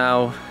 we are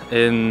now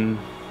in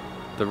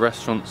the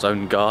restaurant's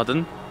own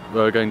garden.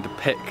 We're going to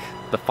pick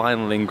the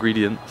final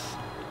ingredients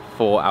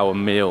for our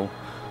meal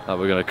that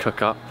we're going to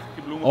cook up.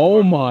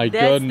 Oh my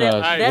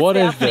goodness, what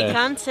is this?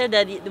 That's the Afrikaanse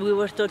that we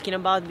were talking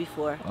about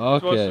before.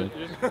 Okay.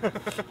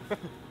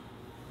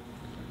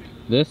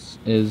 This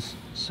is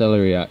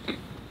celeriac.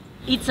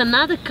 It's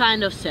another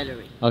kind of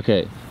celery.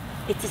 Okay.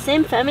 It's the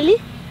same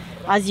family,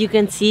 as you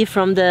can see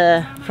from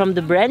the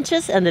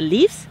branches and the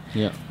leaves.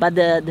 Yeah. But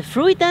the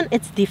fruit then,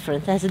 it's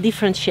different, it has a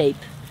different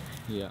shape.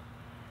 Yeah.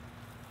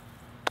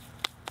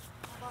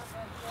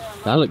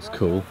 That looks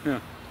cool. Yeah,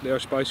 they are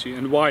spicy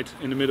and white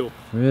in the middle.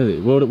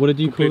 Really? What did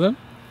you call them?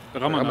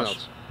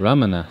 Ramanas.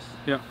 Ramanas.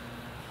 Yeah.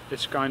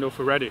 It's kind of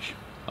a radish.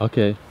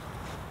 Okay.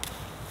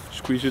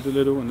 Squeeze it a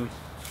little and then...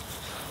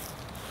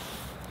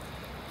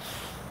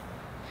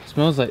 It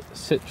smells like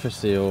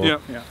citrusy or... Yeah.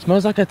 It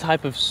smells like a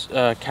type of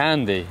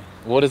candy.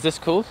 What is this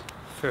called?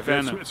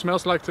 Yeah, it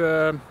smells like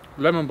the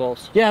lemon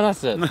balls. Yeah,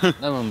 that's it.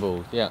 Lemon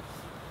balls, yeah.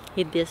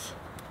 Eat this.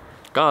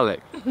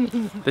 Garlic.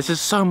 This is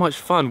so much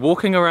fun.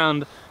 Walking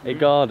around a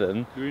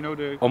garden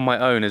on my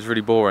own is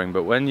really boring,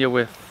 but when you're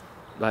with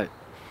like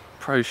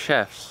pro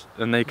chefs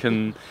and they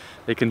can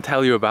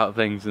tell you about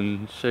things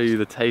and show you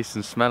the taste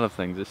and smell of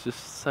things, it's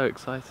just so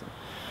exciting.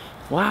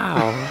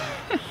 Wow.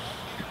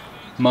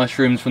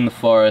 Mushrooms from the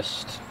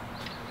forest,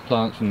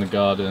 plants from the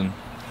garden.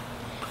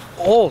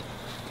 Oh,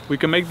 we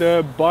can make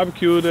the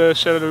barbecued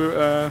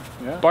celery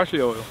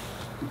parsley oil.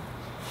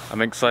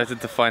 I'm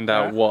excited to find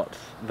out what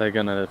they're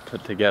gonna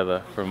put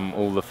together from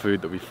all the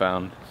food that we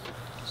found.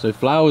 So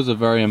flowers are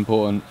very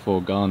important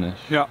for garnish.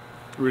 Yeah,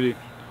 really.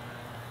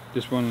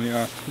 This one,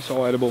 yeah, it's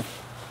all edible.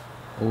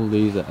 All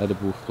these are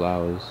edible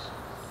flowers.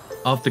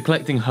 After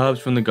collecting herbs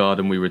from the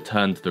garden, we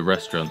returned to the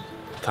restaurant.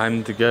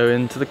 Time to go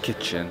into the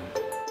kitchen.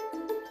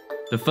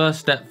 The first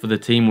step for the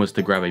team was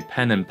to grab a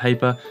pen and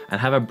paper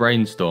and have a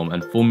brainstorm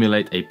and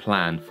formulate a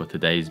plan for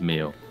today's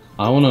meal.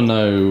 I want to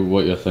know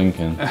what you're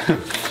thinking.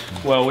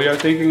 Well, we are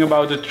thinking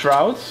about the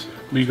trout.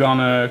 We're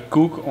gonna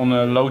cook on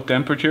a low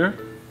temperature,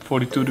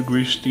 42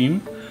 degrees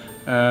steam.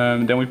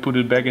 Then we put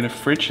it back in the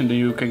fridge, and then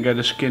you can get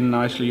the skin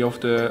nicely off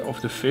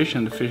the fish,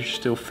 and the fish is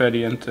still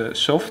fatty and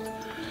soft.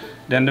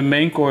 Then the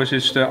main course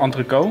is the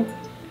entrecôte.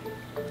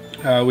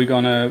 We're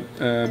gonna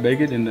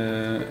bake it in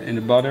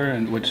the butter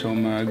and with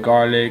some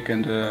garlic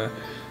and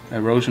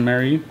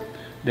rosemary.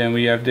 Then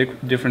we have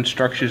different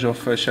structures of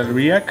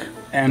celeriac,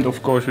 and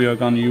of course we are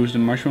gonna use the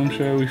mushrooms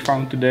we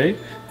found today.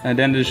 And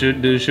then the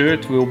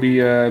dessert will be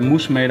a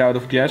mousse made out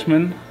of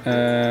jasmine,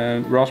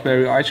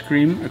 raspberry ice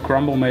cream, a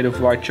crumble made of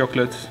white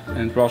chocolate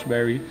and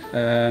raspberry.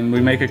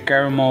 We make a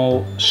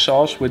caramel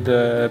sauce with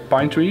the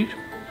pine tree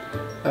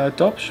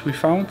tops we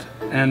found,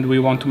 and we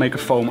want to make a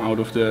foam out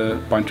of the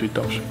pine tree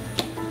tops.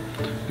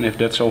 And if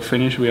that's all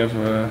finished, we have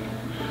a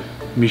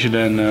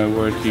Michelin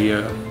worthy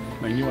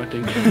menu, I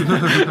think.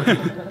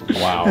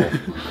 Wow.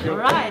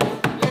 Alright,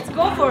 let's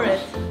go for it.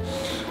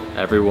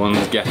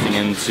 Everyone's getting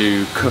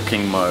into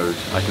cooking mode.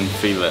 I can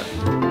feel it.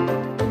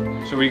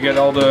 So we get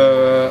all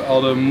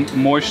the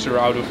moisture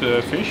out of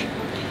the fish,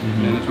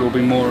 and it will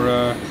be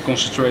more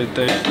concentrated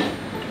taste.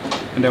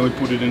 And then we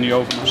put it in the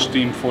oven on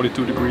steam,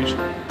 42 degrees.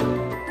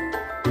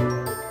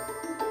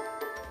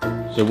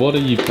 So what are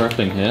you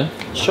prepping here?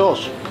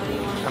 Sauce.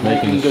 I'm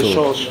making the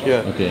sauce.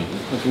 Yeah. Okay.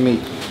 With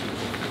meat.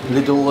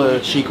 Little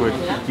secret.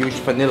 Use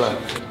vanilla.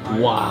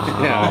 Wow.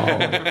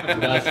 Yeah.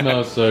 That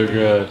smells so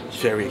good. It's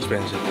very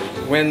expensive.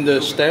 When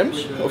the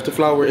stems of the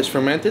flower is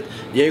fermented,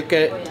 you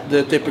get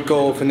the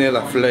typical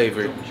vanilla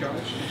flavor.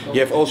 You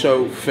have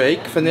also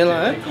fake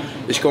vanilla.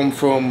 It's come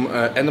from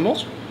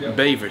animals.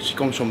 Beavers. It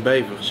comes from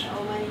beavers.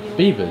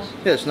 Beavers?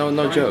 Yes,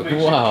 no joke.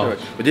 Wow.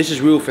 But this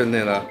is real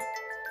vanilla.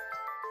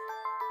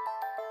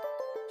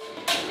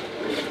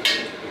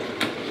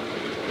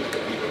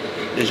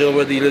 It's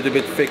already a little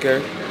bit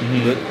thicker.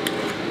 But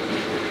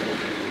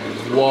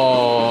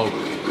whoa.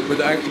 But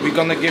we're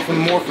gonna give them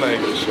more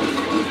flavors.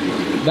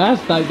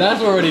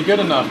 That's already good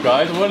enough,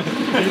 guys. What,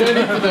 you don't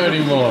need to do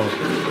any more.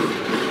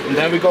 And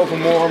then we go for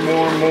more.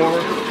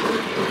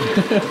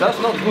 That's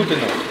not good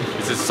enough.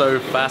 This is so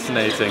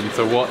fascinating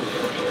to watch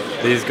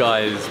these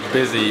guys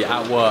busy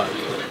at work.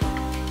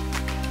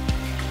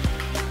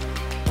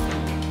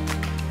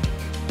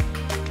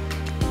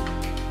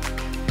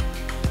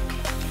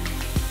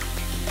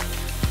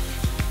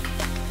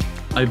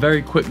 I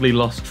very quickly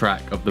lost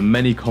track of the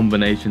many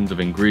combinations of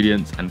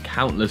ingredients and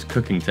countless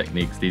cooking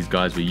techniques these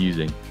guys were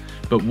using,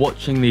 but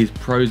watching these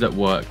pros at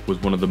work was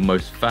one of the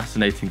most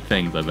fascinating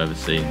things I've ever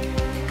seen.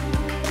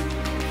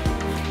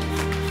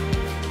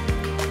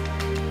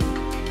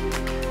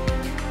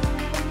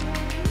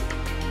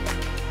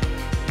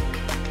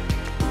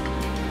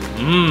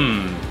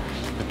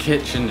 The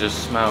kitchen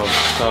just smells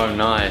so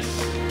nice.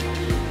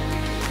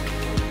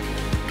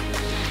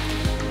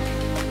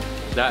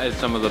 That is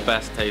some of the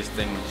best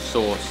tasting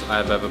sauce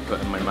I've ever put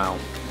in my mouth.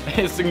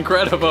 It's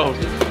incredible.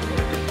 So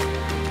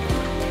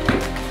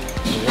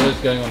what is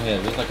going on here?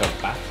 Is this like a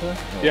batter? Or?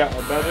 Yeah,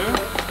 a batter.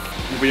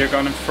 We are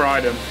gonna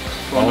fry them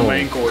from the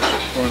main course.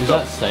 Is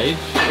that sage?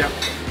 Yeah.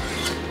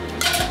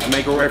 I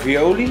make a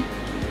ravioli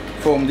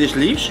from these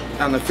leaves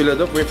and I fill it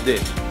up with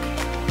this.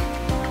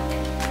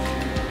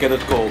 Get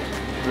it cold.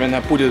 When I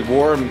put it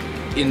warm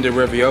in the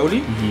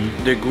ravioli,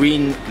 the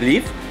green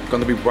leaf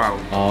gonna be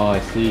brown. Oh, I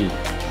see.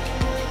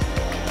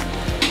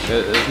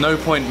 There's no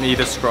point me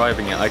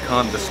describing it. I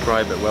can't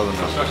describe it well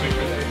enough.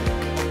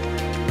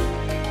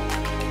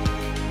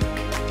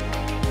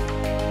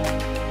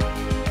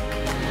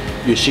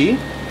 You see?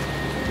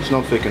 It's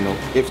not thick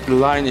enough. If the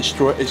line is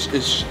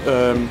it's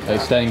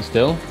staying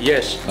still?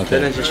 Yes, okay.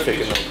 Then it's thick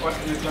enough. But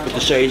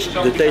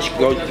the taste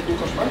goes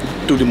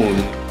to the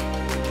moon.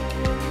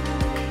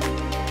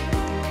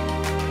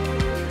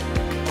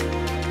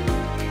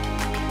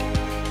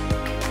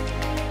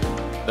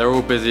 They're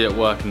all busy at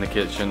work in the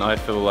kitchen. I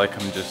feel like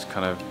I'm just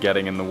kind of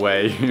getting in the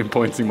way,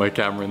 pointing my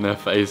camera in their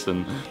face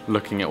and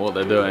looking at what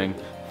they're doing.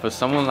 For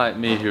someone like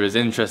me who is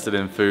interested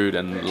in food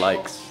and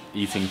likes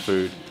eating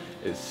food,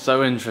 it's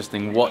so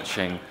interesting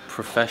watching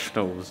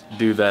professionals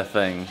do their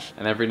thing.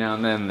 And every now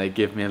and then they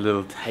give me a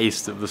little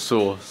taste of the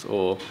sauce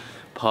or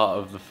part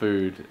of the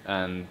food,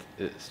 and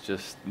it's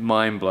just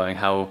mind-blowing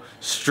how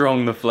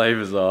strong the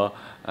flavors are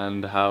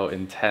and how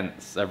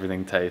intense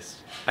everything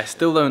tastes. I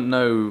still don't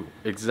know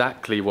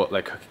exactly what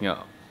they're cooking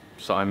up,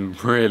 so I'm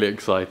really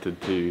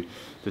excited to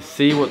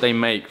see what they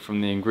make from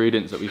the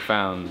ingredients that we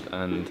found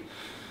and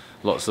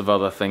lots of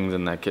other things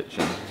in their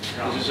kitchen.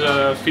 This is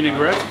a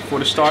vinaigrette for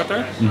the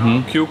starter,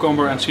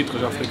 cucumber and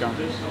citrus Africa.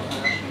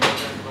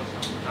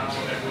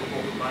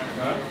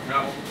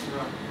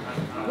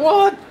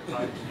 What?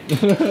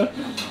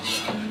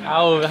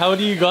 How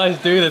do you guys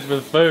do this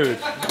with food?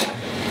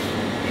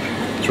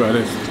 Try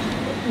this.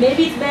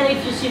 Maybe it's better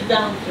if you sit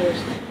down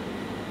first.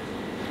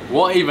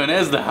 What even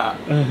is that?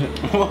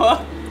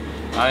 What?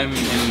 I'm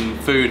in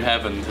food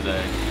heaven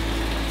today.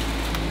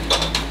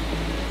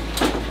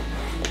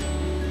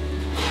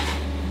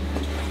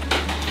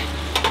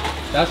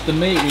 That's the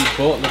meat we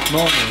bought this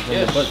morning from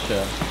the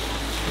butcher.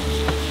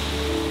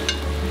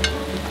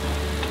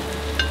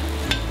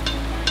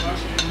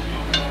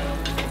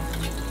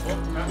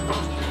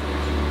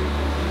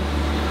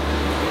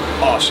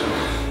 awesome.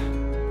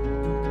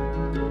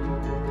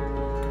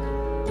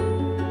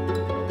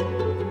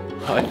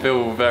 I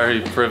feel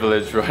very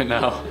privileged right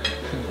now.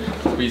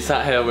 We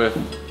sat here with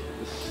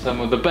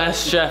some of the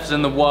best chefs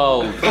in the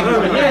world.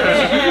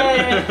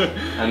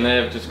 And they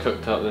have just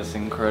cooked up this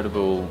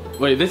incredible...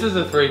 Wait, this is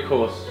a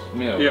 3-course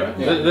meal, right?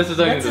 This is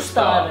only the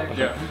start.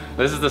 Yeah.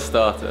 This is the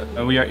starter.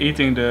 We are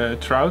eating the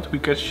trout we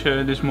catch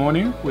this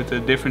morning with the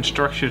different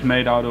structures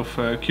made out of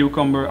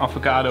cucumber,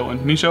 avocado and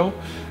miso.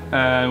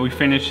 We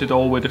finished it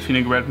all with a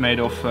vinaigrette made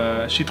of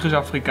citrus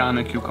africane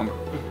and cucumber.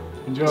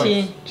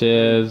 Enjoy.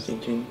 Cheers.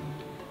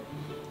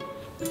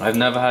 I've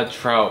never had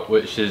trout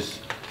which is...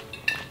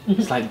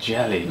 It's like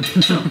jelly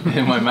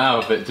in my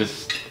mouth. It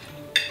just...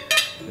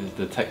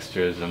 The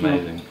texture is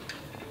amazing.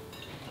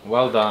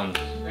 Well done.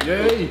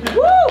 Yay!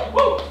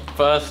 Woo!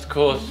 First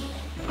course.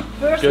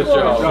 Good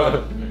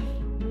job.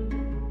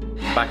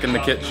 Back in the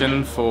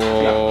kitchen for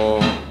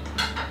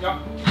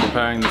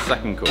preparing the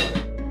second course.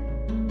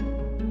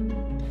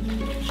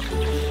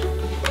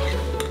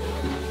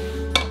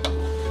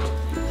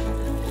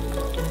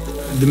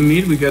 The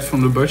meat we get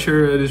from the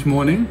butcher this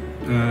morning,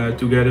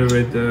 together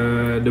with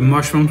the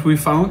mushrooms we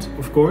found,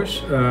 of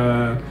course.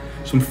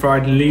 Some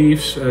fried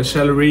leaves,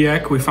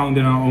 celeriac we found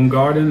in our own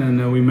garden,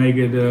 and we make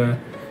it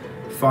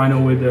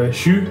final with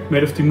jus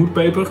made of timout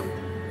paper.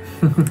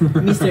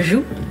 Mr.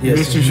 Jus?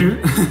 Yes. Mr.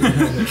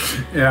 Jus.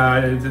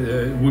 Yeah,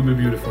 it would be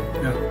beautiful.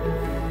 Yeah.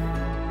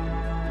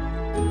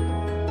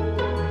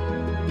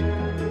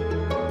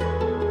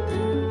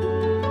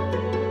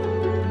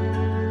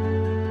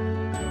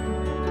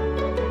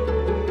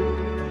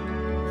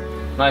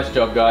 Nice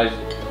job, guys.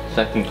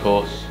 Second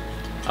course,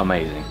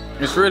 amazing.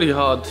 It's really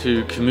hard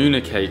to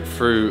communicate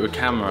through a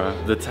camera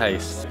the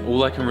taste.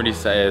 All I can really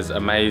say is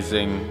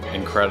amazing,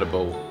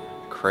 incredible,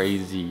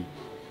 crazy,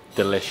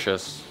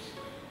 delicious.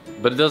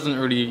 But it doesn't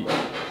really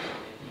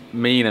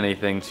mean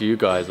anything to you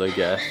guys, I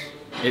guess.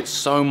 It's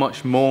so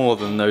much more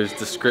than those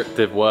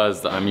descriptive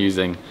words that I'm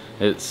using.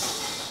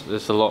 It's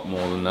a lot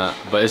more than that.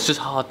 But it's just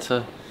hard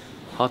to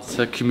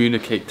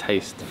communicate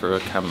taste through a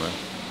camera.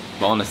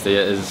 But honestly,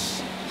 it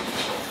is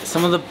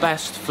some of the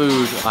best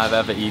food I've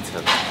ever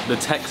eaten. The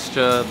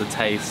texture, the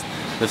taste,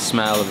 the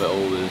smell of it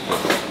all is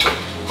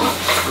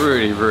just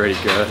really, really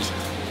good.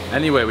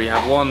 Anyway, we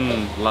have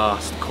one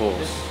last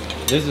course.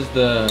 This is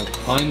the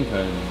pine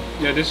cone.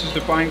 Yeah, this is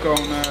the pine cone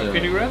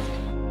vinaigrette.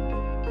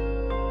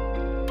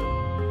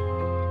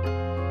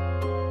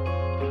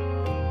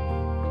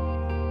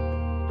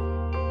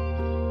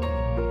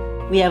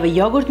 We have a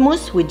yogurt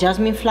mousse with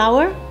jasmine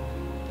flower,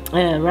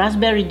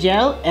 raspberry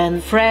gel,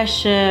 and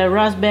fresh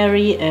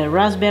raspberry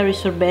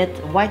sorbet,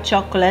 white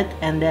chocolate,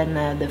 and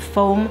then the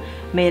foam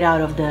made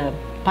out of the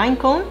pine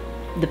cone,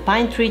 the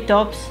pine tree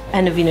tops,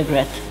 and a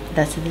vinaigrette.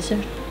 That's the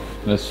dessert.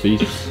 Let's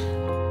feast.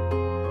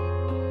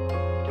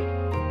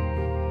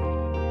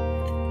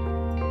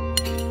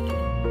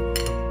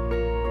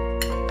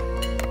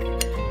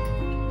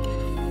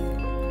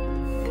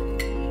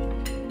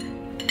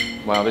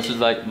 Wow, this is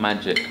like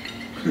magic.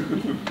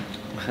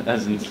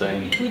 That's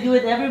insane. We do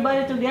it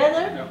everybody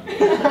together?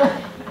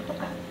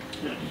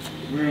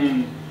 Yeah.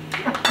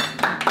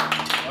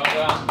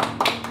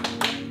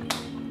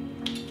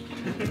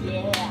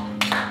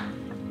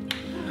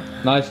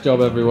 Nice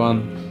job,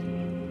 everyone.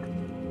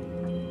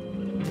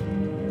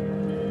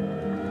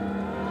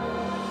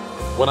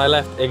 When I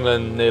left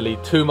England nearly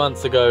 2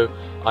 months ago,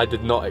 I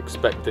did not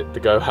expect it to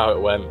go how it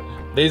went.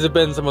 These have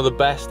been some of the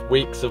best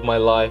weeks of my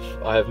life.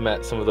 I have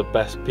met some of the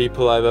best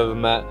people I've ever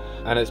met,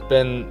 and it's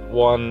been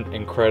one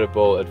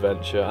incredible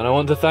adventure. And I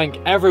want to thank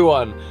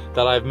everyone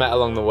that I've met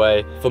along the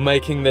way for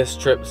making this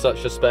trip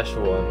such a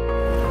special one.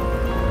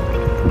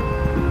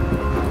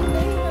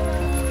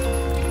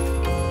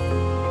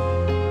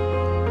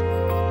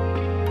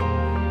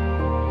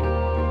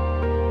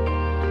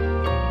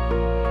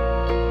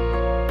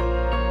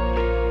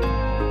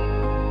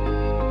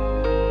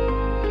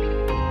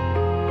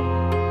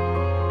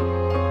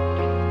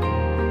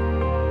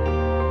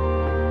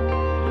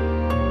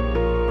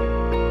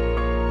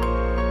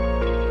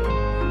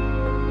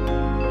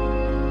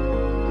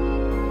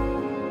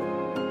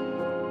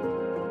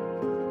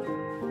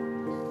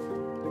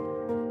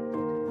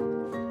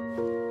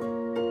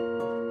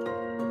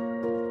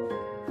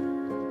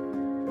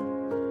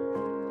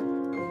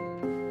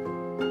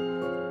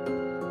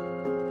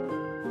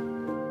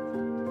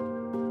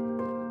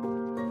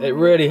 It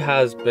really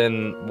has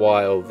been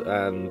wild,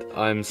 and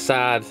I'm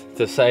sad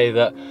to say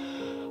that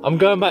I'm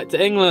going back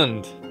to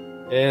England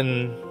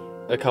in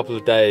a couple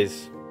of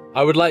days.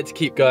 I would like to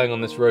keep going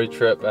on this road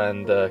trip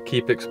and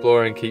keep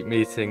exploring, keep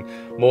meeting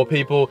more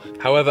people.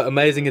 However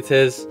amazing it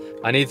is,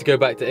 I need to go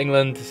back to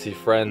England to see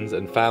friends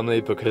and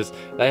family because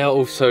they are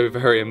also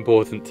very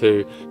important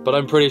too. But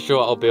I'm pretty sure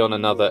I'll be on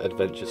another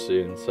adventure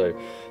soon. So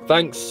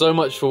thanks so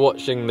much for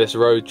watching this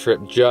road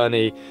trip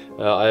journey.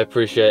 I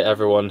appreciate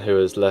everyone who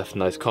has left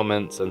nice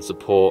comments and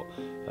support.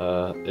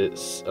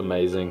 It's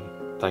amazing.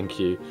 Thank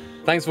you.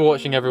 Thanks for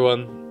watching,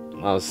 everyone.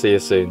 I'll see you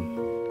soon.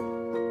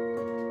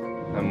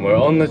 And we're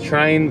on the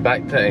train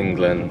back to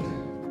England.